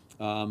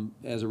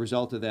 As a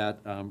result of that,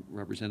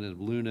 Representative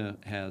Luna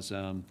has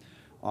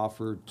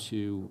offered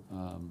to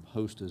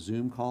host a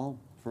Zoom call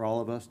for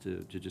all of us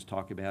to just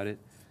talk about it.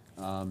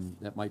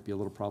 That might be a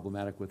little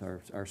problematic with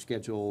our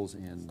schedules,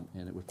 and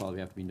it would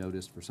probably have to be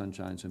noticed for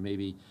Sunshine. So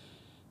maybe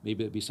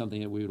it'd be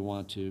something that we would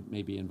want to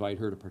maybe invite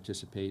her to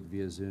participate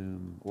via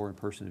Zoom or in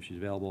person if she's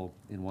available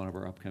in one of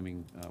our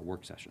upcoming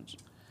work sessions.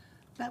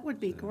 That would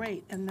be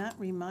great, and that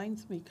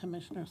reminds me,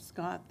 Commissioner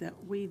Scott, that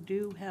we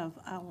do have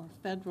our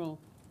federal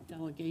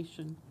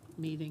delegation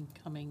meeting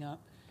coming up,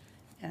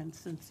 and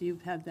since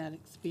you've had that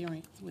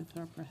experience with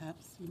her,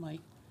 perhaps you might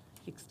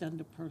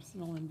extend a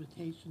personal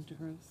invitation to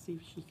her to see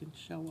if she can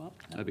show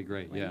up. That'd be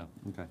great, yeah,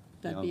 okay.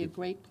 That'd be a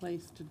great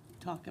place to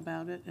talk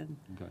about it, and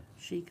Okay.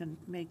 she can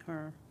make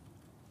her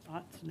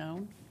thoughts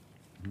known.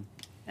 Mm-hmm.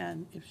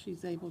 And if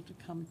she's able to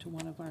come to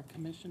one of our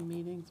commission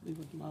meetings, we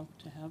would love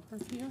to have her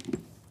here.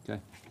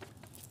 Okay.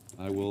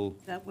 I will,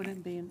 That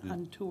wouldn't be an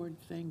untoward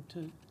thing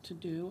to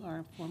do.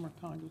 Our former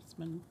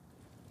congressman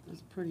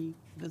was pretty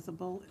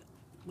visible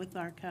with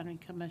our county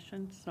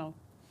commission, so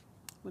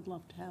we'd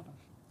love to have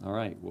her. all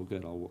right, well,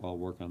 good. I'll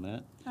work on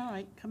that. All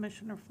right,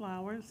 Commissioner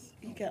Flowers.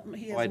 He Oh,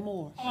 I- has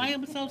more. Oh, I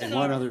am so sorry. And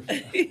one other,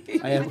 I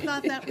I have,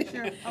 thought that was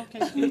your,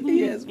 okay.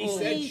 He has He more.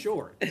 said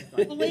short.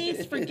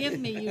 Please forgive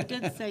me, you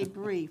did say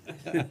brief.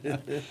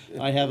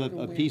 I have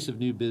a piece of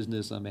new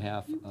business on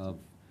behalf of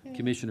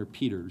Commissioner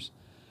Peters,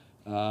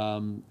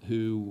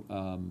 who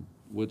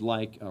would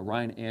like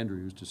Ryan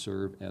Andrews to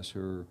serve as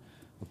her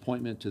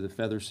appointment to the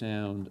Feather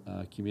Sound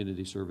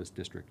Community Service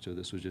District. So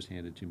this was just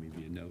handed to me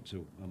via note.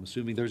 So I'm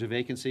assuming there's a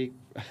vacancy?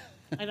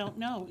 I don't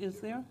know, is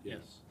there?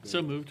 Yes.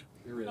 So moved.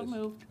 There So is.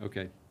 moved,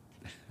 Okay,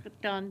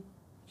 done.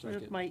 There's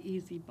Second. my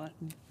easy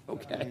button.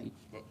 okay.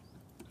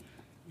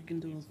 You can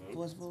do a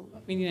voice vote.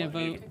 We need to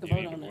vote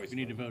on it. We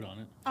need to vote on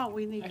it. Oh,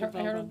 we need I to heard,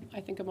 vote on.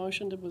 I think a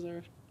motion, was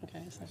there,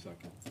 okay, a second.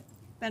 Second.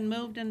 Been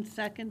moved and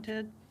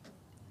seconded.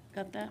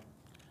 Got that?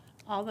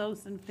 All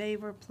those in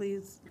favor,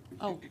 please.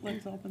 Oh,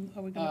 let's open,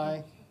 are we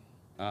gonna?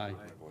 Aye.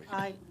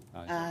 Aye.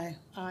 Aye.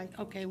 Aye,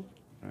 okay. All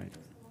right.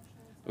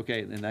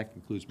 Okay, and that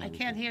concludes my I report.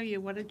 can't hear you.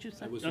 What did you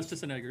say?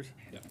 Justice and Eggers.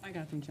 I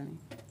got them, Jenny.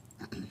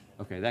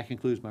 Okay, that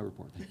concludes my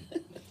report.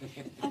 Thank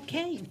you.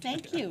 Okay,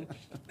 thank you.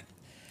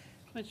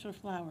 Commissioner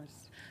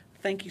Flowers.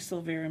 Thank you so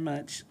very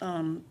much.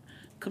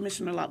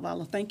 Commissioner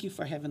Lotwalla, thank you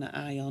for having an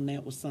eye on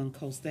that with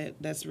Suncoast.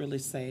 That's really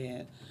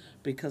sad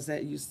because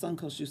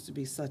Suncoast used to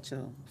be such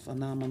a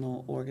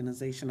phenomenal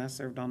organization. I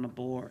served on the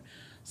board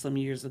some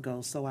years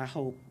ago, so I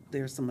hope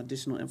there's some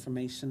additional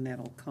information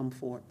that'll come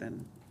forth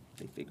and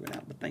they figure it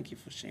out. But thank you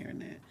for sharing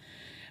that.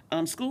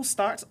 School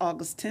starts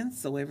August 10th,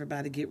 so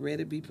everybody get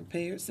ready, be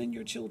prepared. Send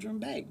your children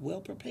back well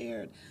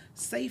prepared,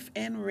 safe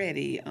and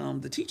ready.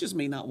 The teachers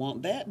may not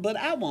want that, but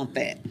I want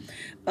that.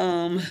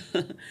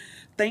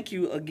 Thank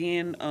you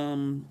again.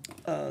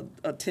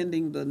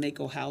 Attending the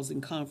NACO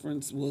Housing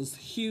Conference was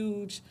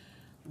huge.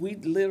 We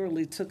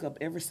literally took up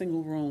every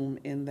single room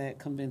in that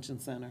convention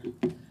center.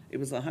 It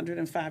was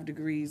 105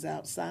 degrees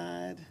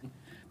outside,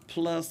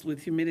 plus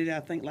with humidity, I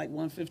think like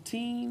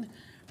 115,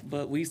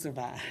 but we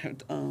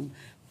survived.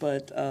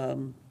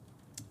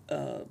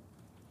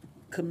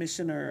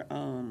 Commissioner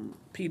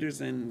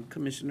Peters and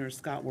Commissioner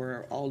Scott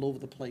were all over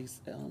the place.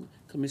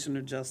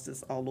 Commissioner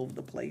Justice all over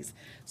the place.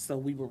 So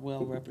we were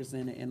well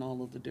represented in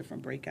all of the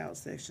different breakout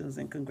sessions,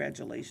 and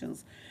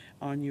congratulations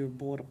on your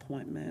board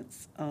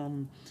appointments.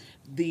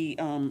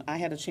 I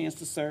had a chance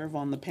to serve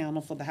on the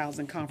panel for the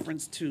Housing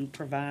Conference to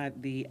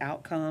provide the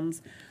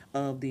outcomes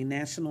of the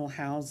National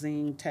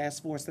Housing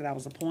Task Force that I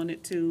was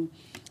appointed to,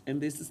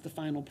 and this is the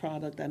final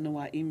product. I know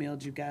I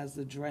emailed you guys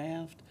the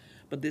draft,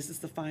 but this is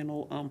the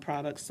final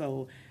product,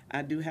 so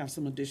I do have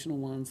some additional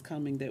ones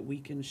coming that we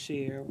can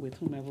share with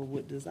whomever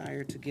would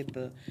desire to get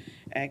the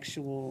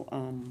actual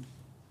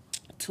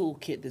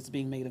toolkit that's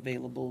being made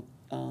available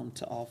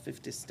to all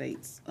 50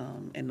 states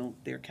and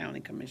their county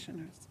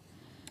commissioners.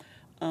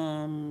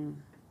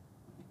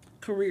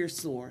 Career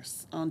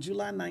Source. On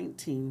July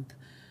 19th,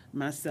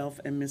 myself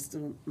and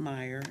Mr.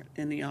 Meyer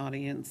in the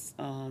audience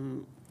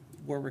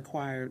were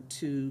required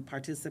to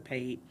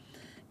participate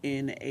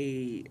in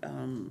a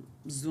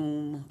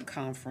Zoom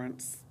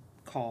conference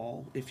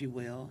call, if you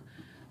will,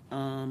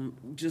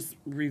 just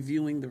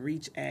reviewing the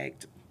REACH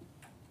Act,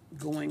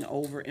 going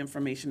over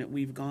information that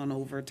we've gone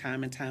over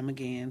time and time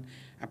again.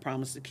 I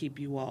promise to keep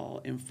you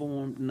all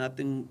informed.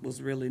 Nothing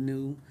was really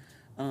new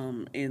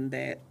in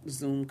that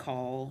Zoom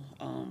call.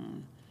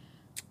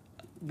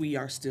 We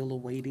are still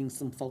awaiting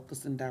some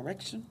focus and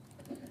direction.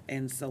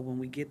 And so when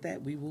we get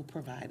that, we will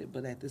provide it.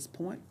 But at this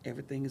point,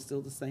 everything is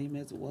still the same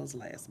as it was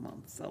last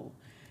month. So,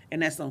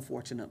 and that's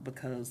unfortunate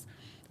because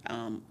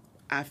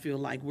I feel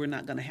like we're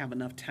not going to have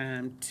enough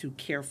time to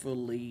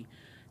carefully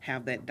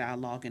have that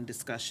dialogue and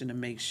discussion to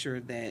make sure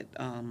that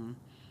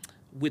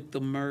with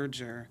the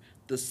merger,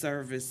 the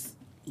service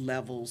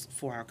levels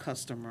for our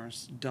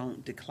customers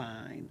don't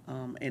decline.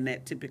 And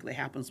that typically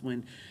happens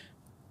when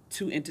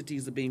two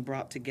entities are being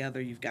brought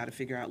together. You've got to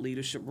figure out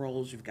leadership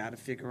roles. You've got to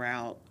figure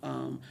out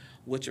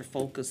what your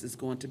focus is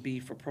going to be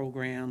for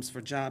programs, for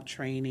job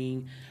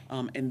training,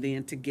 and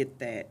then to get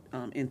that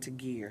into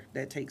gear.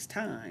 That takes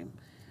time.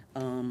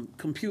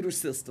 Computer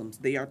systems,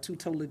 they are two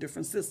totally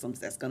different systems.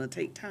 That's going to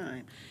take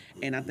time.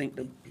 And I think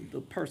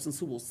the persons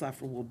who will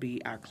suffer will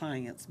be our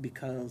clients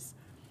because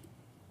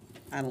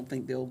I don't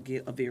think they'll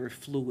get a very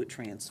fluid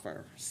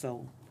transfer.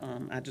 So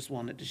I just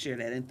wanted to share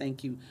that. And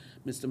thank you,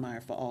 Mr.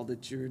 Meyer, for all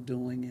that you're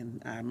doing.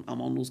 And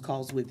I'm on those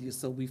calls with you,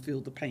 so we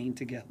feel the pain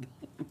together.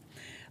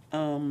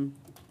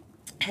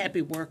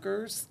 Happy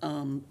Workers,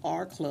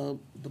 our club,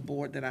 the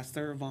board that I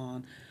serve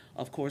on,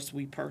 of course,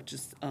 we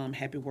purchased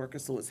Happy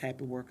Workers, so it's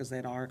Happy Workers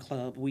at our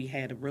club. We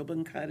had a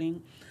ribbon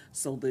cutting,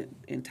 so the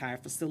entire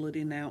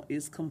facility now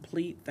is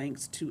complete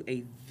thanks to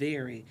a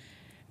very,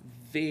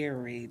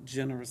 very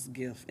generous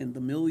gift in the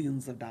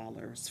millions of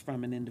dollars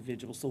from an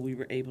individual. So we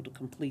were able to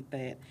complete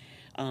that.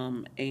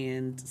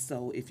 And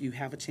so if you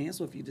have a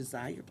chance or if you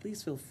desire,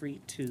 please feel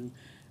free to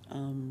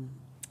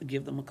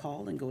give them a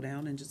call and go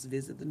down and just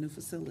visit the new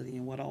facility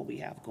and what all we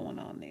have going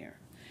on there.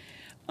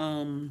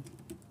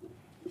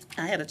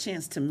 I had a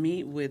chance to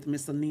meet with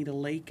Miss Anita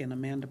Lake and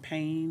Amanda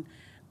Payne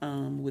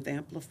with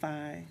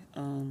Amplify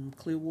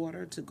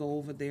Clearwater to go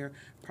over their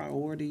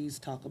priorities,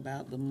 talk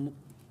about the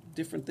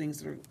different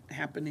things that are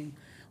happening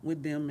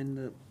with them and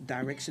the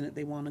direction that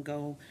they want to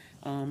go.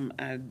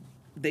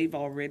 They've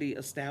already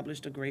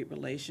established a great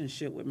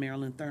relationship with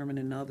Marilyn Thurman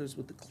and others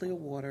with the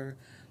Clearwater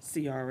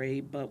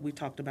CRA, but we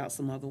talked about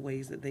some other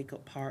ways that they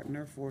could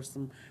partner for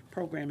some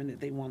programming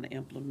that they want to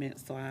implement.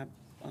 So I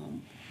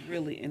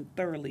really and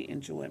thoroughly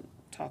enjoyed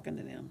talking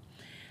to them.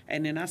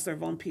 And then I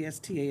serve on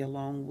PSTA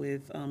along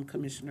with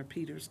Commissioner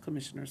Peters,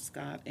 Commissioner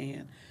Scott,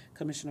 and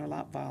Commissioner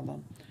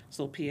Latvala.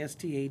 So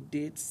PSTA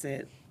did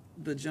set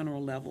the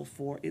general level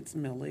for its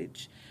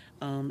millage,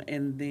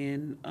 and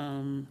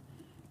then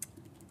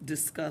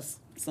discuss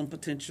some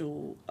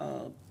potential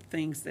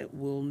things that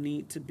will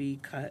need to be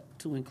cut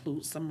to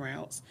include some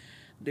routes.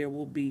 There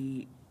will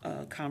be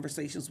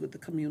conversations with the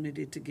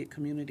community to get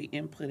community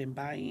input and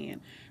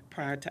buy-in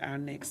prior to our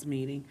next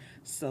meeting.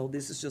 So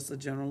this is just a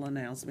general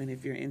announcement.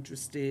 If you're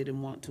interested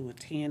and want to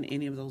attend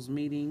any of those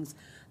meetings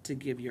to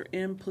give your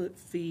input,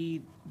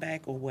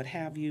 feedback, or what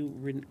have you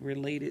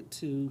related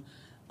to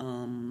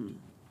PSTA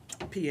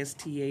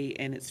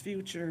and its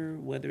future,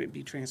 whether it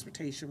be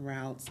transportation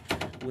routes,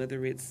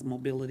 whether it's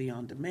mobility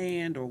on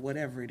demand, or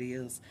whatever it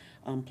is,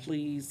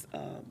 please,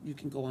 you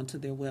can go onto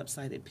their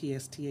website at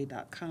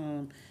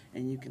psta.com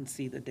and you can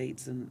see the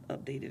dates and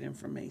updated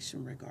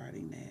information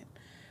regarding that.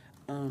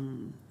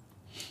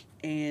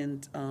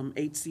 And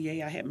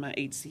HCA, I had my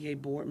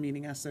HCA board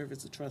meeting. I serve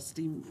as a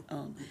trustee,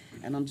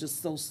 and I'm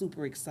just so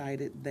super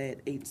excited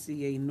that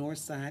HCA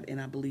Northside and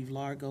I believe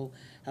Largo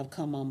have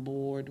come on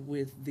board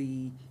with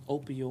the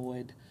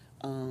opioid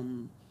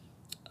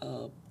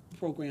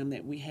program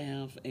that we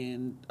have,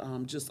 and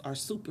just are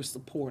super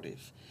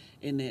supportive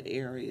in that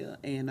area.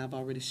 And I've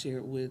already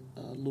shared with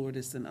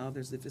Lourdes and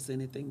others if it's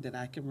anything that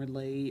I can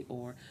relay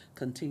or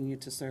continue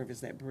to serve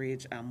as that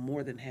bridge, I'm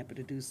more than happy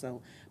to do so.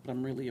 But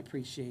I'm really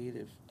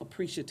appreciative that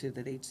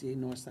HCA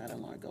Northside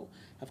and Largo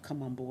have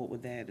come on board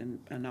with that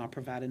and are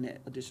providing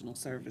that additional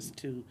service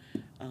to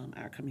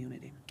our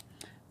community.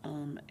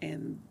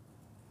 And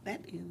that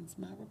ends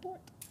my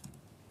report.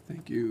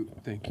 Thank you,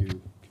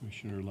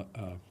 Commissioner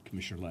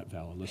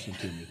Latvala. Listen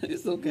to me.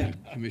 It's okay.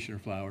 Commissioner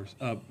Flowers.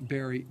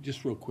 Barry,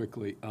 just real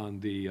quickly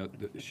on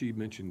she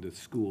mentioned the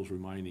schools,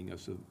 reminding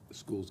us of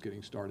schools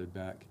getting started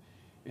back.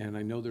 And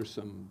I know there's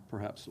some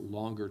perhaps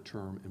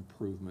longer-term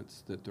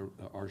improvements that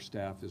our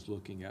staff is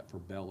looking at for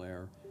Bel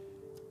Air.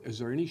 Is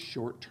there any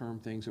short-term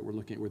things that we're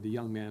looking at where the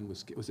young man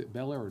was it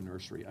Bel Air or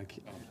nursery?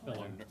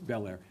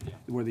 Bel Air,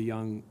 where the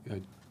young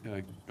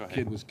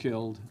kid was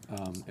killed.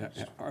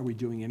 Are we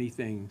doing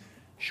anything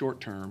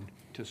short-term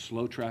to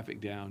slow traffic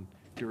down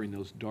during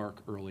those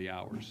dark early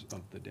hours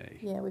of the day?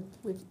 Yeah,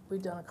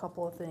 we've done a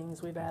couple of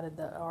things. We've added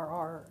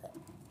our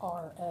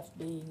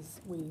RFBs.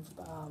 We've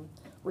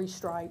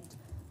restriped.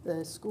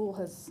 The school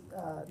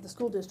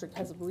district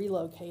has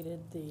relocated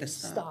the The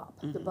stop.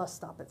 Mm-hmm. the bus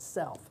stop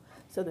itself,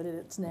 so that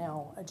it's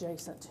now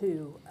adjacent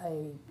to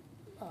a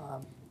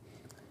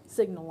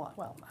signal.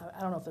 Well, I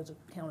don't know if those are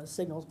counted as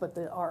signals, but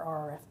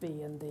our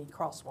RFB and the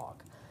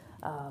crosswalk,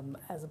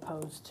 as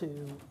opposed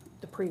to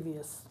the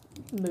previous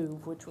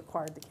move, which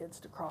required the kids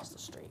to cross the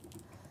street.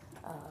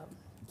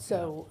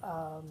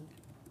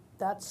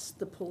 That's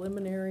the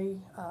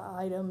preliminary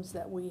items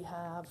that we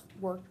have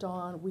worked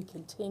on. We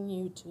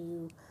continue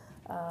to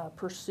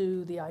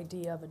pursue the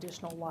idea of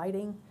additional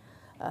lighting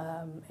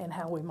and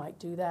how we might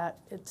do that.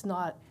 It's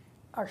not,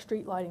 our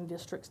street lighting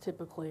districts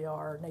typically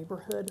are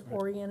neighborhood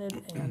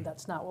oriented, and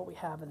that's not what we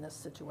have in this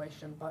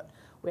situation, but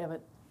we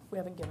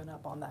haven't given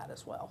up on that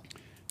as well.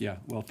 Yeah,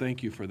 well,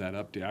 thank you for that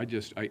update.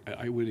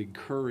 I would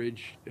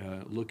encourage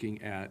looking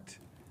at,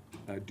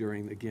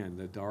 during, again,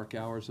 the dark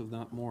hours of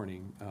that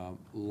morning,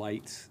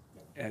 lights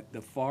at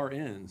the far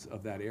ends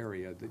of that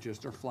area that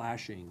just are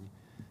flashing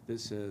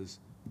that says,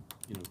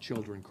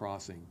 children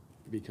crossing,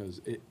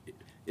 because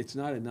it's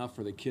not enough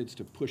for the kids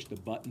to push the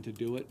button to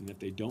do it, and if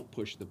they don't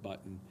push the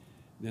button,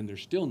 then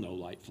there's still no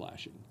light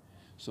flashing.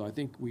 So I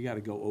think we got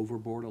to go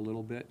overboard a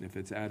little bit, and if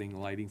it's adding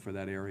lighting for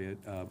that area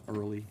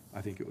early,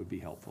 I think it would be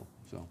helpful.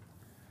 So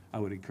I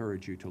would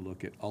encourage you to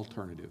look at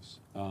alternatives.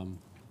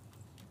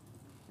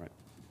 Right,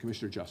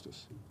 Commissioner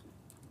Justice.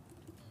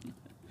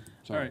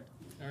 Sorry.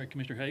 All right,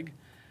 Commissioner Haig.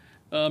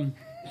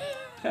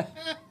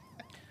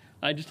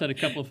 I just had a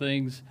couple of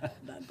things.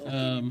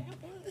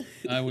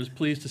 I was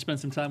pleased to spend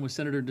some time with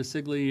Senator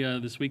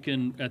DeSigley this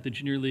weekend at the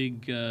Junior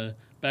League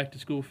Back to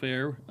School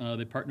Fair.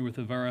 They partnered with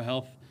Avera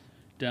Health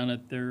down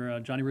at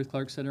their Johnny Ruth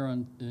Clark Center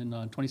in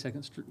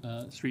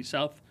 22nd Street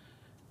South,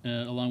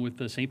 along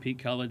with St. Pete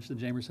College, the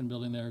Jamerson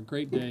building there.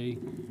 Great day.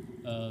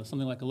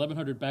 Something like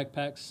 1,100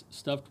 backpacks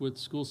stuffed with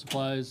school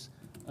supplies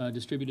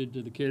distributed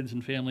to the kids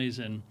and families,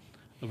 and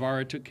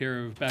Avera took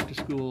care of back to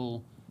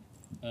school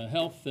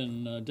health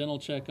and dental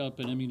checkup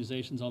and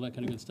immunizations, all that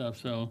kind of good stuff.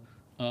 So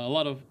a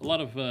lot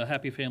of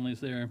happy families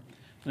there.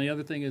 And the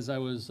other thing is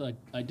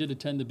I did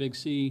attend the Big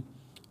C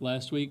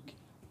last week.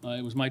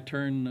 It was my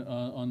turn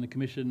on the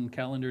commission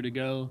calendar to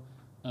go,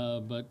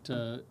 but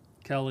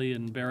Kelly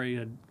and Barry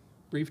had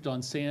briefed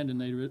on sand, and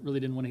they really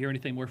didn't want to hear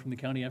anything more from the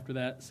county after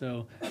that.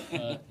 So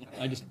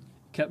I just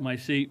kept my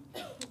seat.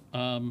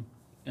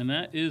 And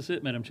that is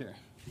it, Madam Chair.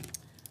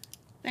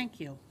 Thank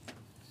you.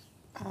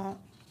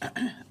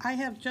 I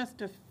have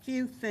just a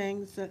few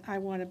things that I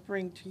want to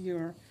bring to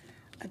your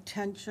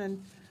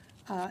attention,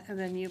 and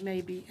then you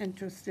may be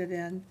interested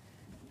in.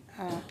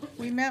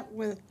 We met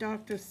with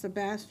Dr.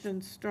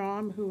 Sebastian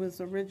Strom, who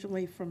is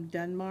originally from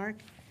Denmark,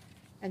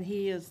 and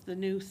he is the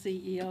new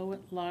CEO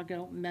at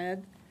Largo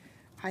Med.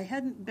 I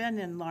hadn't been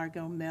in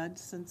Largo Med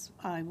since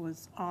I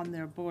was on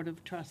their board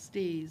of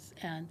trustees,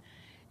 and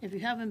if you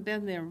haven't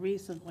been there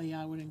recently,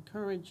 I would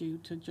encourage you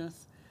to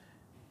just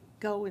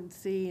go and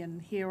see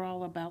and hear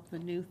all about the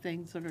new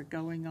things that are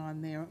going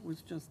on there. It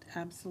was just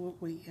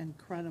absolutely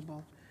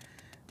incredible.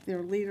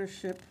 Their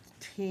leadership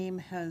team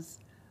has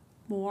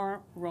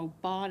more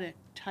robotic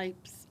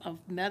types of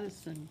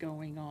medicine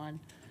going on.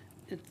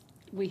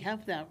 We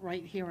have that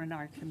right here in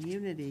our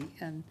community,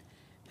 and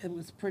it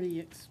was pretty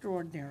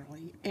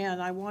extraordinary.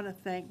 And I want to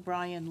thank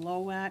Brian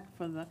Lowak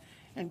for the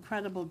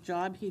incredible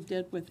job he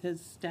did with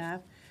his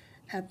staff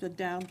at the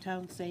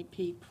downtown St.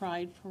 Pete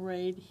Pride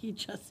Parade. He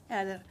just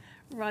had it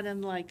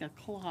running like a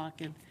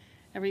clock, and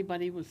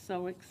everybody was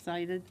so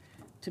excited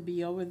to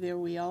be over there.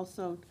 We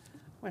also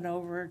went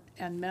over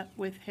and met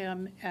with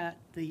him at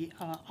the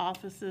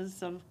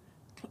offices of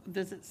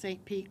Visit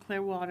St. Pete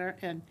Clearwater,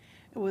 and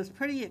it was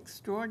pretty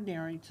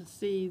extraordinary to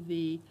see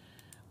the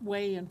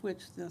way in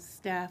which the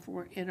staff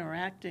were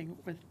interacting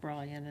with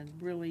Brian and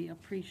really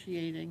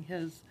appreciating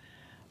his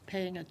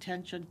paying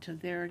attention to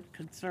their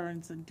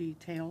concerns and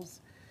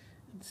details.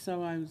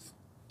 So I was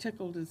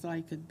tickled as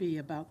I could be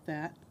about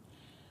that.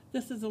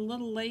 This is a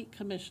little late,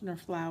 Commissioner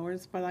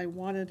Flowers, but I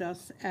wanted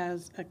us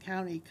as a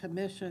county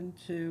commission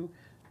to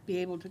be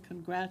able to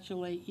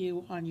congratulate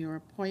you on your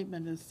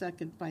appointment as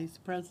second vice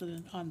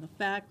president on the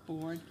FAC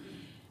board.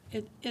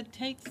 It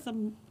takes a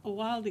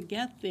while to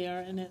get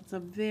there, and it's a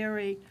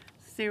very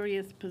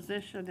serious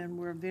position, and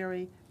we're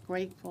very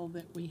grateful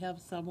that we have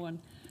someone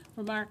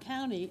from our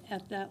county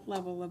at that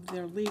level of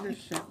their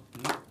leadership.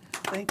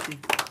 Thank you.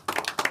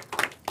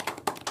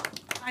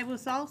 I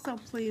was also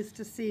pleased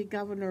to see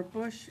Governor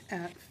Bush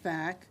at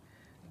FAC.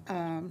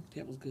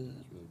 That was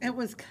good. It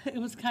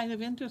was kind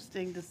of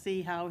interesting to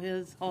see how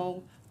his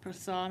whole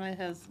persona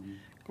has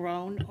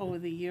grown over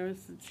the years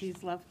since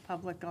he's left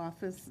public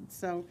office. And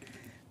so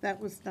that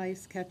was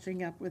nice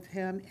catching up with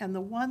him. And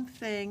the one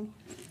thing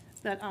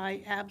that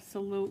I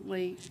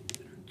absolutely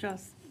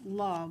just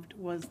loved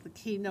was the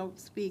keynote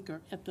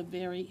speaker at the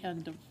very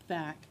end of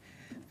FAC.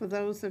 For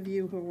those of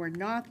you who were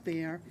not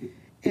there,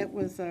 it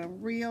was a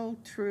real,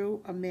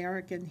 true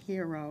American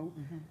hero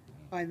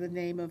by the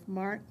name of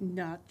Martin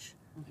Nutch,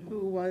 who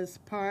was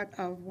part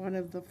of one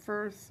of the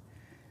first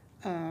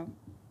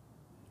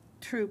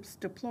troops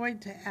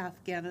deployed to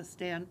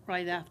Afghanistan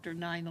right after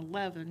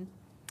 9/11.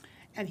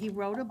 And he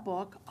wrote a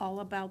book all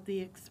about the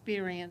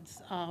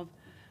experience of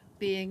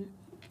being,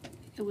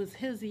 it was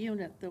his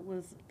unit that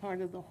was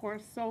part of the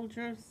horse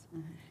soldiers,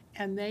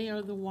 and they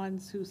are the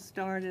ones who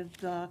started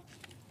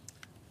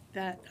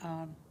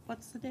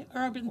what's the name?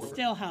 Urban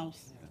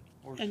Stillhouse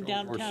in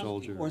downtown.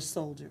 Horse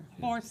soldier.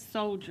 Horse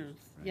soldiers,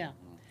 yeah.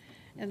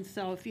 And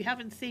so if you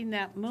haven't seen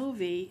that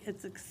movie,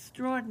 it's an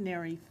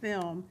extraordinary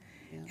film.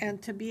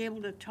 And to be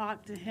able to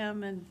talk to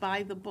him and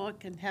buy the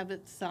book and have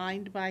it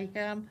signed by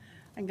him,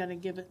 I'm going to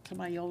give it to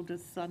my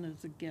oldest son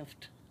as a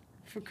gift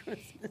for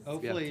Christmas.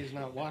 Hopefully he's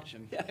not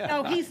watching.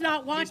 No, he's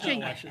not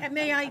watching. And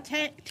may I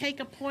take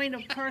a point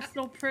of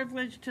personal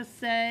privilege to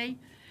say,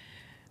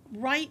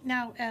 right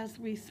now as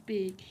we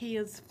speak, he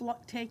is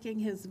taking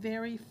his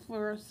very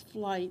first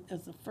flight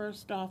as a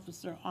first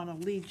officer on a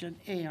Legion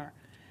Air.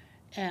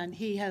 And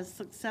he has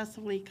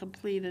successfully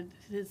completed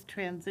his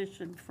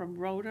transition from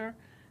rotor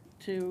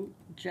to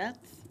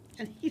jets.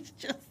 And he's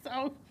just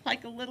so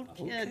like a little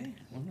kid.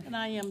 And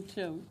I am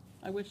too.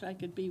 I wish I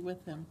could be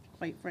with him,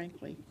 quite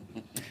frankly.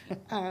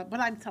 But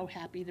I'm so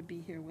happy to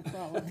be here with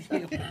all of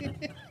you.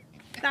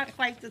 Not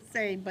quite the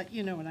same, but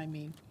you know what I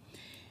mean.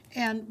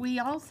 And we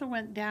also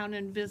went down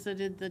and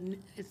visited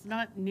it's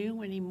not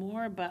new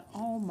anymore, but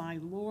oh my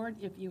Lord,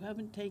 if you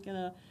haven't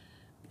taken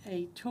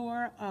a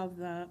tour of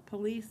the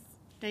police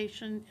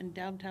station in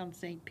downtown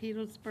St.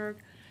 Petersburg,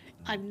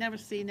 I've never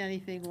seen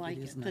anything like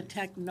it. The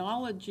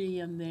technology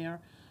in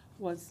there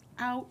was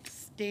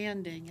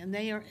outstanding, and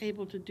they are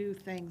able to do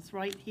things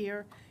right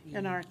here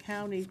in our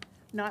county,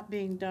 not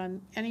being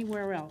done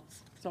anywhere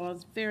else. So I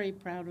was very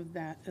proud of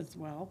that as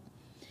well.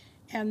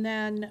 And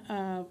then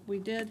we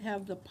did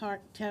have the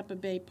Tampa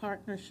Bay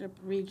Partnership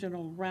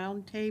Regional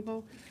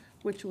Roundtable,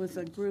 which was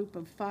a group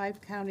of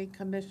 5 county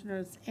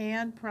commissioners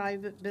and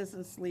private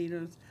business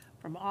leaders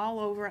from all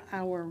over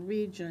our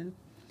region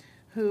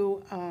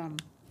who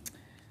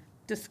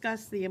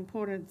discussed the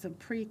importance of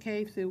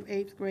pre-K through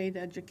 8th grade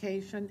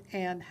education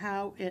and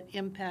how it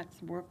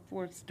impacts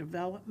workforce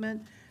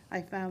development.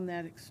 I found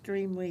that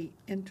extremely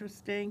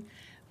interesting.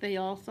 They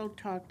also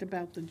talked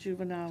about the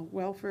Juvenile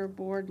Welfare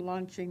Board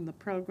launching the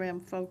program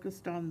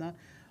focused on the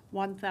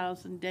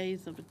 1,000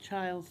 days of a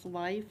child's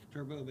life.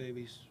 Turbo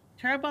babies.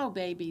 Turbo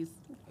babies.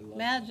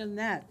 Imagine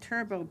that,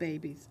 turbo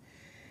babies.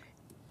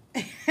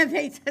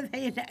 They said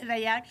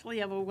they actually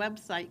have a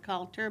website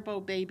called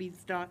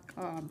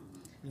turbobabies.com.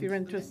 If you're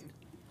interested.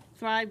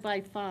 Thrive by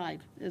 5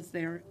 is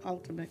their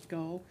ultimate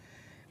goal,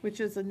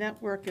 which is a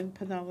network in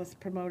Pinellas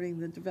promoting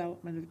the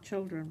development of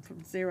children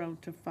from 0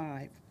 to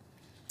 5.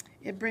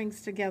 It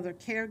brings together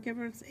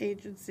caregivers,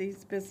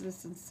 agencies,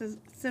 business, and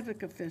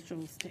civic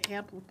officials to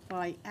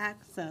amplify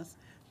access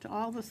to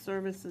all the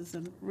services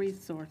and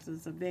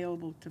resources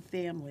available to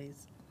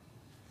families.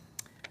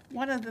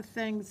 One of the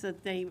things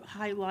that they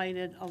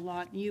highlighted a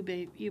lot, and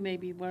you may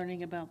be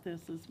learning about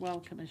this as well,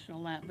 Commissioner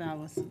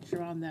Latvala, since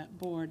you're on that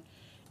board,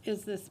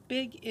 is this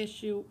big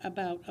issue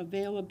about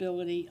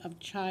availability of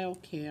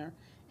childcare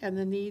and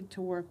the need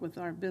to work with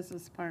our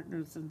business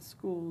partners and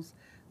schools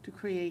to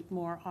create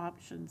more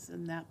options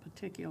in that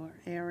particular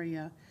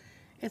area.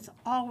 It's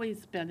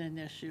always been an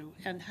issue,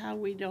 and how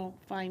we don't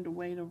find a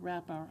way to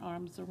wrap our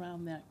arms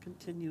around that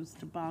continues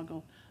to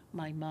boggle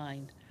my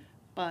mind.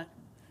 But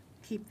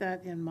keep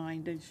that in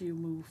mind as you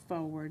move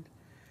forward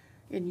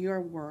in your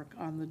work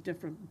on the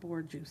different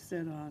boards you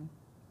sit on.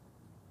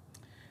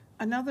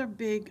 Another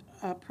big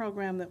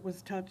program that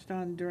was touched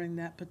on during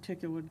that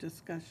particular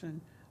discussion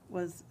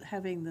was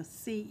having the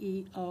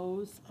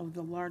CEOs of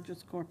the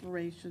largest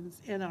corporations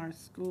in our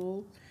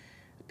school.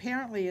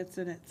 Apparently it's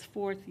in its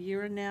 4th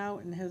year now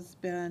and has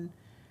been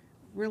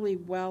really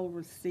well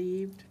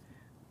received.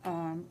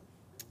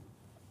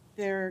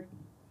 They're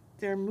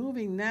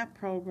moving that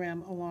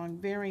program along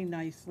very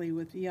nicely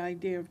with the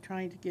idea of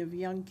trying to give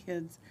young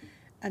kids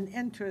an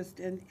interest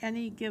in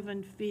any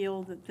given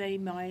field that they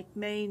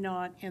may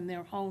not in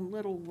their own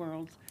little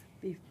worlds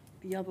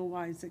be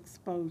otherwise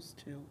exposed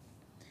to.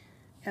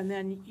 And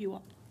then you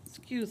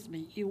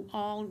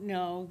all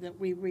know that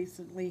we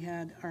recently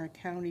had our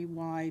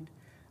county-wide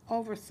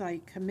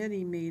oversight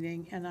committee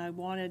meeting, and I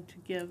wanted to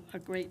give a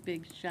great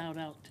big shout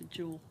out to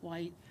Jewel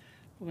White,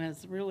 who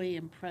has really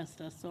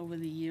impressed us over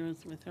the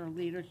years with her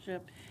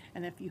leadership.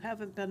 And if you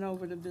haven't been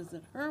over to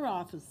visit her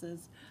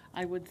offices,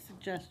 I would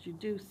suggest you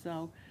do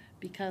so,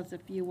 because if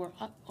you were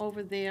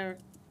over there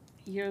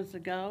years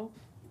ago,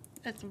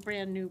 it's a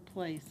brand new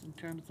place in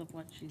terms of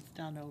what she's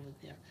done over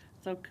there.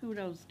 So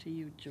kudos to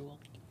you, Jewel.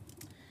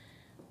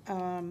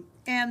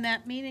 And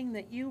that meeting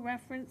that you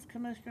referenced,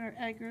 Commissioner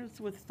Eggers,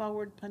 with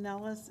Forward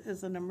Pinellas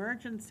is an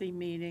emergency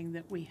meeting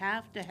that we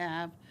have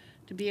to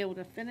be able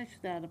to finish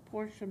that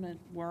apportionment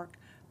work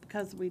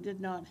because we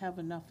did not have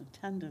enough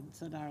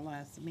attendance at our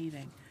last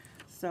meeting.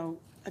 So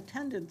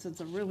attendance is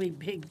a really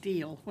big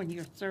deal when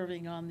you're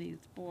serving on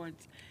these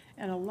boards,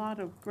 and a lot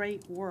of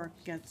great work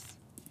gets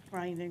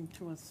grinding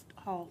to a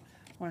halt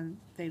when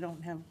they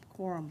don't have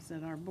quorums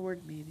at our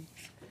board meetings.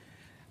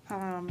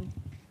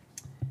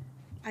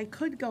 I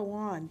could go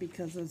on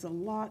because there's a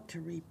lot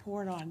to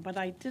report on, but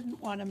I didn't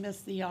want to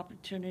miss the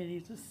opportunity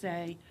to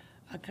say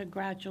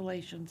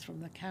congratulations from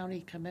the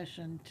County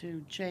Commission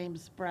to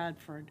James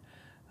Bradford,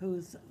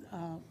 who's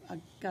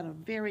got a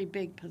very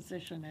big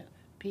position at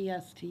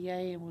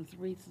PSTA and was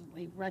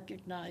recently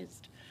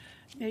recognized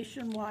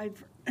nationwide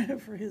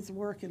for his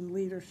work and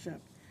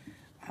leadership.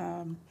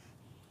 I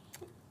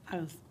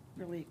was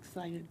really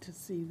excited to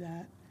see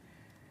that.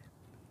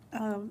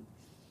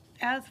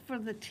 As for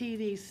the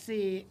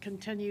TDC, it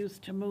continues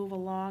to move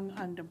along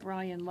under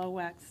Brian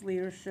Lowak's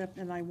leadership,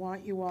 and I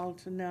want you all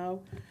to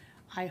know,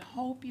 I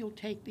hope you'll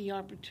take the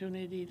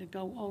opportunity to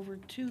go over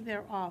to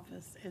their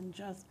office and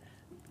just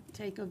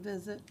take a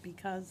visit,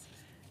 because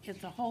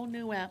it's a whole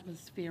new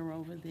atmosphere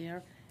over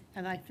there,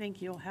 and I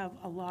think you'll have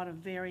a lot of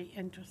very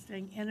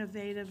interesting,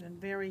 innovative, and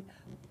very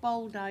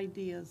bold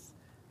ideas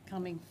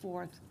coming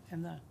forth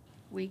in the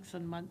weeks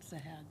and months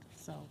ahead,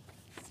 so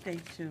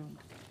stay tuned.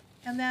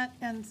 And that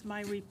ends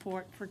my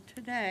report for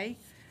today.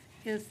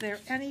 Is there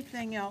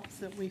anything else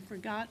that we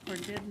forgot or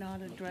did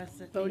not address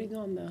at Voting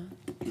on the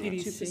two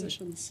TDC.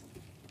 positions.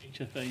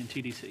 HFA and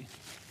TDC.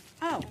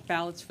 Oh,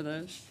 Ballots for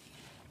those.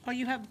 oh,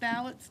 you have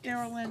ballots,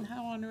 Darylyn?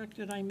 How on earth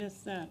did I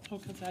miss that? Oh,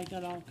 because I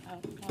got all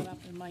caught up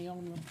in my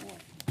own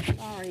report.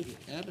 Sorry.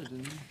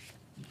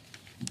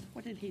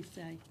 What did he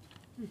say?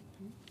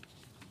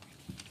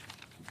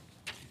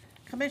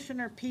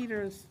 Commissioner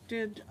Peters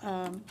did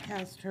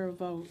cast her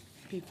vote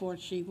before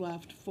she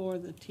left for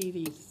the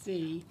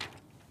TDC.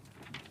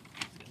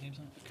 Got names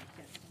on it?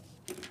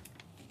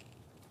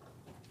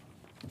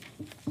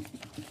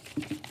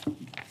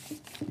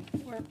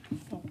 Where,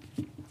 oh,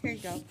 here you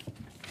go.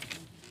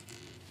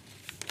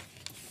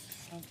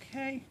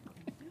 Okay.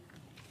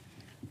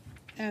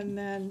 And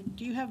then,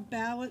 do you have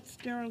ballots,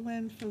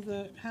 Darylyn, for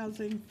the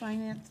Housing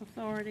Finance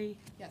Authority?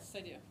 Yes, I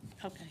do.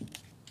 Okay.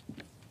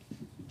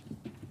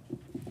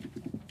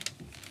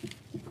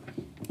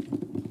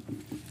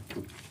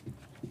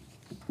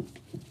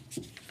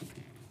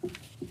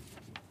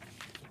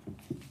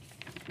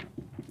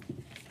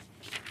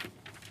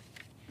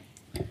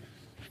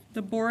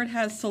 The board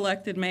has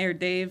selected Mayor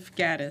Dave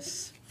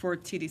Gaddis for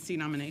TDC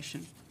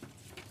nomination.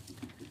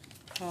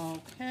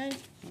 Okay,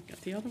 Look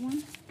at the other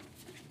one.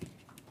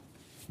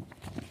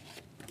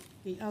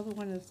 the other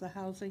one is the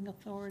Housing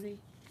Authority.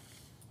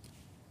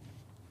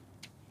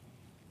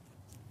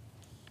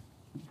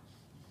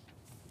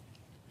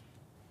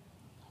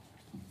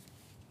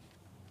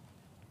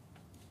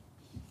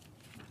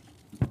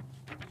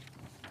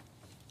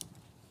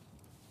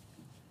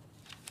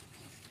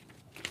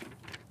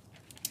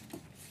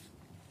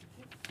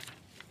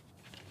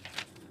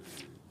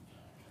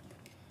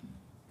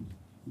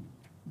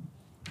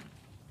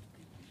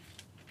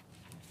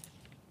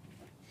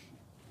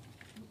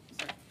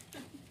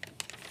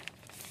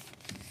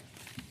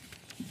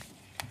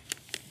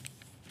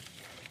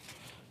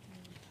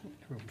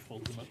 Everyone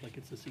folds them up like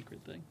it's a secret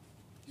thing.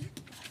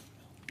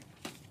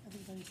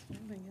 Everybody's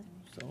holding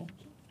it. So?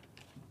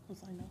 Was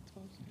I not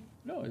supposed to?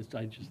 No,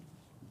 I just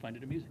find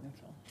it amusing,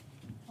 that's all.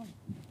 Oh,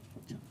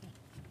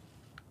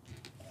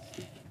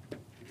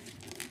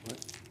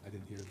 What? I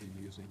didn't hear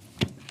the musing.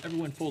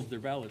 Everyone folds their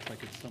ballots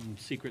like it's some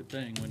secret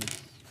thing when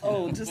it's.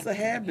 Oh, just a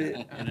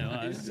habit. You know,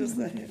 It's just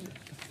a habit.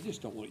 I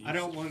just don't want you. I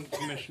don't want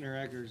Commissioner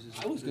Eggers.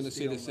 I was gonna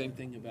say the same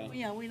thing about.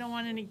 Yeah, we don't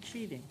want any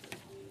cheating.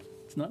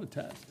 It's not a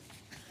test.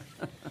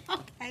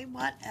 Okay,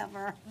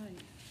 whatever.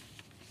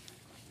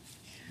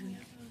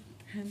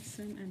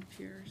 Henson and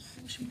Pierce.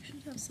 We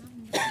should have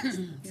some.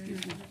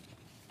 Excuse me.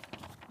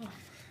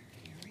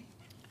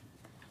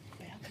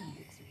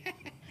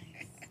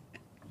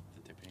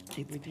 Are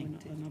we doing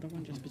another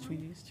one just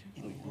between these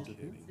two?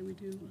 Do we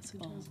do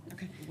St. John's?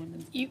 Okay.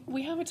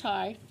 We have a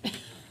tie.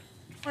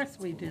 Of course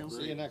we do.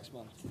 See you next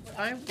month.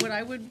 What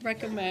I would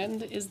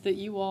recommend is that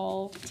you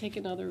all take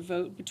another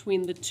vote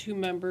between the two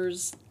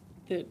members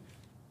that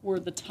were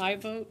the tie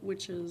vote,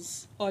 which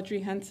is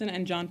Audrey Henson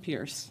and John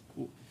Pierce.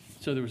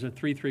 So there was a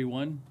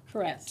 3-3-1?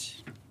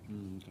 correct.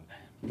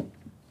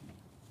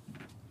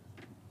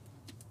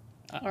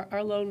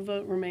 Our lone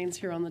vote remains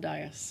here on the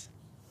dais.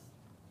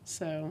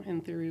 So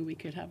in theory, we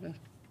could have a,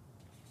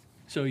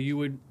 So you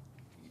would,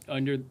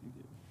 under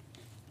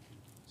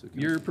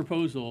your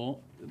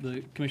proposal,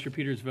 the Commissioner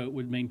Peters' vote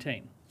would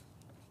maintain?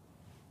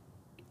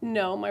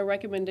 no, my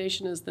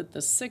recommendation is that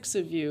the six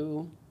of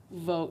you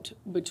vote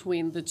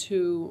between the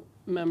two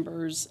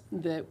members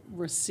that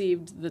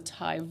received the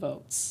tie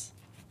votes.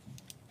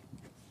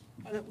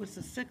 But it was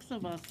the six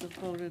of us that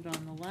voted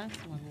on the last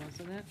one,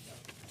 wasn't it?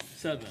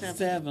 7.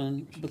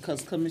 Seven,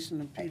 because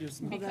Commissioner Peters.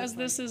 Because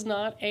this is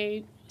not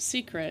a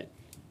secret,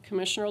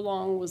 Commissioner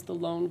Long was the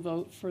lone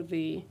vote for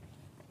the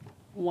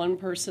one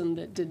person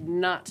that did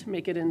not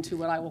make it into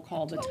what I will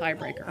call the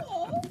tiebreaker.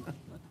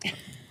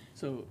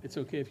 So it's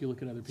okay if you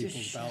look at other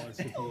people's ballots.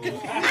 If you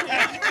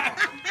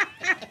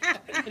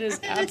It is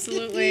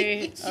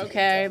absolutely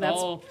okay. That's,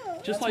 all,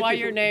 just that's like why if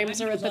your it- names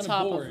mine are at was the on a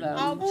top of board. them.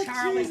 Oh,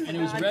 Charlie, And it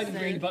was red and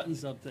green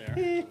buttons up there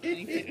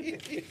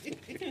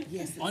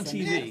Yes, on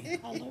TV.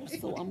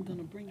 so I'm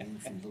gonna bring in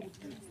some little.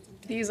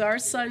 These are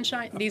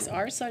sunshine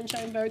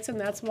votes, and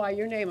that's why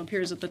your name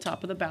appears at the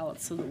top of the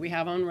ballot, so that we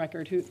have on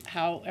record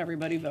how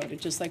everybody voted,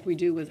 just like we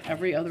do with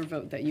every other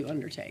vote that you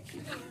undertake.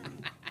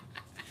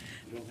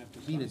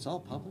 I mean, it's all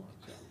public.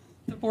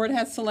 The board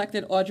has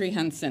selected Audrey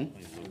Henson.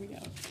 Here we go.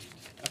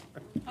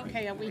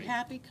 Okay, are we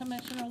happy,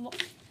 Commissioner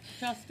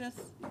Justice?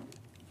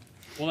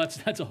 Well,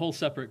 that's a whole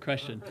separate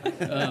question.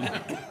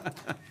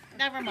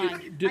 Never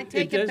mind, Do- I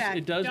take it back.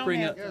 It does Don't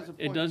bring up, answer.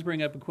 it does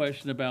bring up a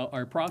question about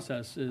our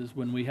process is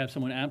when we have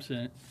someone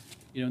absent,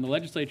 you know, in the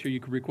legislature, you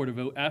could record a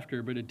vote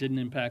after, but it didn't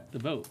impact the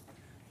vote.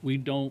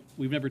 We've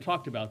never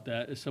talked about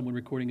that as someone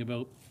recording a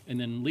vote and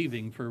then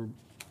leaving for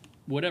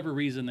whatever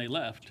reason they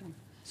left.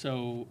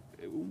 So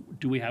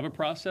do we have a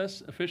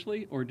process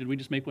officially, or did we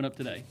just make one up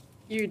today?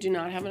 You do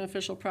not have an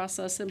official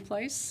process in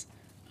place.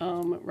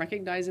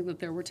 Recognizing that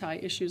there were tie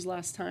issues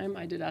last time,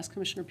 I did ask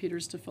Commissioner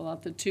Peters to fill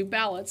out the two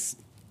ballots,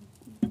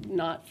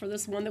 not for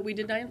this one that we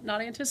did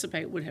not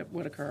anticipate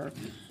would occur,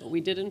 but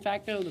we did in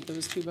fact know that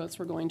those two votes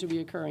were going to be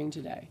occurring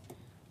today.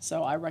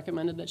 So I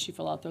recommended that she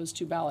fill out those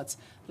two ballots.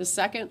 The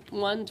second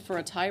one for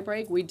a tie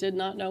break, we did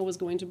not know was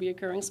going to be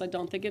occurring, so I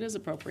don't think it is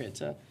appropriate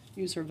to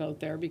use her vote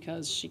there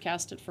because she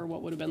cast it for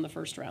what would have been the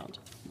first round.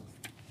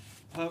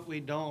 But we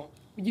don't.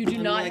 You do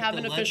not unlike have the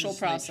an official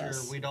legislature,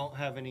 process. We don't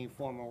have any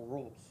formal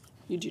rules.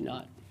 You do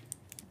not.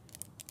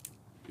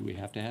 Do we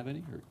have to have any,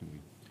 or can we,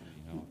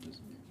 you know, it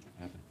doesn't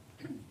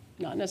happen?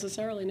 Not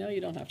necessarily, no, you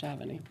don't have to have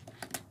any.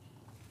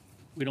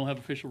 We don't have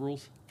official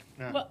rules?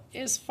 Well,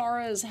 as far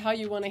as how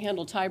you want to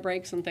handle tie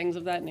breaks and things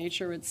of that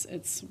nature, it's,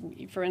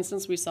 for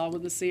instance, we saw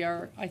with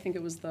the I think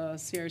it was the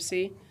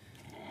CRC,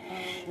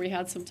 we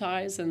had some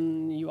ties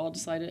and you all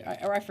decided,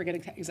 or I forget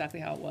exactly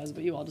how it was,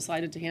 but you all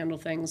decided to handle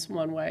things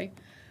one way.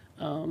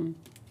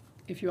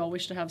 If you all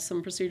wish to have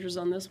some procedures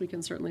on this, we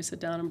can certainly sit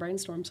down and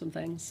brainstorm some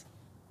things.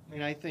 I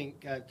mean, I think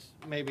that's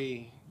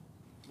maybe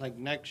like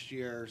next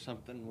year or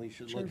something, we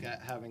should look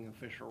at having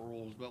official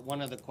rules. But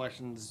one of the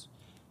questions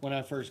when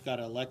I first got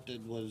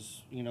elected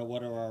was, you know,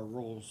 what are our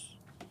rules?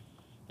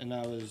 And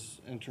I was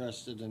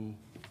interested in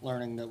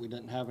learning that we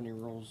didn't have any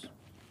rules.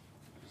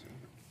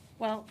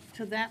 Well,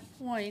 to that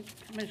point,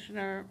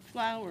 Commissioner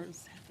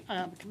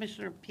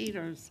Commissioner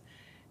Peters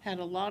had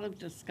a lot of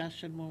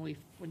discussion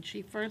when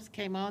she first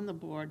came on the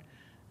board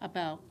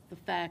about the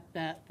fact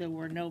that there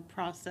were no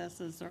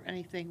processes or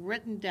anything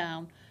written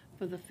down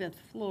for the 5th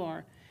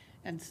floor.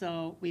 And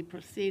so we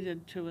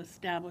proceeded to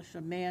establish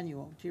a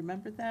manual. Do you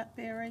remember that,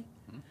 Barry?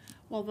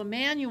 Well, the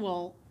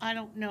manual, I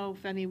don't know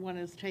if anyone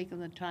has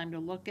taken the time to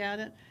look at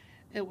it.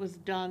 It was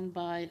done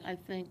by, I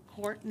think,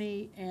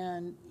 Courtney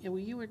and, well,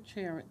 you were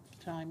chair at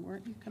the time,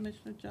 weren't you,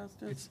 Commissioner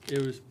Justice?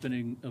 It was been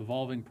an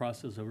evolving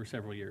process over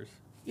several years.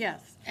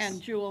 Yes,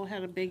 and Jewel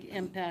had a big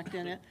impact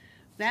in it.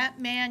 That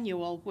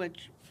manual,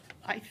 which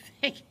I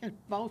think in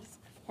most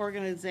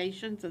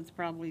organizations, it's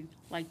probably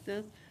like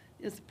this,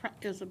 is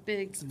a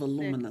big. It's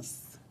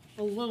voluminous.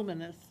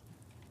 Voluminous,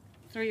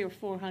 300 or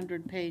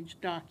 400 page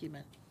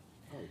document.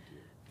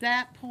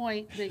 That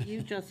point that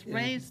you just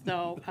raised,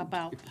 though,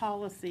 about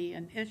policy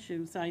and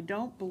issues, I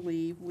don't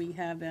believe we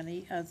have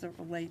any as it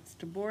relates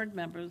to board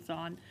members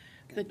on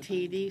the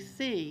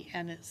TDC.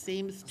 And it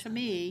seems to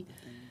me,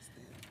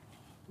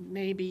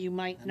 maybe you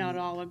might not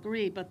all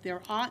agree, but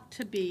there ought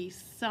to be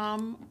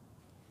some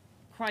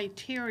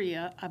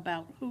criteria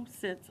about who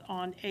sits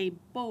on a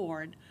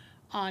board,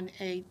 on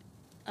a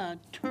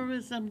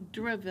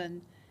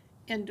tourism-driven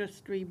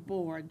industry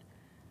board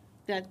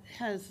that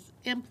has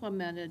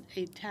implemented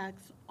a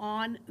tax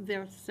on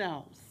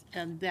themselves,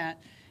 and that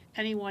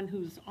anyone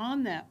who's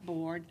on that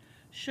board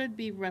should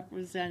be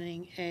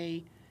representing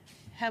a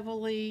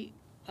heavy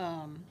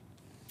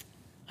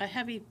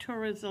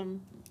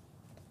tourism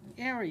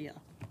area.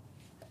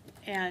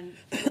 And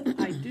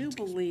I do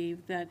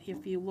believe that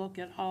if you look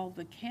at all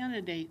the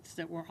candidates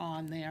that were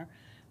on there,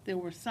 there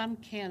were some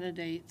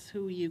candidates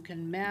who you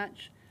can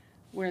match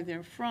where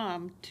they're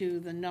from to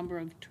the number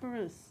of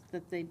tourists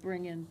that they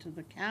bring into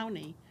the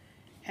county,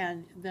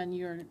 and then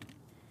your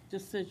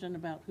decision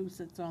about who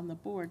sits on the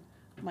board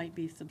might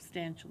be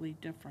substantially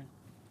different.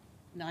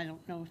 Now, I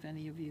don't know if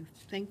any of you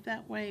think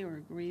that way or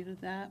agree to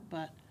that,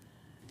 but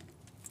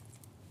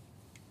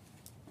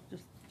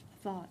just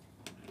a thought.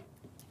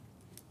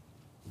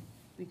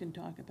 We can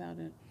talk about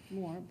it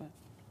more, but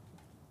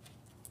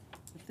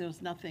if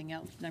there's nothing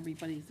else and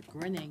everybody's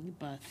grinning,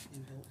 but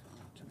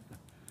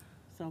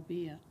so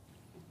be it.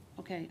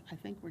 Okay, I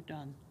think we're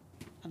done,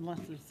 unless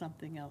there's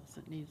something else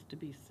that needs to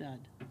be said.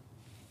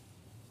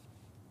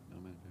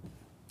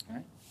 All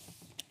right.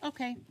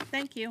 Okay,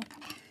 thank you.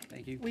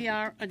 Thank you. We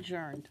are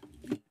adjourned.